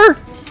attacker?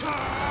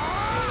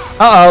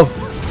 Uh-oh.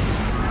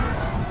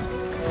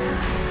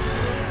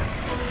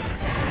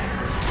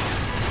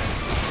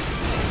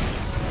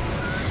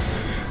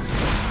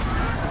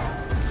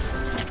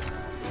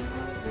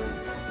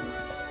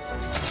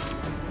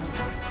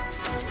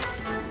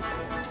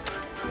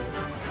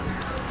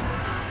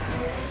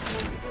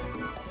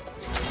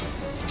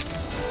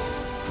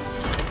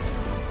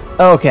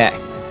 Okay.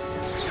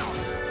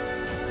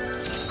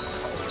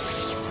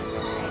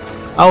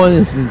 Oh, and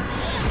this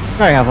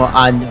very helpful.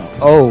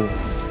 Oh.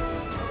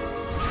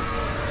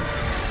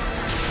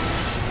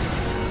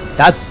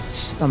 That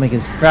stomach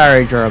is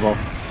very durable.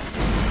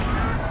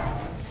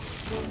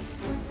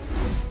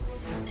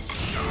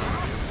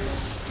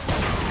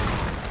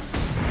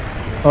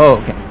 Oh,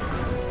 okay.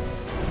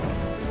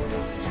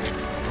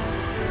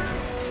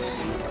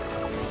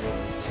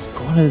 It's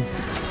gonna...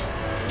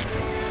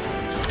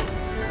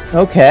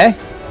 Okay.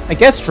 I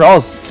guess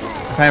draws.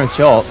 Kind of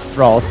chill.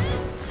 Draws.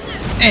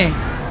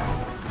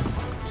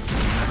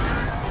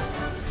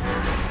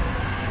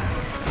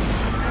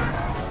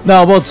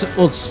 No,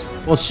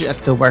 we'll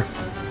shift over.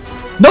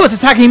 No, it's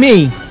attacking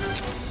me!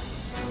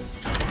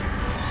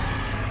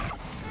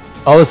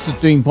 Oh, it's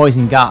doing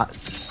poison god.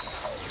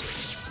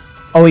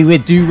 Oh, we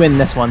do win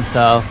this one,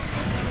 so...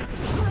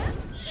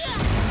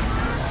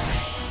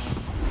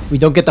 We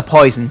don't get the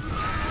poison.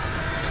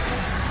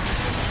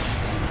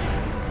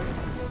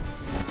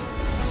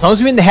 As long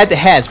as we win the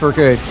head-to-heads, we're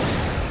good.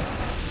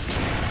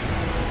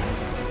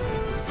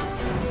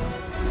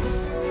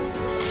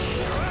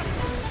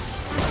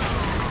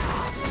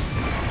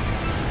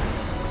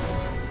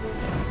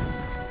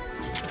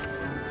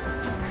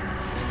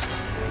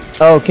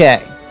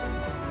 Okay.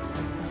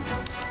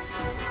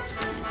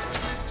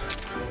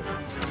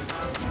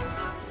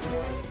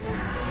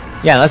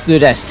 Yeah, let's do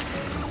this.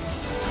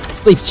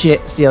 Sleep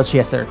Seal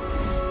Chaser.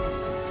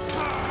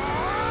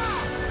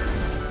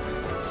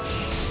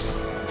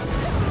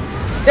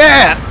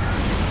 Yeah!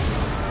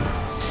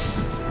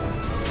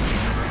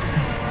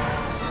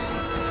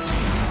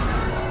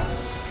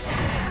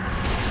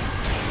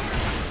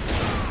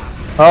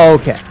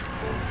 Okay.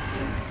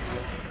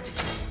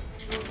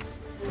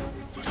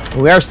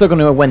 We are still going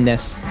to win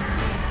this.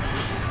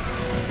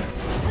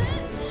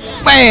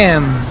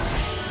 Bam!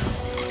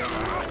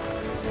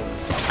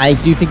 I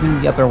do think we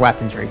need the other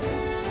weaponry.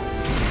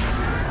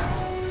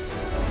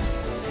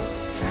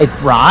 It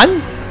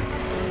Ron?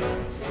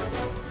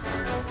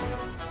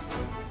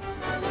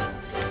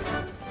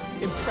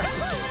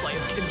 Impressive display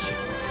of kinship.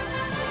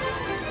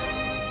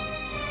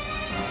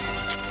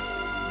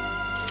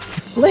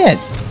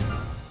 Flint.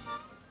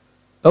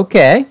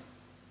 Okay.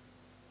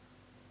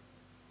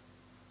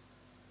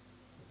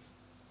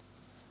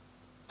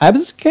 I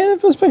was kind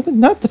of expecting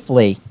not to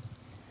flee.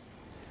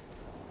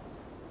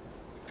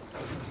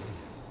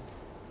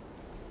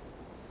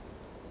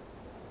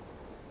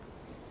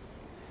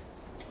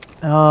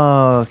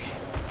 Okay.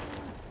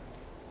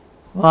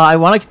 Well, I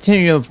want to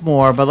continue with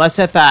more, but let's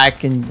head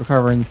back and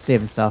recover and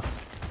save and stuff.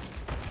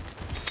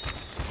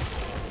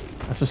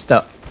 That's a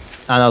stone.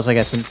 And also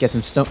get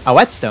some stone. A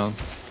whetstone.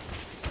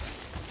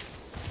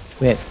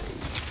 Wait.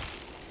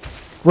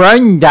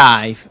 Ground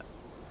dive.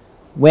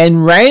 When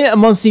rain a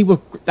monster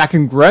that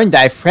can ground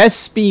dive, press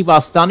speed while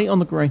standing on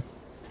the ground.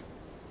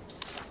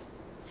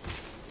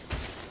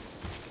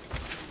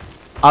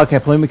 Okay,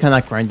 Plume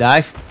cannot ground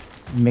dive.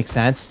 Makes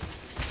sense.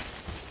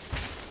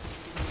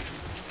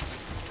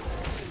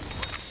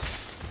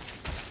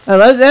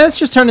 Let's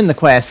just turn in the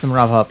quest and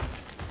wrap up.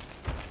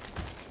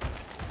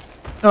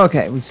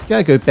 Okay, we just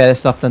got a good bit of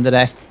stuff done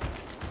today.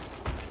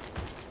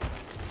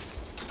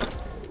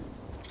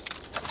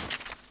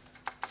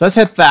 So let's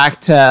head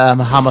back to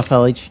Mahama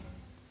Village.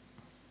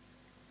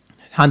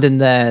 Hand in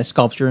the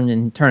sculpture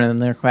and turn in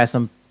their quest.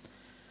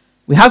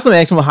 We have some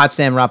excellent hot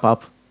stand wrap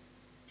up.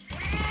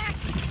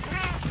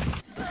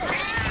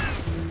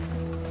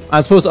 I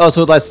suppose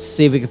also let's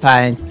see if we can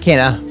find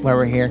Kena while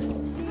we're here.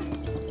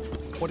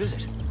 What is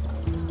it?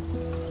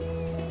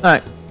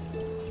 Alright.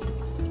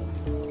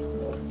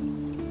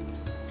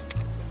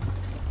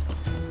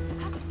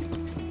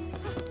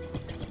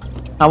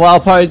 And what I'll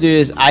probably do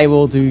is I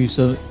will do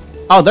some...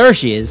 Oh, there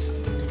she is.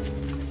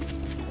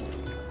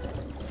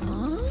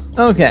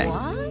 Okay.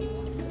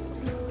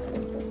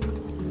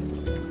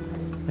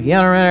 Okay,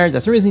 alright,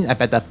 that's the reason I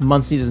bet that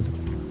month seasons.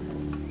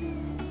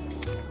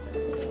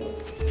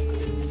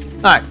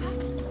 Alright.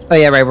 Oh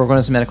yeah, right, we're going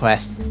to submit a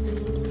quest.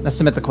 Let's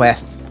submit the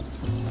quest.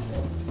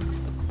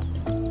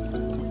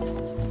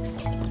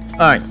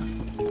 Alright.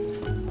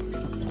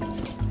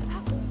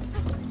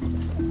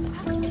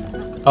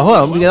 Oh, hold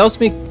on, we can also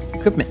make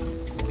equipment.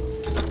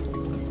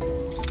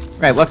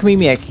 Right, what can we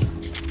make?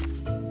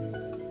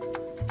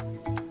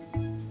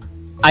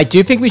 I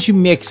do think we should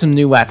make some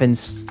new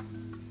weapons.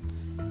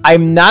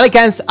 I'm not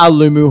against a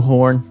Lumu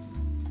horn.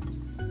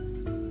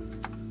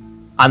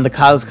 And the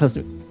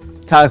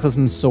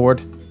Cataclysm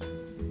sword.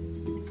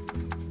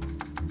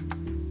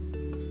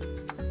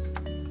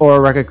 Or a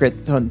record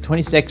crit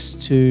 26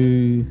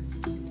 to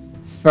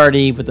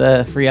 30 with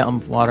the free item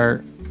of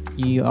water.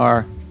 You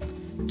are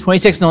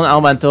 26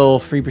 non-elemental,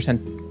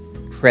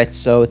 3% crit,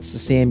 so it's the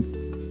same.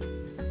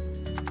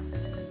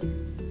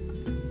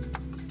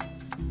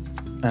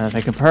 If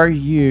I compare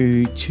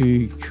you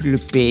to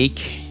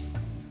Kulubek,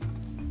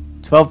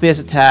 12 base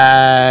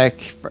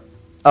attack.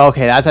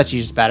 Okay, that's actually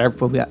just better.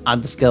 But we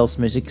add the skills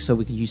music, so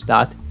we can use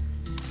that.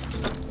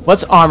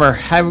 What's armor?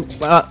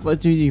 What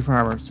do you do for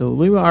armor? So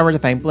Luma armor,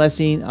 Divine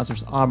Blessing,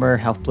 Azur's armor,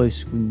 health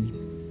boost.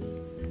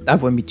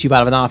 That wouldn't be too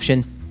bad of an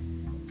option.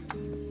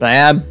 But I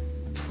am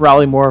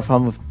probably more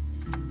fun with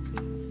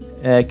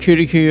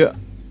Kuriku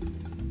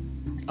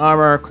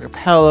armor,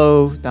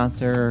 Capello,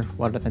 Dancer,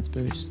 water defense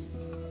boost.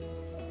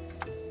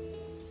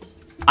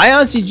 I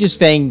honestly just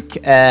think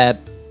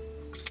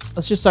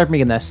let's just start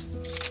making this.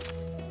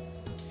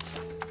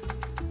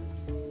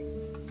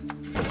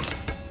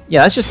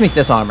 Yeah, let's just make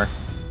this armor.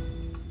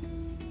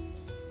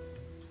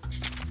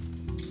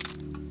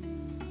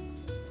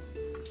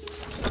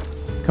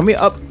 Can we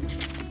up?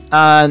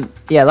 And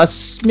yeah,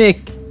 let's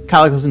make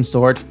Cataclysm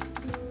sword.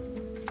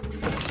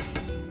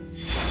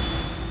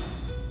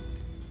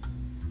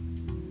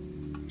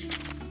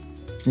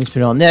 Let's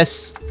put on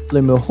this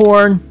Lumo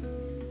horn.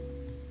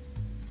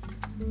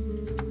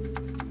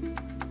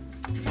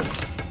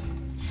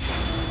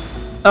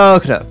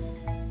 Okay.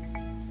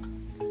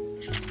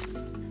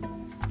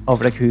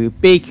 Over to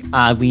Kubik,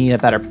 and we need a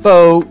better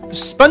bow.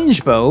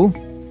 Sponge bow.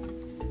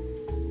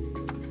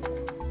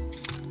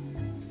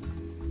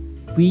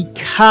 We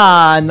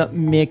can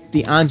make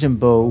the engine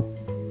bow,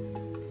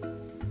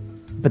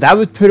 but that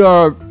would put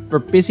we're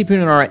basically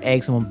putting our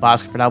eggs in one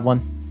basket for that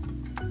one.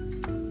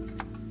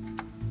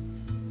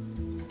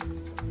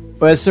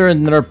 But is there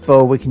another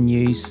bow we can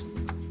use?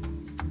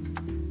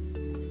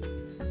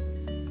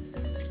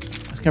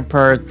 Let's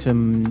compare it to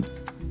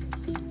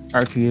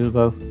Arcueil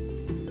bow.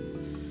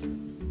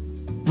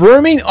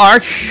 Bromine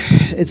Arc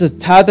is a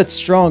tad bit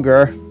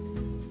stronger.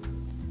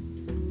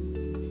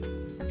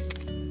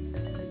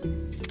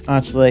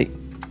 Actually,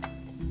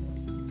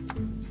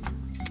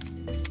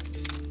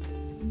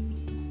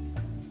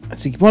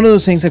 it's like one of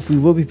those things. Like we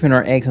will be putting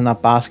our eggs in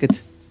that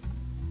basket,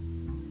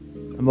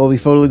 and we'll be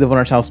fully devoting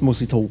ourselves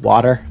mostly to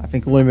water. I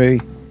think Lumu,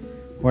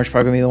 we're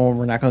probably gonna be the one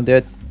we're not gonna do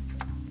it.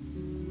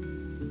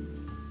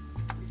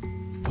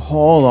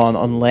 Hold on,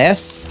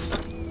 unless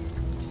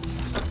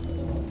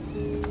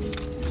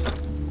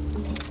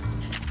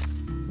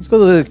let's go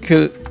to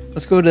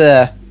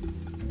the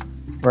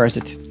where is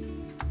it?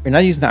 We're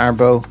not using the arm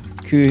bow.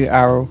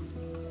 Arrow.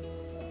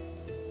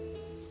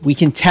 We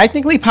can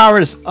technically power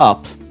this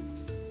up.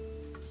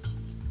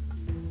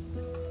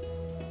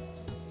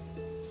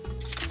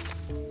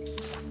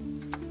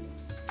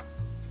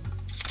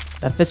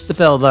 That fits the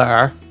bill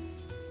there.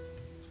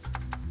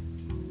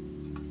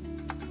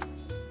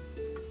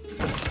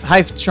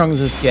 How strong does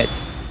this get?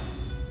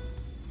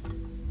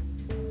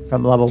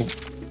 From level.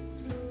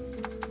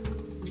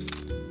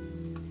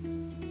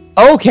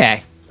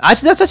 Okay.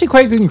 Actually, that's actually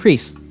quite a good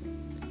increase.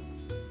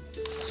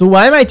 So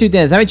what I might do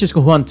then is I might just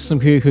go hunt some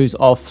Kurikus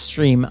off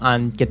stream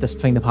and get this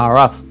thing to power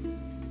up.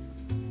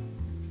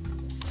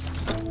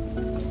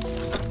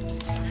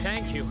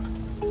 Thank you.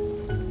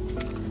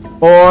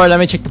 Or let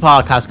me check the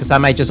podcast because that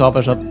might just offer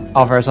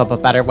us up a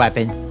better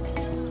weapon.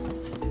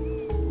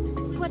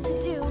 What to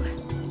do?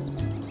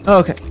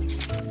 Okay.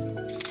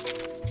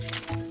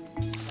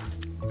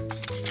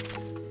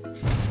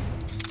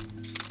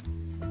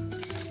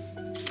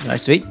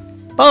 Nice, sweet.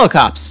 Bottle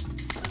cops.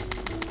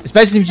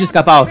 Especially if you just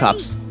got bottle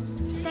cops.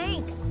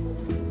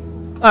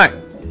 Alright.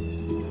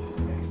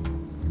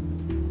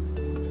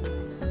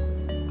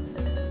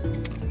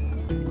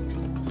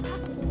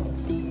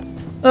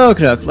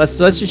 Okay, let's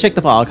just check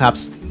the bottle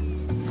caps.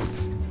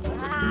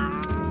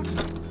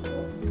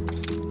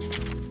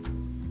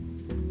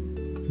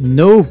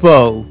 No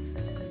bow.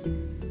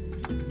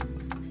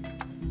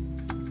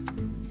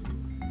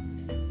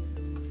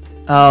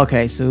 Oh,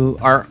 okay, so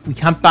we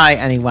can't buy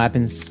any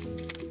weapons.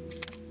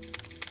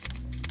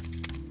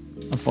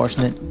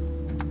 Unfortunate.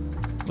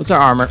 What's our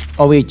armor?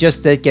 Oh, we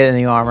just did get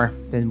any armor,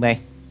 didn't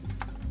we?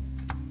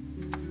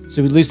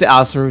 So we lose the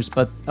Alcerus,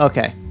 but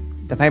okay.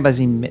 The fight by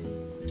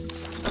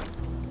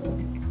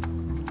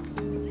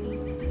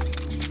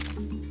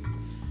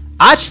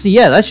actually,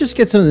 yeah, let's just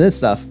get some of this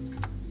stuff.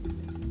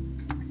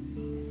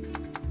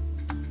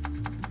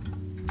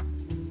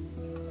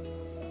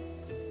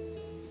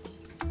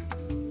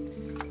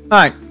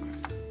 Alright.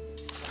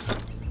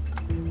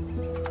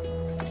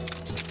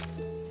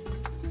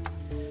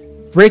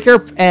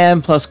 Breaker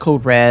M plus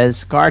code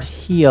res. Guard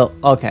heal.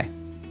 Okay.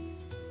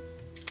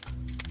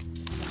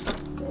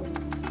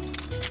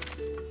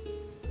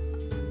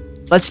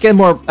 Let's get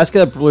more. Let's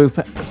get a blue.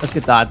 Let's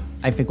get dot.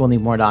 I think we'll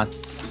need more dot.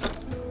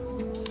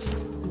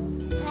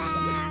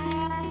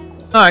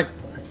 Alright.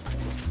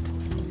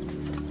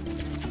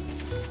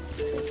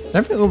 Is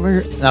everything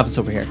over here? No, it's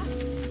over here.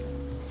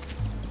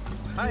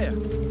 Hiya.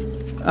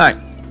 Alright.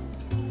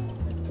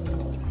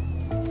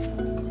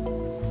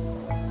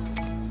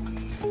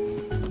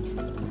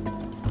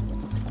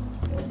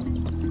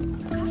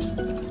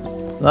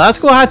 Let's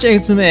go hatch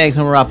some eggs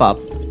and wrap up.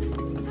 We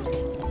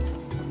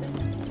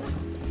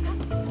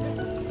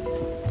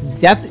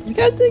got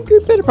a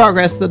good bit of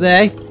progress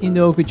today. You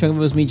know, a good chunk of it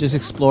was me just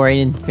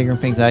exploring and figuring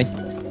things out.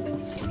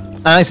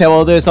 And like I said, what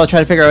I'll do is I'll try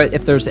to figure out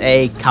if there's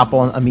a couple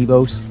on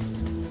amiibos.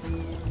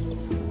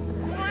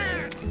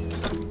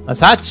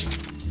 Let's hatch.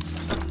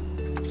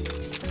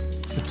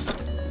 Oops.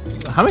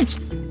 How much?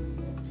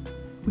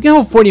 We can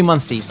hold 40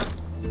 months.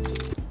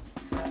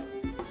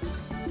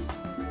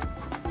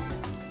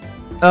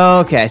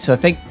 Okay, so I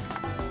think.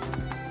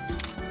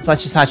 So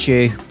let's just hatch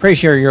you. Pretty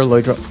sure you're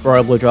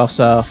Royal Blooddraw,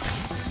 so.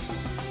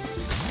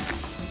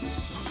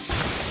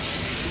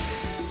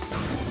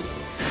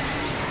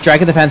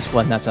 Dragon Defense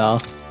 1, that's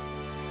all.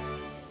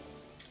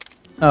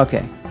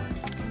 Okay.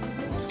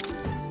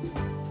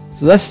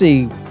 So let's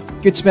see.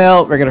 Good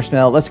smell, regular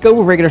smell. Let's go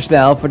with regular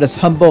smell for this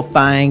Humble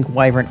Fang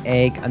Wyvern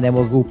Egg, and then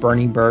we'll go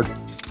Burning Bird.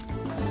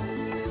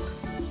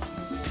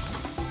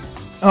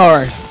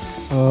 Alright.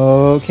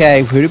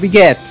 Okay, who did we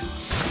get?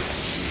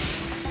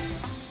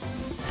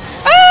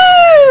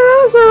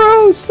 Ah!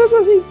 Lazarus! That's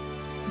a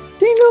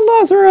Daniel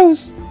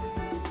Lazarus!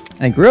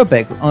 And grew up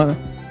big.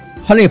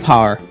 Honey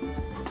Power.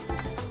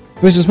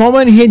 Which is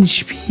moment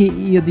hinge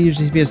the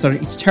usually be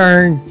started each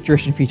turn,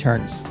 duration 3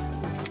 turns.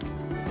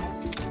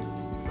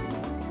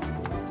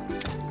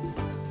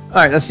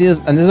 Alright, let's see this.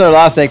 And this is our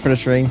last egg for the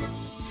string.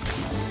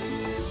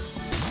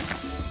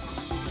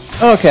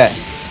 Okay.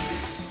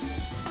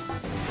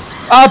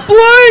 A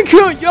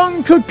blanket,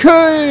 young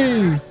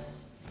cookie!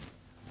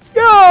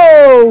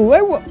 Yo!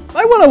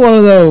 I wanted one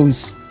of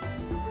those.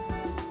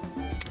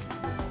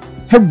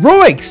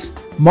 Heroics!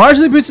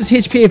 Marginally boosts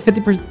his HP at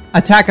 50%,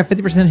 attack at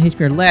 50%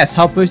 HP or less.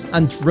 Health boost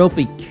and drill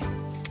beak.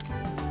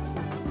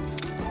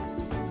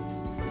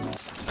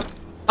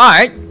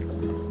 Alright.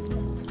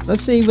 So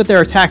let's see what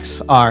their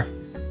attacks are.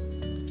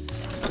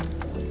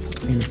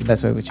 I think that's the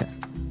best way we check.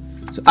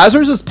 So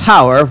Azur's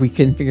power, we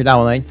can figure that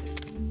one out.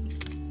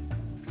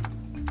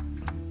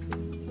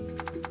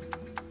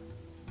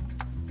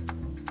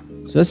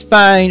 So let's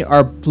find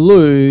our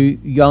blue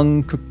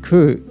young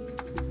cuckoo.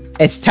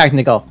 It's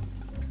technical.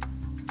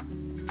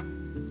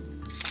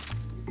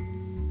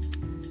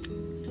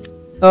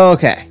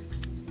 Okay.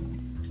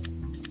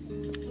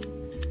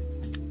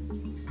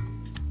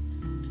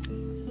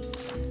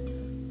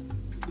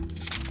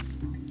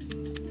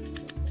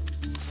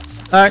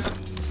 Alright.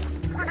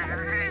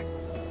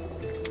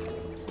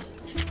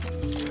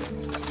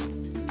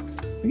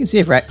 We can see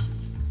it, right?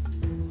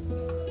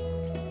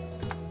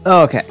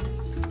 Okay.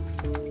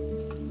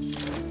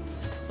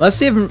 Let's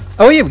see if...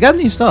 Oh yeah, we got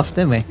new stuff,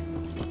 didn't we?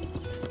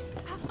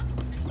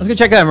 Let's go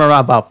check out our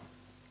wrap up.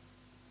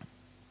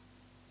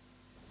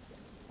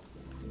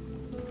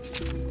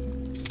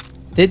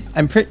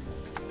 I'm pretty...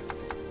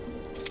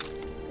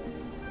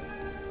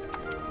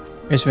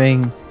 Here's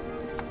wing.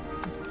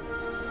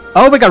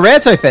 Oh, we got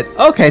Red's outfit.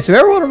 Okay, so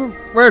everyone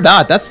wear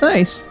that. That's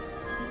nice.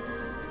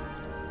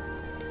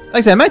 Like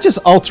I said, I might just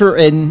alter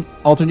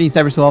these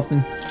every so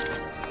often.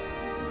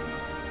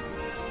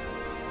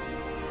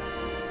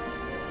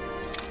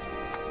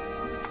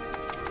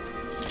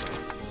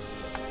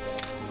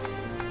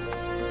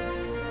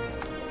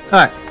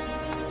 Alright.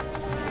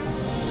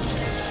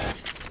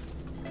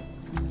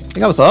 I think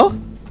that was all.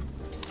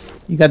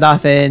 You got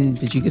nothing.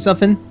 Did you get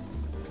something?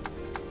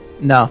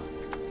 No.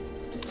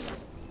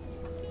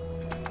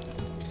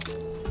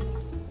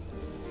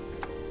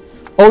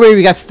 Oh wait,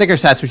 we got sticker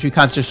sets which we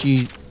can't just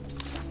use.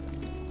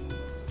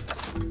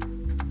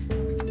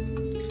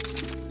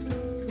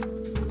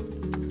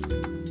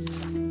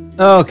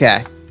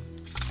 Okay.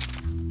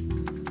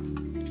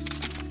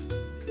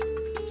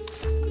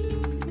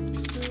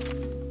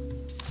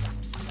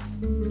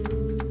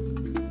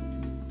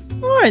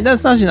 Alright,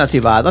 that's actually not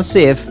too bad. Let's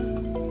save.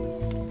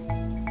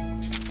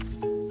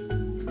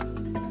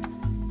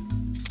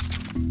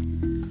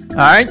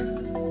 Alright.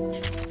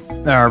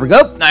 There we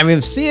go. Now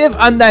we'll see if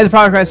the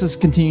progress is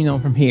continuing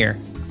on from here.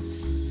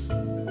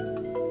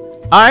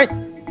 Alright.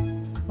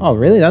 Oh,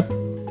 really?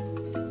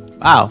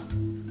 Wow.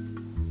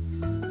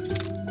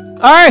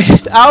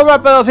 Alright, I'll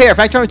wrap it up here.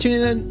 Thanks for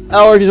tuning in,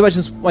 or if you're watching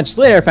this much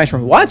later, thanks for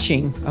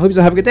watching. I hope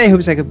you have a good day. I hope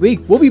you have a good week.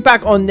 We'll be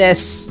back on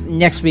this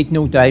next week,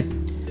 no doubt.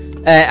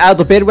 I'll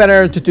debate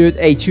whether to do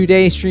a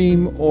 2-day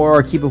stream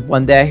or keep it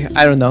 1 day.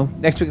 I don't know.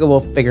 Next week we'll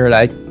figure it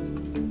out.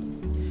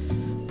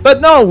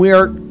 But no,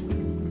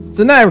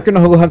 so now we're gonna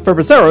go hunt for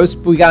Berseros.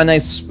 But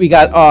we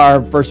got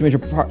our first major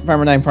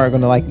Farmer 9 part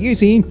gonna like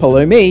using.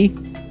 Follow me.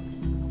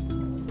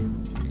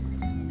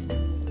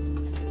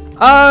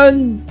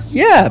 And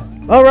yeah,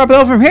 I'll wrap it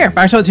up from here.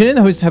 Thanks for tuning in.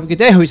 Hope you have a good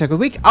day. Hope you have a good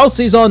week. I'll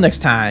see you all next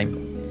time.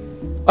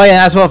 Oh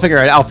yeah, that's what I'll figure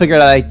out. I'll figure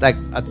it out like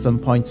at some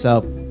point.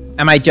 So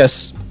I might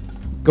just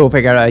go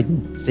figure it out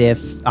and see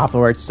if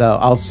afterwards. So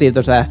I'll see if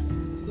there's a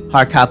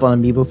hard cap on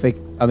Amiibo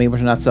or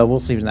not. So we'll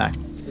see from that.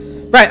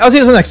 Right, I'll see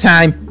you all next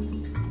time.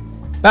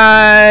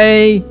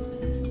 Bye.